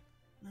get.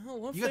 Oh,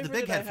 what You got the flavor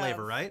big did I head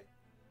flavor, have? right?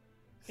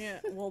 Yeah.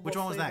 Well, Which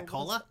what one was that? flavor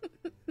Cola?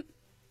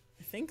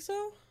 I think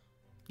so.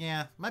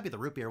 Yeah, might be the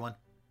root beer one.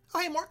 Oh,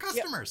 hey, more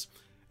customers.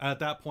 At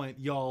that point,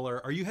 y'all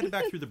are you headed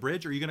back through the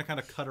bridge, or are you going to kind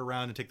of cut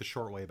around and take the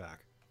short way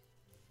back?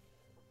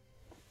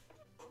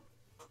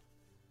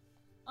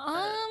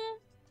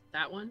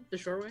 That one, the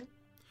short way.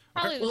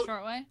 Probably the Well,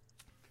 short way.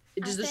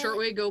 Does the short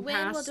way go Wayne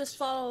past? will just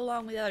follow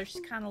along with the others,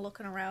 just kind of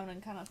looking around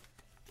and kind of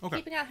Okay.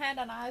 keeping a hand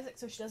on Isaac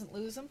so she doesn't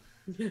lose him.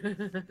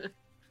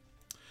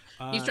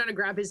 He's trying to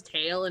grab his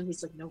tail, and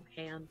he's like, "No,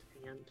 hand,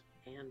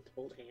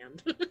 hold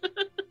hand."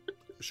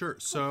 Sure.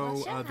 So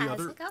Well, sure, the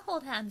other Isaac, I'll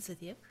hold hands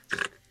with you.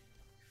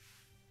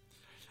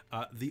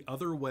 the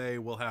other way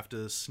will have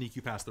to sneak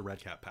you past the red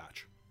cap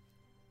patch.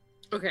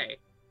 Okay,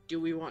 do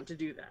we want to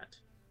do that?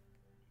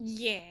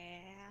 Yeah.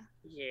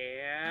 I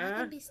Yeah.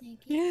 can be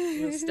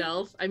sneaky. With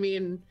stealth. I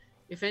mean,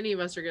 if any of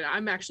us are gonna,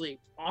 I'm actually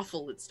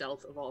awful at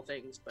stealth of all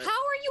things. But How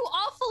are you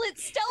awful at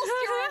stealth?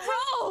 You're a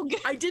rogue.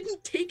 I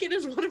didn't take it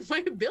as one of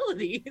my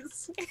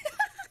abilities.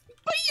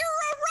 But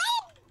you're a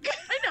rogue.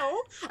 I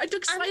know. I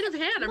took sleight of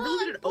hand. I'm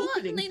really good at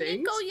opening importantly, things.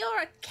 Nico,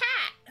 you're a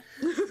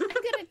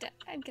cat.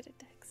 I'm good at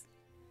Dex.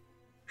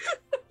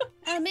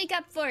 I'll make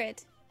up for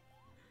it.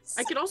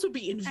 I could also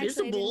be Actually, I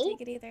invisible didn't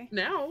take it either.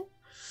 now.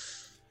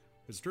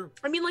 It's true.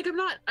 I mean, like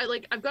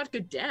I've got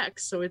good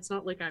dex, so it's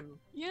not like I'm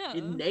Yeah.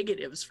 in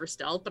negatives for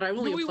stealth. But I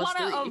only Do we have plus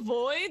want to 3.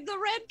 avoid the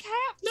red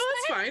cap? No,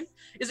 it's fine.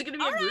 Is it going to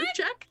be All a brute right.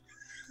 check?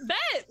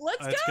 Bet.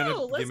 Let's It's go.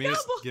 gonna Let's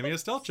give go. me a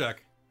stealth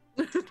check.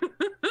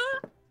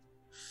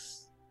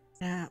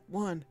 Nat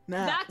 1.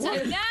 Nat That's 1.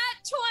 a nat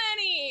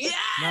 20. Yeah.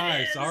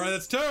 Nice. All right,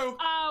 that's 2.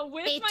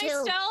 With Me my too.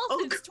 stealth,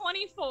 Oh, it's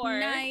 24.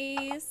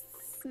 Nice.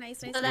 Nice.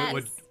 So What,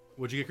 that's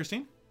what'd you get,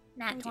 Christine?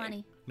 nat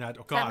 20. Not.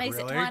 Oh That God, makes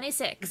really? it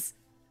 26.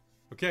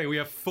 Okay, we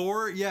have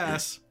 4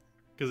 yes,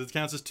 because it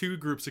counts as 2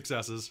 group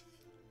successes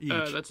each.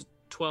 That's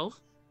 12.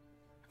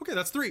 Okay,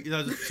 that's 3.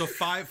 So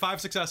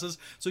five successes.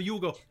 So you will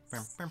go.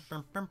 "Bum, bum,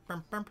 bum, bum,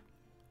 bum, bum."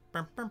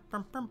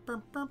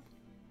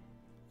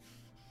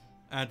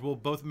 And we'll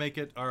both make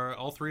it, or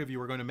all three of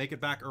you are going to make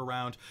it back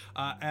around.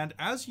 And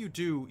as you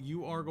do,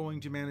 you are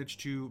going to manage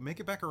to make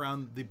it back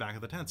around the back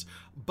of the tents.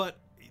 But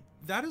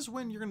that is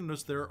when you're going to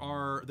notice there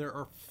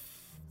are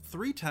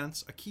 3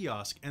 tents, a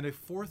kiosk, and a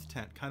 4th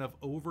tent kind of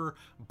over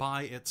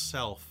by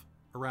itself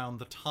around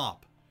the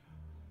top.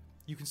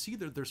 You can see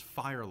that there's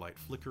firelight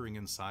flickering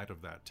inside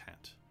of that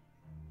tent.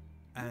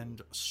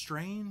 And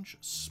strange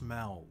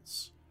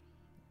smells.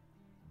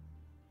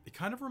 It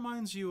kind of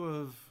reminds you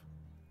of...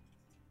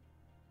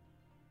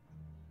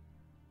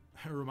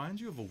 It reminds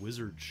you of a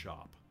wizard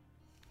shop.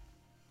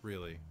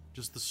 Really.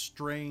 Just the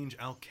strange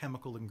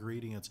alchemical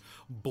ingredients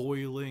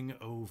boiling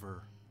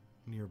over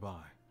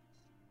nearby.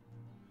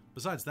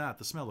 Besides that,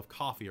 the smell of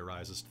coffee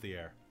arises to the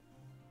air.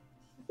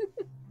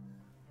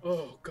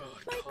 Oh god,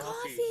 My coffee.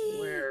 coffee!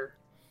 Where?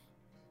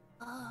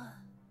 Oh,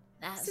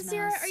 that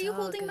Sisira, are you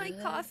holding my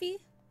good. coffee?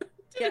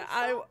 Yeah,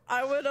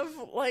 I would have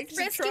liked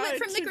to Rescue try it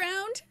from the to-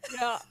 ground.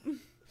 Yeah.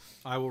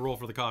 I will roll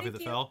for the coffee Thank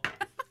that you. fell.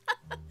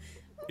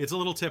 It's a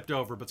little tipped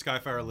over, but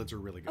Skyfire lids are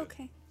really good.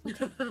 Okay.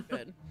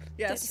 Good.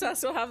 Yeah,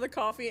 Sass will have the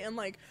coffee and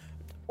like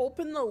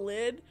open the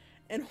lid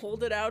and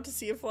hold it out to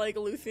see if like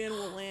Luthien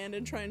will land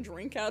and try and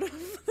drink out of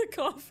the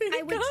coffee.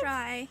 I would cup.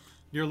 try.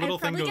 Your little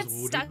I'd thing probably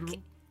goes... get stuck.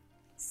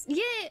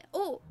 Yeah.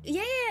 Oh,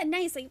 yeah.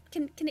 Nice. Like,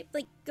 can it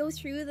like go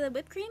through the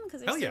whipped cream because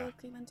there's Hell still yeah. whipped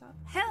cream on top?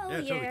 Hell Yeah,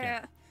 it totally can.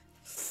 yeah.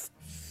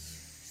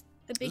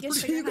 The biggest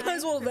pretty- sugar You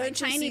guys high will for my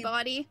eventually tiny see-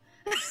 body.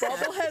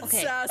 Bobblehead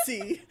Okay.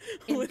 Sassy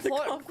with the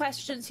Important coffee.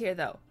 questions here,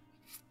 though.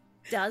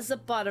 Does a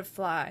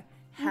butterfly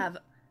have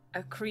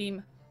a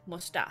cream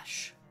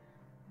mustache?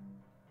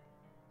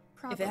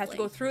 Probably. If it has to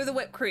go through the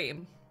whipped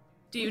cream,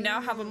 do you now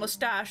have a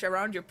mustache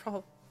around your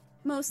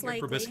Most Your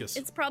likely. proboscis.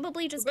 It's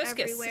probably just Proboscis.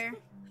 everywhere.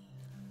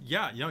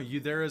 Yeah,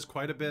 there is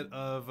quite a bit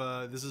of...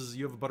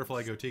 you have a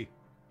butterfly goatee.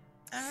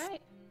 All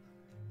right.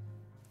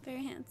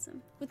 Very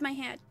handsome. With my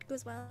hat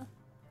goes well.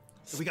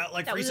 We got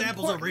like That free was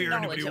samples over important here.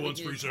 knowledge Anybody that who we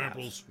wants free didn't have.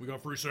 samples? We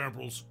got free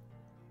samples.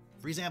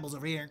 Free samples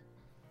over here.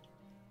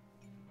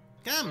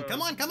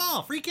 Come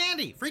on, free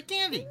candy, free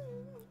candy.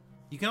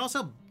 You can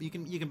also you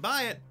can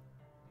buy it.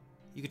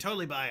 You can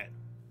totally buy it.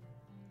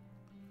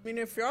 I mean,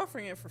 if you're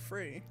offering it for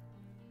free.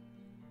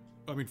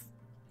 I mean,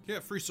 yeah,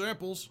 free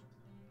samples.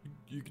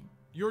 You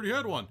already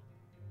had one.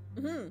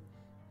 Mm-hmm.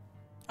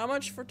 How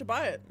much for to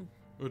buy it?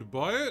 To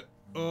buy it?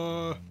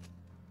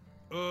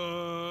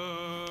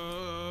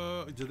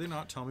 Did they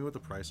not tell me what the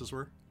prices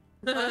were?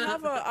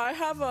 I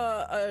have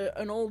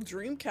an old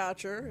dream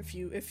catcher. If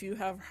you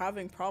have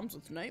having problems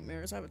with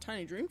nightmares, I have a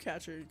tiny dream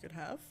catcher you could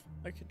have.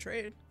 I could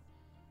trade.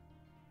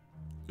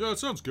 Yeah, it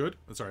sounds good.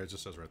 Sorry, it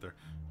just says right there.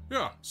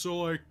 Yeah, so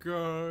like,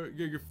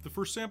 the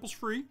first sample's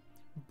free,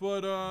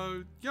 but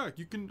yeah,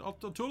 I'll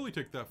totally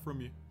take that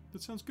from you.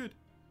 That sounds good.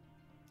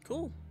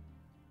 Cool.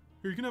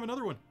 Here, you can have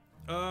another one.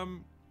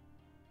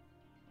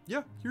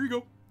 Yeah, here you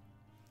go.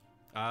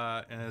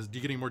 And do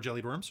you get any more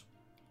jellied worms?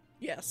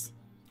 Yes.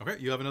 Okay,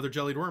 you have another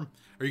jellied worm.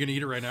 Are you gonna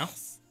eat it right now?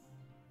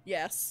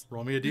 Yes.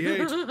 Roll me a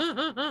d8.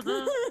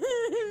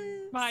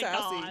 My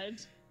Sassy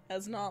god.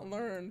 has not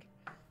learned.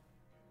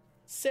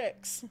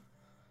 6.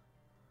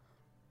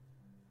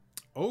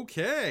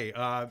 Okay,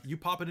 you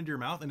pop it into your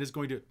mouth and it's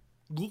going to...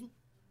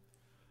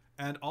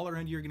 And all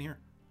around you, you're gonna hear...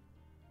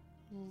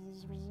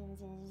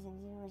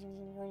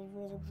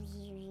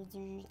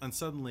 And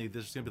suddenly,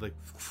 there's gonna be like...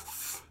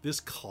 This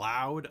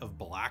cloud of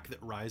black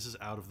that rises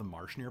out of the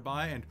marsh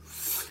nearby and...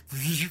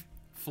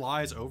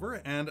 flies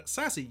over. And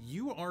Sassy,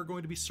 you are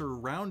going to be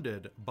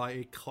surrounded by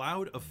a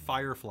cloud of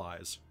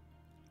fireflies.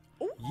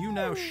 You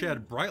now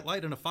shed bright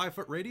light in a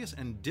 5-foot radius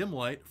and dim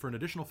light for an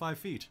additional 5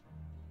 feet.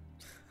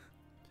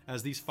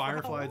 As these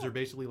fireflies are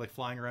basically like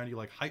flying around you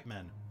like hype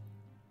men.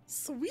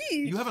 Sweet.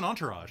 You have an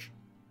entourage.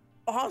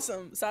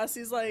 Awesome.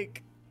 Sassy's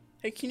like,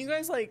 hey, can you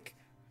guys like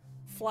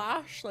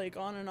flash like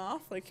on and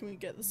off? Like, can we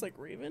get this like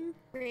Raven?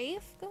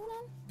 Brave going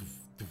on?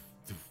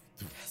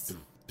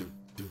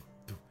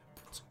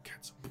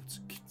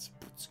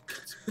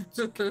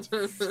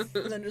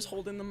 And then just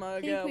holding the I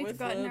mug think we've with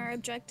forgotten the... our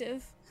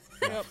objective.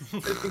 Yep.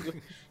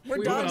 We're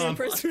We done, went on.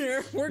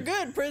 prisoner. We're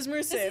good.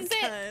 Prisoner safe is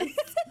it. time.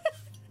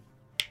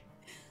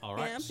 All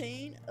right.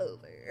 Campaign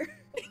over.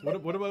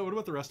 What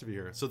about the rest of you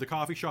here? So the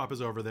coffee shop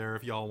is over there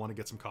if y'all want to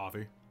get some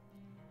coffee.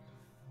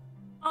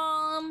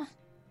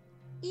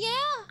 Yeah.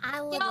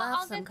 I would Yeah, love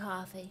I'll some get-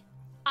 coffee.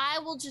 I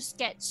will just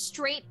get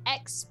straight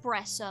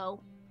espresso.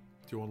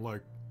 Do you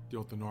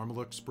want the normal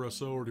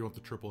espresso or do you want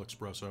the triple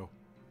espresso?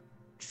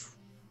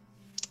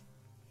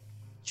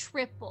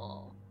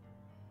 Triple.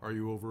 Are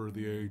you over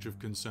the age of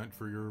consent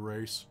for your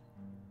race?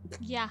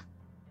 Yeah.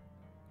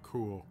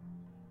 Cool.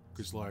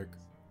 Because, like,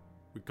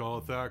 we call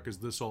it that because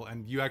this will...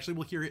 And you actually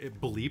will hear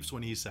it bleeps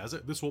when he says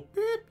it. This will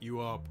beep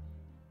you up.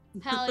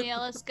 Hell yeah,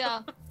 let's go.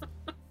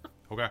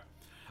 Okay.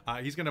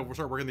 He's going to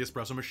start working the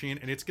espresso machine,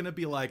 and it's going to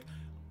be like...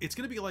 It's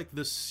going to be like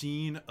the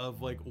scene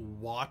of, like,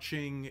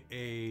 watching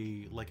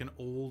an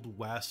Old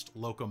West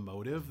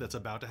locomotive that's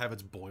about to have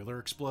its boiler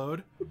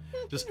explode.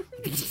 Just...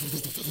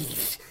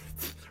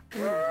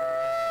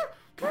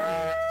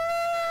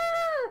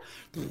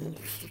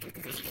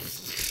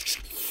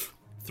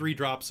 3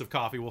 drops of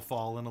coffee will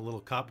fall in a little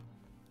cup.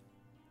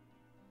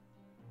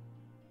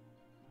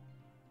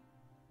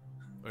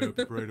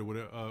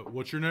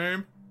 What's your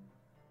name?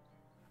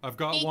 I've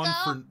got Nico?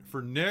 one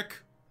for Nick.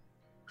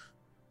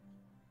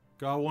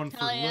 Got one for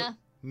Hell yeah.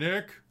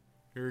 Nick.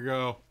 Here you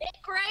go.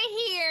 Nick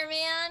right here,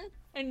 man.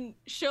 And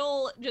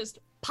she'll just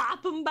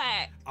pop him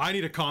back. I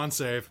need a con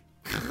save.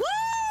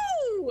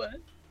 Woo!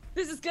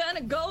 This is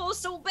gonna go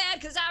so bad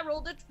because I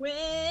rolled a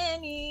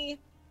 20.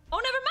 Oh,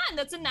 never mind.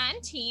 That's a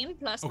 19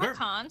 plus my Okay.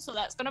 con, so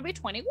that's gonna be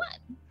 21.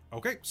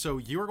 Okay, so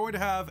you are going to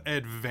have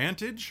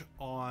advantage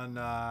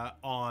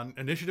on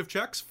initiative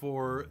checks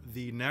for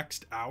the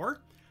next hour,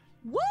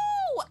 Woo!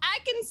 I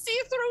can see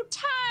through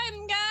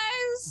time,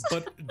 guys.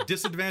 but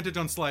disadvantage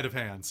on sleight of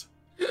hands.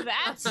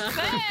 That's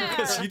fair.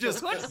 Because you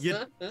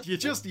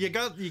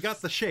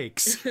got the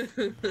shakes.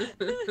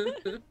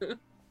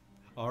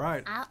 All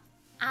right.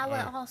 I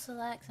would also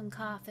like some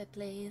coffee,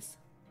 please.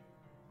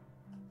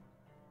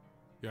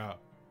 Yeah.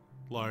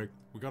 Like,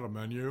 we got a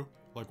menu.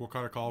 Like, what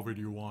kind of coffee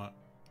do you want?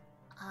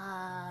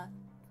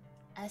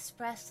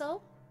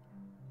 Espresso.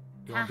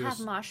 You I want have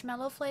this?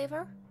 marshmallow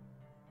flavor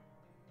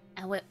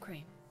and whipped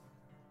cream.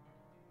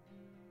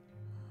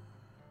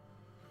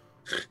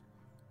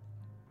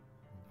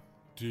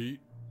 Do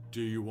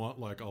you want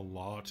like a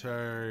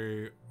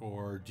latte,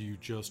 or do you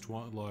just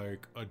want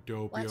like a What's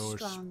doppio?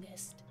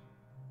 strongest?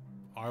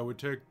 I would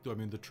take. I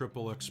mean, the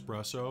triple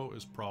espresso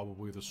is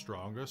probably the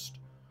strongest,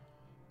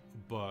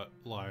 but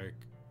like,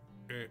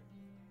 it.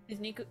 Is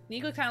Nico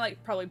kind of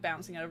like probably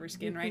bouncing out of her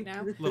skin right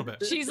now? A little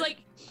bit. She's like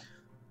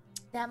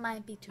That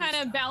might be too kind of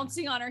strong.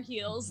 bouncing on her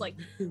heels, like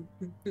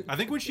I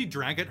think when she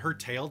drank it, her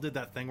tail did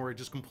that thing where it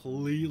just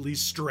completely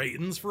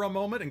straightens for a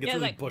moment and gets Yeah,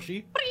 really like,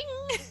 bushy.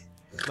 bring.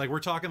 Like we're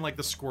talking like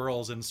the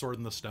squirrels in Sword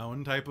in the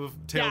Stone type of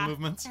tail Yeah.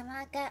 movements. Can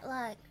I get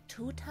like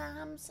 2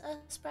 times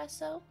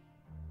espresso?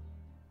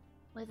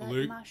 With like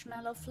Le-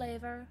 marshmallow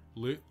flavor?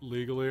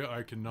 Legally,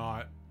 I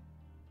cannot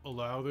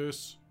allow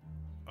this.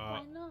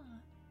 Why not?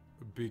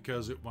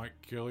 Because it might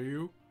kill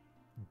you.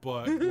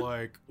 But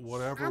like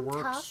whatever I'm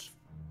works.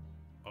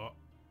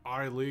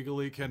 I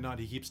legally cannot.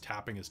 He keeps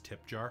tapping his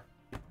tip jar.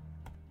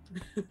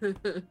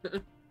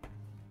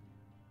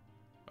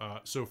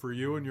 So for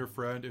you and your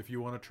friend, if you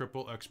want a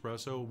triple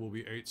espresso, will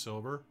be 8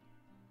 silver.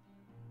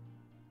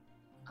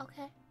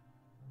 Okay.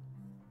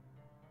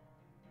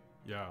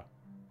 Yeah.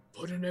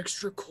 Put an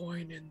extra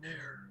coin in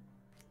there.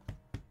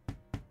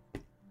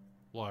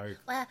 Like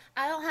Well,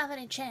 I don't have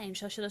any change.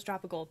 So she'll just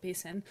drop a gold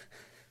piece in.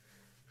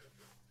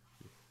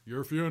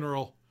 your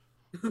funeral.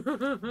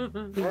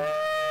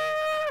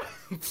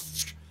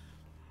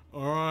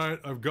 all right,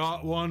 I've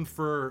got one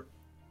for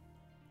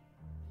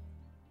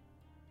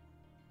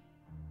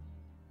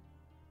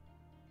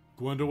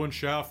Gwendolyn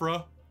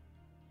Shafra.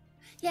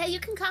 Yeah, you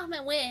can come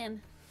and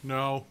win.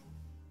 No,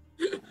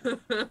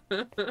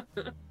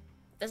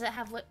 Does it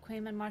have whipped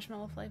cream and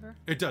marshmallow flavor?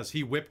 it does.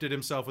 He whipped it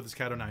himself with his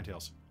cat o' nine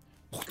tails.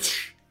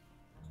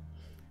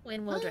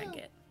 Win, we'll drink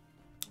it.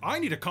 I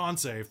need a con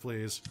save,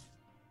 please.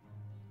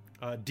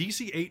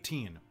 DC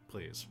 18,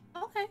 please.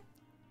 Okay.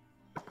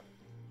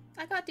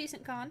 I got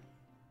decent con.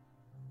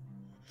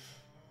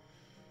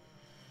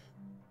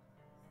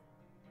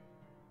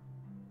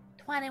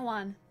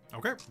 $21.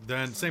 Okay,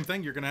 then same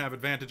thing. You're gonna have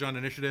advantage on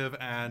initiative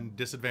and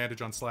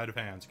disadvantage on sleight of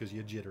hands because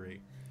you're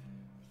jittery.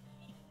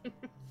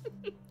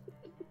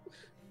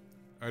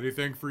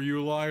 Anything for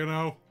you,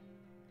 Lion-O?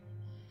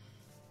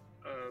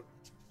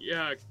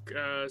 Yeah,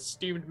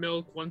 steamed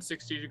milk,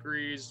 160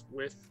 degrees,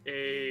 with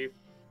a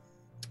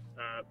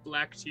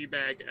black tea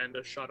bag and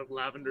a shot of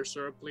lavender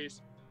syrup,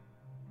 please.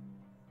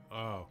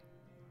 Oh.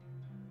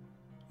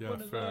 Yeah,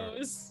 one of fair.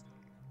 those.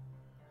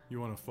 You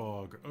want a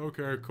fog.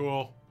 Okay,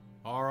 cool.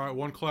 Alright,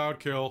 1 cloud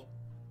kill.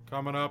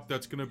 Coming up,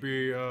 that's gonna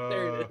be,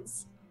 There it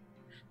is.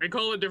 I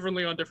call it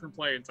differently on different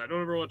planes. I don't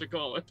remember what to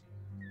call it.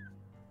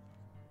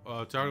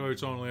 technically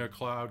it's only a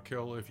cloud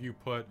kill if you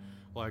put,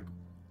 like,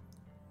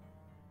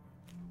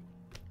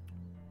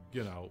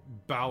 you know,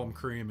 Balam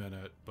cream in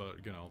it, but,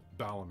 you know,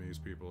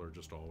 Balamese people are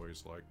just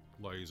always, like,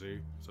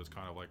 lazy, so it's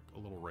kind of, like, a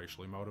little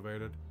racially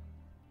motivated.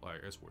 Like,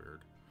 it's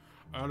weird.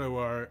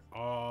 Anyway,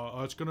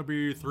 it's gonna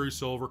be 3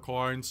 silver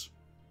coins,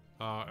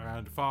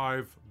 and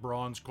 5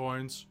 bronze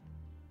coins,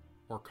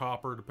 or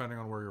copper, depending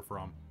on where you're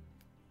from.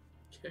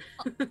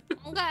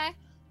 Okay.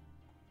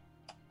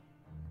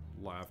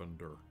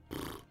 Lavender.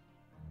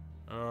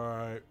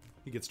 Alright,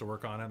 He gets to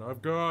work on it.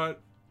 I've got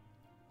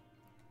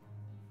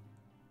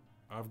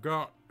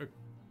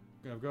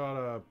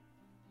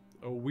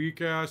a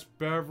weak ass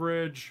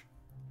beverage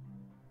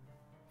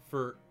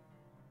for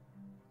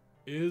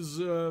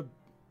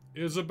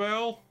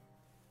Isabel.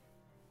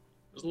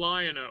 It's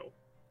Lion-O.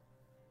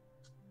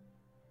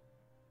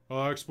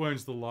 Oh, that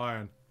explains the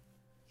lion.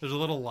 There's a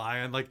little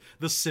lion, like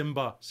the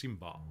Simba,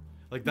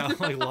 like that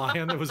like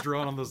lion that was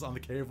drawn on the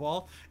cave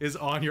wall is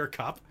on your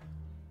cup.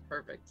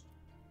 Perfect.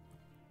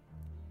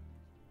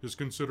 Just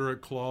consider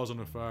it clause in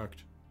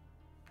effect.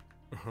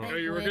 You know,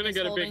 you were Lynn gonna is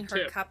get a holding big her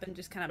tip, cup and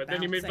just kind of but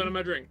then you made fun of bouncing.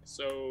 my drink,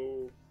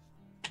 so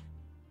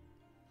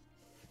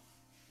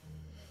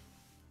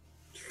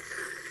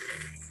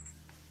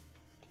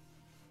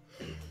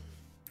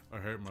I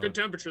hate my. good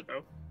temperature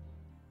though.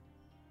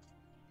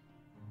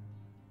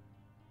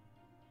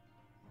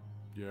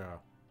 Yeah.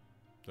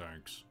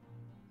 Thanks.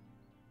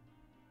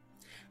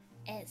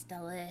 It's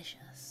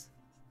delicious.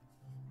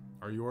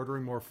 Are you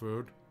ordering more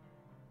food?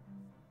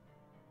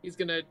 He's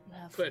gonna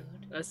Love put food.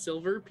 a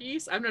silver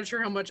piece. I'm not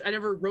sure how much. I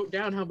never wrote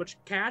down how much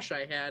cash I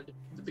had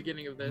at the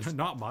beginning of this.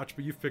 Not much,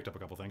 but you've picked up a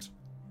couple things.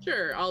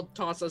 Sure, I'll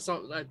toss a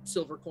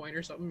silver coin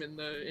or something in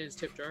his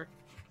tip jar.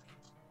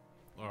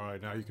 All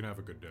right, now you can have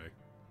a good day.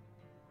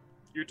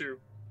 You too.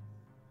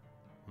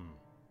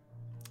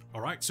 All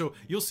right, so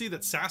you'll see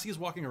that Sassy is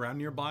walking around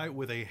nearby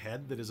with a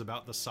head that is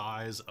about the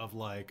size of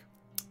like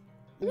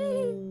a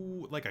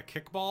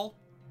kickball,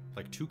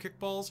 like 2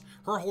 kickballs.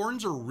 Her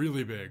horns are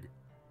really big.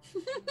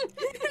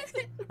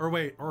 Or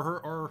wait,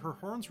 or her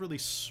horns really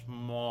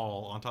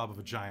small on top of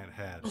a giant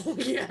head. Oh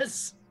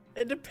yes.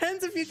 It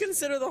depends if you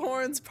consider the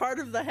horns part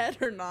of the head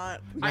or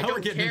not. I Now we're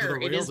don't getting into care.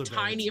 the It rails is of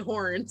tiny things.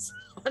 horns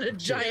on a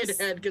giant Yes.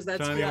 head because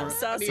that's Tiny Yeah, horns.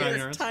 Sassy Tiny has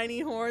horns. tiny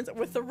horns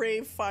with the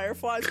rave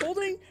fireflies,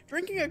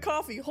 drinking a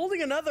coffee,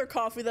 holding another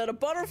coffee that a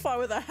butterfly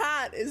with a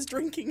hat is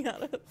drinking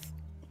out of.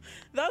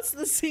 That's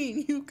the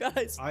scene, you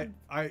guys.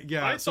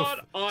 Yeah. I so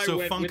thought I so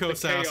went Funko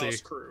with the Sassy.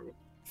 Chaos Crew.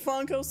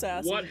 Funko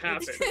Sassy. What It's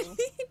happened? true.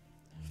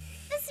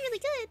 This is really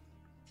good.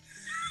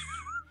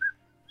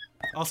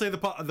 I'll say the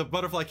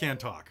butterfly can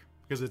talk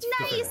because it's the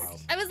Nice.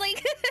 Feywild. I was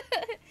like, I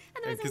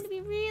thought it was 'cause- going to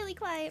be really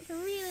quiet for a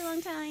really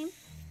long time.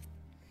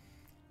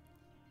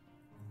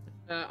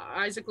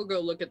 Isaac will go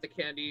look at the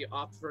candy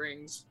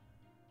offerings.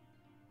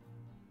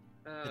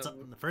 It's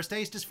the first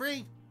taste is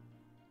free.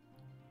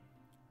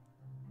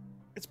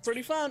 It's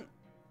pretty fun.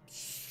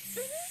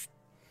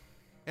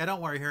 Yeah,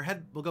 don't worry. Her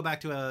head will go back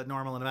to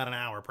normal in about an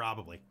hour,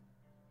 probably.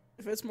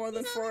 If it's more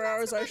than 4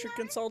 hours, I should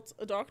consult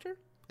a doctor.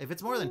 If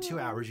it's more than 2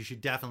 hours, you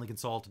should definitely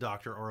consult a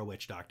doctor or a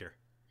witch doctor.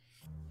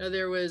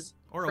 There was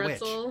Or a witch.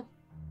 pretzel,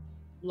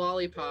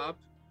 lollipop.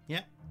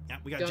 Yeah,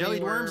 we got Gummy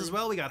jellied worms worm. as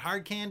well. We got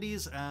hard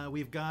candies.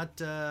 We've got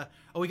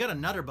we got a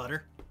Nutter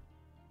Butter.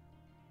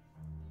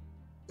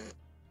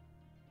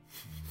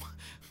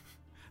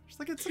 Just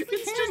like it's like a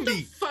It's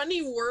candy. just a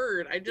funny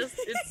word.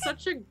 It's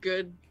such a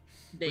good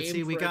name. Let's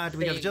see, we for a got the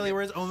thing. jelly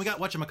worms. Oh, and we got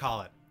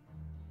whatchamacallit,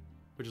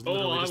 which is Oh,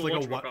 literally I'm just like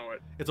whatchamacallit.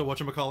 it's a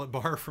whatchamacallit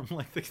bar from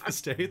like the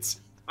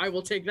States. I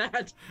will take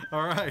that.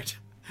 All right,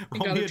 You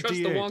roll me gotta a trust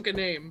the D8. Wonka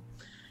name.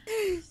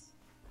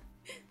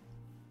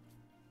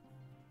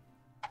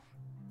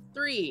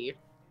 3.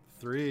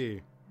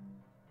 3.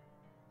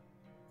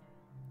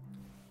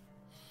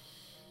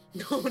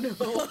 Oh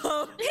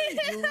no.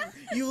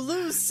 You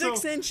lose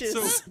 6 inches.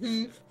 So,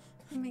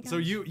 Oh my god. so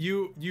you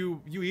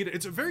eat it.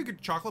 It's a very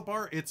good chocolate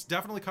bar. It's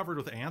definitely covered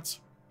with ants.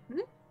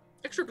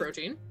 Extra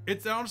protein.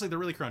 It's honestly, they're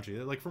really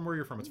crunchy. Like from where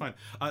you're from, it's fine.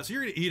 So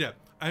you're gonna eat it,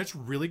 and it's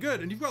really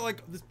good. And you've got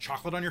like this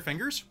chocolate on your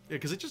fingers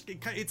because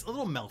it's a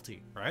little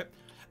melty, right?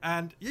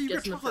 And yeah, you've got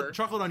Gets in the fur.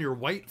 chocolate on your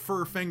white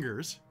fur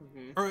fingers,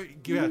 or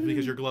yeah,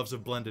 because your gloves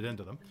have blended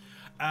into them.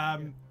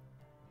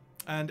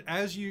 And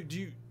as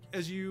you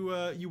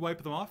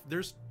wipe them off,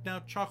 there's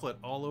now chocolate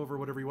all over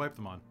whatever you wipe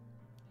them on.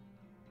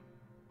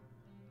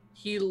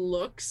 He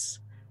looks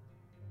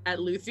at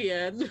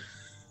Luthien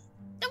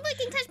Don't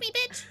fucking touch me,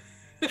 bitch!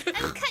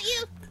 I will cut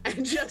you!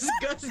 and just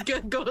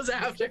goes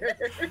after her.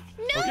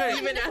 No! Okay.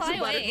 I'm Even gonna as fly a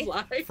away.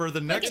 butterfly. For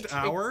the next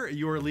hour,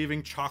 you are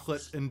leaving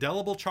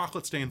indelible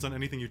chocolate stains on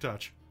anything you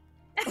touch.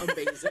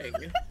 Amazing.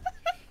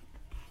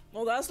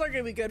 Well, that's not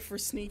gonna be good for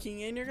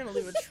sneaking in. You're gonna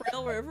leave a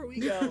trail wherever we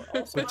go.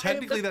 Also, But I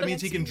technically, have the that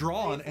means he can fancy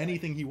draw on rave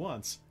anything he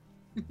wants.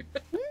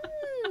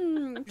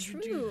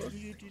 True.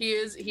 He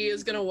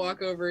is gonna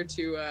walk over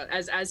to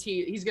as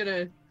he's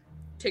gonna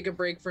take a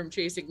break from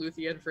chasing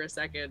Luthien for a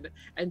second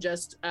and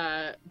just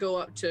go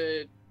up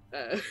to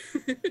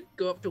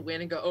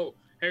Win and go, oh,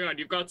 Hang on,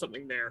 you've got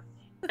something there.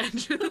 and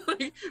just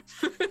like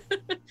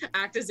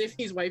act as if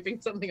he's wiping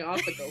something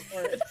off and go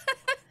for it.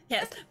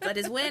 Yes, but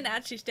is Win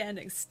actually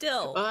standing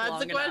still? Well, that's long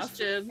the enough?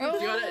 question.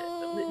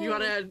 Do you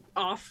want to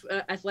off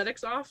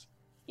athletics off?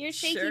 Your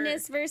Sure.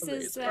 shakiness versus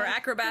Amazing. Or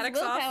acrobatics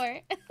off? willpower.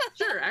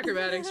 Sure,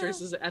 acrobatics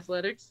versus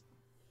athletics.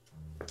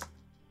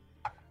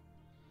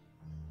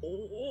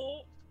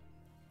 Oh,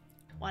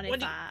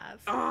 25.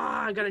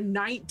 I got a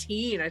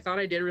 19. I thought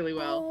I did really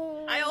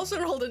well. I also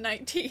rolled a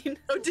 19.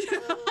 Oh, did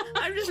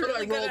I'm just Or do I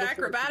really good roll at the 14?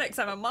 acrobatics.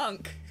 I'm a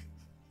monk.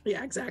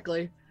 Yeah,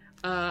 exactly.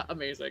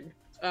 Amazing.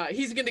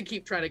 He's gonna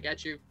keep trying to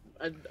get you.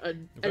 You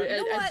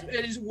know what?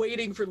 And is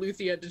waiting for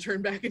Luthien to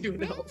turn back into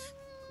an elf.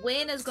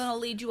 Win is going to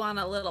lead you on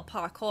a little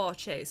parkour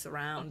chase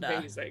around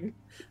Amazing.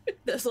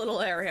 this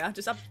little area,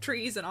 just up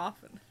trees and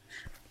off. And...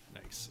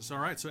 Nice. So,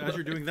 all right. So as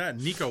you're doing that,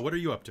 Nico, what are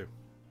you up to?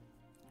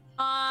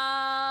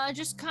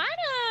 Just kind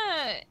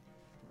of.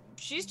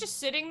 She's just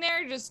sitting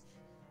there, just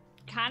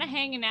kind of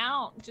hanging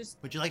out. Just.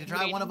 Would you like to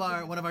try one of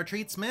our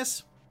treats,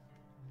 miss?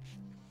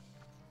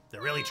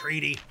 They're really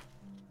treaty.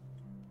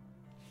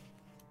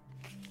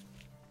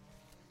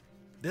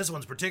 This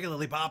one's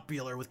particularly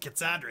popular with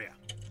Kitsadria.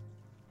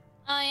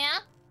 Oh yeah?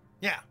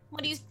 Yeah,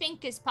 What do you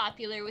think is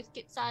popular with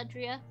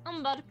Kitsadria?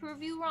 I'm about to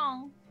prove you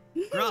wrong.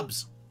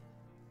 grubs.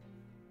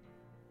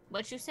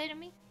 What you say to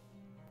me?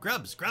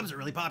 Grubs. Grubs are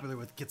really popular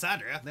with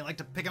Kitsadria. They like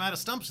to pick them out of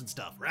stumps and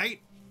stuff,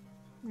 right?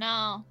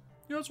 No.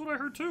 Yeah, that's what I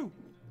heard too.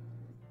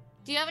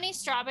 Do you have any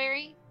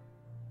strawberry?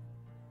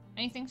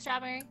 Anything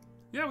strawberry?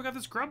 Yeah, we got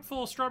this grub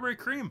full of strawberry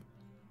cream.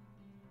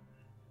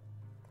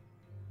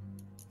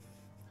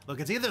 Look,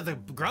 it's either the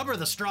grub or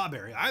the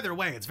strawberry. Either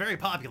way, it's very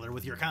popular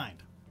with your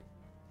kind.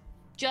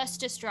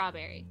 Just a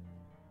strawberry.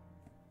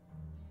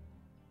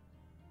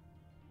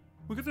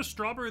 We got this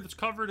strawberry that's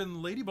covered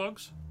in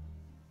ladybugs.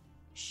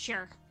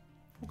 Sure.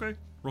 Okay.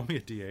 Roll me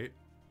a d8.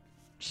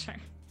 Sure.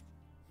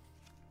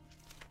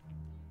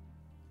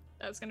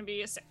 That's gonna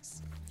be a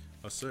 6.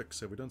 A 6.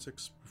 Have we done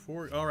 6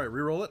 before? All right,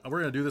 re-roll it. We're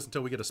going to do this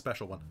until we get a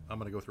special one. I'm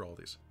going to go through all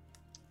these.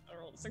 I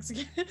rolled a 6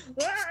 again.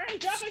 I'm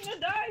dropping the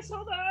dice.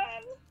 Hold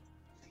on.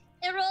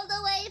 It rolled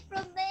away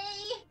from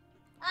me.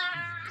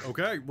 Ah!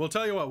 Okay, well,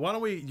 tell you what. Why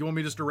don't we... You want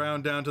me just to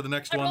round down to the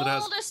next I one that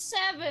has... rolled a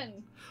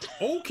 7.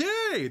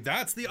 Okay,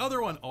 that's the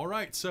other one. All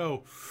right,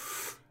 so...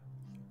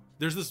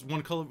 There's this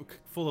one color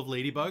full of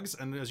ladybugs,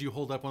 and as you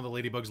hold up, one of the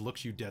ladybugs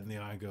looks you dead in the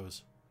eye and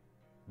goes,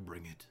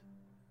 "Bring it.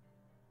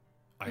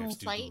 I have Don't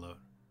student fight? loan.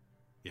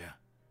 Yeah,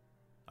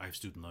 I have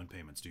student loan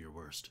payments. Do your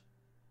worst.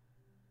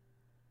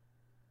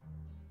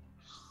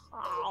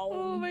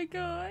 Oh my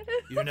god.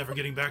 You're never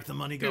getting back the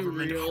money, Too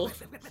government." real.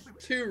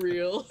 Too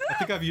real. I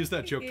think I've used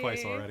that joke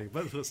twice already,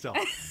 but still.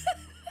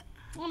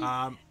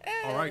 All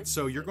right,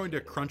 so you're going to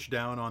crunch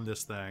down on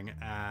this thing,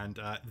 and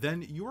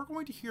then you are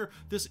going to hear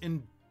this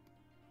an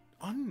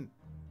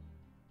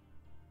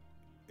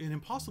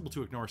impossible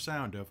to ignore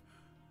sound of,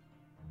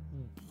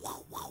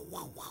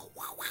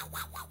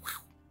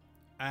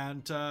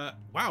 and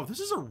wow, this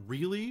is a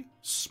really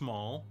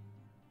small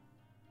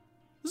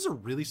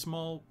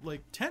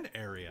like tent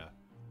area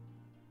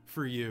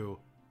for you,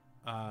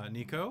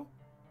 Nico,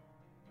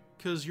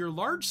 because you're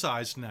large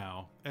sized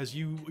now. As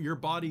your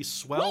body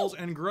swells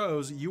and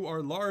grows, you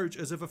are large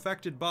as if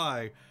affected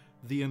by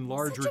the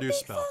enlarge Such a reduce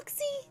big spell.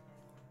 foxy.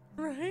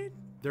 Right?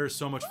 There's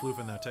so much floof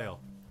in that tail.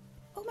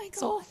 Oh my god.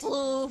 So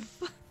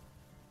floof.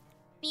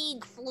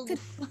 Big floof.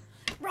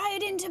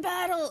 Ride into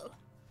battle.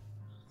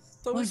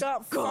 So we Let's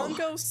got go.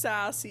 Funko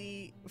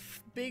Sassy,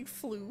 Big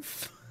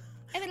Floof,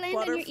 I would land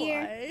on your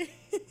ear.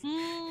 Butterfly.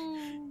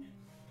 Mm.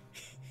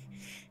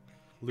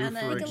 Lou And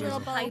then for like a little example.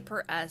 ball.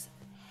 hyper as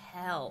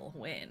hell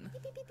win.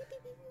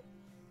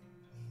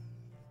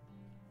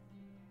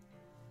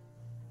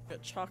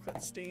 Got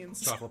chocolate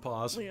stains. Chocolate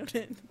paws.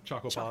 Leonin.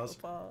 Choco paws.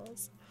 Chocolate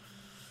paws.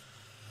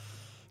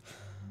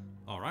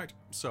 All right.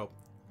 So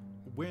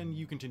when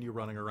you continue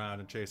running around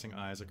and chasing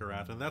Isaac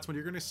around, and that's when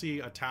you're going to see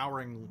a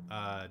towering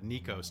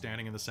Nico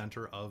standing in the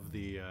center of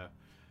the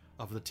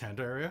tent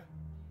area.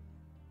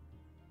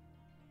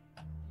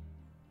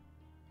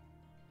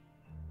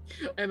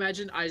 I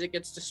imagine Isaac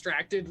gets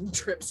distracted and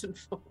trips and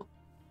falls.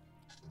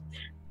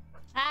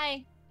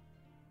 Hi.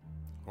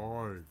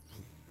 Hi.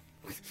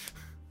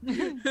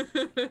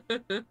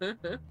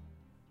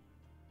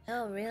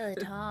 Oh, really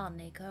tall,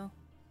 Nico.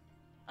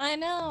 I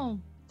know.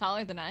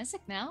 Taller than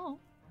Isaac now.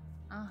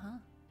 Uh-huh.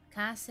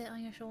 Can I sit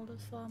on your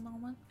shoulders for a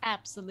moment?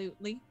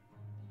 Absolutely.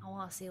 I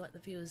want to see what the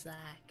view's like.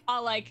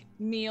 I'll like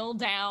kneel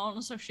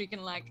down so she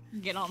can like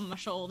get on my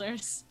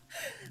shoulders.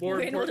 More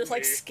Wayne will just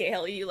like importantly,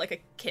 scale you like a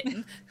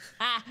kitten.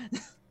 Ah.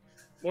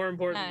 more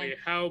importantly,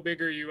 how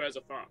big are you as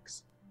a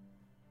fox?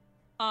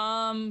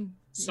 Science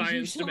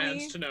Usually-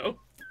 demands to know.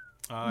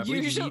 I believe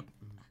you Usually- need-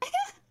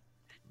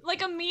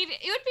 Like a it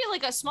would be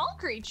like a small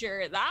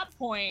creature at that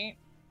point.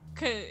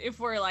 If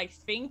we're like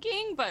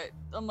thinking, but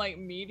I'm like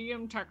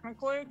medium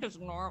technically, because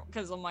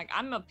I'm like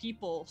I'm a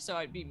people, so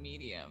I'd be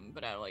medium,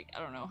 but I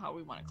don't know how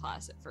we want to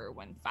class it for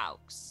when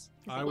Faux.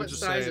 I What would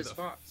just size say is that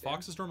fox,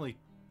 fox is normally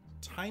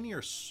tiny,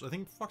 or I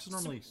think fox is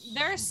normally.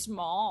 They're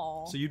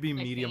small. So you'd be I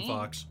medium think.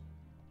 fox.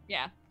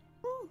 Yeah.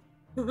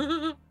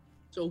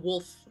 So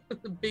wolf,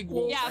 big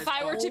wolf. Yeah, if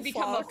I were to Oh,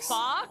 become fox. a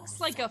fox,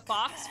 like a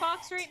fox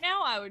right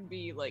now, I would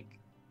be like,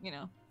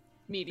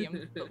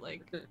 medium. But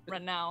like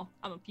right now,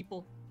 I'm a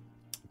people.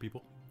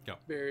 People. Go.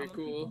 Very I'm a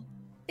cool. people.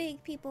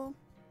 Big people.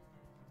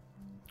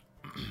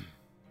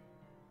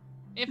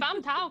 If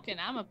I'm talking,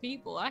 I'm a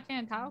people. I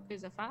can't talk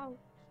as a fox.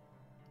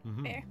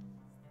 Mhm. Fair.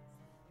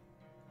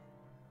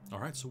 All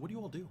right. So what do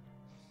you all do?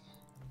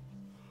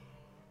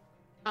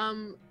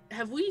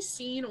 Have we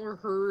seen or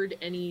heard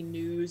any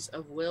news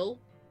of Will?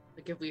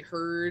 Like, have we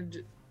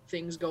heard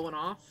things going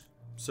off?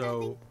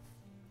 So,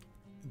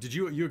 did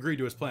you agreed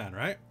to his plan,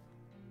 right?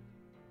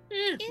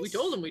 We Ish.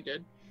 told him we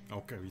did.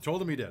 Okay, you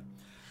told him he did.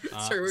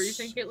 Sorry, what were you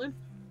saying, Caitlin?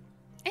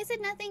 I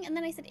said nothing, and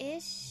then I said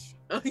ish.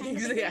 Oh, Kind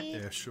of yeah. agreed.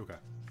 Ish. Okay.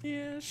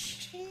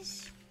 Ish.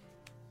 Ish.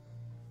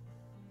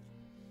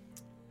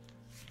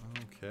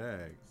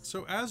 Okay.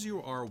 So as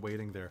you are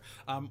waiting there,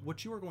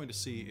 what you are going to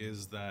see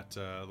is that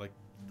like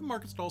the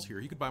market stalls here.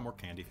 You could buy more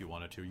candy if you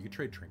wanted to. You could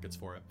trade trinkets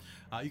for it.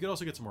 You could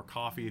also get some more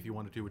coffee if you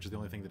wanted to, which is the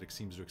only thing that it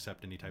seems to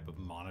accept any type of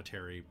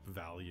monetary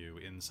value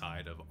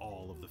inside of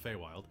all of the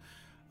Feywild.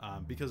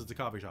 Because it's a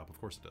coffee shop, of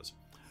course it does.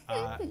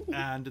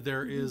 And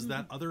there is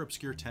that other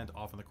obscure tent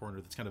off in the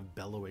corner that's kind of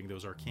bellowing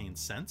those arcane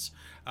scents.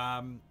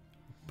 Great.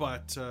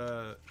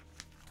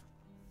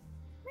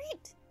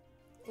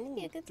 Ooh,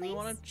 Be a good do we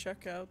want place. to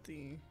check out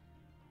the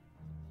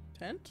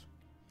tent?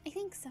 I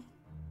think so.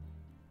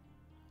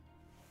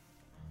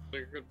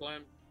 Like a good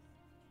plan.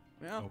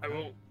 Yeah. Okay. I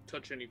won't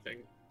touch anything.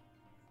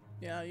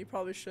 Yeah, you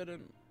probably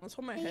shouldn't. Let's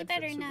hold my And you head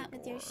better fits to not the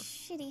with your door.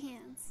 shitty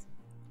hands.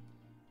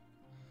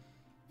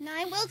 No,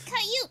 I will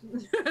cut you.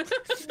 You're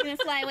gonna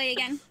fly away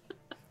again.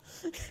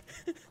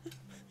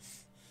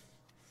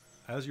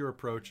 As you're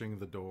approaching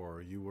the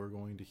door, you are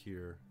going to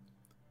hear,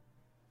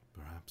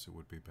 "Perhaps it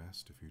would be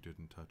best if you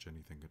didn't touch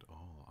anything at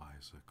all,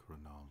 Isaac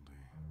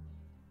Rinaldi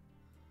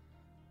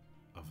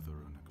of the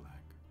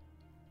Runaglag."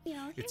 You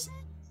all hear It's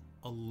that?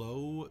 a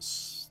low,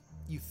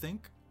 you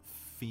think,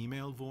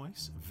 female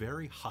voice,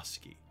 very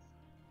husky,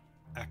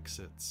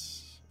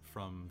 exits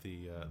from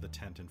the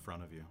tent in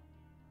front of you.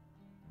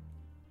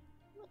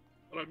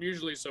 But I'm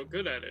usually so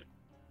good at it.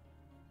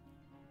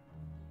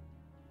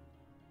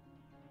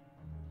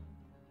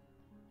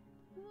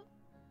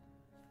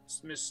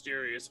 This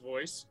mysterious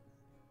voice.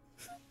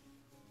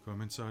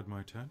 "Come inside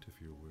my tent,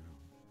 if you will.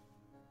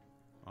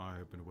 I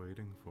have been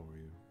waiting for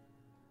you."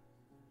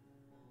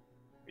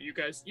 You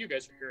guys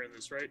are hearing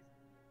this, right?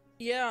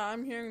 Yeah,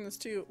 I'm hearing this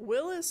too.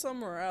 Will is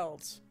somewhere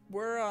else.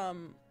 We're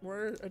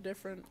a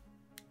different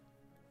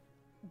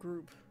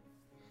group.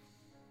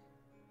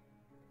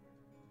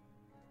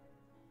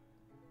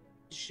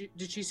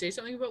 Did she say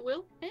something about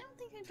Will? I don't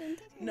think I didn't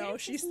think I No,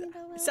 heard she's something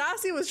about Will.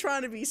 Sassy was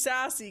trying to be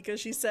sassy because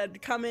she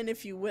said, "Come in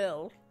if you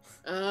will."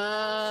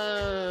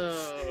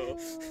 Oh.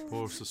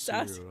 Poor That's-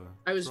 Cecilia.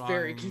 I was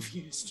very trying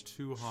confused.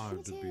 Too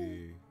hard to Me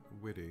be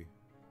witty.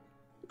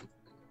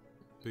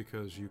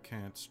 Because you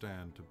can't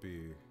stand to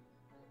be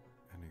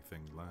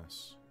anything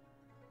less.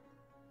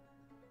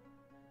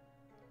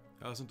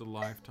 Hasn't a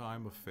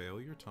lifetime of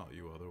failure taught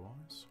you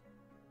otherwise?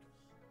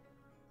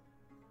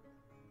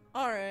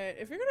 Alright,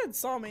 if you're gonna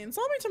insult me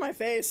to my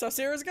face. So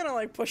Sarah's gonna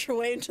like push her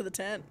way into the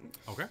tent.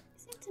 Okay.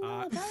 To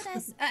know about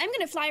us. I'm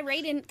gonna fly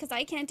right in because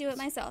I can't do it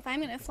myself. I'm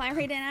gonna fly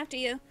right in after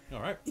you. All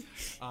right.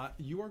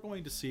 You are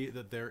going to see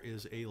that there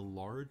is a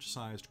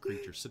large-sized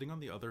creature sitting on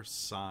the other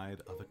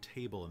side of a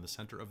table in the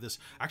center of this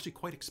actually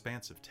quite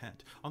expansive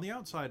tent. On the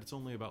outside, it's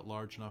only about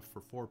large enough for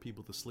 4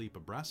 people to sleep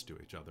abreast to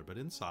each other, but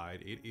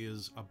inside, it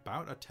is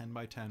about a 10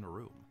 by 10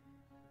 room.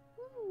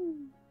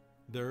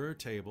 There are a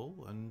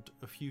table and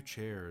a few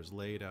chairs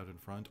laid out in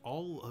front,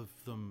 all of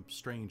them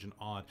strange and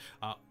odd,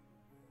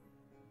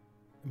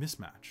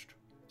 mismatched.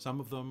 Some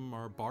of them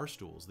are bar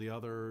stools. The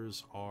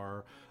others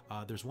are,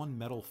 there's one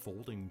metal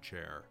folding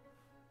chair.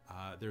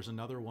 There's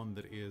another one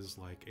that is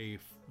like a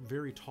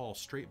very tall,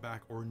 straight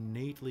back,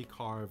 ornately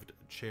carved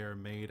chair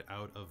made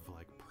out of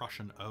like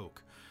Prussian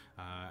oak.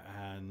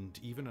 And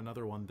even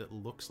another one that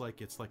looks like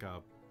it's like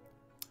a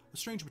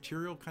strange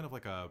material, kind of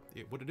like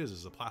what it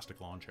is a plastic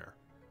lawn chair.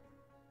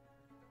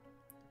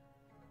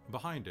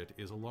 Behind it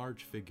is a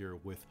large figure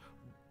with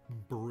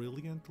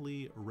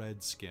brilliantly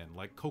red skin,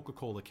 like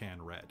Coca-Cola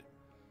can red.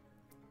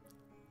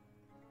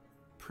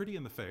 Pretty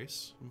in the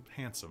face,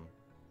 handsome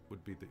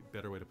would be the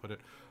better way to put it,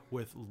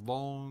 with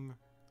long,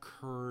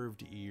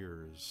 curved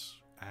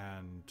ears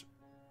and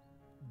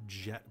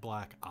jet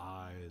black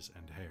eyes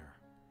and hair.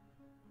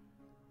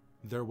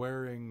 They're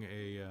wearing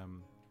a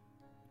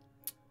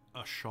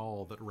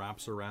shawl that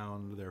wraps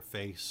around their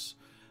face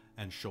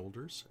and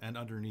shoulders, and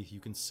underneath you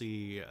can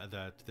see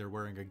that they're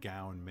wearing a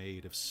gown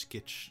made of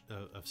stitched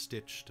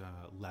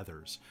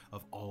leathers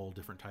of all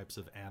different types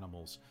of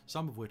animals,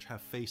 some of which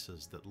have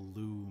faces that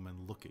loom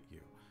and look at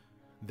you,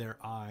 their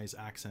eyes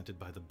accented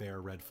by the bare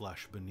red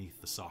flesh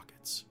beneath the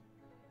sockets.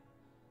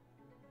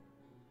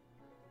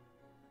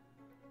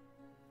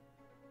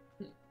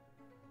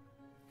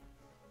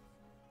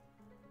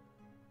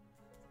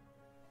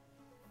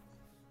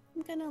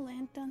 I'm gonna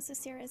land on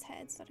Cicera's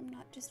head so that I'm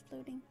not just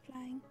flying.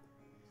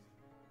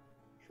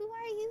 Who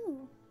are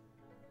you?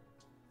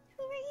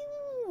 Who are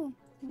you?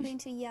 I'm going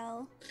to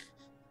yell.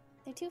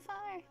 They're too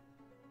far.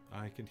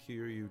 I can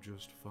hear you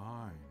just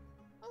fine,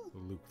 Oh.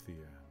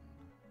 Luthien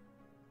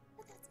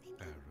Oh, that's my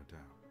name. Eredau.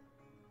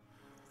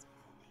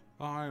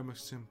 I am a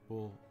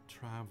simple,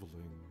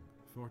 traveling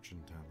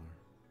fortune teller.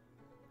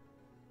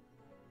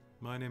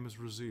 My name is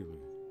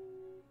Razili,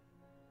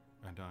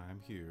 and I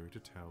am here to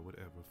tell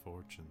whatever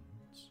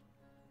fortunes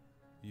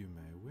you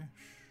may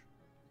wish.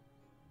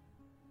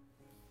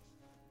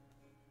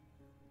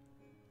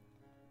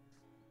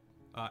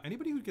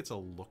 Anybody who gets a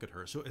look at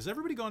her. So has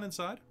everybody gone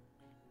inside?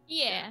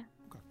 Yeah.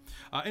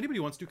 Anybody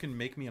who wants to can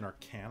make me an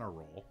Arcana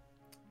roll.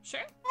 Sure.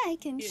 I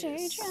can sure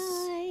Yes.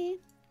 try.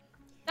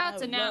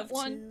 That's I a would nat love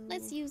one. to.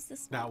 Let's use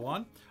this That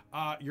one.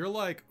 You're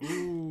like,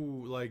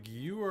 ooh, like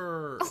you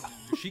are.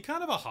 She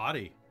kind of a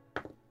hottie.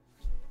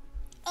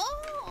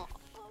 Oh,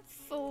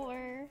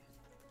 4.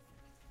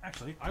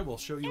 Actually, I will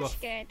show you You're a.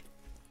 scared.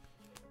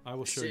 I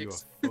will show you a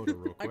 6. photo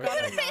real I quick.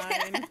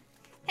 got a 9.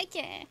 Heck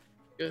yeah.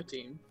 Good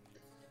team.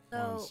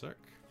 One So, sec.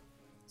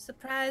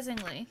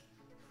 surprisingly,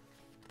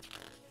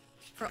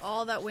 for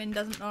all that Wynn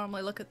doesn't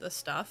normally look at this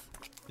stuff,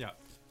 Yeah.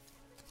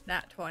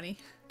 nat 20.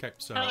 Okay,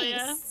 so Oh,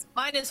 yeah. Nice.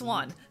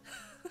 -1.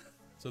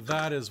 so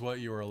that is what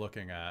you are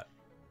looking at.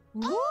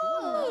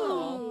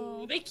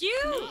 Oh. They cute.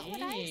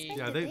 What I expected.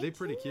 Yeah, they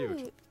pretty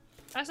cute.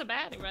 That's a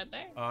baddie right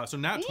there. So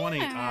nat 20,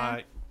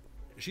 Yeah.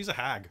 she's a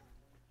hag.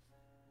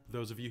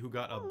 Those of you who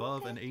got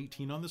above an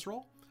 18 on this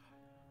roll,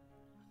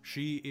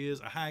 she is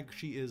a hag.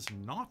 She is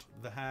not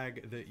the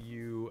hag that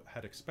you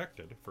had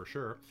expected, for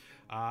sure.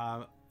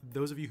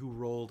 Those of you who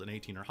rolled an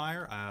 18 or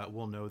higher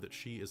will know that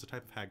she is a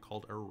type of hag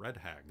called a red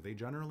hag. They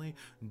generally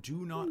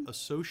do not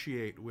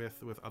associate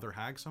with other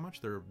hags so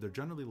much. They're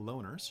generally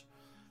loners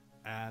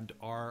and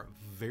are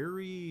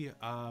very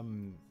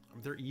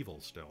they're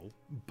evil still,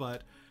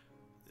 but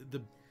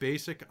the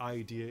basic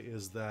idea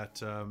is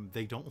that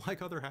they don't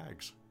like other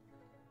hags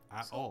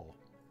at all.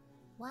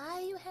 Why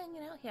are you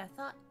hanging out here? I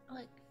thought,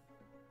 like,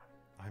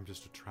 I'm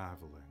just a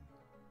traveling.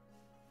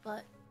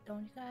 but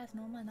don't you guys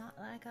normally not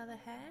like other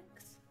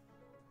hags?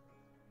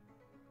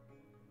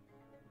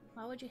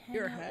 Why would you hang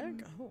You're a out hag?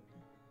 in- Oh.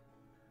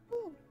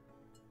 Ooh.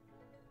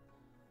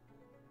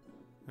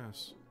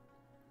 Yes.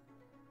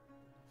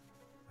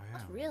 I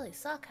Must am. really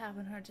suck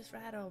having her just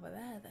right over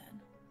there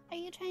then. Are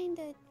you trying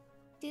to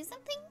do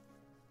something?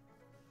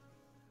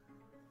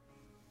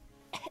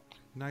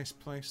 Nice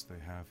place they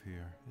have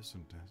here,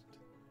 isn't it?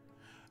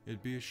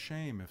 It'd be a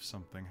shame if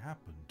something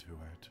happened to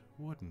it,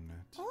 wouldn't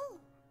it? Oh,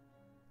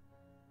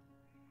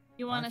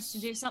 You want us to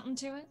do something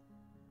to it?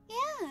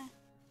 yeah.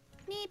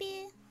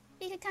 Maybe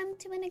we could come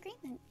to an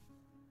agreement.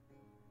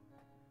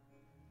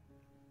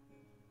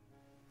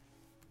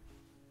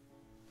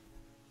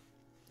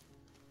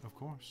 Of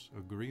course,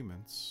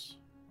 agreements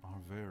are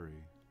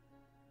very,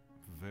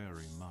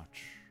 very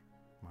much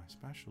my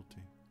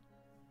specialty.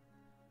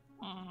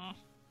 Aw.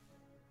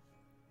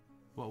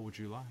 What would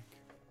you like?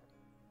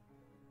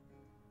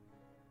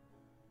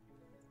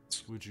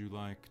 Would you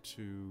like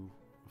to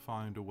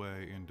find a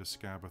way into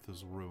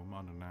Scabatha's room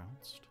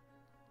unannounced?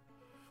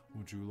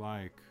 Would you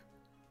like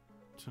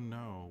to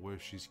know where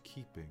she's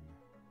keeping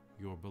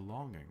your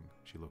belonging?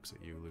 She looks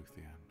at you,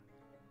 Luthien.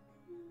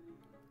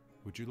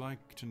 Would you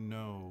like to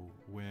know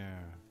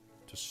where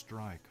to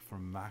strike for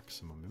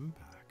maximum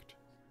impact?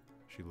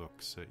 She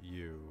looks at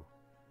you,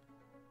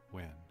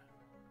 Wynn.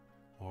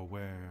 Or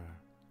where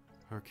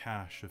her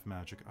cache of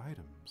magic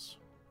items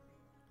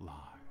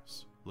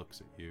lies? Looks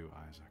at you,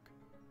 Isaac.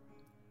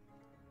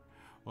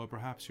 Or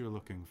perhaps you're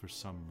looking for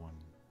someone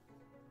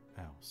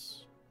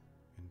else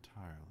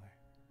entirely.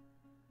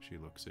 She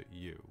looks at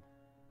you,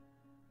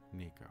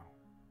 Nico.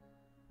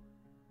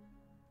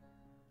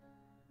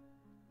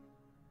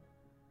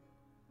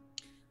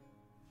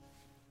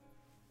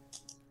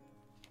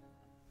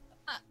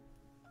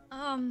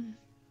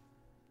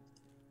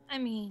 I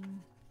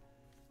mean,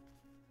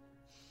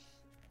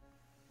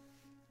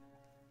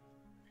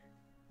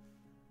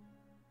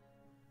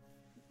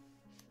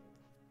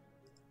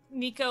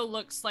 Nico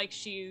looks like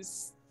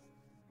she's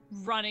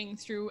running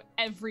through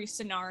every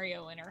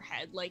scenario in her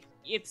head. Like,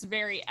 it's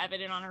very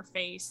evident on her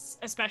face,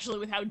 especially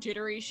with how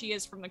jittery she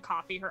is from the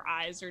coffee. Her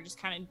eyes are just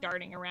kind of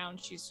darting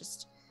around. She's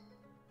just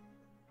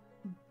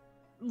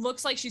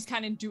looks like she's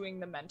kind of doing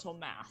the mental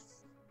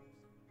math.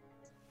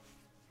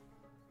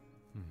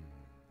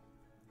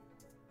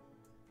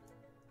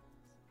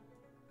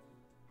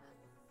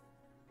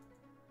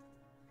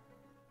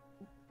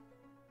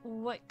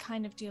 What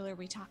kind of deal are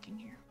we talking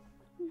here?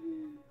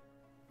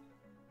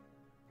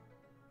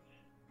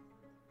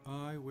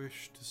 I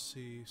wish to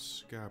see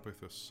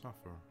Scabatha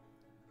suffer.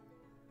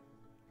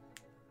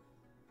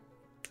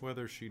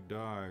 Whether she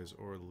dies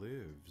or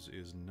lives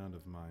is none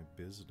of my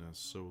business,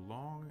 so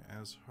long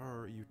as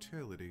her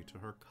utility to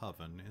her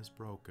coven is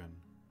broken.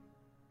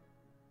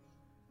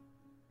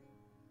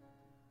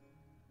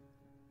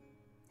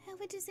 How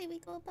would you say we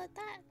go about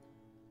that?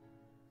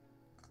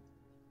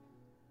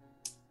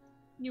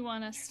 You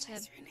want us to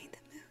ruining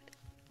the mood.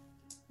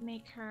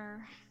 make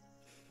her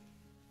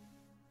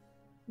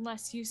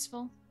less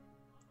useful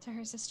to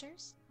her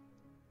sisters?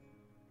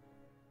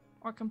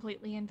 Or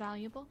completely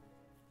invaluable?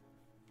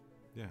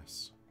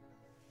 Yes.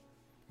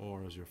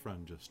 Or as your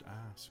friend just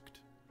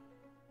asked.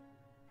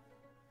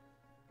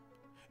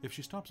 If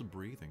she stops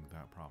breathing,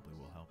 that probably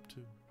will help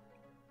too.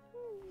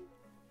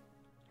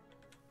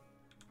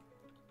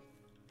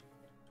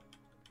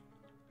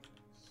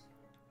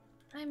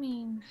 I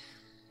mean,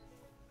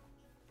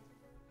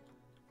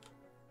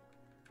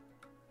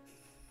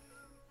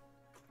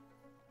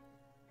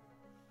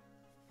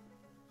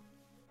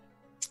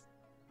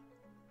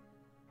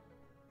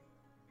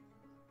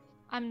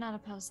 I'm not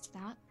opposed to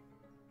that.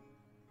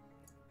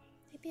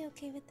 I'd be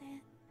okay with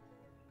that.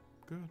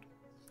 Good.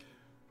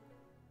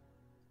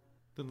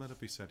 Then let it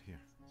be said here.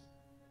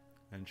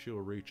 And she'll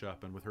reach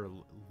up and with her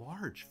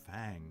large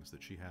fangs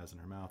that she has in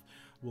her mouth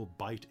will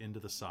bite into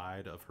the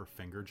side of her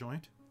finger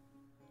joint.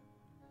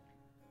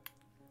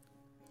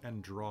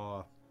 and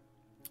draw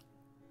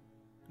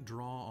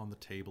on the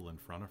table in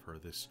front of her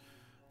this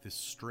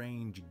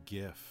strange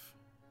glyph,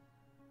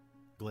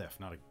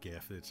 not a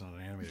gif. It's not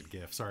an animated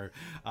gif. Sorry.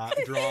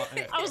 Draw.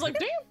 I was like,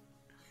 damn.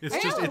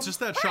 It's just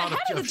that shot of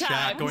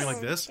Shaq going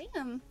like this,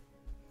 Damn.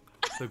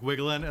 like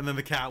wiggling, and then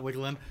the cat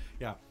wiggling.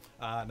 Yeah.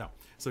 No.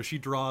 So she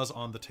draws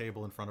on the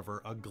table in front of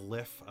her a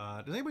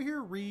glyph. Does anybody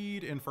here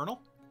read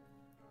Infernal?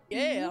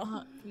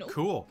 Yeah. No.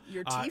 Cool.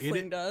 Your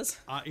tiefling does.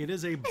 It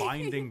is a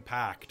binding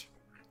pact.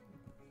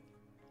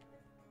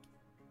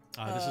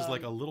 This is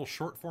like a little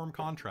short form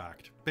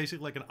contract,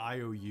 basically like an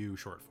IOU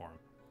short form.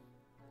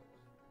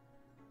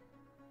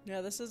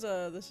 Yeah, this is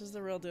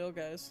the real deal,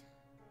 guys.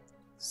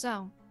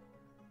 So,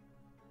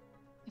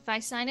 if I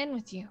sign in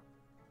with you,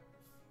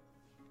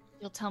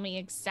 you'll tell me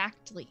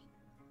exactly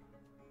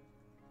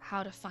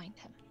how to find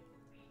him.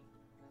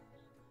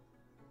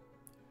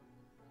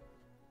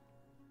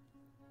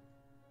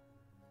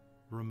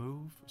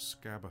 Remove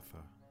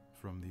Skabatha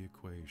from the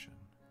equation,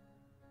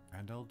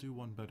 and I'll do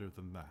one better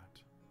than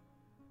that.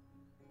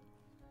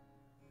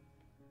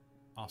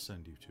 I'll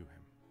send you to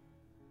him.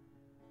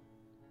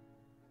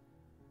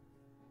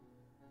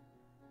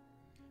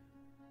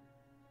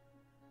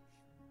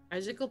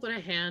 Isaac will put a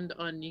hand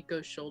on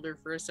Nico's shoulder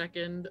for a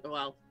second.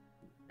 Well,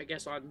 I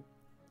guess on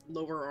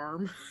lower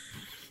arm,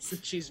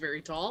 since she's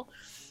very tall.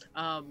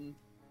 And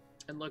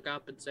look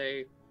up and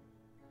say,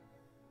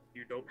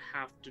 You don't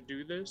have to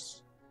do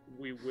this.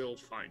 We will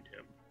find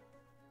him.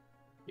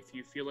 If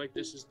you feel like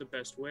this is the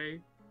best way,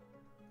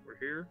 we're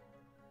here.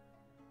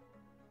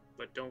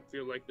 But don't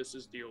feel like this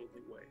is the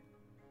only way.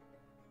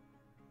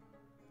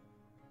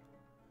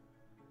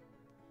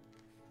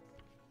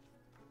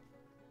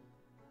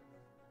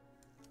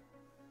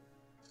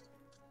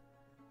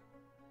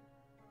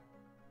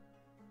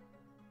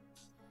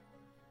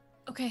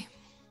 Okay.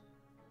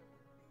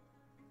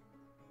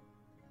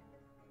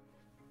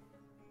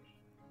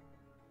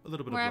 A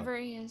little bit Wherever of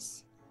blood. he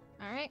is.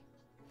 All right.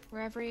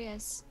 Wherever he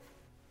is.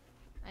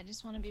 I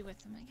just want to be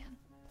with him again.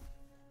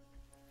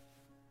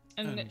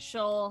 And And-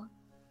 she'll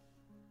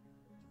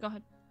go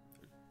ahead.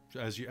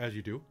 As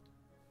you do.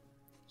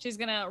 She's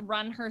gonna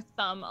run her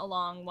thumb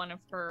along one of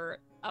her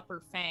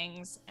upper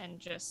fangs and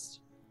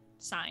just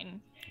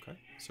sign. Okay.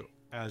 So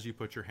as you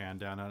put your hand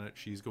down on it,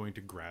 she's going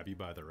to grab you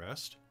by the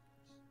wrist.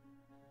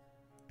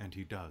 And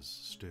he does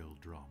still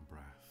draw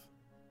breath.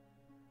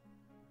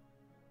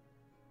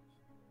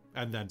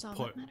 And then That's all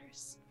put. that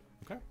matters.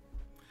 Okay.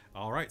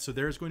 All right. So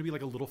there's going to be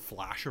like a little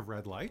flash of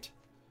red light,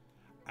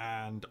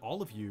 and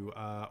all of you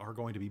are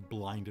going to be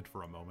blinded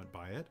for a moment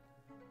by it.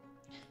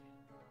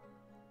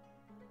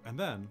 And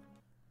then,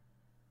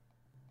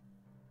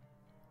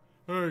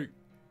 hey,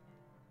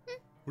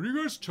 what are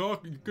you guys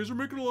talking? You guys are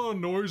making a lot of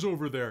noise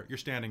over there. You're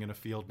standing in a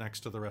field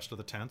next to the rest of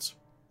the tents.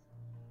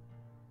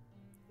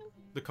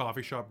 The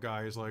coffee shop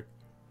guy is like,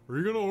 "Are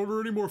you gonna order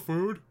any more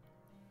food?"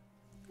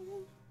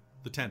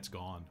 The tent's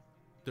gone.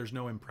 There's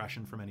no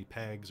impression from any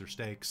pegs or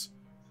stakes.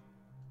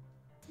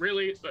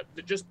 Really,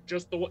 just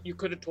what you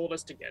could have told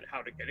us to get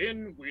how to get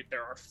in.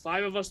 There are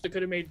 5 of us that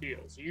could have made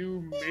deals.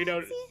 You made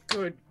out. see?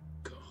 Good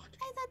God.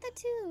 I thought that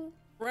too.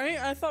 Right?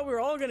 I thought we were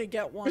all gonna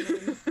get one.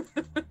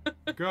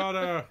 I've got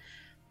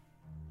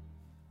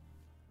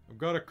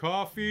a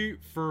coffee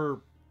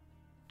for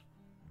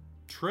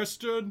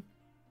Tristan.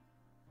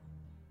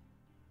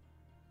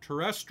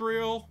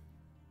 Terrestrial.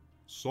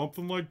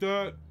 Something like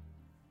that.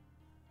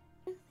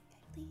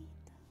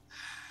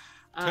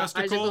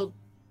 Testicle.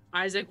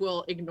 Isaac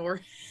will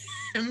ignore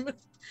him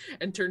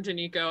and turn to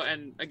Nico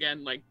and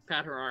again like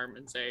pat her arm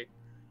and say,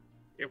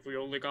 If we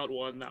only got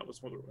one, that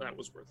was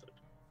worth it.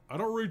 I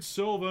don't read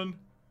Sylvan.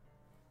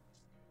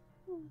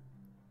 You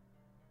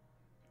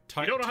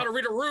don't know how to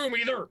read a room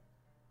either.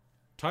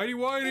 Tidy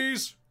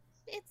Whities.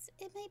 It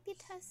might be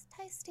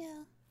tie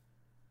steel.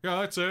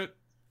 Yeah, that's it.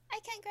 I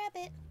can't grab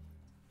it.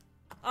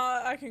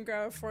 I can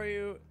grab it for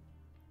you.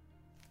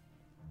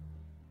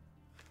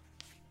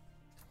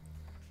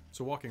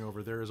 So walking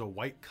over, there is a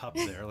white cup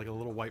there, like a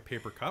little white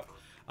paper cup,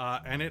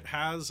 and it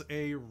has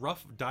a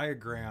rough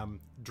diagram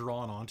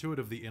drawn onto it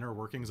of the inner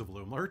workings of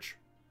Loomlurch.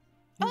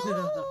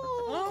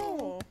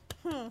 Oh.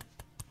 Huh.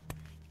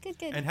 Good,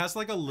 good. And has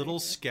like a little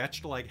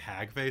sketched like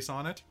hag face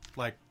on it,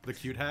 like the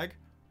cute hag,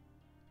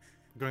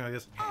 going like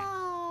this.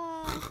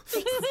 Aw.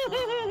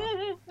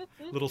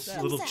 Little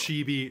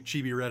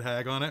chibi red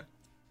hag on it.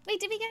 Wait,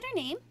 did we get her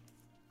name?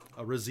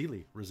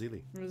 Razili.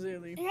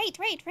 Really?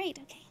 Right.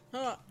 Okay.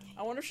 Huh.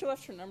 I wonder if she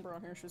left her number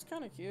on here. She was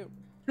kind of cute.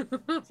 She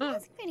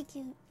was pretty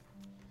cute.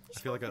 I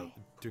feel like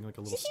doing like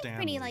a little She seems stand.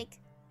 pretty, like.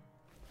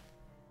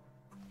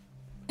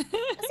 Let's see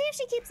if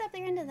she keeps up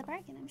her end of the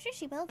bargain. I'm sure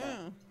she will, though.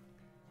 Yeah.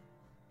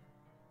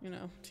 You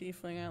know,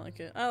 tiefling. I like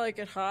it. I like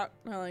it hot.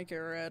 I like it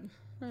red.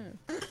 No,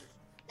 fair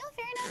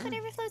enough.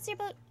 Whatever floats your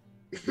boat.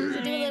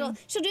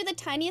 She'll do the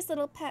tiniest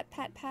little pat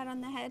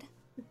on the head.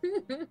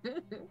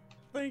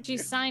 Thank She you.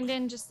 signed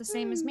in just the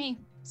same as me,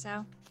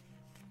 so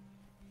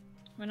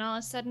when all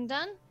is said and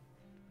done,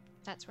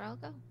 that's where I'll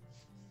go.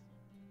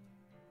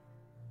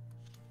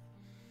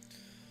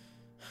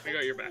 I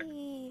got your back.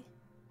 Hey.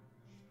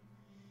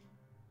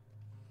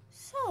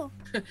 So,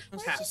 we're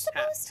Pat, just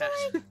supposed pat,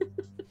 to pat.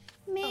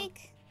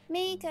 make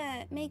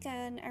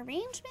an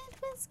arrangement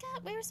with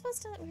Scott. We were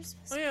supposed to.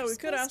 Oh yeah, we could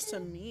supposed ask to to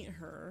meet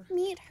her.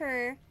 meet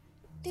her.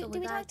 So Do we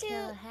we gotta talk to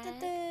kill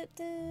a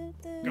the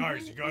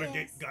Guys, you gotta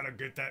yes.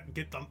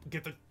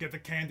 get the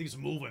candies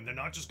moving. They're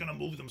not just gonna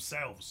move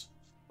themselves.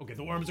 Okay,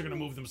 the worms are gonna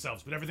move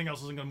themselves, but everything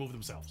else isn't gonna move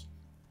themselves.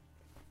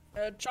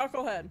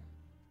 Chucklehead.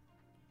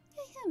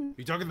 him.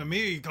 You talking to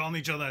me or you calling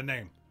each other a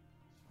name?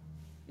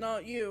 No,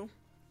 you.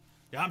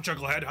 Yeah, I'm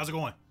Chucklehead. How's it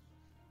going?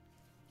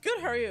 Good,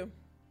 how are you?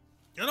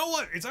 You know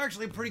what? It's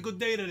actually a pretty good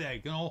day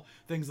today. You know,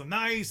 things are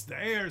nice.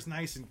 The air is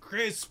nice and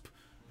crisp.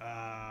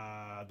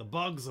 The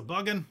bugs are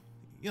bugging.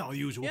 You know,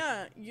 usual.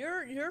 Yeah,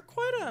 you're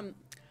quite a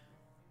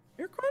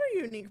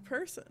unique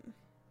person.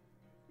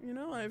 You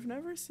know, I've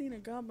never seen a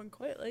goblin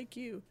quite like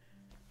you.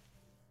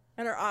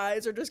 And her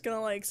eyes are just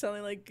gonna like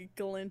suddenly like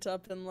glint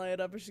up and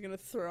light up, and she's gonna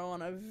throw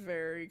on a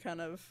very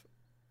kind of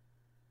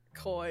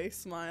coy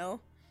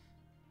smile.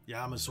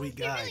 Yeah, I'm a sweet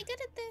You're guy. really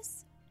good at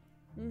this.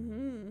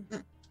 Mm-hmm.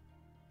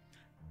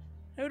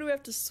 How do we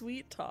have to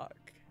sweet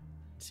talk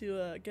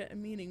to get a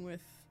meeting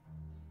with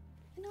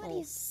I know what old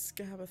he's.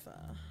 Scabatha?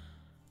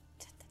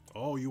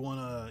 Oh, you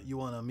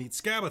wanna meet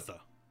Scabatha?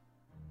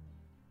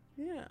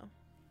 Yeah.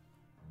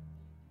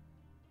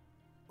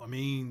 I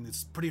mean,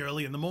 it's pretty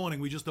early in the morning.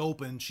 We just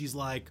opened. She's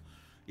like,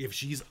 if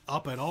she's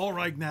up at all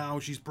right now,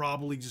 she's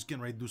probably just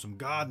getting ready to do some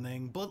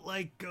gardening. But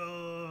like,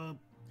 Well,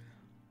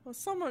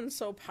 someone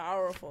so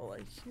powerful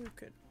like you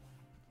could.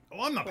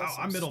 oh, I'm not. Plus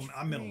I'm some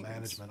middle strings.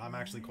 management. I'm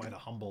actually quite a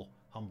humble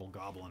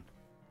goblin.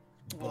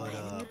 Well,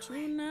 But you're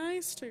too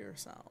nice to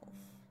yourself.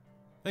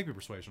 make me a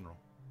persuasion roll.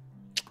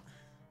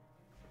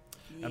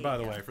 And by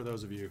the way, for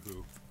those of you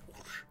who,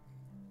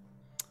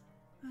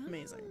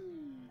 Amazing.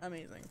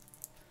 Amazing.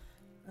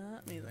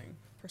 Amazing.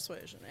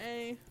 Persuasion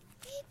A.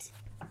 Wait.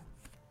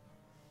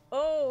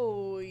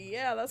 Oh,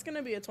 yeah, that's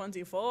gonna be a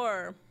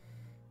 24.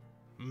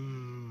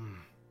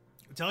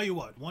 tell you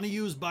what, one of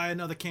yous buy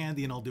another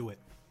candy and I'll do it.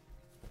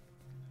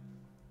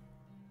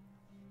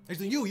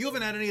 Actually, you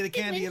haven't had any of the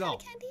candy Wait, at had a all.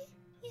 Candy?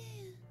 Yeah.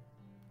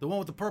 The one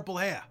with the purple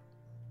hair.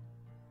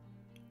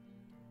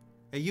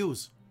 Hey,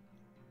 yous.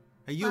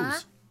 Hey, yous. Huh?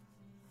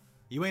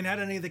 You ain't had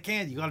any of the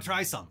candy. You gotta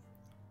try some.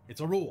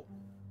 It's a rule.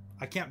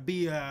 I can't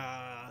be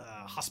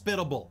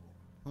hospitable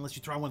unless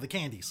you try one of the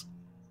candies.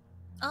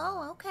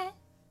 Oh, okay.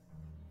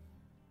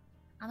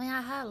 I mean,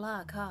 I had a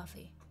lot of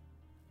coffee.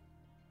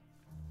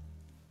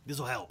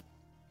 This'll help.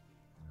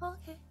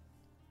 Okay.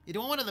 You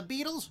don't want one of the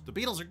beetles? The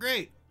beetles are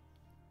great.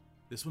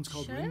 This one's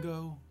called Sure.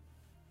 Ringo.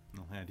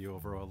 I'll hand you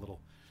over a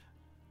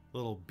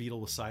little beetle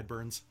with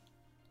sideburns.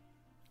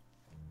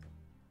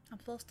 I'm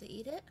supposed to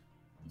eat it?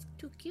 It's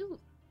too cute.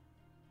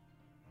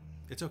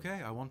 It's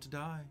okay. I want to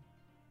die.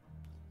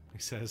 He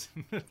says.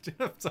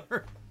 I'm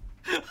sorry.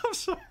 I'm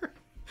sorry.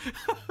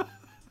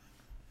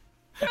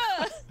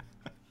 Bruh!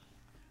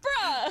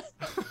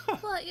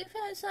 But you've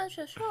had such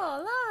a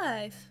short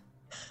life.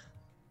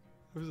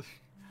 Maybe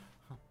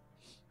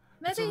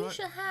you alright.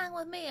 should hang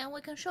with me and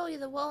we can show you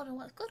the world and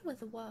what's good with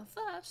the world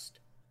first.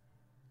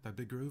 That'd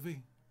be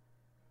groovy.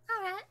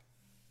 Alright.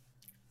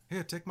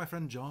 Here, take my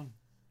friend John.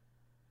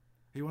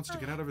 He wants to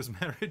get out of his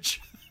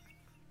marriage.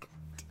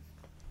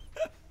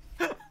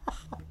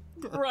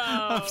 Bro.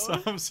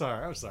 I'm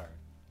sorry.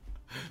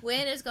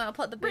 Wayne is gonna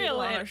put the beetle Reel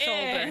on her it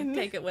shoulder and in.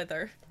 take it with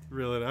her.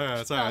 Really? Sorry.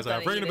 not Sorry.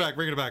 gonna Bring eat it back.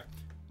 Bring it back.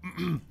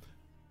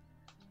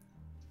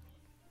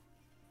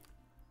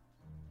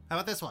 How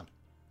about this one?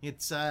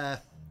 It's well,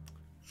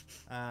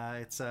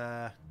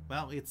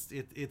 it's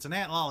an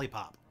ant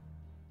lollipop.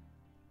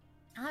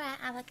 Alright,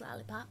 I like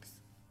lollipops.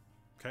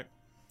 Okay.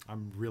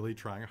 I'm really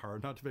trying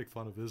hard not to make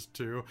fun of this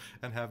too,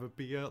 and have it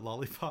be a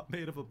lollipop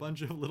made of a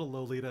bunch of little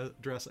Lolita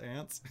dress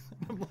ants.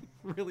 I'm like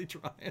really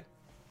trying.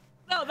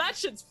 No, that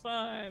shit's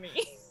funny.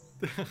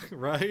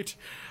 Right?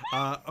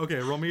 Okay,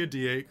 roll me a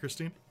d8,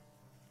 Christine.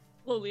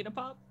 Lolita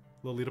Pop.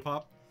 Lolita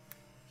Pop.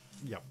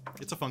 Yep,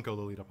 it's a Funko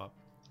Lolita Pop.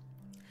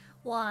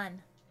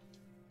 1.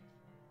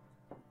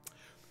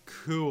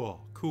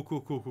 Cool.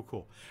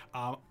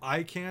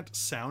 I can't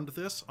sound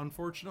this,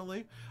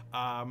 unfortunately,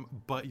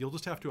 but you'll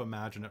just have to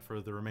imagine it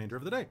for the remainder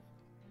of the day.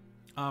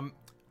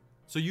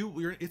 So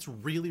it's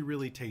really,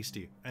 really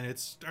tasty, and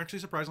it's actually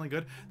surprisingly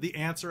good. The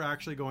ants are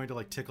actually going to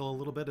like tickle a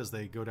little bit as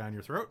they go down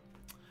your throat,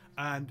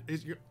 and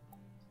it's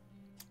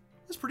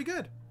pretty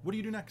good. What do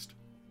you do next?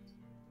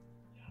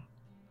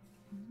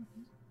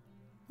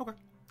 Okay.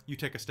 You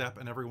take a step,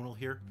 and everyone will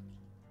hear,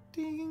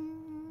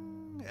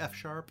 ding, F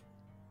sharp.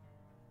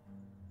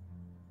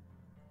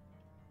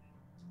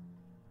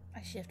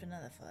 I shift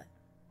another foot.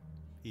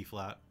 E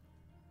flat.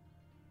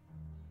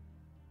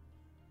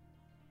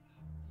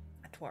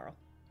 I twirl.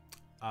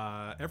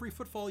 Every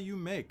footfall you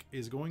make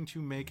is going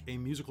to make a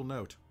musical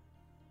note.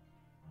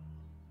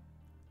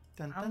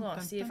 Dun, I'm dun, gonna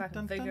dun, see if dun, I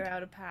can dun, figure dun,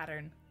 out a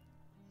pattern.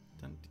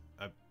 dun,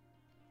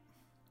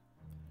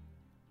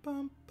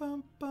 bum,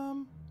 bum,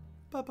 bum,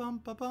 ba-bum,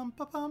 ba-bum,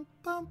 ba-bum,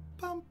 bum,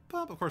 bum,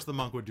 bum. Of course, the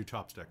monk would do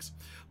chopsticks,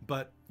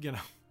 but you know.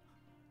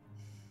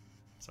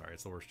 Sorry,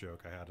 it's the worst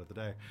joke I had of the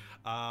day.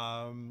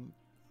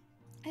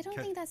 I don't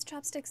think that's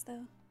chopsticks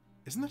though.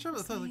 Isn't that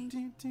chopsticks?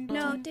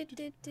 No,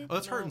 Oh,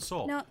 that's Heart and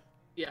Soul. No.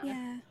 Yeah.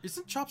 Yeah.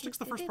 Isn't chopsticks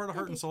the first part of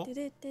Heart and Soul?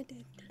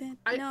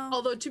 No.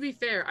 Although to be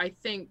fair, I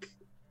think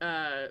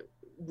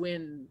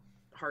when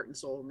Heart and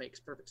Soul makes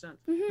perfect sense.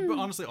 But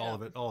honestly, all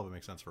of it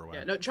makes sense for a while.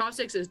 Yeah, no,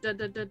 chopsticks is. Is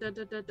that it?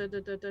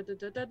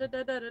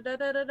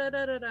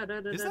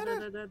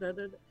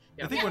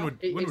 I think one would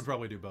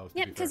probably do both.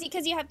 Yeah, because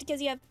you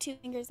have two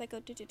fingers that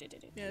go.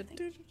 Yeah.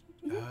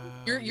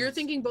 You're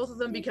thinking both of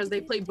them because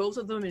they play both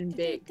of them in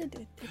big.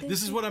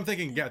 This is what I'm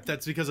thinking. Yeah,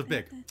 that's because of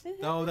big.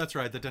 Oh, that's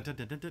right.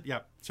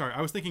 Yeah, sorry,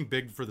 I was thinking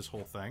big for this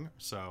whole thing.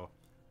 So.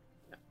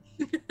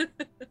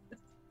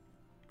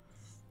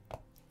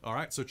 All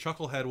right, so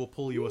Chucklehead will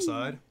pull you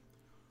aside.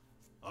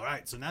 All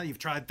right, so now you've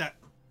tried that.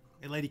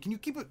 Hey, lady, can you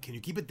keep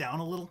it down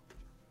a little?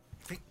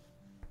 Hey.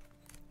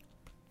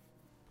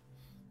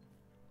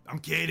 I'm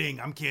kidding.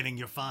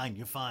 You're fine.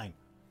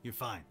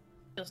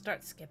 You'll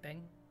start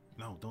skipping.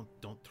 No, don't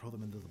throw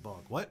them into the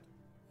bog. What?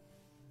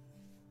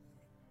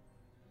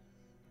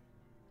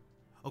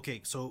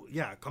 Okay, so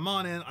yeah, come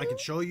on in. I can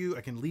show you.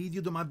 I can lead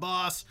you to my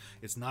boss.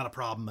 It's not a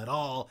problem at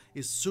all.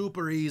 It's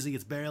super easy.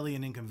 It's barely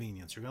an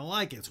inconvenience. You're gonna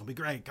like it. It's gonna be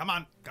great. Come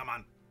on.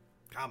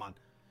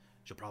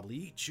 She'll probably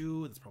eat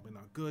you. It's probably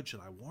not good. Should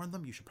I warn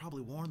them? You should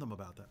probably warn them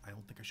about that. I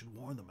don't think I should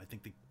warn them. I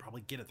think they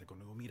probably get it. They're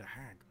going to go meet a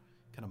hag.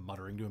 Kind of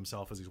muttering to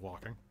himself as he's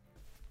walking.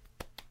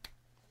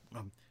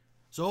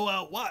 So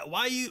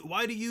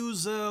why do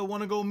yous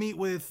want to go meet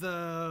with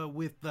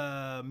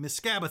Miss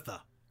Skabatha?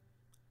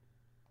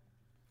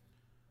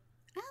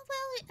 Oh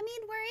well, I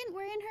mean we're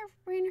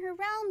in her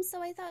realm,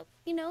 so I thought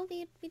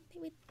we'd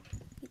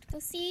go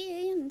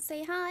see and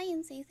say hi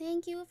and say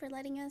thank you for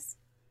letting us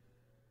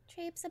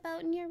traipse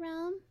about in your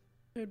realm.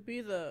 It would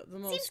be the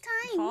most Seems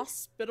kind.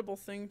 hospitable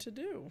thing to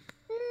do.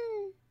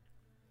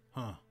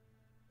 Huh.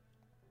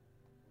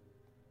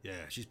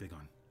 Yeah, she's big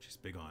on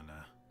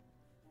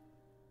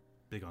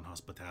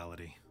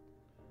hospitality.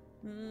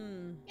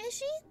 Is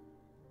she?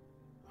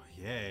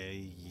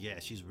 Yeah,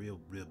 she's real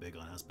big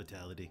on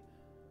hospitality.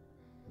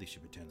 At least she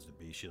pretends to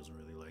be. She doesn't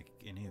really like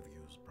any of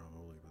you,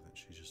 probably, but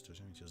she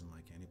doesn't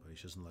like anybody.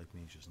 She doesn't like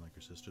me. She doesn't like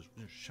her sisters.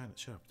 Shut up.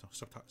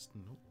 Stop talking.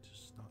 No,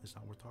 it's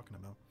not worth talking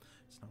about.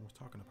 It's not worth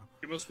talking about.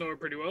 You must know her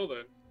pretty well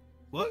then.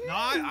 Well, no,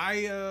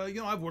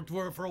 I've worked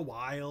for her for a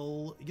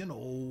while. You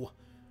know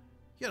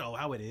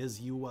how it is.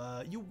 You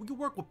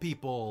work with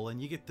people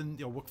and you get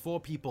to work for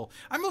people.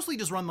 I mostly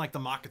just run like the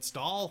market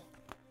stall.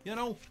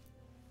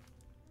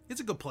 It's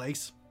a good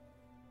place.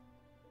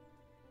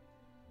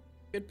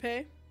 Good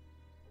pay?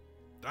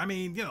 I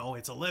mean,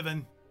 it's a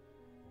living.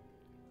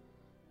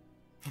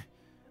 I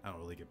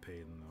don't really get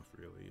paid enough,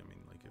 really. I mean,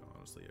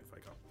 honestly, if I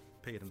got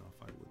paid enough,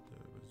 I would.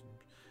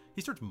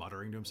 He starts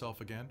muttering to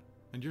himself again,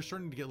 and you're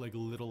starting to get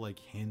little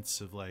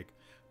hints of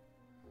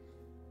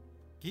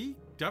he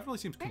definitely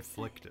seems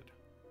conflicted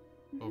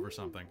over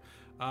something.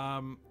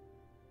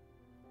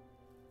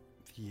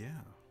 Yeah.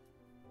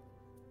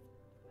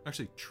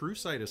 Actually, True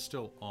Sight is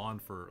still on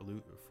for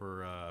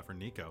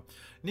Nico.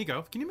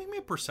 Nico, can you make me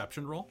a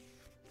perception roll?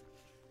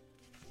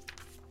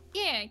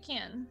 Yeah, I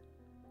can.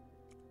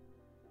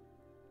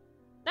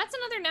 That's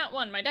another nat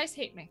 1. My dice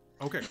hate me.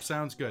 Okay,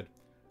 sounds good.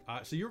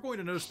 So you're going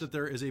to notice that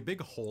there is a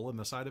big hole in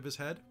the side of his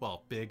head.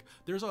 Well, big.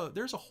 There's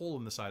a hole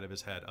in the side of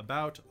his head,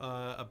 about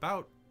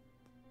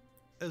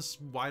as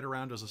wide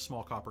around as a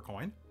small copper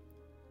coin.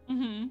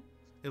 Mm-hmm.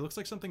 It looks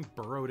like something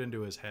burrowed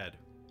into his head.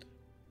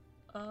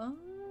 Oh.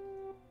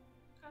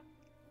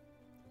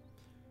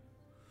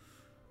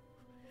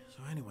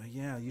 So anyway,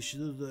 yeah, you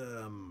should.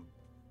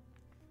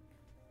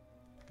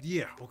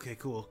 Yeah. Okay.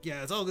 Cool.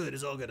 Yeah, it's all good.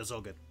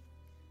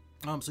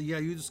 So yeah,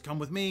 you just come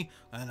with me,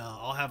 and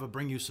I'll have her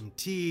bring you some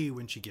tea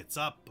when she gets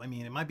up. I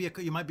mean,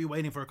 you might be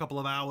waiting for a couple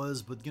of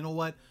hours, but you know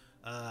what?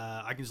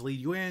 I can just lead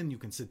you in. You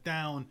can sit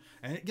down,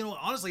 and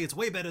honestly, it's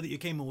way better that you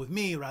came in with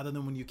me rather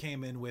than when you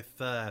came in with,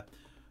 the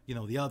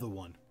other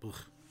one. Ugh.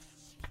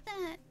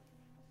 That.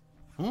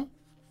 Huh?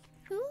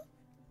 Who?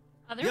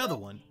 The other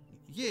one.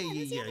 Yeah.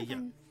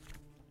 One?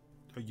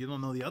 Oh, you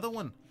don't know the other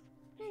one?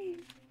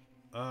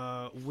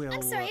 Well.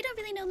 I'm sorry, I don't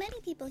really know many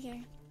people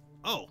here.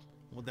 Oh.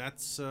 Well,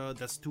 that's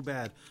too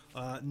bad.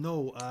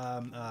 No,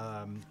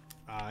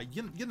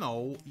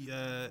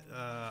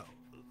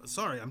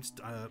 sorry, I'm just,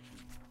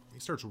 he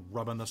starts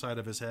rubbing the side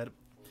of his head.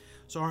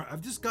 Sorry, I've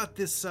just got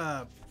this,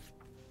 I've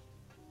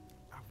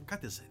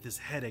got this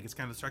headache. It's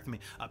kind of distracting me.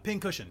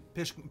 Pin cushion.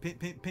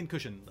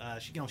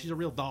 She's a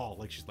real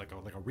doll. She's like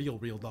a real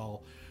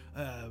doll.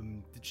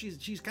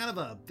 She's kind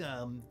of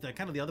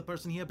the other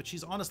person here, but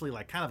she's honestly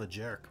kind of a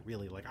jerk,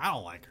 really. I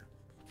don't like her.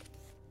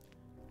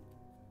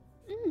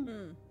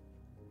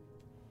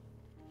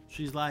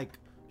 She's like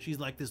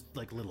this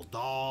little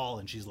doll,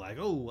 and she's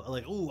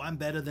oh, I'm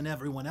better than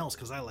everyone else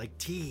because I like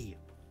tea.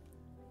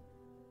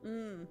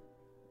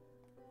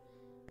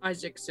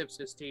 Isaac sips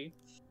his tea.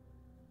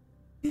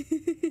 I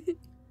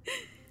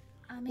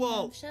mean,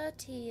 Well- I'm sure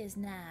tea is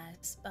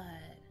nice, but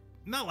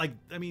Not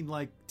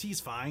tea's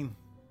fine.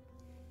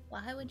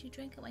 why would you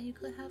drink it when you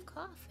could have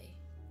coffee?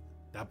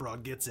 That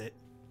broad gets it.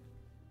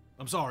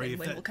 I'm sorry. And If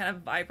Wayne that, will kind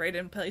of vibrate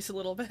in place a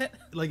little bit.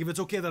 like, if it's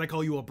okay that I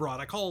call you a broad,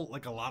 I call,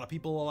 like, a lot of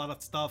people a lot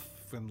of stuff,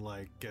 and,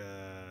 like,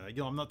 you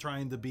know, I'm not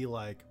trying to be,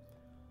 like,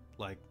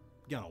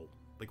 you know,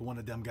 like one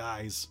of them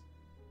guys.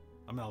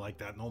 I'm not like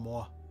that no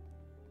more.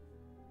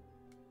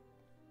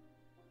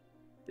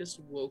 This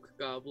woke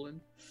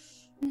goblin.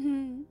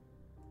 Mm-hmm.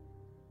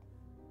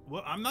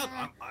 Well, I'm not,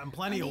 I'm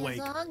plenty awake.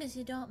 As long as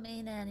you don't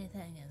mean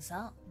anything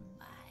insulting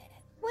by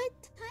it. What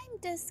time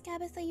does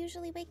Gabitha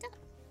usually wake up?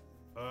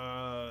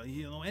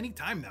 You know, any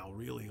time now,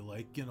 really.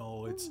 Like, you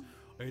know,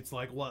 it's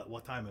like,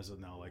 what time is it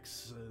now? Like,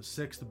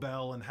 sixth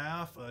bell and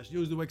half? She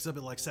usually wakes up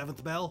at, like,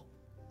 seventh bell.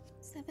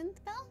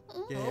 Seventh bell?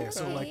 Ooh, Yeah, okay.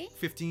 so, like,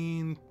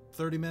 15,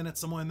 30 minutes,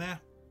 somewhere in there.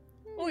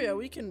 Oh yeah,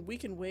 we can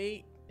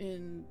wait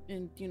in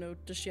you know,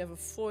 does she have a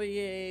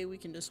foyer? We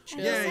can just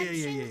chill.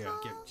 Yeah.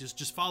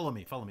 Just follow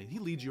me. He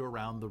leads you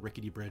around the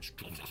rickety bridge,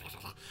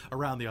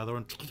 around the other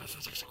one,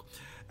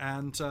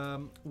 and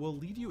will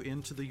lead you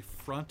into the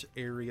front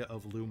area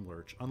of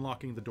Loomlurch,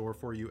 unlocking the door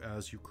for you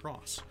as you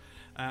cross.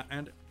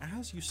 And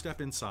as you step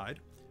inside,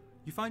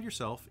 you find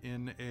yourself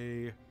in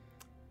a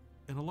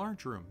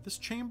large room. This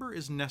chamber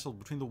is nestled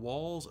between the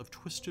walls of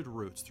twisted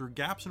roots, through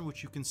gaps in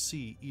which you can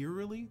see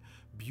eerily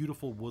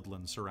beautiful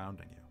woodland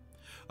surrounding you.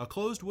 A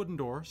closed wooden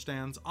door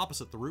stands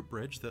opposite the root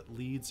bridge that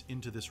leads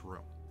into this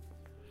room,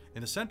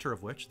 in the center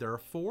of which there are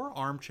 4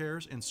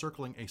 armchairs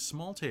encircling a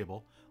small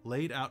table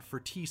laid out for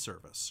tea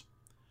service.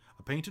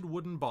 A painted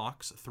wooden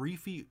box 3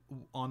 feet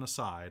on a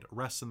side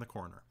rests in the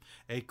corner.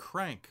 A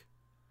crank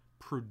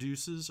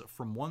produces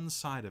from one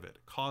side of it,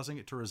 causing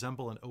it to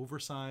resemble an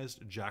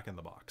oversized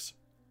jack-in-the-box.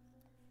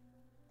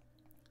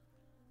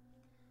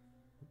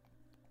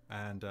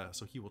 And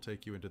so he will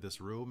take you into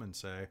this room and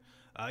say,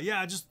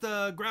 yeah, just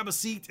grab a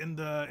seat in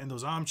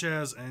those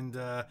armchairs, and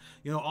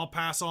you know, I'll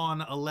pass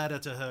on a letter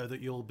to her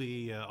that you'll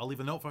be. I'll leave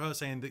a note for her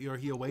saying that you're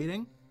here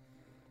waiting.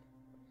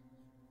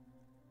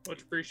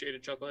 Much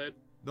appreciated, Chucklehead.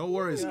 No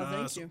worries. Yeah,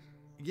 thank you.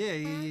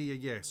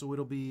 Yeah. So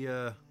it'll be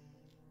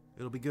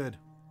good.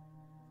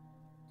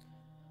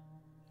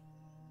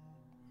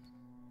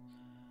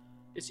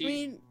 Is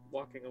he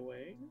walking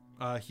away?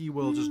 He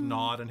will just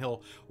nod, and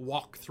he'll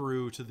walk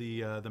through to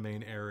the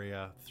main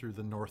area through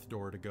the north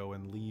door to go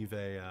and leave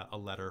a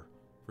letter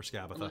for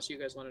Scabitha. Unless you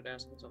guys wanted to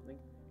ask him something.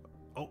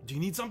 Oh, do you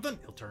need something?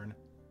 He'll turn.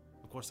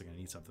 Of course they're gonna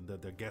need something.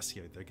 They're guests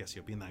here.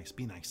 Be nice.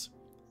 Be nice.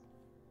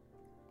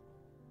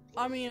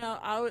 I mean,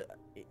 I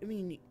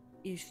mean,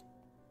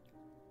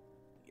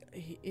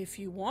 if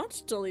you want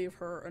to leave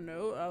her a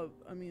note,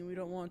 I mean, we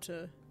don't want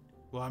to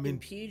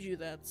impede you.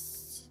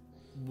 That's.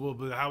 Well,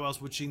 but how else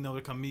would she know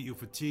to come meet you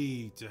for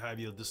tea to have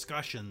your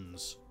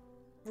discussions?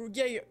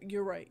 Yeah,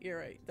 you're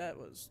right. That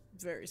was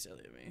very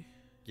silly of me.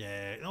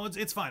 Yeah, no,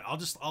 it's fine.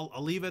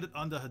 I'll leave it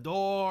under her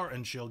door,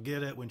 and she'll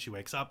get it when she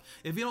wakes up.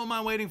 If you don't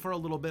mind waiting for a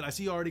little bit, I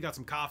see you already got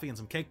some coffee and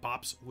some cake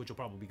pops, which will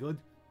probably be good.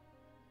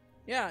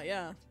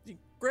 Yeah.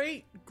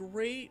 Great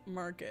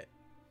market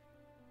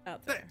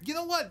out there. You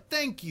know what?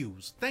 Thank you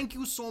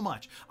so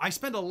much. I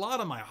spend a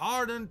lot of my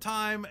hard-earned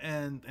time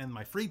and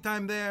my free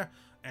time there.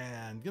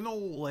 And, you know,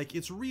 like,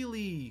 it's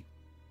really,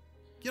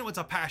 you know, it's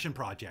a passion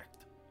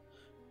project.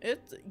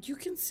 You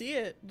can see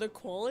it. The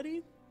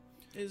quality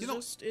is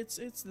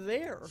it's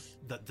there.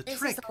 The This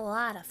trick. is a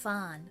lot of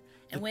fun.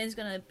 And Wynn's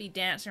gonna be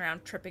dancing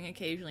around, tripping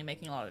occasionally,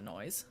 making a lot of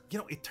noise. You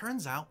know, it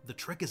turns out the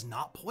trick is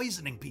not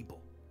poisoning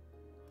people.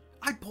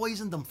 I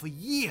poisoned them for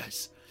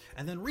years.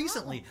 And then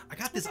recently, I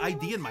got this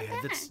idea in my head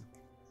that's...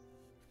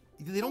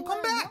 They don't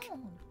come back.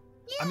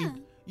 Yeah. I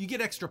mean... You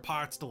get extra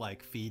parts to,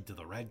 like, feed to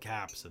the red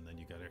caps, and then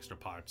you get extra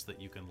parts that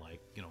you can,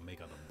 like, you know,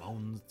 make other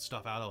bone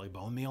stuff out of, like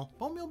bone meal.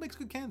 Bone meal makes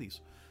good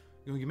candies.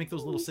 You know, you make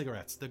those little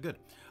cigarettes. They're good.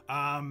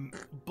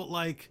 But,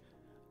 like,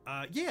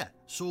 yeah.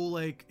 So,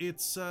 like, it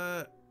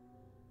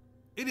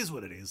is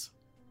what it is.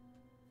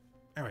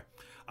 Anyway,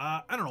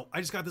 I don't know.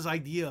 I just got this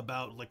idea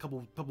about, like,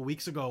 couple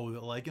weeks ago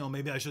that, like, you know,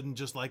 maybe I shouldn't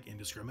just, like,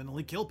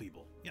 indiscriminately kill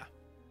people. Yeah.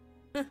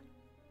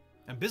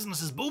 And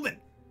business is booming.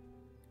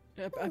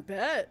 I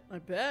bet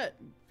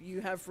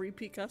you have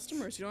repeat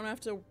customers. You don't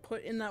have to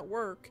put in that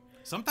work.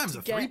 Sometimes to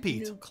a get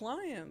three-peat. new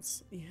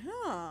clients.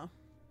 Yeah.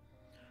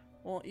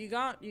 Well, you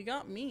got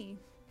me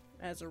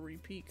as a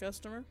repeat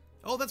customer.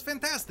 Oh, that's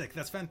fantastic.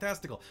 That's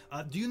fantastical.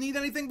 Do you need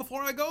anything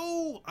before I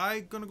go?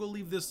 I'm gonna go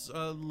leave this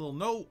little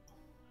note.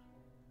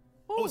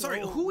 Oh, sorry.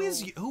 no, Who no.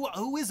 is you?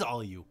 Who is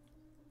all of you?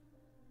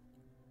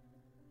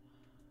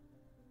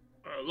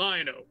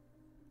 Lionel.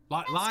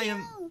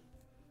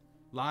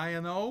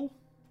 Lionel.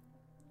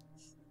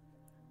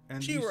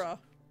 And Shira.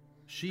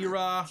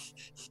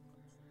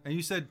 And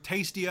you said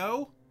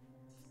Tasty-O?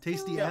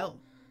 Tasty-L?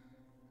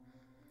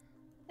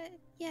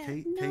 Yeah.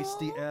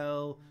 Tasty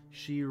L,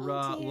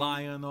 Shira, Oh, dear.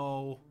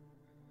 Lionel.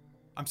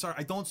 I'm sorry,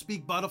 I don't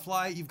speak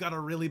butterfly. You've got a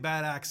really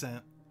bad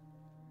accent.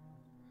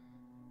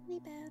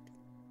 Really bad.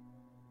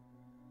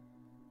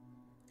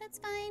 That's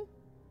fine.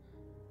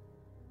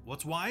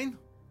 What's wine?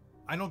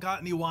 I don't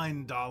got any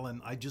wine,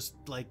 darling. I just,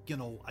 like, you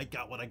know, I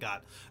got what I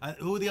got.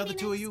 Who are the other Maybe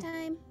two of you?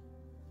 next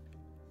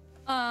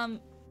time.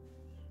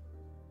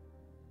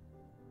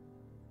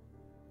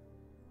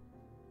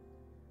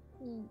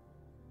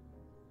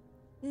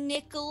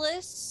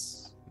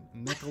 Nicholas.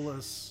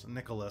 Nicholas.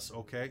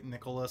 Okay,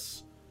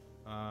 Nicholas.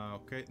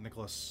 Okay,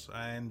 Nicholas.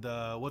 And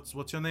what's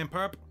your name,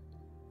 Perp?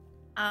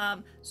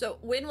 So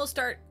Wynn will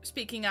start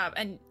speaking up,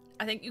 and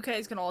I think you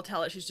guys can all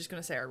tell that she's just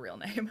gonna say her real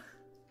name.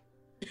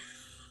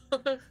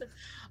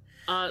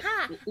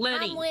 Hi,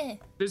 Lenny. I'm Wynn.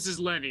 This is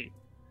Lenny.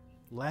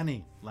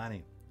 Lanny.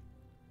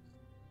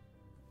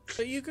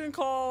 So you can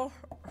call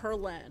her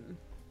Len.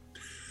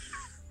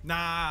 Nah,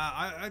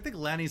 I think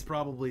Lanny's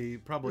probably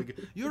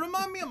good. You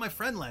remind me of my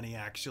friend Lenny,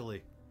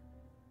 actually.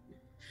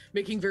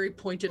 Making very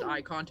pointed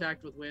eye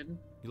contact with Wynn.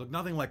 You look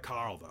nothing like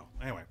Carl, though.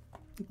 Anyway.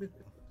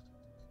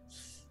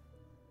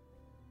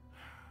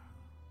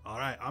 All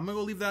right, I'm gonna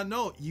go leave that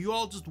note. You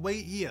all just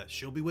wait here.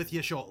 She'll be with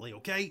you shortly,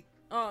 okay?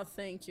 Oh,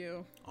 thank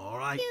you. All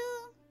right.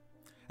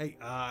 Hey,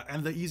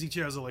 and the easy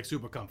chairs are like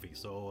super comfy,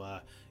 so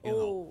you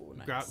know,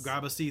 nice.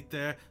 grab a seat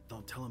there.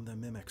 Don't tell them they're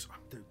mimics.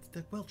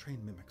 They're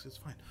well-trained mimics. It's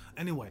fine.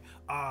 Anyway,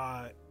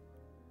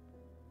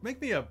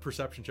 make me a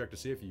perception check to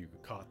see if you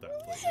caught that,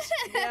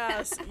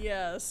 please.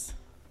 Yes.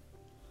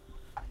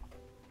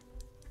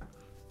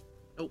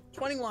 Oh,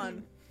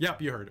 21.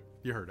 Yep, you heard it.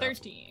 You heard it.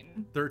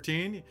 13.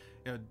 13.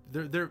 Yeah,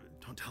 they're.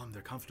 Don't tell them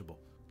they're comfortable.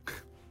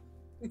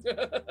 18.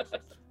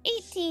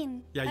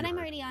 Yeah, but you I'm heard.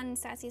 already on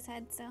Sassy's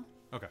head, so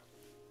Okay.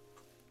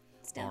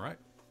 still. All right.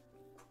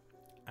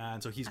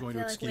 And so he's I going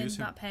feel to like excuse Wynn's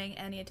him. not paying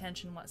any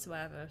attention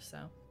whatsoever,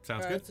 so.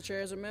 Sounds Alright, good. the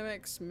chairs are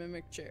mimics,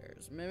 mimic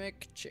chairs,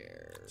 mimic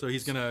chairs. So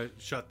he's gonna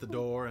shut the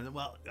door and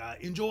well,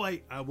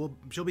 enjoy.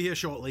 She'll be here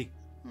shortly.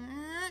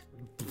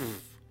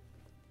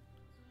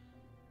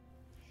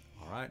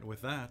 All right.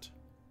 With that,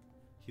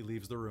 he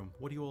leaves the room.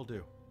 What do you all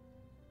do?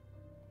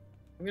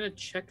 I'm gonna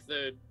check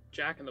the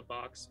Jack in the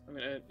Box. I'm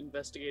gonna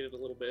investigate it a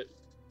little bit.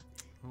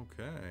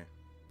 Okay.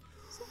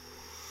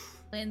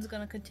 Lynn's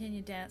gonna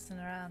continue dancing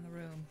around the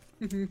room.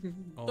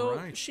 All So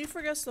right. she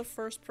forgets the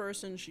first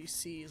person she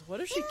sees.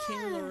 What if she came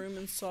in the room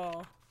and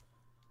saw?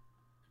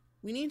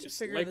 We need to It's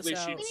figure likely this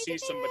out. she'd see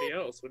somebody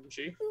else, wouldn't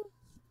she?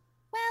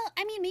 Well,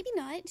 I mean, maybe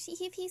not.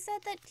 If he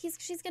said that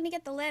she's gonna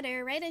get the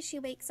letter right as she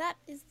wakes up,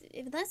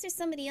 unless there's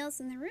somebody else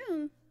in the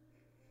room,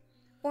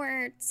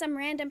 or some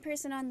random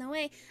person on the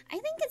way, I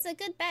think it's a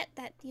good bet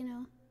that,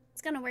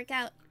 it's gonna work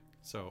out.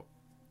 So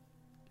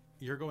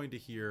you're going to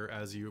hear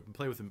as you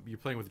play with him. You're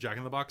playing with Jack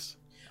in the Box,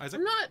 Isaac.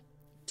 I'm not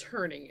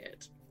turning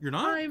it. You're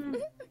not. I'm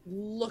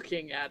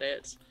looking at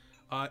it.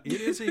 It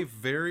is a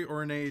very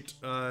ornate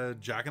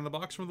Jack in the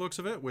Box from the looks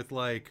of it, with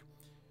like.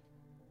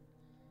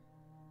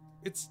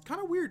 It's kind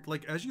of weird.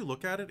 Like as you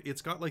look at it,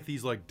 it's got like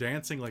these like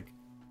dancing like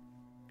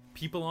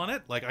people on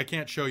it. Like I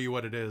can't show you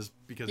what it is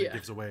because it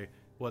gives away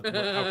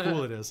how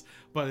cool it is.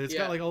 But it's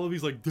got like all of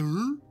these like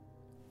people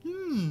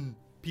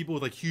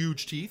with like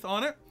huge teeth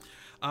on it.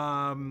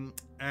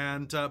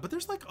 But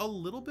there's like a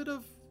little bit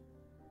of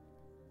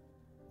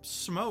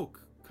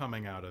smoke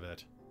coming out of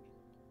it.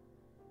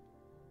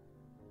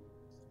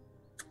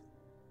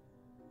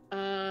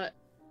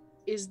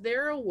 Is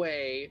there a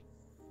way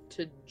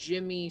to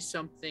jimmy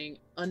something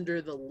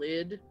under the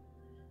lid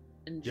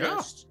and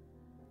just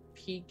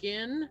peek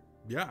in?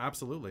 Yeah,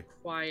 absolutely.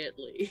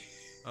 Quietly.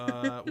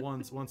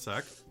 One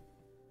sec.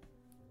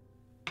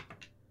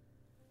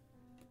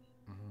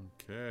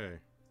 Okay.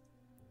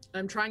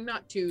 I'm trying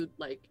not to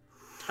like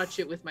touch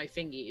it with my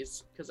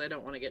fingies because I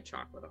don't want to get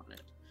chocolate on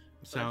it.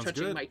 Sounds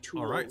touching good. my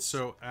tools. All right.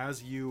 So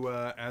as you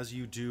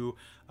do,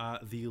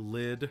 the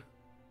lid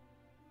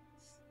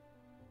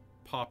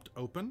popped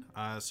open.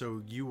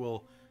 So you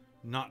will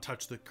not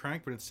touch the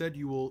crank, but instead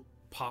you will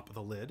pop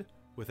the lid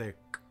with a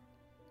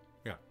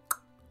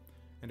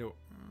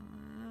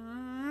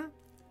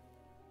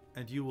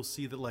and you will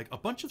see that like a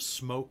bunch of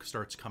smoke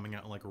starts coming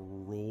out and like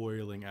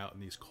roiling out in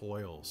these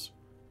coils.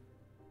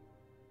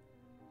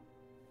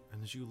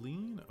 And as you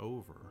lean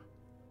over,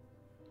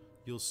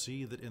 you'll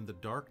see that in the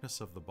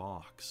darkness of the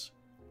box,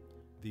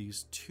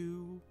 these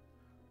two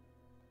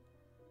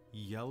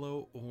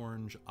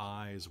yellow-orange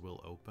eyes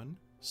will open,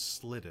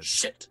 slitted.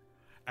 Shit.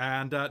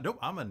 And, nope,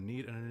 I'm gonna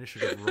need an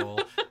initiative roll.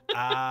 But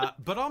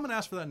I'm gonna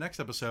ask for that next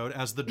episode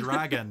as the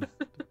dragon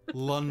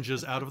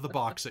lunges out of the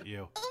box at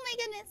you. Oh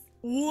my goodness.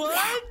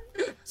 What?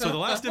 So the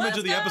last image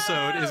of the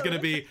episode is gonna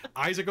be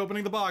Isaac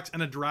opening the box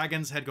and a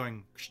dragon's head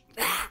going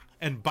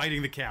and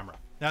biting the camera.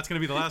 That's gonna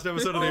be the last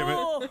episode of the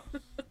event.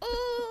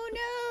 Oh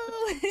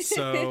no.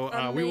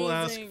 So we will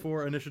ask Amazing.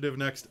 for initiative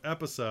next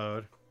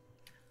episode.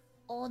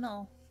 Oh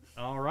no.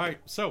 All right.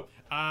 So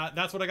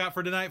that's what I got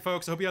for tonight,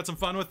 folks. I hope you had some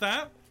fun with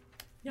that.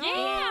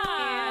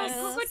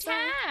 Yeah, good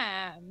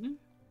time.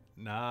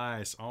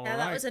 Nice. All Yeah, right.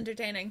 that was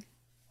entertaining.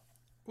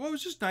 Well, it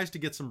was just nice to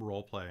get some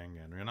role playing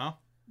in, you know?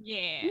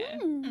 Yeah.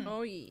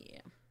 Oh yeah.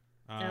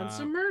 And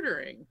some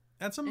murdering.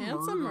 And some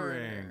And some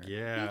murdering. murder.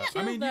 Yeah. We I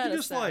killed mean, you that can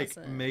just like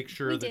assassin. make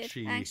sure We that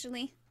did,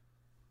 actually.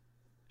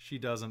 she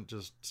doesn't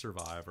just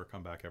survive or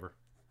come back ever.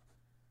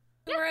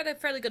 We're at a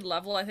fairly good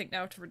level, I think,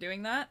 now for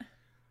doing that.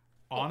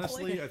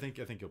 Honestly, I think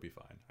you'll be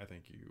fine. I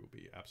think you will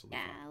be absolutely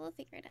Yeah, we'll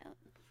figure it out.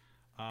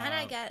 fine. And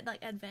I get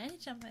like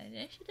advantage on my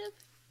initiative.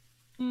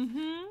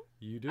 Mm-hmm.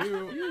 You do.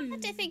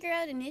 Have to figure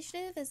out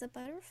initiative as a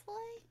butterfly?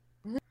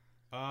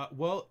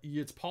 Well,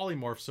 it's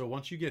polymorph, so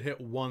once you get hit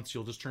once,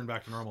 you'll just turn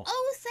back to normal.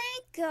 Oh,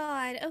 thank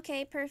God.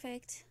 Okay,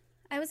 perfect.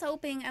 I was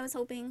hoping.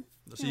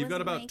 So you've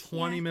got about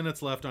 20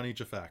 minutes left on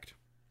each effect.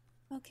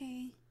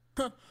 Okay.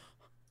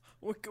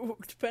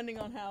 Depending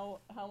on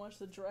how much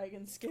the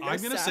dragon scares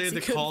I'm gonna say Sassy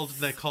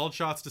the called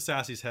shots to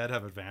Sassy's head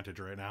have advantage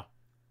right now.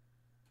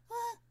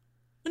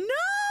 No!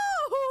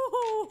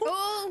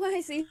 Oh,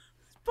 I see.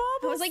 Bobble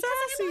I was like,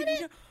 Sassy.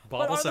 that's not But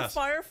Bobble are the Sass.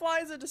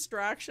 fireflies a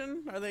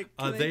distraction? Are they?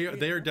 can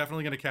They are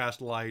definitely going to cast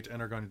light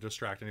and are going to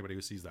distract anybody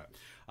who sees that.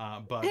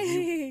 But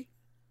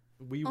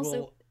we Also,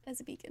 will.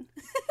 as a beacon.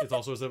 It's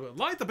also as a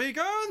light the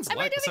beacons,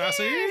 light the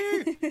Sassy.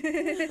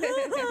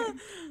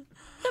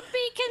 The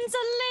beacons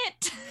are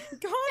lit.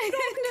 God,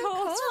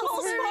 Calls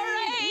for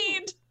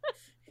aid.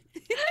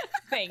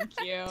 Thank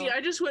you. See,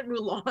 I just went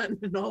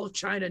Mulan, and all of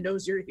China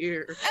knows you're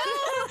here.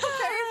 Oh,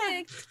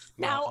 perfect.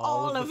 Now Well, all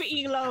all of of the-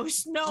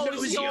 Elos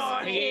knows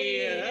you're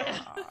here.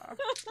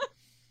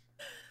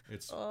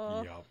 It's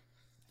yup.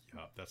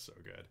 That's so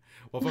good.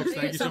 Well, folks,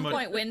 thank At you so some much.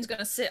 point, Wynn's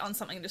gonna sit on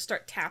something and just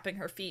start tapping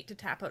her feet to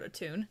tap out a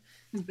tune.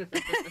 Boom,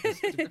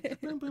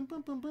 boom,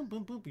 boom, boom, boom,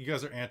 boom, boom. You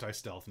guys are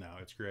anti-stealth now.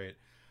 It's great.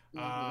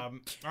 All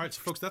right,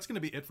 so folks, that's going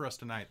to be it for us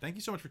tonight. Thank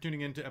you so much for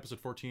tuning in to episode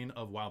 14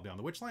 of Wild Beyond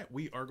the Witchlight.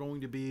 We are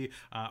going to be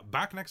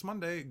back next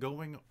Monday,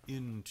 going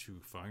in to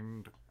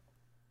find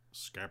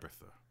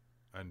Scabitha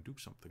and do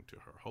something to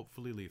her.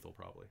 Hopefully lethal,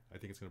 probably. I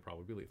think it's going to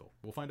probably be lethal.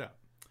 We'll find out.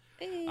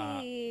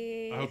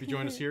 I hope you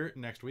join us here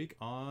next week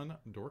on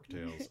Dork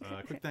Tales.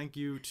 Quick thank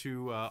you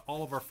to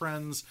all of our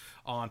friends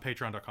on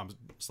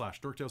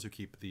patreon.com/dorktales who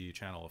keep the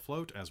channel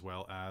afloat, as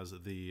well as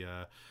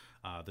the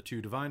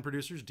two divine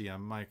producers,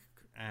 DM Mike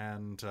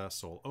and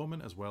Soul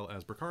Omen, as well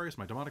as Bricarius,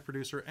 my demonic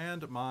producer,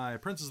 and my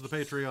Princess of the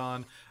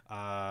Patreon,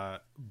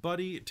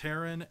 Buddy,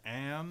 Taryn,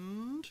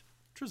 and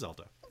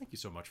Trizelda. Thank you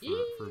so much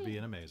for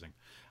being amazing.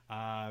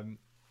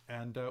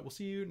 And we'll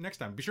see you next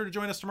time. Be sure to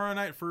join us tomorrow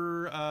night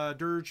for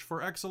Dirge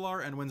for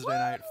Exilar and Wednesday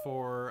night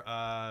for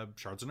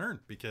Shards and Urn,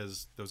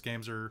 because those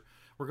games we're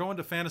going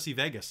to Fantasy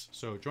Vegas,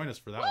 so join us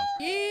for that one.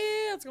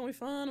 Yeah, it's gonna be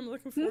fun. I'm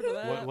looking forward to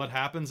that. What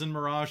happens in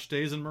Mirage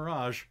stays in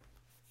Mirage.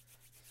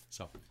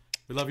 So,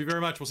 we love you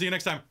very much. We'll see you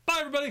next time. Bye,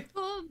 everybody!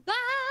 Bye.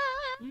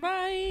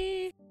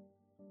 Bye.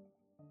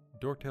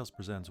 Dork Tales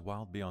presents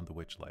Wild Beyond the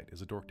Witchlight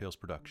is a Dork Tales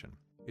production.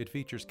 It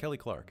features Kelly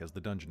Clark as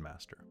the Dungeon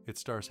Master. It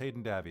stars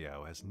Hayden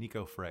Davio as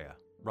Nico Freya,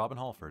 Robin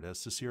Halford as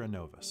Cicera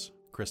Novus,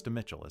 Krista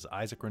Mitchell as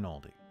Isaac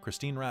Rinaldi,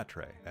 Christine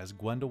Rattray as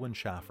Gwendolyn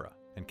Shafra,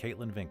 and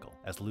Caitlin Vinkel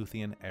as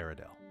Luthien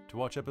Aradel. To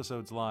watch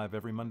episodes live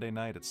every Monday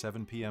night at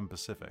 7 p.m.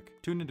 Pacific,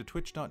 tune into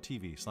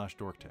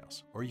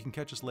twitch.tv/dorktales, or you can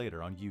catch us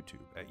later on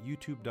YouTube at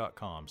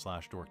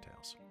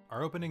youtube.com/dorktales.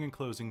 Our opening and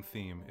closing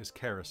theme is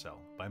Carousel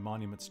by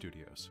Monument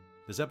Studios.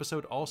 This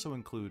episode also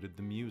included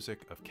the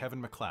music of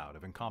Kevin MacLeod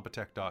of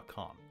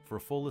Incompetech.com. For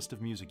a full list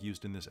of music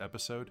used in this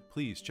episode,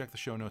 please check the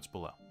show notes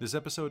below. This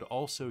episode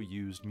also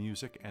used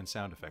music and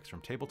sound effects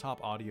from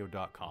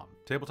tabletopaudio.com.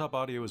 Tabletop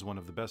Audio is one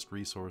of the best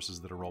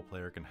resources that a role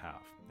player can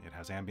have. It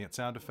has ambient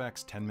sound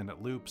effects,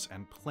 10-minute loops,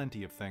 and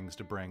plenty of things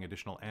to bring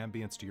additional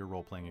ambience to your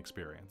role-playing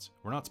experience.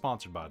 We're not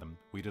sponsored by them,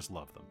 we just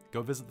love them.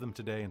 Go visit them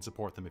today and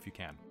support them if you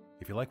can.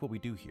 If you like what we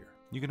do here,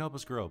 you can help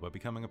us grow by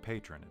becoming a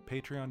patron at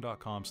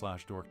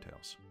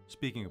patreon.com/dorktales.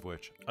 Speaking of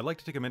which, I'd like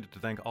to take a minute to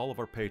thank all of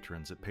our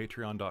patrons at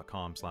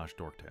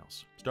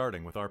patreon.com/dorktales,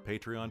 starting with our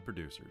Patreon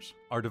producers.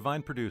 Our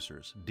divine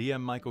producers,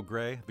 DM Michael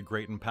Gray, the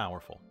Great and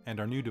Powerful, and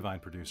our new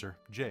divine producer,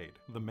 Jade,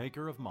 the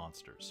Maker of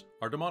Monsters.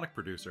 Our demonic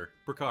producer,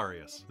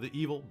 Bricarius, the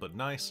evil but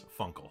nice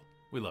Funkle.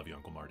 We love you,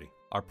 Uncle Marty.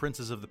 Our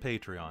princes of the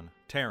Patreon,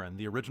 Taryn,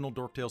 the original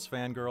Dork Tales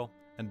fangirl,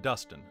 and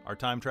Dustin, our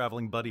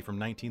time-traveling buddy from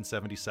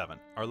 1977.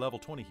 Our level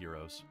 20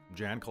 heroes,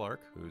 Jan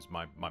Clark, who's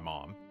my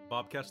mom,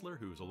 Bob Kessler,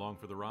 who's along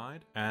for the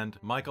ride, and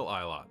Michael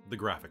Eilot, the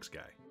graphics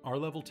guy. Our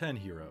level 10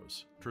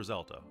 heroes,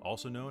 Trizelta,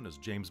 also known as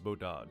James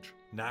Bododge,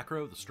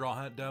 Nacro, the Straw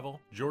Hat Devil,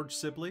 George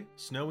Sibley,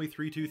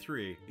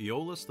 Snowy323,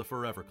 Aeolus, the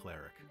Forever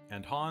Cleric,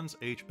 and Hans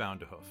H.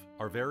 Boundahoof,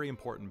 our very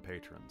important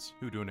patrons,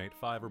 who donate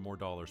 $5 or more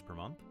per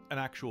month, an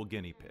actual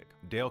guinea pig,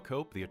 Dale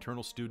Cope, the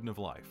eternal student of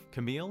life,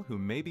 Camille, who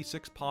may be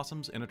 6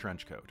 possums in a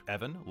trench coat,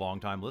 Evan,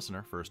 longtime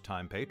listener,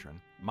 first-time patron,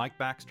 Mike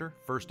Baxter,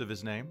 first of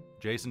his name,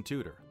 Jason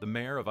Tudor, the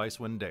mayor of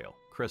Icewind Dale,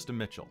 Krista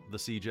Mitchell, the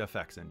Siege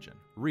FX engine,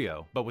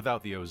 Rio, but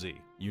without the OZ,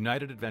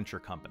 United Adventure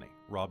Company,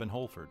 Robin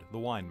Holford, the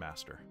Wine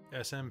Master,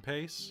 SM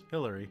Pace,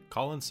 Hillary,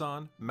 Colin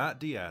Son, Matt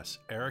Diaz,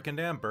 Eric and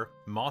Amber,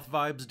 Moth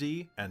Vibes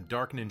D, and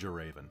Dark Ninja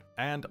Raven,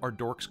 and our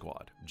Dork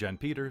Squad, Jen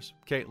Peters,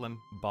 Caitlin,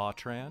 Ba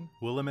Tran,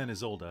 Willem and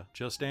Isolda,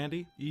 Just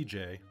Andy,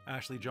 EJ,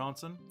 Ashley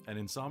Johnson, and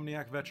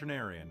Insomniac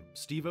Veterinarian,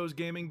 Steve-O's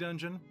Gaming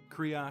Dungeon,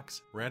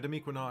 Creox, Random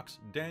Equinox,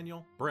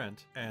 Daniel,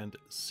 Brent, and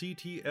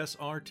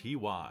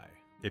CTSRTY.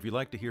 If you'd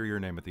like to hear your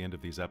name at the end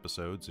of these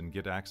episodes and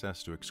get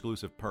access to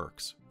exclusive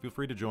perks, feel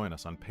free to join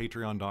us on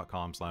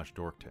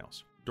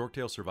patreon.com/dorktales.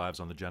 Dorktales survives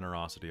on the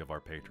generosity of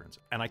our patrons,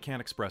 and I can't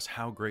express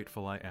how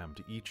grateful I am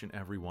to each and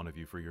every one of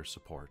you for your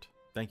support.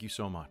 Thank you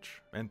so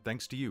much, and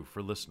thanks to you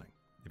for listening.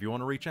 If you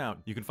want to reach out,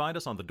 you can find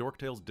us on the Dork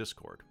Tales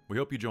Discord. We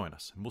hope you join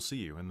us, and we'll see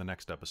you in the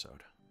next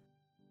episode.